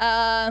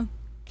 Can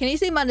you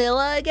say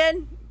Manila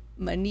again?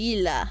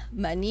 Manila.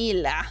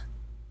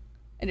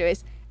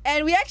 Anyways,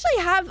 and we actually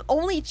have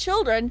only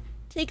children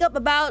take up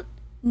about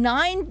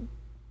 9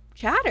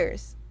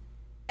 chatters.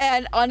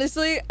 And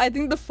honestly, I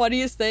think the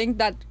funniest thing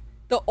that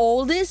the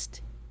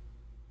oldest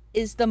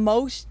is the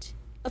most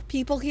of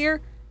people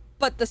here,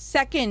 but the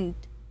second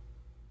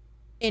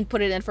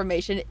inputted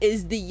information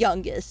is the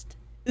youngest.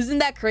 Isn't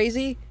that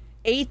crazy?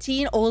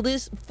 18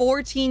 oldest,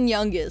 14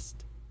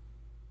 youngest.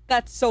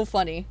 That's so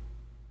funny.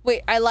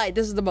 Wait, I lied.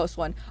 This is the most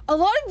one. A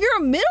lot of you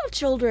are middle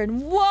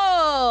children.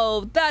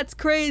 Whoa, that's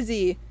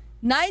crazy.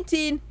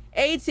 19,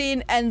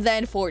 18, and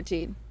then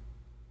 14.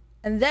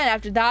 And then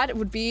after that, it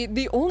would be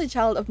the only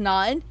child of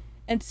 9,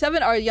 and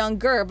 7 are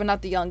younger, but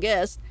not the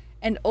youngest,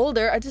 and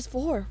older are just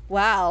 4.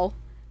 Wow.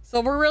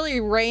 So we're really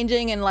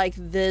ranging in like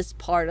this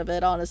part of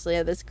it, honestly,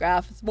 of this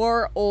graph. It's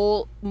more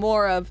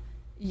of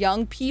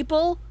young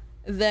people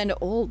than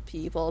old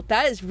people.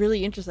 That is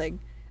really interesting.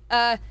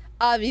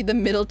 Avi, the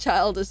middle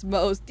child is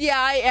most. Yeah,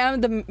 I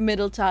am the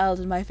middle child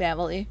in my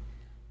family.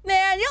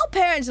 Man, your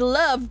parents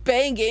love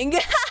banging.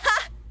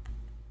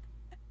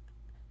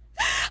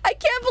 I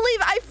can't believe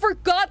I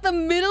forgot the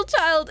middle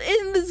child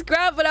in this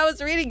graph when I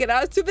was reading it. I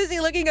was too busy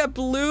looking at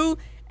blue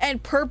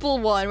and purple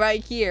one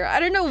right here. I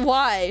don't know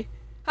why.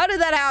 How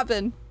did that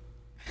happen?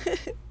 Oh,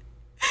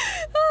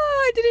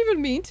 I didn't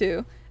even mean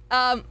to.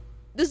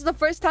 This is the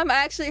first time I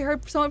actually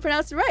heard someone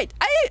pronounce it right.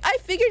 I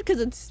figured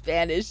because it's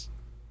Spanish.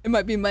 It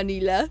might be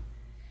Manila.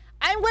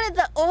 I'm one of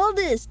the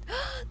oldest.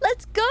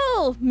 Let's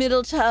go.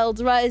 Middle child,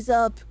 rise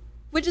up.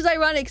 Which is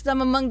ironic because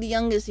I'm among the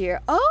youngest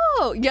here.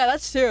 Oh, yeah,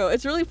 that's true.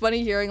 It's really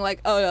funny hearing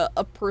like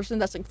a person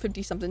that's like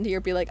 50-something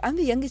here be like, I'm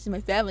the youngest in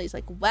my family. It's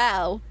like,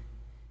 wow.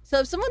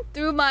 So if someone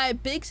threw my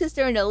big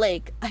sister in a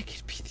lake, I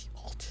could be the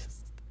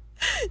oldest.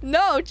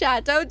 No,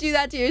 chat, don't do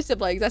that to your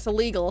siblings. That's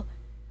illegal.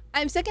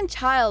 I'm second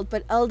child,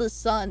 but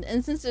eldest son.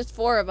 And since there's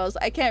 4 of us,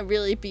 I can't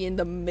really be in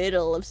the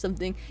middle of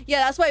something. Yeah,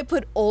 that's why I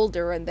put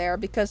older in there,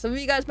 because some of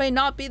you guys may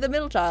not be the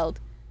middle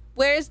child.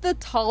 Where's the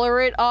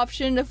tolerant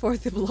option for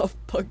the love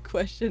bug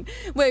question?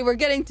 Wait, we're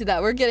getting to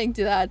that. We're getting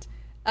to that.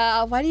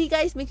 Why do you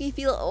guys make me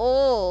feel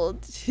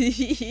old?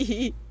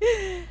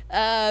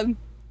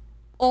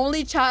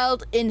 Only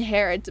child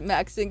inherit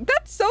maxing.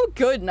 That's so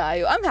good,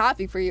 Nayu. I'm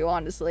happy for you,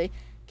 honestly.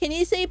 Can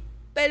you say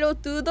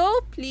pelotudo,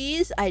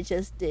 please? I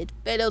just did.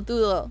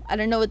 Pelotudo. I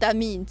don't know what that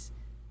means.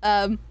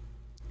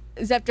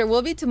 Zepter,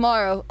 will be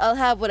tomorrow. I'll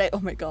have what I...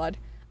 Oh my god.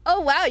 Oh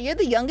wow, you're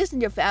the youngest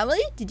in your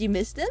family? Did you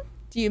miss them?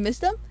 Do you miss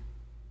them?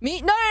 Me?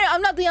 No,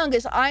 I'm not the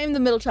youngest. I am the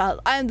middle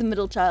child. I am the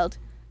middle child.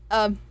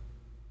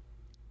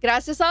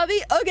 Gracias,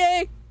 Avi.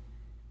 Okay.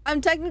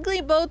 I'm technically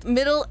both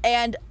middle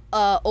and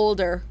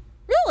older.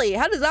 Really?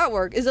 How does that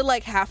work? Is it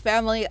like half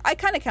family? I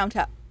kind of count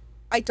half.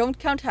 I don't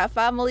count half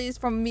families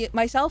from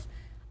myself.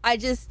 I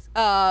just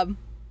count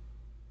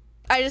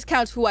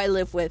who I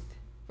live with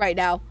right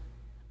now.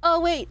 Oh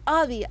wait,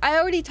 Avi, I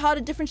already taught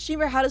a different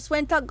streamer how to swear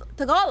in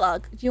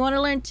Tagalog. Do you want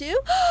to learn too?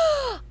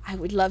 I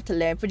would love to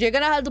learn, but you're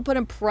gonna have to put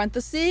in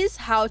parentheses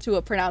how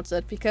to pronounce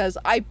it, because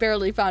I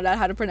barely found out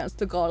how to pronounce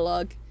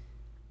Tagalog.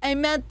 I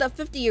meant the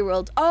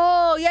 50-year-old.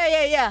 Oh, yeah.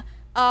 Yeah,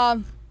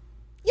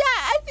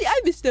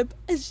 I missed him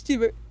as a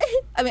streamer.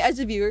 I mean, as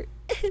a viewer.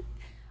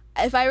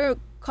 If I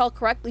recall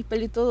correctly,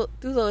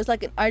 pelotudo is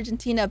like an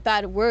Argentina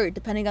bad word,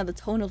 depending on the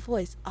tone of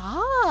voice.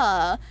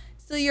 Ah,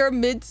 so you're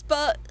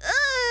mid-spot.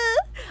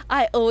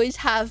 I always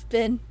have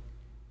been.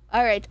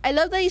 Alright, I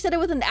love that you said it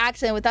with an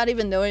accent without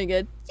even knowing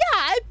it. Yeah,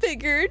 I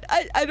figured.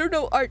 I don't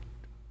know art.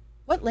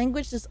 What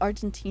language does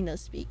Argentina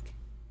speak?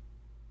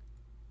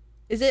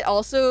 Is it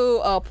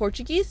also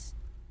Portuguese?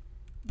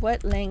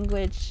 What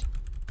language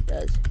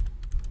does...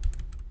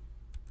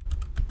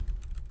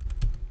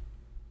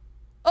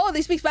 Oh,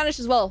 they speak Spanish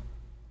as well.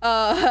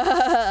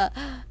 But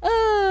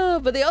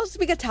they also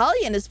speak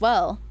Italian as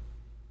well.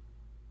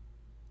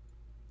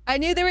 I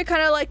knew they were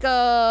kind of like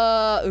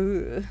I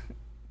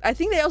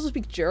think they also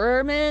speak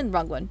German.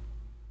 Wrong one.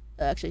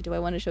 Actually, do I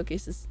want to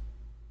showcase this?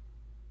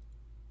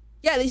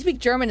 Yeah, they speak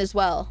German as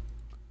well.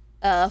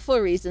 For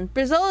a reason.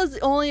 Brazil is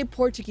the only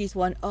Portuguese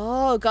one.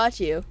 Oh,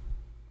 got you.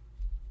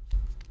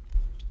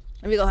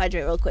 Let me go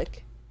hydrate real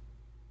quick.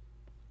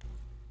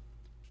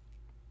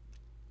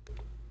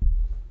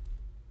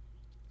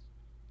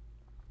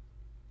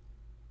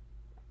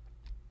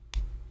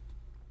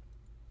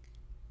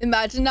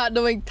 Imagine not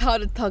knowing how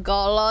to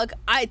Tagalog.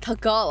 I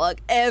Tagalog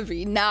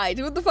every night.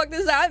 What the fuck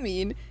does that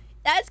mean?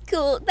 That's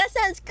cool. That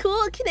sounds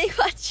cool. Can I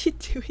watch you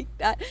doing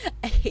that?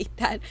 I hate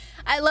that.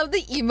 I love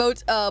the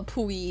emote,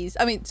 Puiz.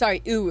 I mean,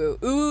 sorry, Uwu.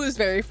 Uwu is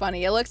very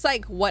funny. It looks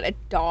like what a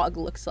dog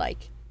looks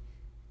like.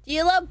 Do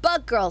you love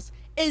bug girls?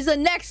 Is the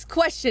next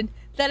question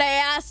that I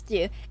asked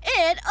you.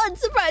 And,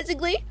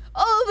 unsurprisingly,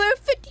 over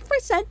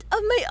 50% of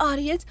my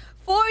audience,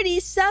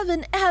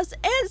 47, has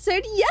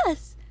answered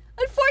yes.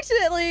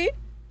 Unfortunately...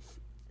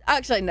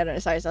 Actually, no,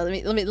 sorry. Let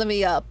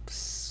me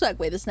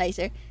segue this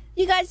nicer.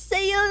 You guys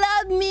say you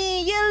love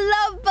me. You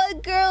love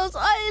bug girls.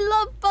 I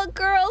love bug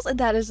girls. And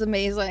that is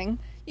amazing.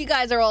 You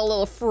guys are all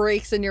little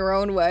freaks in your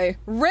own way.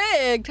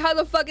 Rigged? How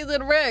the fuck is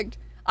it rigged?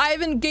 I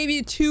even gave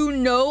you 2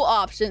 no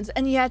options,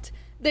 and yet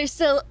there's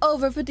still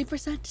over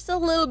 50%. Just a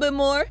little bit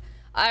more.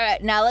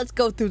 Alright, now let's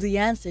go through the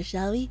answer,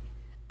 shall we?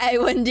 I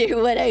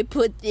wonder what I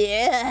put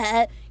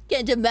there.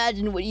 Can't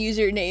imagine what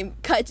username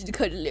Kaizen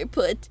Cuddler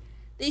put.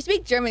 They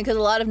speak German because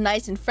a lot of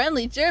nice and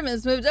friendly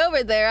Germans moved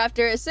over there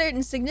after a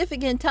certain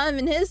significant time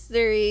in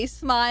history.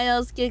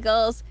 Smiles,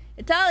 giggles.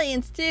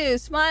 Italians too.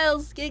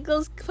 Smiles,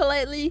 giggles,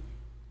 politely.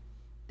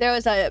 There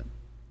was a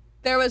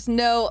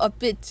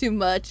bit too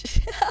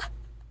much.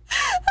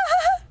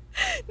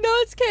 No,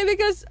 it's okay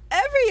because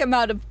every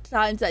amount of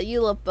times that you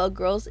love bug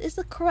girls is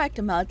the correct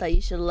amount that you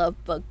should love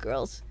bug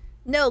girls.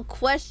 No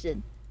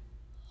question.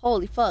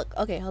 Holy fuck.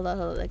 Okay, hold on.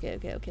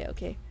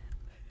 Okay.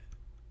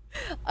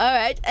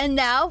 Alright, and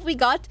now we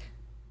got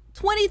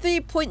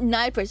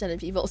 23.9% of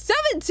people.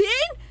 17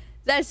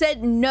 that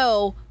said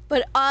no,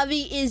 but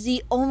Avi is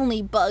the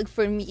only bug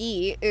for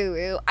me.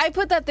 Ooh. I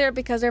put that there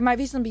because there might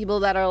be some people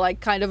that are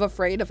like kind of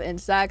afraid of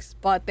insects,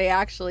 but they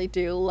actually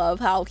do love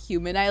how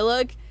human I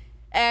look.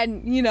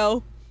 And, you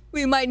know,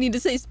 we might need to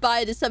say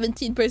spy to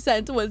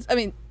 17% once,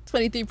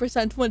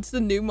 23% once the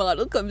new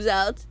model comes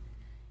out.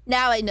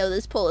 Now I know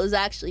this poll is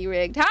actually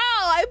rigged. How?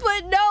 I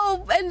put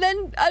no, and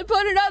then I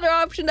put another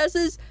option that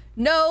says,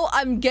 no,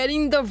 I'm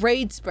getting the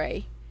raid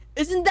spray.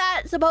 Isn't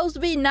that supposed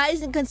to be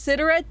nice and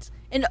considerate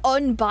and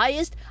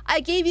unbiased? I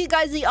gave you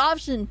guys the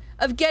option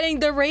of getting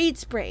the raid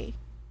spray.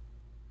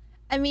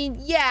 I mean,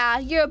 yeah,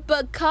 you're a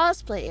bug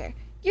cosplayer.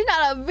 You're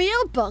not a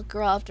real bug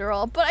girl after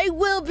all, but I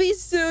will be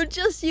soon,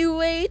 just you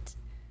wait.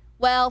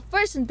 Well,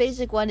 first and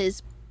basic one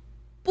is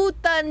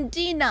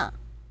putandina.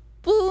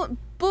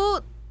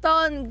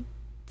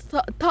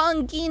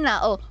 Tangina.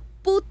 Oh,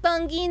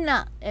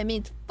 putangina. It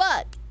means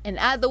fuck. And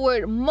add the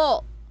word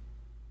mo.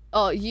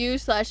 Oh,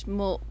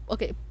 you/mo.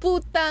 Okay,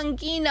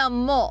 putangina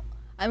mo.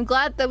 I'm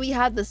glad that we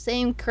have the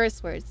same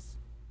curse words.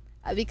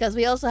 Because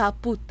we also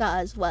have puta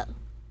as well.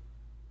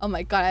 Oh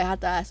my god, I had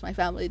to ask my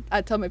family.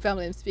 I told my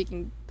family I'm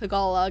speaking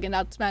Tagalog and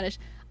not Spanish.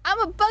 I'm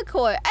a bug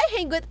whore. I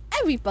hang with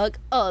every bug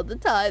all the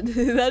time.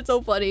 That's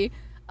so funny.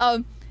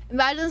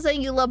 Imagine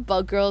saying you love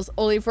bug girls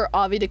only for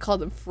Avi to call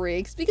them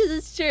freaks. Because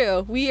it's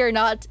true. We are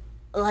not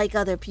like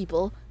other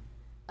people.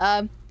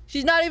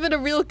 She's not even a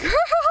real girl.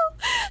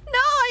 No,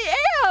 I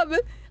am.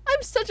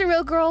 I'm such a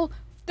real girl.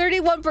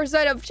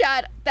 31% of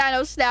chat.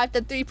 Thanos snapped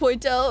at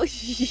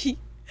 3.0.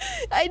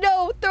 I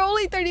know. They're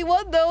only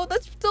 31 though.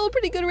 That's still a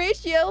pretty good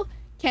ratio.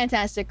 Can't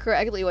answer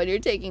correctly when you're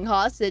taking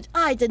hostage.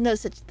 I did no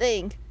such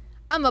thing.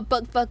 I'm a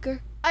bug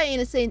fucker. I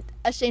ain't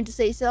ashamed to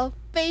say so.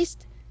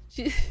 Based.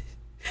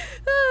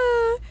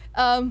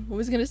 What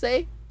was I gonna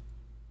say?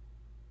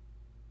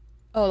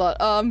 Hold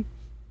on.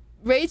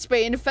 Raid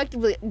spray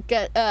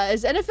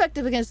is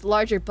ineffective against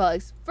larger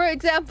bugs. For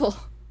example,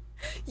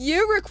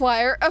 you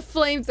require a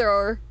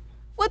flamethrower.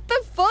 What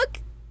the fuck?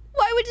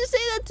 Why would you say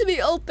that to me,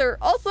 Ulter?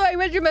 Also, I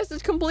read your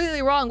message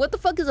completely wrong. What the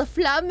fuck is a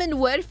Flammen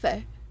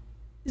Werfer?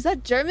 Is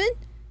that German?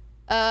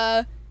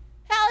 Hell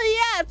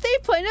yeah!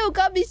 3.0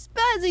 got me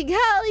spazzing.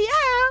 Hell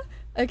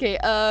yeah! Okay,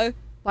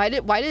 why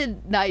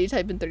did now you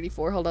type in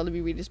 34? Hold on, let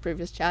me read his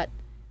previous chat.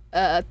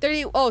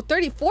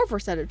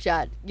 34% of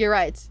chat. You're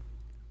right.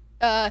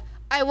 I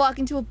walk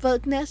into a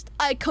bug nest,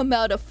 I come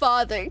out a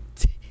father.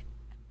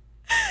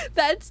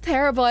 That's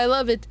terrible, I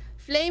love it.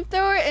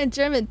 Flamethrower in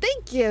German.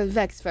 Thank you,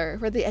 Vexfer,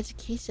 for the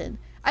education.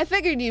 I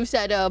figured you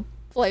said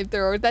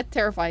flamethrower. That's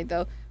terrifying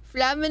though.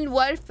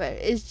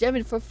 Flammenwerfer is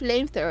German for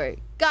flamethrower.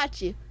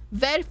 Got you.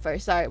 Werfer,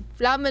 sorry.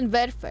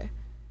 Flammenwerfer.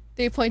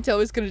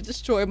 3.0 is gonna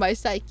destroy my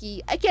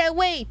psyche. I can't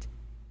wait.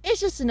 It's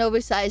just an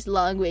oversized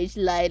long-range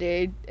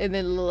lighter and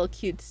then a little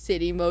cute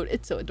city mode.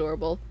 It's so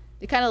adorable.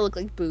 They kind of look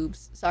like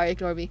boobs. Sorry,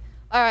 ignore me.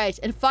 Alright,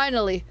 and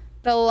finally,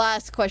 the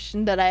last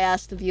question that I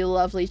asked of you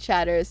lovely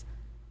chatters.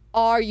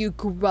 Are you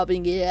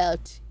grubbing it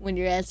out? When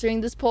you're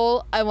answering this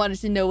poll, I wanted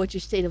to know what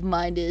your state of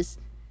mind is.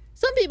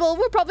 Some people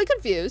were probably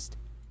confused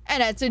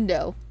and answered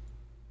no.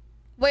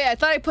 Wait, I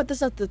thought I put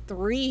this at the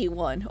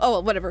 3-1. Oh,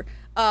 well, whatever.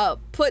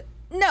 Put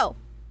no.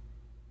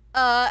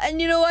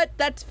 And you know what?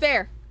 That's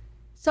fair.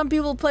 Some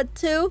people put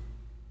 2,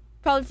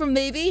 probably from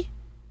maybe,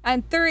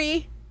 and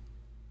 3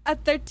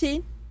 at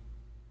 13,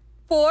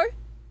 4,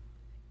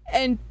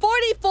 and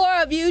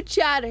 44 of you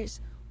chatters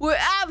were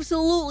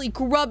absolutely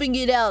grubbing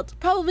it out.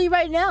 Probably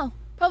right now.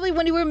 Probably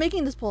when you were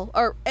making this poll,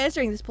 or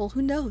answering this poll.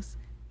 Who knows?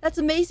 That's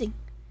amazing.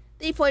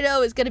 The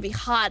 8.0 is gonna be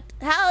hot.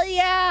 Hell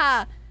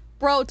yeah!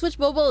 Bro, Twitch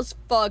Mobile is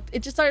fucked.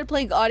 It just started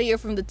playing audio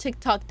from the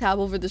TikTok tab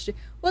over the stream.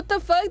 What the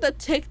fuck? The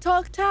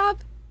TikTok tab?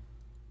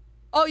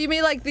 Oh, you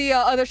mean like the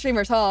other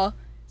streamers, huh?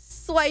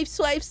 Swipe,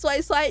 swipe,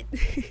 swipe, swipe.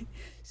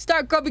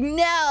 Start grubbing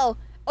now.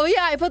 Oh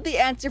yeah, I put the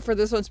answer for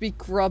this one to be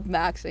grub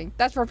maxing.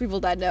 That's for people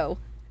that know.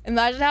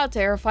 Imagine how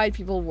terrified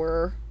people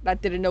were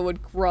that didn't know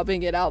what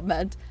grubbing it out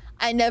meant.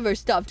 I never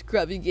stopped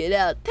grubbing it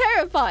out.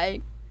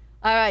 Terrifying.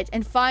 Alright,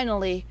 and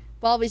finally,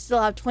 while we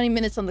still have 20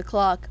 minutes on the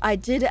clock, I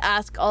did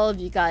ask all of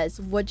you guys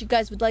what you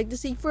guys would like to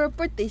see for a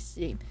birthday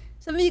stream.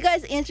 Some of you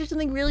guys answered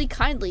something really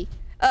kindly.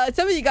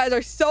 Some of you guys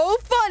are so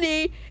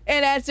funny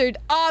and answered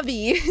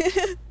Avi.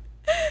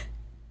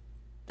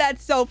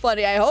 That's so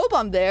funny. I hope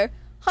I'm there.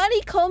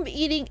 Honeycomb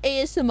eating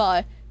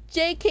ASMR.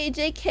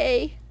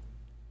 JK.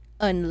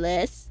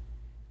 Unless.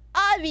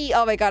 Avi.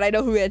 Oh my god, I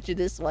know who answered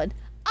this one.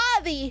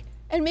 Avi.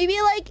 And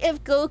maybe like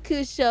if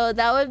Goku showed,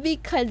 that would be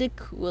kind of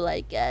cool,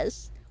 I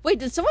guess. Wait,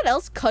 did someone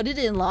else cut it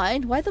in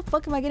line? Why the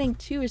fuck am I getting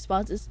 2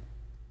 responses?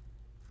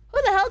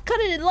 Who the hell cut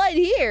it in line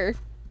here?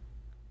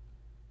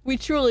 We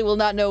truly will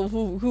not know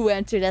who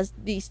answered as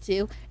these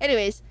 2.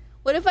 Anyways,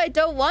 what if I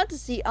don't want to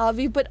see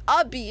Avi, but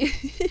Abi?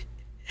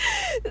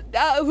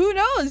 Who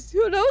knows?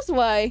 Who knows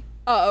why?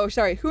 Oh,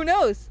 sorry. Who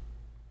knows?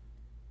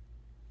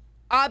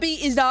 Abi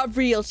is not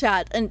real,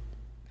 chat. And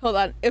hold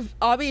on. If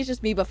Abi is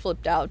just me but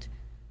flipped out.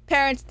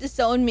 Parents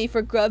disowned me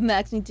for grub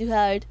maxing too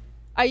hard.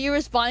 Are you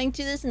responding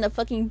to this in the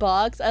fucking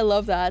box? I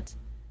love that.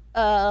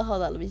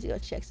 Hold on. Let me go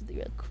check something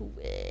real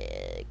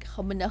quick.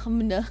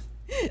 Humana.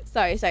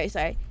 Sorry.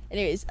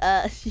 Anyways,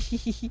 I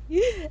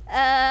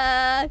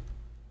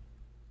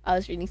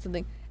was reading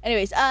something.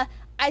 Anyways,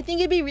 I think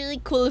it'd be really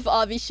cool if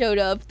Avi showed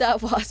up.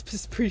 That wasp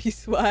is pretty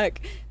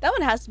swag. That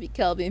one has to be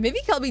Kelby.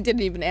 Maybe Kelby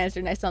didn't even answer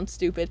and I sound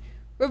stupid.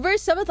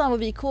 Reverse subathon would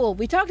be cool.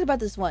 We talked about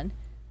this one.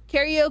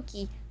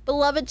 Karaoke,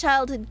 beloved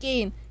childhood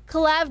game,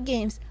 collab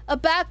games, a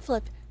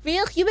backflip,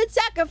 real human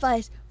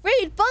sacrifice,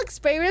 raid bug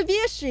spray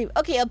review stream.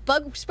 Okay, a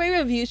bug spray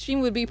review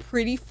stream would be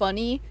pretty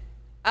funny.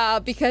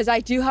 Because I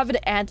do have an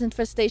ant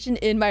infestation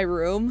in my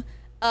room.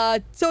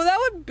 So that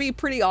would be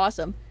pretty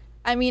awesome.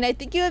 I mean, I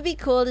think it would be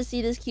cool to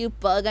see this cute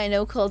bug I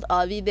know called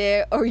Avi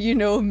there. Or, you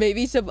know,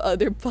 maybe some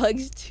other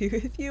bugs too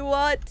if you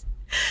want.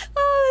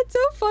 Oh, that's so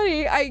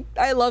funny.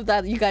 I love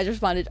that you guys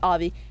responded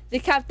Avi. The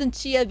Captain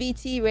Chia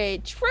VT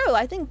raid. True,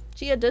 I think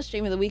Chia does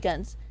stream in the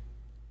weekends.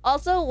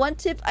 Also, one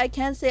tip I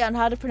can say on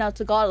how to pronounce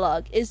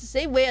Tagalog is the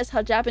same way as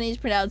how Japanese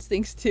pronounce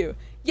things too.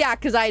 Yeah,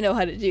 because I know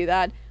how to do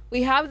that.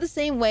 We have the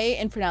same way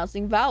in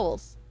pronouncing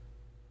vowels.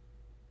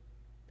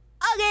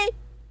 Okay.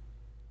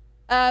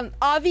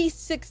 Avi's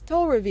 6th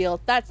toe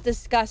reveal. That's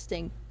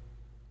disgusting.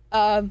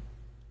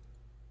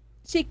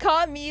 She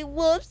caught me,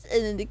 whoops,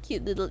 and then the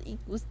cute little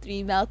equals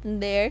 3 mouth in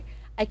there.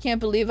 I can't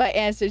believe I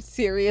answered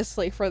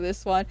seriously for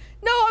this one.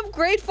 No, I'm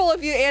grateful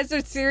if you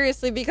answered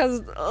seriously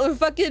because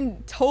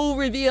fucking toe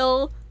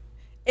reveal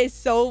is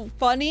so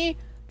funny.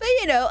 But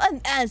you know,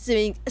 I'm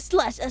answering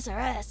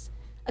 /SRS.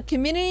 A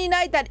community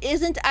night that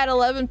isn't at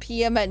 11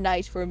 p.m. at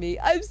night for me.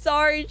 I'm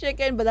sorry,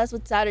 chicken, but that's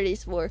what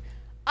Saturday's for.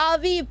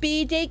 Avi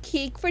B-Day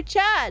cake for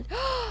Chad.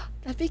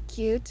 That'd be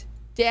cute.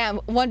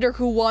 Damn, wonder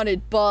who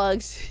wanted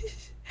bugs.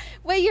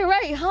 Wait, you're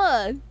right,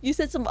 huh? You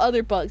said some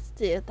other bugs,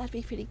 too. That'd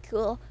be pretty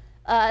cool.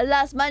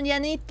 Las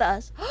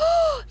Mañanitas.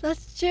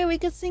 That's true, we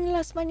could sing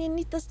Las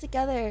Mañanitas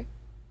together.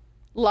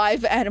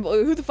 Live animal.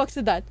 Who the fuck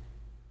said that?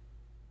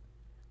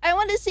 I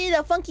want to see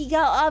the funky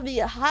gal Avi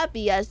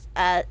happy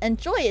and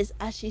joyous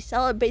as she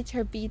celebrates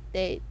her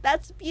birthday.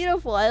 That's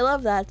beautiful. I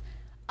love that.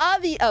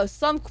 Avi, oh,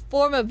 some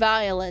form of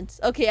violence.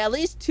 Okay, at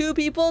least 3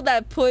 people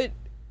that put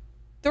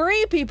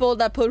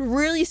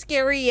really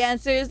scary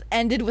answers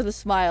ended with a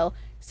smile.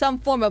 Some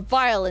form of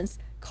violence,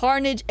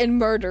 carnage, and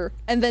murder.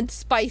 And then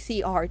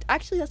spicy art.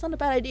 Actually, that's not a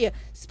bad idea.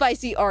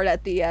 Spicy art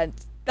at the end.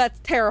 That's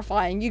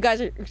terrifying. You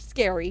guys are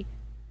scary.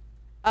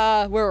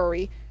 Where are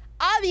we?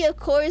 Avi, of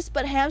course,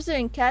 but hamster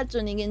and cat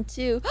joining in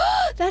too.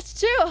 That's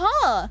true,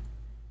 huh?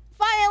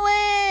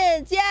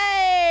 Violence!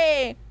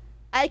 Yay!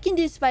 I can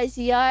do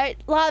spicy art.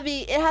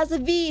 Lavi, it has a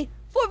V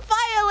for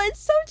violence.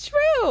 So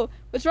true.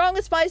 What's wrong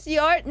with spicy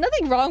art?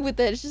 Nothing wrong with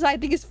it. It's just I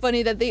think it's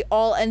funny that they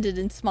all ended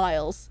in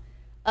smiles.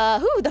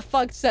 Who the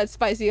fuck said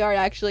spicy art,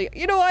 actually?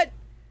 You know what?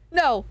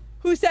 No.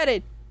 Who said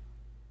it?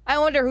 I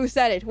wonder who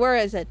said it. Where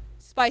is it?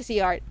 Spicy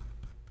art.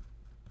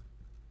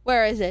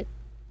 Where is it?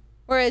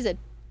 Where is it?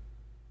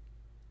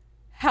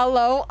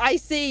 Hello? I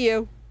see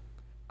you.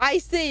 I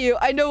see you.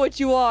 I know what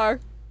you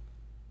are.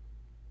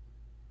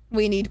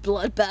 We need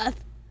bloodbath.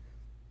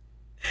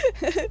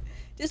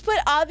 Just put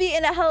Avi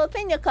in a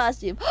jalapeno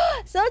costume.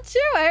 So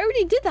true. I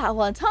already did that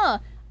once, huh?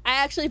 I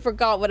actually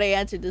forgot what I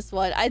answered this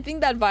one. I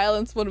think that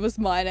violence one was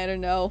mine. I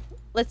don't know.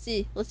 Let's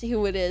see. Let's see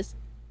who it is.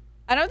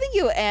 I don't think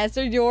you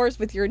answered yours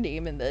with your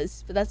name in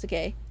this, but that's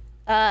okay.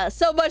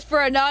 So much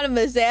for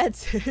anonymous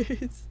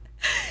answers.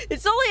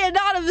 It's only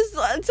anonymous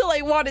until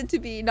I want it to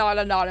be not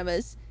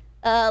anonymous.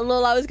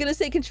 Lol, I was gonna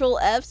say Control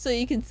F so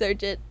you can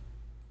search it.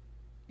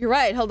 You're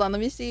right. Hold on. Let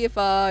me see if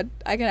I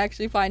can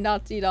actually find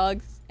Nazi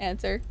Dog's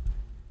answer.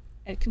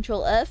 And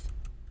Control F,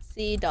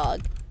 C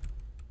Dog.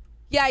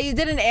 Yeah, you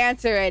didn't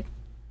answer it.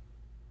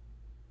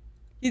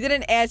 You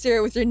didn't answer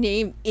it with your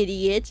name,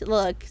 idiot.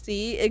 Look,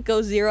 see? It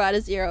goes 0 out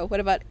of 0.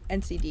 What about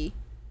NCD?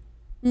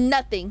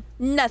 Nothing.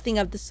 Nothing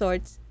of the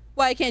sorts.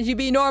 Why can't you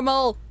be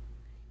normal?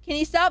 Can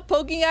you stop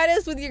poking at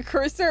us with your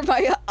cursor?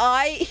 My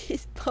eye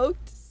is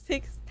poked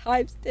 6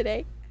 times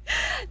today.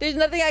 There's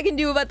nothing I can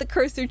do about the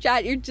cursor,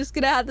 chat. You're just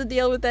gonna have to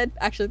deal with it.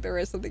 Actually, there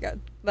is something that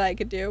I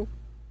could do.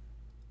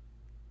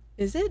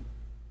 Is it?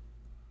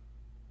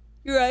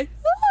 You're right.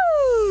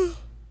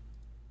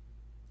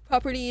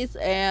 Properties,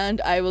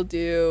 and I will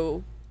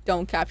do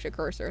don't capture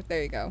cursor.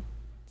 There you go.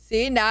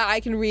 See, now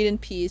I can read in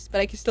peace, but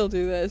I can still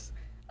do this.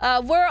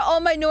 Where are all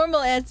my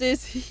normal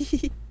answers?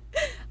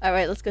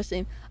 Alright, let's go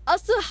stream.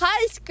 Also,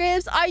 hi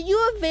Scripps, are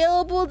you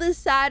available this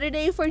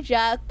Saturday for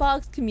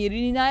Jackbox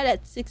Community Night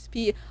at 6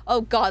 p.m?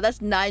 Oh god, that's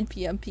 9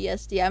 p.m.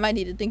 PST. I might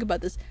need to think about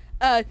this.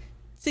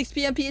 6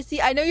 p.m. PST.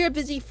 I know you're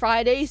busy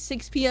Friday,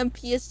 6 p.m.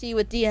 PST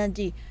with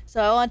D&D,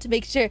 so I want to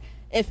make sure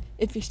if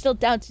you're still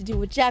down to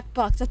do a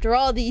Jackbox after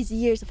all these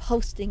years of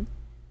hosting.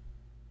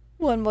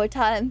 One more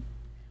time.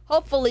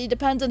 Hopefully,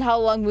 depends on how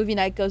long movie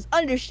night goes.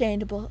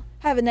 Understandable.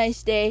 Have a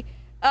nice day.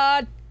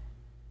 Oh,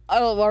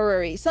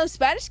 worry. Some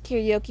Spanish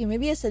karaoke,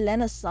 maybe a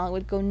Selena song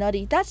would go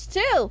nutty. That's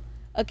true.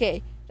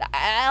 Okay,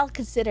 I'll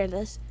consider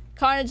this.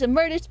 Carnage and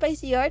Murder,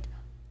 Spicy Art.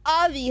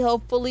 Avi,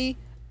 hopefully.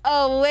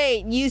 Oh,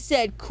 wait, you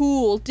said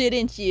cool,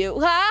 didn't you?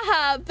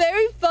 Haha,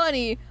 very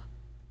funny.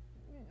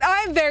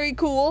 I'm very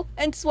cool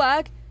and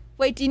swag.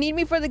 Wait, do you need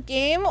me for the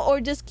game or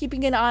just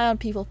keeping an eye on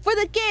people? For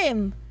the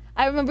game!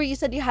 I remember you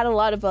said you had a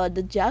lot of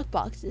the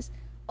Jackboxes.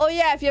 Oh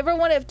yeah, if you ever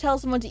want to tell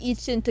someone to eat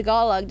shit in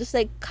Tagalog, just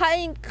say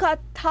kain ka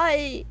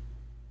tae.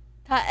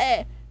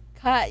 Tae.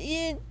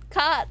 Kain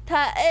ka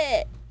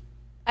tae.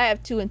 I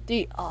have 2 and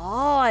 3.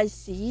 Oh, I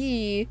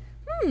see.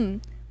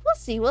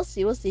 We'll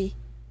see.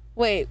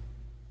 Wait.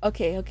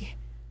 Okay.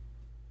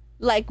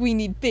 Like we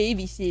need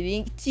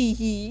babysitting.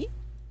 Teehee.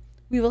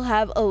 We will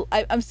have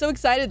I'm so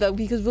excited though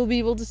because we'll be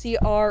able to see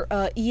our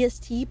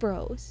EST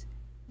bros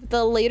with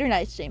the later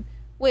night stream.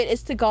 Wait,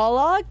 it's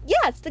Tagalog?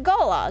 Yeah, it's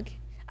Tagalog.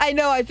 I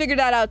know, I figured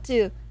that out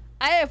too.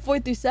 I have 4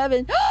 through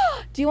 7.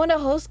 Do you want to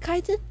host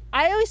Kaiten?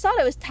 I always thought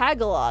it was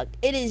Tagalog.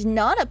 It is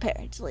not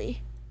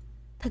apparently.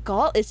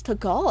 It's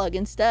Tagalog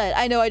instead.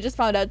 I know, I just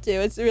found out too.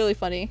 It's really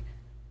funny.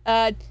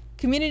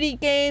 Community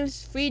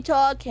games, free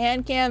talk,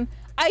 hand cam.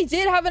 I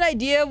did have an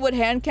idea of what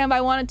hand cam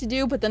I wanted to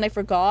do, but then I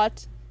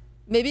forgot.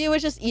 Maybe it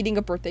was just eating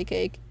a birthday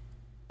cake.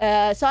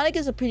 Sonic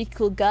is a pretty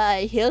cool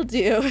guy. He'll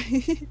do.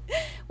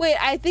 Wait,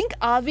 I think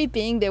Avi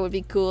being there would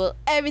be cool.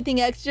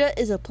 Everything extra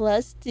is a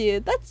plus, too.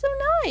 That's so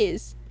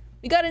nice.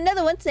 We got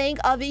another one saying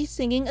Avi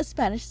singing a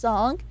Spanish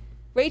song.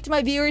 Rate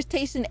my viewers'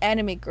 taste in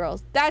anime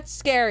girls. That's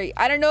scary.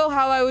 I don't know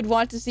how I would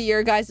want to see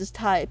your guys'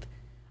 type.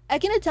 I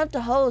can attempt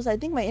to host. I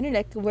think my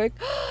internet could work.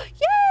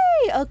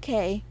 Yay!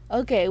 Okay.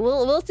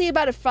 We'll see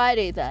about it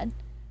Friday then.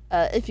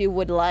 If you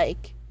would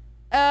like.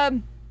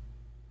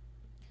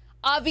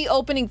 Avi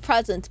opening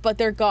presents, but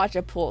they're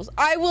gacha pulls.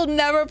 I will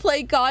never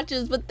play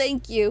gachas, but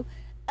thank you.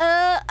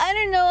 I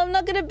don't know. I'm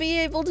not gonna be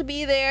able to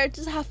be there.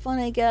 Just have fun,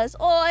 I guess.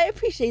 Oh, I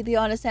appreciate the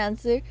honest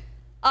answer.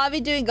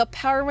 Avi doing a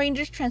Power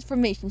Rangers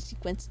transformation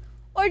sequence.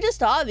 Or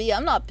just Avi.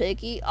 I'm not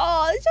picky.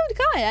 Oh, it's so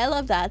kind. I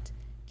love that.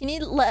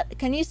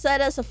 Can you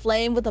set us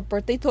aflame with a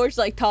birthday torch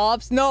like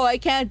Tops? No, I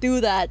can't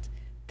do that.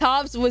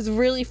 Tops was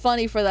really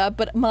funny for that,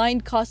 but mine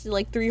costed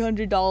like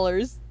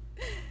 $300.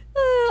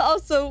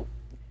 Also,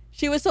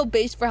 she was so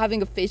based for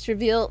having a face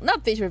reveal.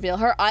 Not face reveal.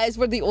 Her eyes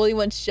were the only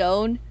ones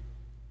shown.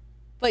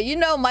 But you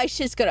know my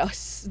shit's gonna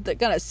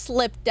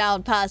slip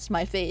down past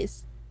my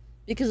face.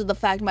 Because of the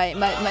fact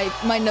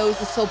my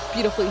nose is so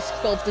beautifully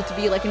sculpted to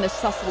be like an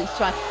isosceles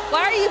shrine.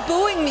 Why are you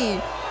booing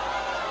me?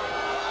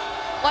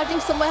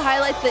 Watching someone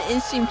highlight the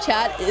in-stream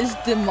chat is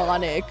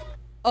demonic.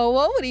 Oh,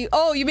 what do you...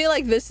 Oh, you mean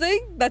like this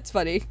thing? That's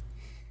funny.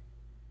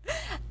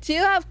 2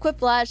 have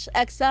Quiplash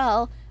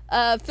XL,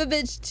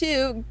 Fibbage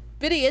 2,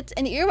 Bidiot,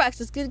 and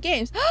Earwax is good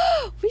games.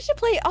 We should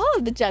play all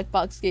of the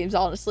Jackbox games,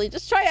 honestly.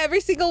 Just try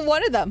every single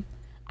one of them.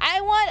 I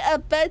want a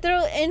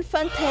Pedro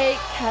Infante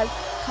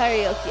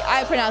karaoke.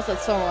 I pronounced that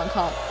so wrong,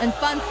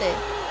 Infante.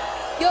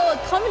 Yo, a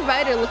Kamen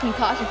Rider looking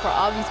costume for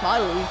Avi's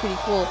model would be pretty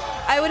cool.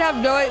 I would have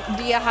no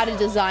idea how to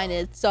design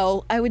it,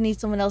 so I would need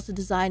someone else to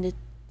design it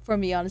for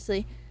me,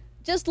 honestly.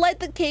 Just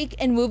light the cake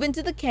and move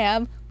into the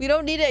cam. We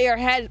don't need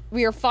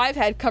your 5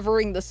 head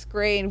covering the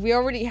screen. We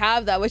already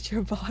have that with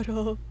your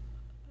bottle.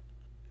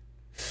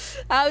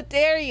 How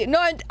dare you? No,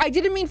 I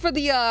didn't mean for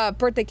the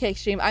birthday cake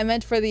stream. I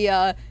meant for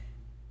the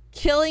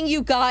killing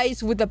you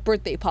guys with the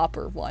birthday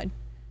popper one.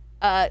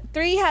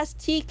 3 has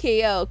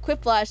TKO,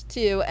 Quiplash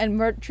 2,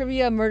 and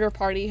Trivia Murder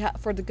Party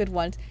for the good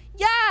ones.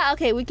 Yeah,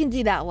 okay, we can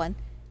do that one.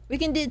 We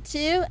can do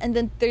 2 and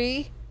then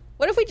 3.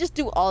 What if we just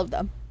do all of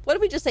them? What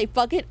if we just say,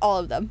 fuck it, all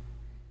of them?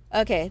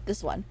 Okay,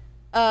 this one.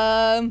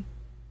 I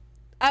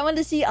want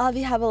to see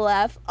Avi have a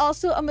laugh.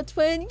 Also, I'm a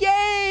twin.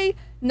 Yay!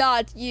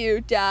 Not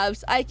you,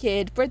 Dabs. I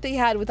kid. Birthday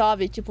hat with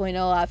Avi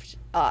 2.0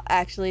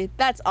 actually.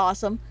 That's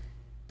awesome.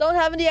 Don't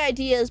have any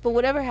ideas, but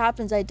whatever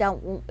happens, I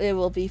doubt it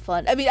will be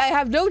fun. I mean, I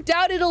have no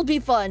doubt it'll be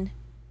fun.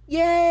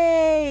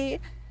 Yay!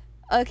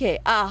 Okay,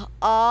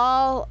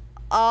 all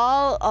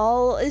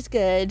is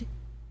good.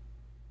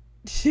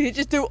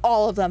 Just do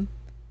all of them.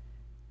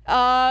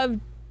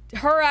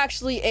 Her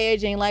actually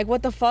aging, like,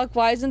 what the fuck?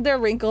 Why isn't there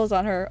wrinkles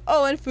on her?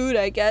 Oh, and food,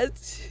 I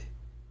guess.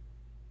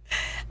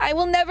 I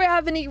will never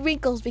have any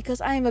wrinkles because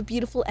I am a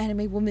beautiful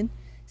anime woman.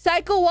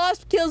 Psycho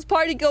Wasp kills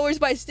partygoers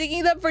by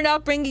stinging them for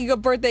not bringing a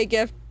birthday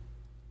gift.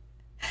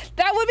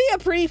 That would be a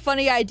pretty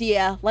funny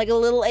idea. Like a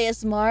little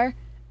ASMR.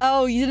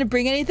 Oh, you didn't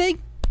bring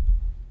anything?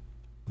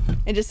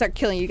 And just start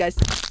killing you guys.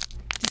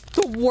 Just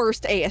the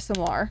worst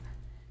ASMR.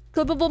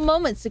 Clippable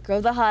moments to grow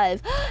the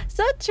hive.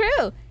 So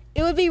true.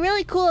 It would be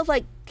really cool if,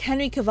 like,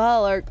 Henry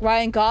Cavill or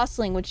Ryan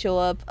Gosling would show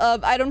up.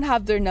 I don't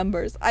have their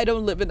numbers. I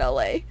don't live in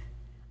LA.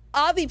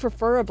 Avi,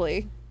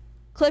 preferably.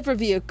 Clip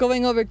review,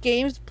 going over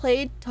games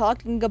played,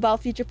 talking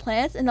about future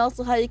plans, and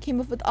also how you came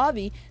up with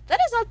Avi. That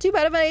is not too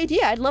bad of an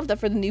idea. I'd love that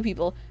for the new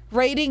people.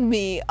 Rating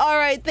me.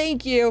 Alright,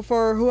 thank you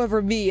for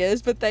whoever me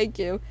is, but thank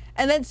you.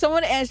 And then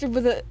someone answered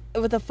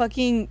with a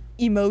fucking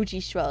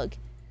emoji shrug.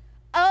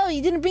 Oh,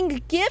 you didn't bring a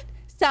gift?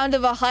 Sound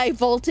of a high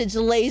voltage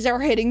laser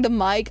hitting the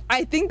mic.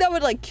 I think that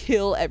would, like,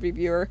 kill every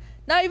viewer.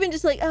 Not even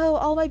just like, oh,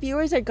 all my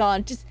viewers are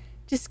gone. Just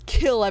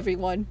kill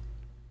everyone.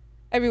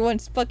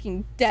 Everyone's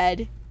fucking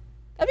dead.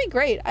 That'd be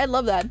great. I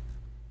love that.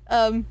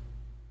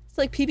 It's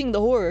like peeping the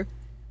horror.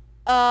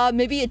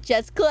 Maybe a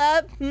chess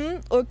club,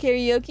 or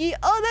karaoke.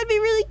 Oh, that'd be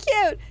really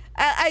cute.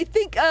 I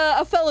think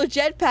a fellow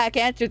jetpack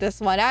answered this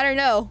one. I don't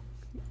know,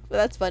 but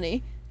that's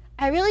funny.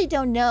 I really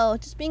don't know.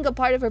 Just being a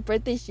part of her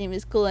birthday stream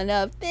is cool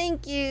enough.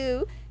 Thank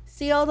you.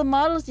 See all the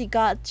models you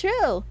got.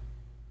 True.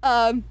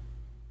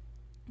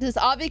 Does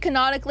Avi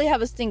canonically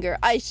have a stinger?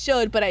 I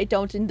should, but I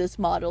don't in this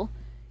model.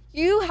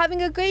 You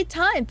having a great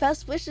time.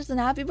 Best wishes and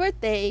happy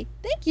birthday.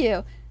 Thank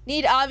you.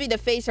 Need Avi to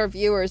face her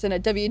viewers in a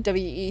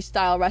WWE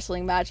style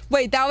wrestling match.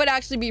 Wait, that would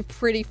actually be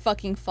pretty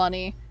fucking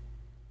funny.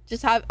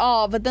 Just have,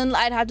 oh, but then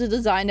I'd have to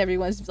design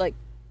everyone's, like,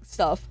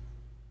 stuff.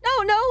 No,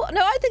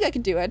 I think I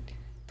could do it.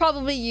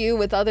 Probably you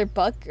with other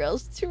butt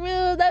girls.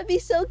 True, that'd be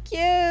so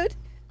cute.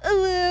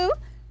 Ooh.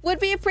 Would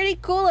be pretty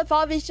cool if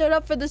Avi showed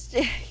up for this.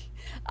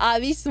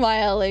 Avi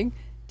smiling.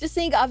 Just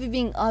think Avi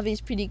being Avi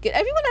is pretty good.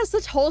 Everyone has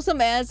such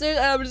wholesome answers,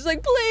 and I'm just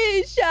like,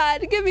 please,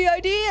 chat, give me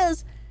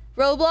ideas.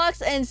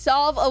 Roblox and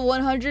solve a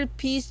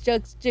 100-piece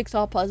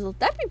jigsaw puzzle.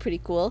 That'd be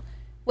pretty cool.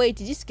 Wait,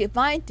 did you skip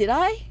mine? Did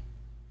I?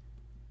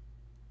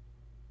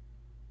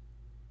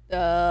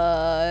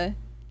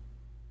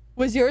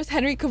 Was yours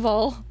Henry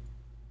Cavill?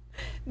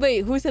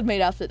 Wait, who said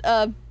made outfit?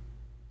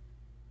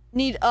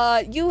 Need,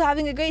 you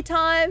having a great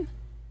time?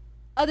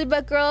 Other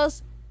butt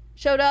girls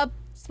showed up,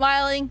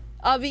 smiling.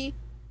 Avi.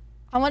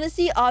 I want to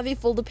see Avi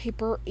fold a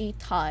paper 8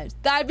 times.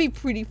 That'd be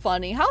pretty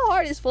funny. How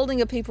hard is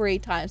folding a paper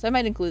 8 times? I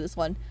might include this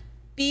one.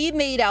 B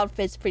made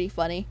outfits pretty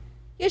funny.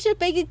 You should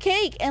bake a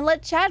cake and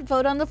let chat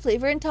vote on the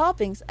flavor and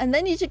toppings. And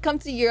then you should come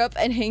to Europe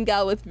and hang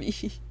out with me.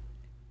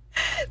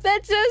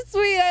 That's so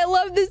sweet. I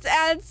love this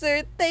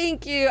answer.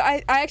 Thank you.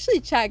 I actually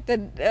checked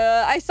and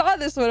I saw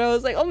this one. I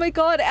was like, oh my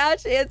god,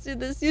 Ash answered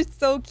this. You're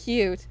so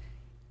cute.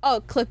 Oh,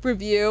 clip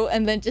review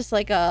and then just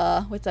like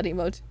what's that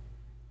emote?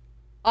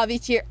 Avi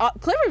cheer.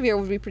 Clip review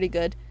would be pretty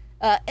good.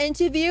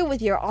 Interview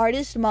with your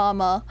artist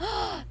mama.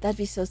 That'd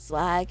be so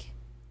swag.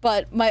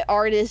 But my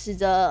artist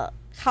is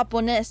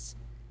Japanese.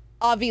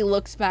 Avi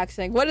looks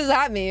maxing. What does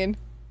that mean?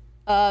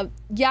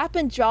 Yap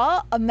and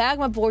draw a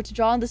magma board to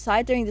draw on the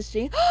side during the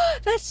stream.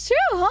 That's true,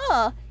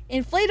 huh?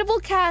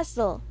 Inflatable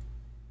castle.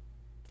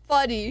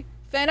 Funny.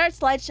 Fan art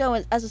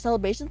slideshow as a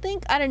celebration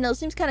thing? I don't know.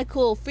 Seems kind of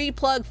cool. Free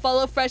plug.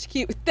 Follow Fresh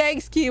Kiwi.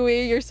 Thanks,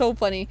 Kiwi. You're so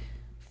funny.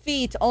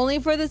 Feet. Only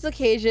for this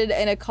occasion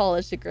and a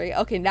college degree.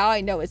 Okay, now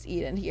I know it's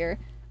Eden here.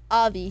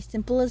 Avi.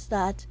 Simple as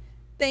that.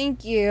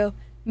 Thank you.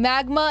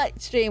 Magma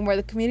stream where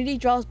the community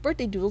draws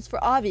birthday doodles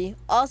for Avi.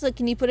 Also,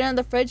 can you put it on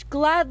the fridge?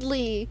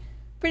 Gladly.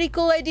 Pretty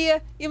cool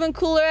idea. Even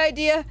cooler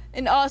idea.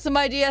 An awesome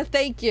idea.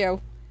 Thank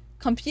you.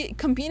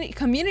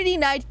 Community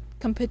night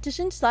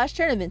competition /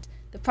 tournament.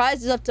 The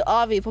prize is up to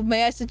Avi, but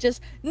may I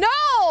suggest...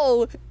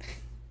 No!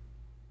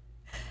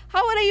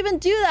 How would I even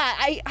do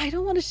that? I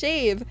don't want to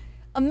shave.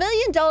 $1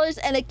 million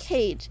and a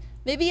cage.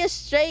 Maybe a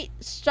straight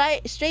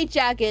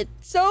jacket.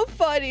 So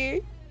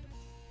funny.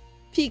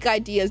 Peak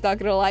ideas, not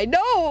gonna lie.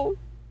 No!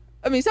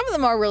 I mean, some of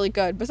them are really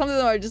good, but some of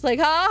them are just like,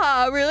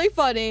 haha, really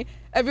funny.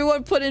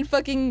 Everyone put in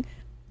fucking,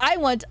 I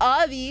want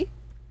Avi.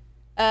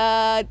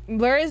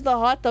 Where is the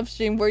hot tub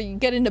stream where you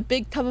get in a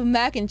big tub of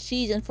mac and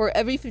cheese and for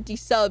every 50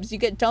 subs you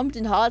get dumped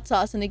in hot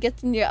sauce and it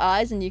gets in your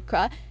eyes and you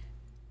cry?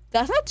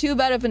 That's not too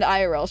bad of an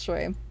IRL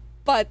stream,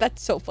 but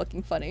that's so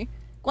fucking funny.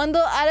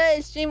 ¿Cuándo hará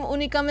el stream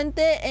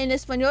únicamente en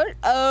español?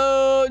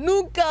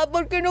 Nunca,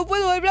 porque no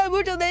puedo hablar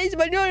mucho de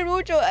español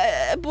mucho.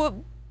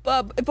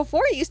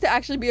 Before it used to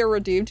actually be a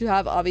redeem to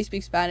have Avi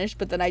speak Spanish,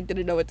 but then I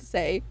didn't know what to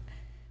say.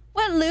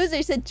 What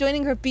loser said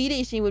joining her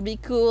B-Day stream would be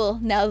cool?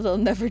 Now they'll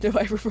never know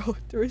I wrote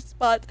the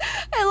response.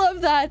 I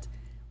love that.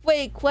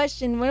 Wait,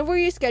 question. When were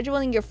you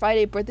scheduling your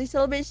Friday birthday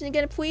celebration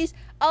again, please?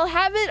 I'll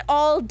have it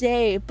all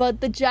day, but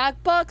the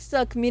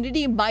Jackbox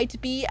community might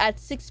be at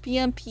 6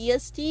 p.m.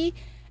 PST.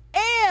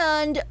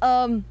 And,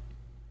 the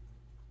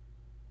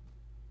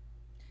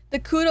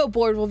Kudo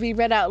board will be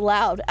read out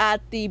loud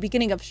at the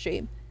beginning of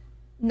stream.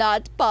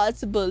 Not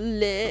possible.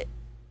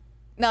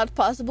 Not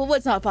possible?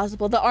 What's not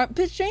possible? The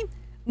armpit stream?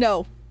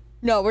 No.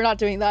 No, we're not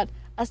doing that.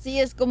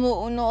 Así es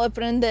como uno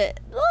aprende.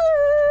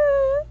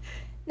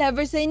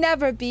 Never say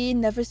never, B.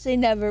 Never say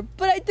never.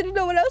 But I didn't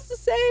know what else to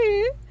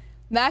say.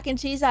 Mac and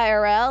cheese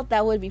IRL?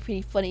 That would be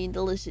pretty funny and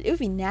delicious. It would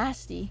be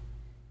nasty.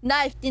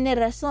 Knife, tiene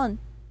razón.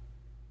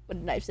 What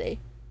did Knife say?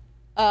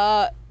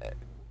 But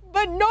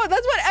no,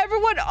 that's what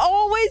everyone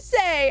always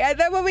say. And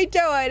then when we do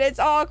it, it's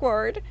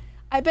awkward.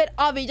 I bet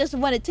Avi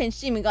doesn't want to turn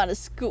streaming on a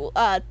school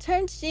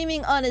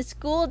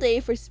day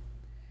for...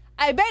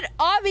 I bet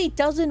Avi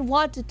doesn't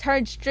want to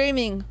turn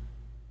streaming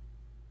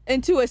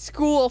into a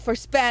school for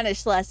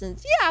Spanish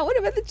lessons. Yeah, what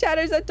about the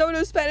chatters that don't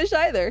know Spanish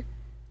either?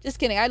 Just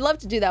kidding. I'd love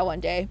to do that one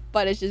day,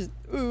 but it's just,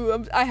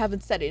 ooh, I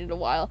haven't said it in a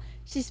while.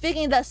 She's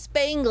speaking the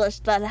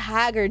Spanglish that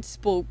Haggard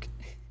spoke.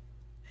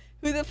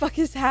 Who the fuck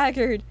is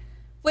Haggard?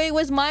 Wait,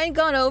 was mine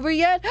gone over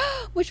yet?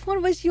 Which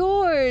one was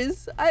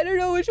yours? I don't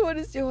know which one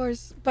is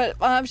yours, but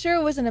I'm sure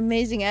it was an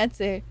amazing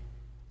answer.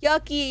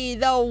 Yucky,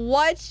 the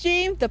what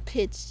stream? The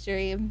pitch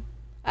stream.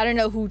 I don't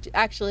know who,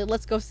 actually,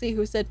 let's go see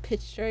who said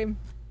pitch stream.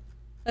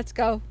 Let's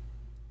go.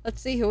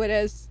 Let's see who it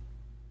is.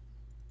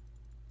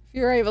 If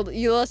you're able to,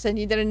 you listen,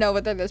 you didn't know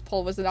whether this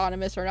poll was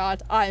anonymous or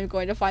not. I'm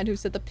going to find who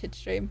said the pitch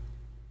stream.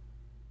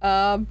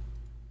 Was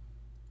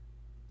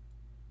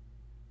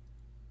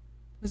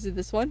it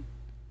this one?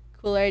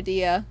 Cool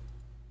idea.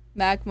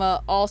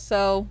 Magma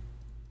also.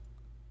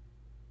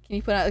 Can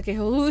you put out, okay,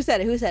 who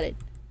said it? Who said it?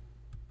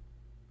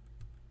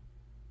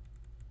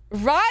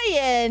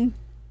 Ryan!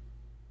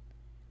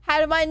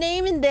 Had my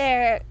name in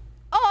there.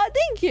 Oh,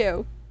 thank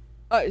you.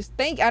 Oh,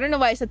 I don't know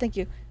why I said thank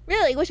you.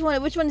 Really? Which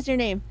one is your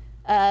name?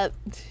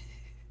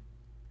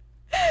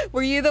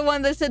 Were you the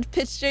one that said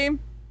pitch stream?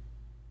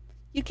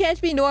 You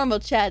can't be normal,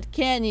 Chad,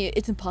 can you?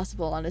 It's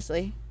impossible,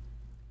 honestly.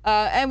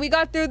 And we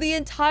got through the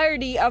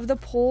entirety of the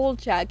poll,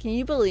 Chad. Can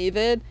you believe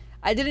it?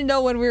 I didn't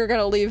know when we were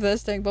gonna leave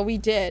this thing, but we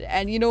did.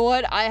 And you know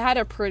what? I had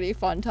a pretty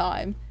fun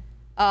time.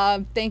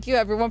 Thank you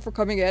everyone for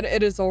coming in.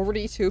 It is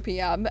already 2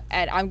 p.m.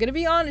 And I'm gonna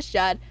be honest,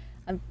 Chad.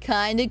 I'm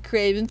kinda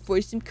craving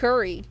for some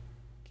curry.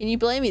 Can you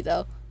blame me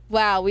though?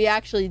 Wow, we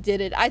actually did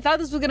it. I thought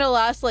this was gonna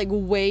last like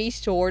way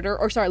shorter,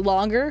 or sorry,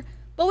 longer.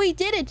 But we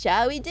did it,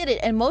 Chad. We did it.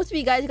 And most of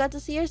you guys got to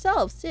see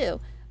yourselves too.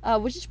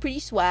 Which is pretty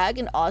swag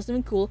and awesome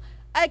and cool.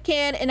 I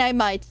can and I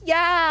might.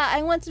 Yeah,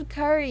 I want some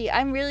curry.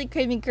 I'm really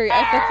craving curry.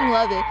 I fucking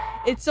love it.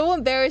 It's so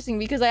embarrassing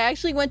because I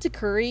actually went to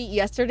curry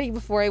yesterday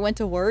before I went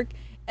to work.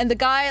 And the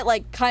guy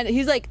like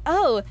he's like,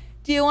 oh,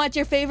 do you want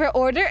your favorite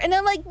order? And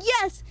I'm like,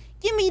 yes,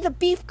 give me the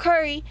beef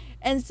curry.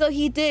 And so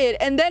he did.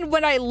 And then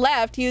when I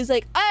left, he was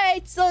like, all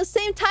right, so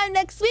same time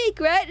next week,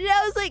 right? And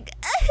I was like,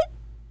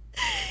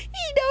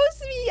 he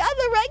knows me. I'm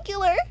a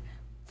regular.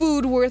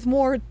 Food worth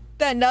more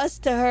than us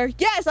to her.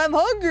 Yes, I'm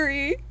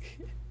hungry.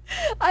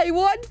 I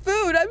want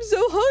food. I'm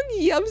so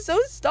hungry. I'm so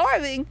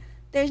starving.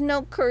 There's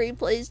no curry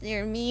place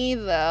near me,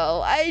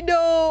 though. I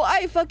know.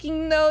 I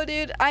fucking know,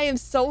 dude. I am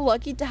so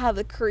lucky to have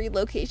a curry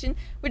location,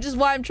 which is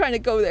why I'm trying to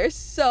go there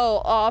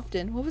so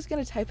often. What was I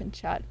gonna type in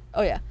chat?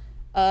 Oh, yeah.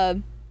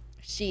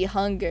 She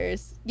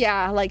hungers.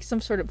 Yeah, like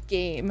some sort of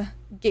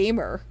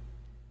gamer.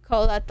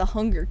 Call that the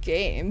Hunger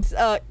Games.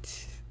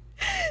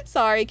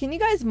 Sorry, can you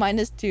guys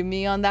 -2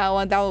 me on that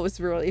one? That one was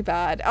really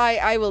bad.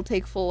 I will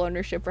take full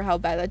ownership for how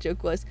bad that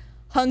joke was.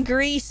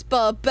 Hungry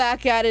Spa,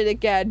 back at it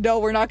again. No,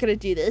 we're not gonna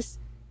do this.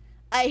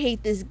 I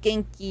hate this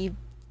Genki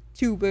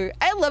tuber.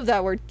 I love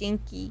that word,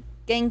 Genki.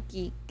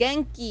 Genki.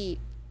 Genki.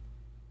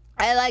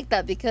 I like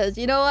that because,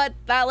 you know what?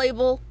 That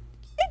label,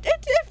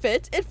 it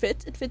fits.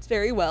 It fits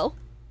very well.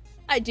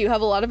 I do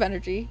have a lot of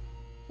energy.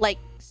 Like,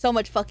 so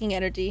much fucking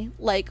energy.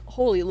 Like,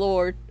 holy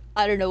lord.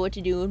 I don't know what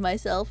to do with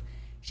myself.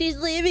 She's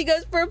leaving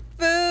us for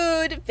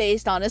food.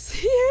 Based,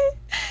 honestly.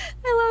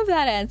 I love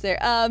that answer.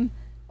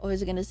 What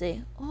was I gonna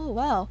say? Oh,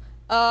 wow.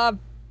 -2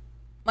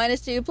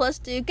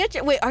 + 2. Get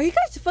your... Wait, are you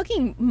guys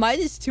fucking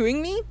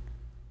 -2ing me?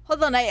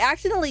 Hold on, I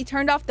accidentally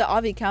turned off the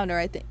Avi counter,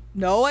 I think.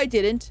 No, I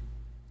didn't.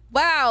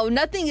 Wow,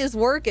 nothing is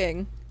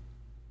working.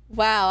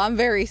 Wow, I'm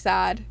very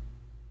sad.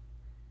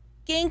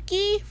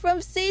 Genki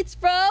from Saints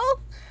Row?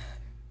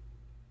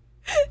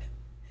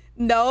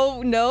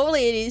 No,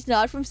 ladies,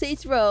 not from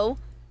Saints Row.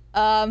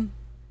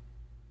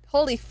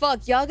 Holy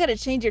fuck, y'all gotta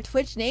change your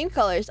Twitch name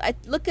colors. I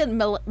look at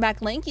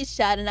MacLanky's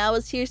chat and I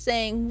was here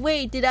saying,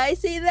 wait, did I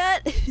say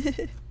that?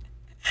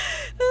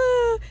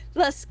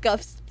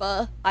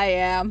 Luscufspa. I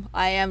am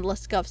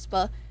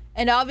Luscufspa.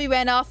 And Avi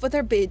ran off with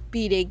her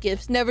B-Day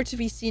gifts, never to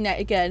be seen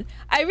again.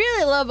 I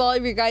really love all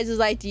of your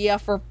guys' idea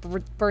for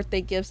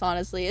birthday gifts,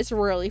 honestly. It's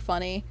really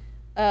funny.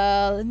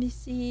 Let me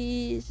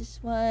see. Is this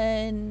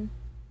one?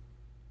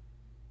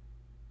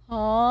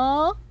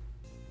 Huh?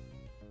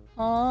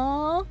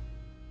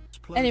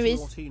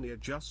 Anyways,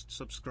 just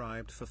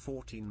subscribed for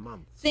 14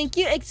 months. Thank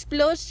you,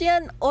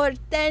 Explosion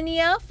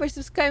Ortenia, for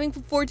subscribing for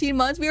 14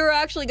 months. We were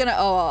actually gonna.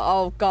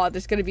 Oh god,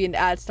 there's gonna be an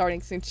ad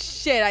starting soon.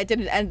 Shit, I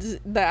didn't end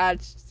the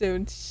ad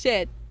soon.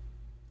 Shit.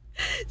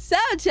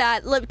 Sound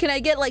chat, look, can I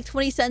get like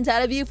 20 cents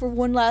out of you for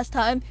one last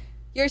time?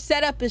 Your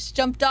setup has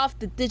jumped off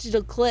the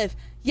digital cliff.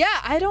 Yeah,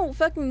 I don't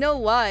fucking know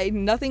why.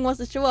 Nothing wants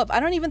to show up. I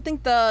don't even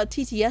think the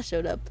TTS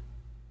showed up.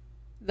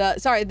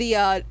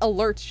 The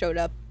alert showed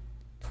up.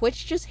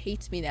 Twitch just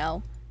hates me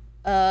now.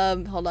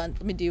 Hold on.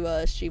 Let me do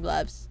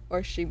Streamlabs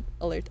or Stream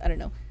Alert. I don't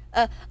know.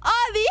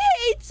 Avi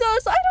hates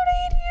us. I don't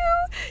hate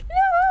you.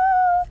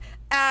 No.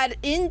 Ad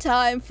in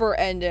time for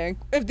ending.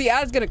 If the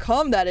ad's gonna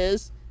come, that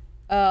is.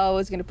 I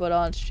was gonna put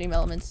on Stream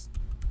Elements.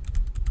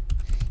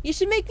 You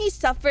should make me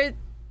suffer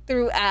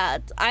through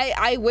ads.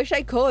 I wish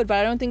I could, but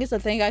I don't think it's a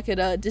thing I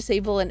could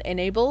disable and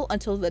enable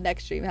until the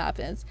next stream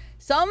happens.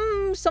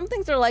 Some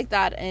things are like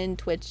that in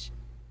Twitch.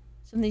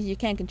 Some things you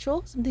can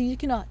control, some things you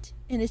cannot.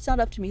 And it's not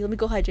up to me. Let me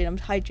go hydrate. I'm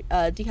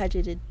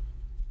dehydrated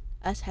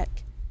as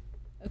heck.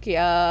 Okay,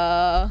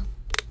 I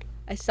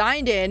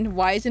signed in.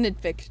 Why isn't it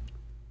fixed?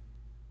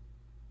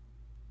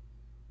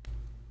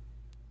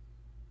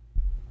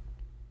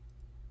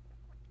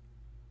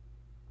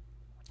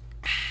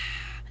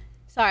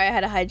 Sorry, I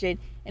had to hydrate.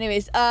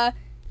 Anyways,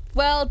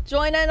 well,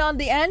 join in on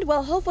the end.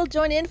 Well, hope we'll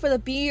join in for the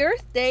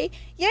birthday.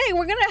 Yay,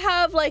 we're gonna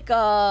have like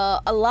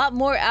a lot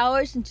more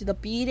hours into the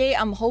B-Day.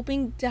 I'm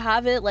hoping to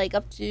have it like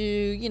up to,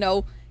 you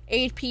know,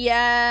 8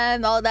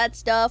 p.m., all that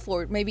stuff,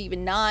 or maybe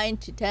even 9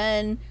 to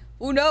 10.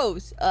 Who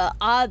knows?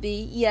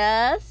 Avi,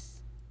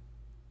 yes?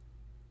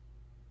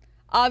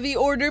 Avi,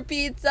 order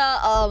pizza.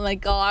 Oh my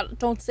god,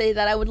 don't say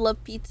that. I would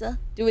love pizza.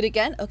 Do it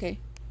again? Okay.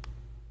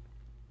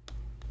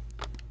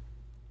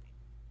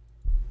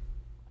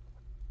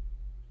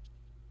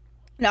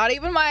 Not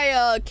even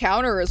my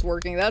counter is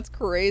working. That's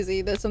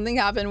crazy. Did something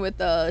happen with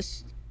the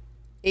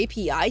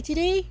API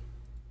today?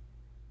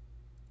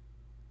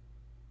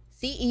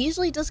 See, it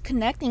usually does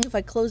connecting if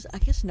I close. I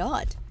guess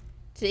not.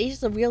 Today's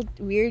just a real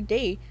weird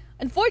day.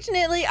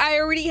 Unfortunately, I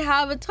already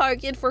have a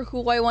target for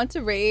who I want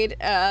to raid.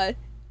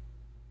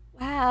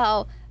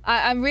 Wow.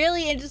 I'm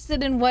really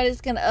interested in what is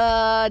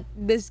gonna,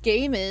 this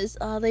game is.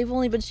 They've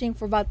only been streaming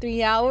for about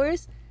 3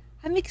 hours.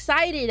 I'm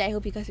excited. I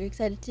hope you guys are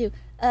excited too.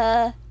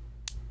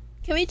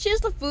 Can we choose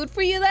the food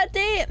for you that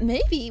day?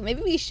 Maybe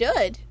we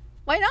should.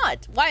 Why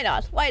not? Why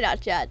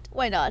not, chat?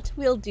 Why not?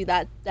 We'll do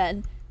that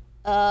then.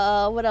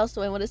 What else do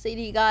I want to say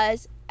to you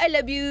guys? I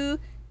love you.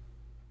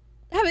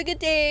 Have a good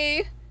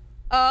day.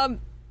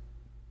 Can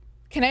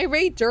I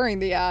raid during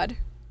the ad?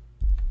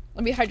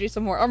 Let me hydrate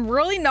some more. I'm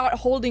really not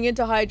holding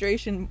into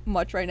hydration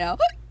much right now.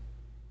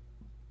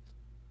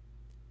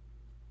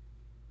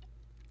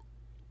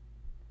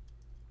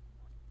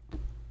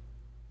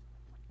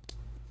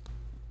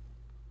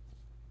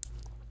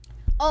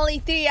 Only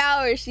 3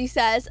 hours, she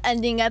says,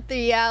 ending at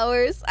 3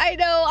 hours. I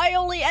know, I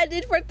only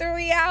ended for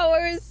 3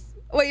 hours.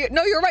 Wait,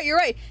 no, you're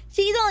right.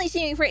 She's only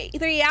streaming for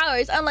 3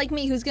 hours, unlike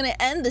me, who's gonna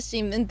end the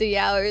stream in 3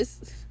 hours.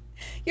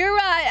 You're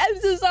right, I'm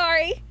so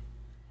sorry.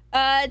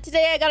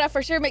 Today I gotta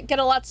for sure get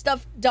a lot of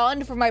stuff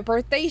done for my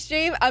birthday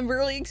stream. I'm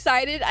really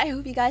excited. I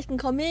hope you guys can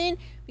come in.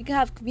 We can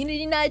have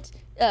community nights,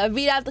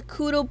 read out the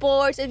kudo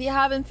boards if you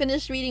haven't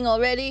finished reading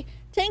already.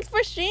 Thanks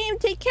for stream.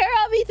 Take care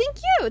of me. Thank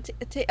you.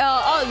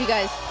 All of you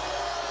guys.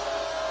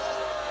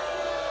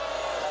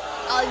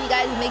 All of you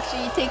guys, make sure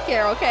you take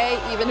care, okay?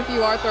 Even if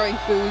you are throwing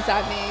boos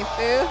at me.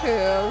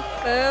 Boo-hoo.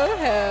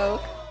 Boo-hoo.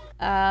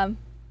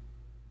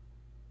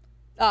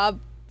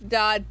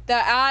 The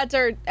ads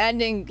are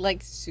ending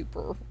like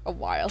super a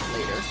while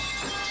later.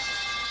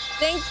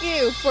 Thank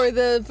you for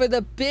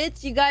the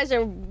bits. You guys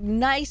are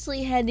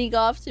nicely handing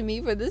off to me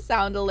for the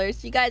sound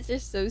alerts. You guys are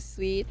so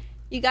sweet.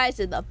 You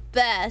guys are the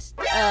best.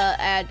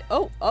 And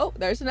oh,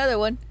 there's another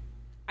one.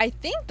 I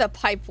think the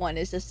pipe one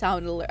is a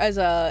sound alert is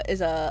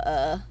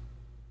a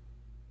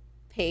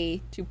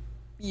pay to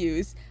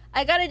use.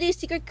 I gotta do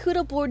secret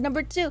kudo board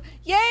number 2.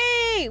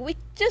 Yay! We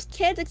just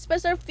can't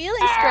express our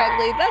feelings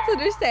correctly. That's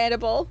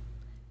understandable.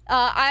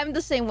 I'm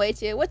the same way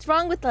too. What's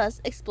wrong with us?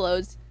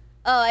 Explodes.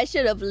 Oh, I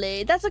should have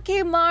laid. That's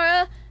okay,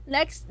 Mara.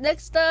 next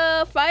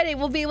Friday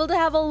we'll be able to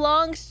have a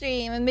long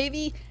stream, and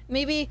maybe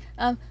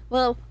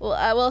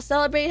we'll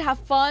celebrate, have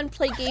fun,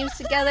 play games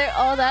together,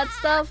 all that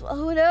stuff.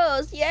 Who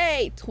knows?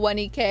 Yay!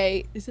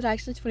 20k. Is it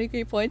actually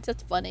 20k points?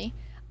 That's funny.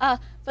 But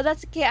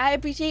that's okay. I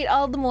appreciate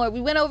all the more.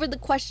 We went over the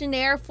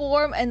questionnaire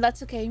form, and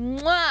that's okay.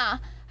 Mwah!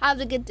 Have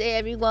a good day,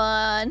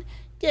 everyone.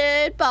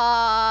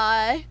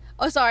 Goodbye.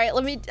 Oh, sorry.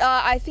 Let me.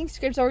 I think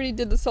Scripps already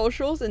did the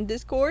socials and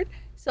Discord,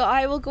 so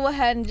I will go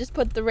ahead and just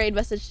put the raid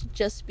message to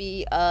just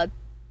be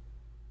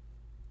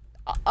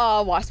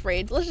Wasp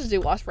raid. Let's just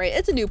do Wasp raid.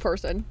 It's a new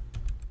person.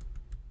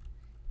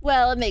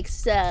 Well, it makes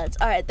sense.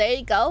 All right, there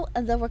you go.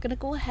 And then we're gonna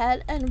go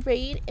ahead and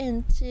raid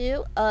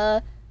into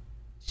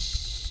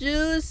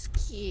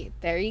Shuski.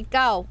 There you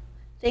go.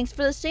 Thanks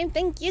for the stream.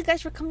 Thank you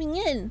guys for coming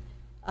in.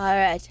 All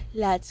right,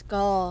 let's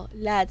go.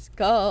 Let's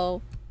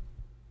go.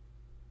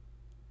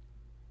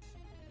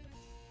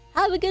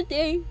 Have a good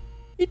day.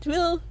 Eat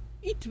meal.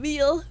 Eat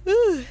meal.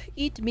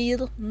 Eat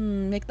meal.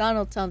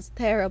 McDonald's sounds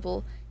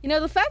terrible. You know,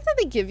 the fact that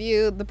they give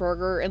you the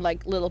burger in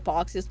like little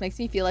boxes makes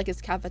me feel like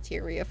it's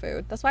cafeteria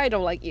food. That's why I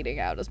don't like eating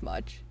out as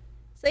much.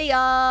 See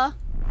ya.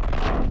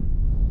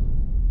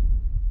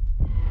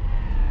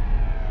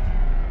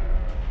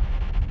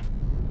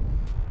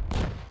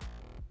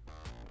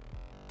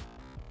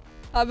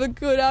 Have a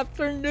good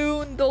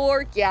afternoon,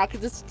 dork. Yeah,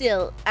 because it's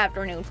still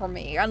afternoon for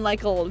me,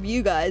 unlike all of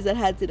you guys that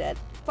has it at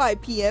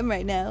 5 p.m.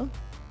 right now.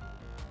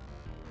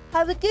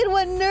 Have a good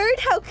one, nerd.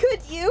 How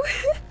could you?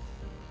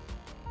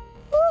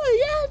 Oh,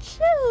 yeah,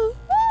 chill.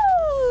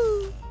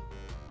 Oh.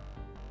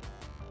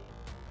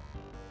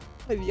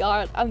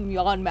 I'm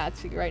yawn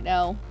maxing right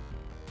now.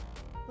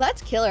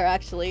 That's killer,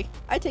 actually.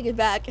 I take it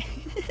back.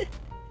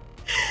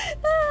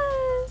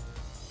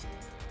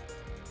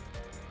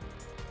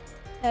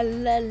 La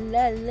la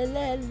la la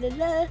la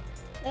la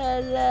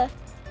la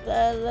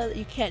la la.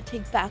 You can't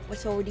take back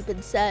what's already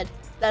been said.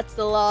 That's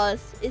the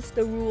laws. It's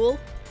the rule.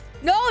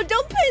 No,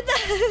 don't pay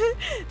that.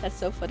 That's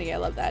so funny. I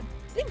love that.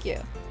 Thank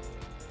you.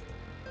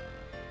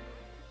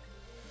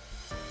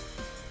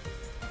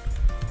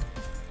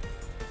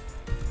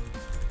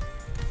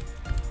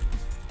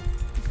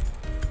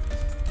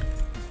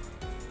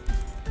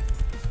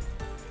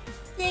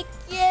 Te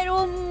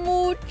quiero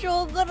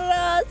mucho.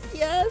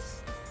 Gracias.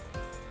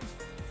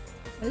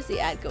 What is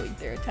the ad going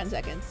through? 10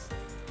 seconds.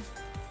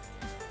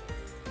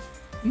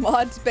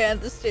 Mods ban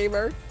the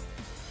streamer.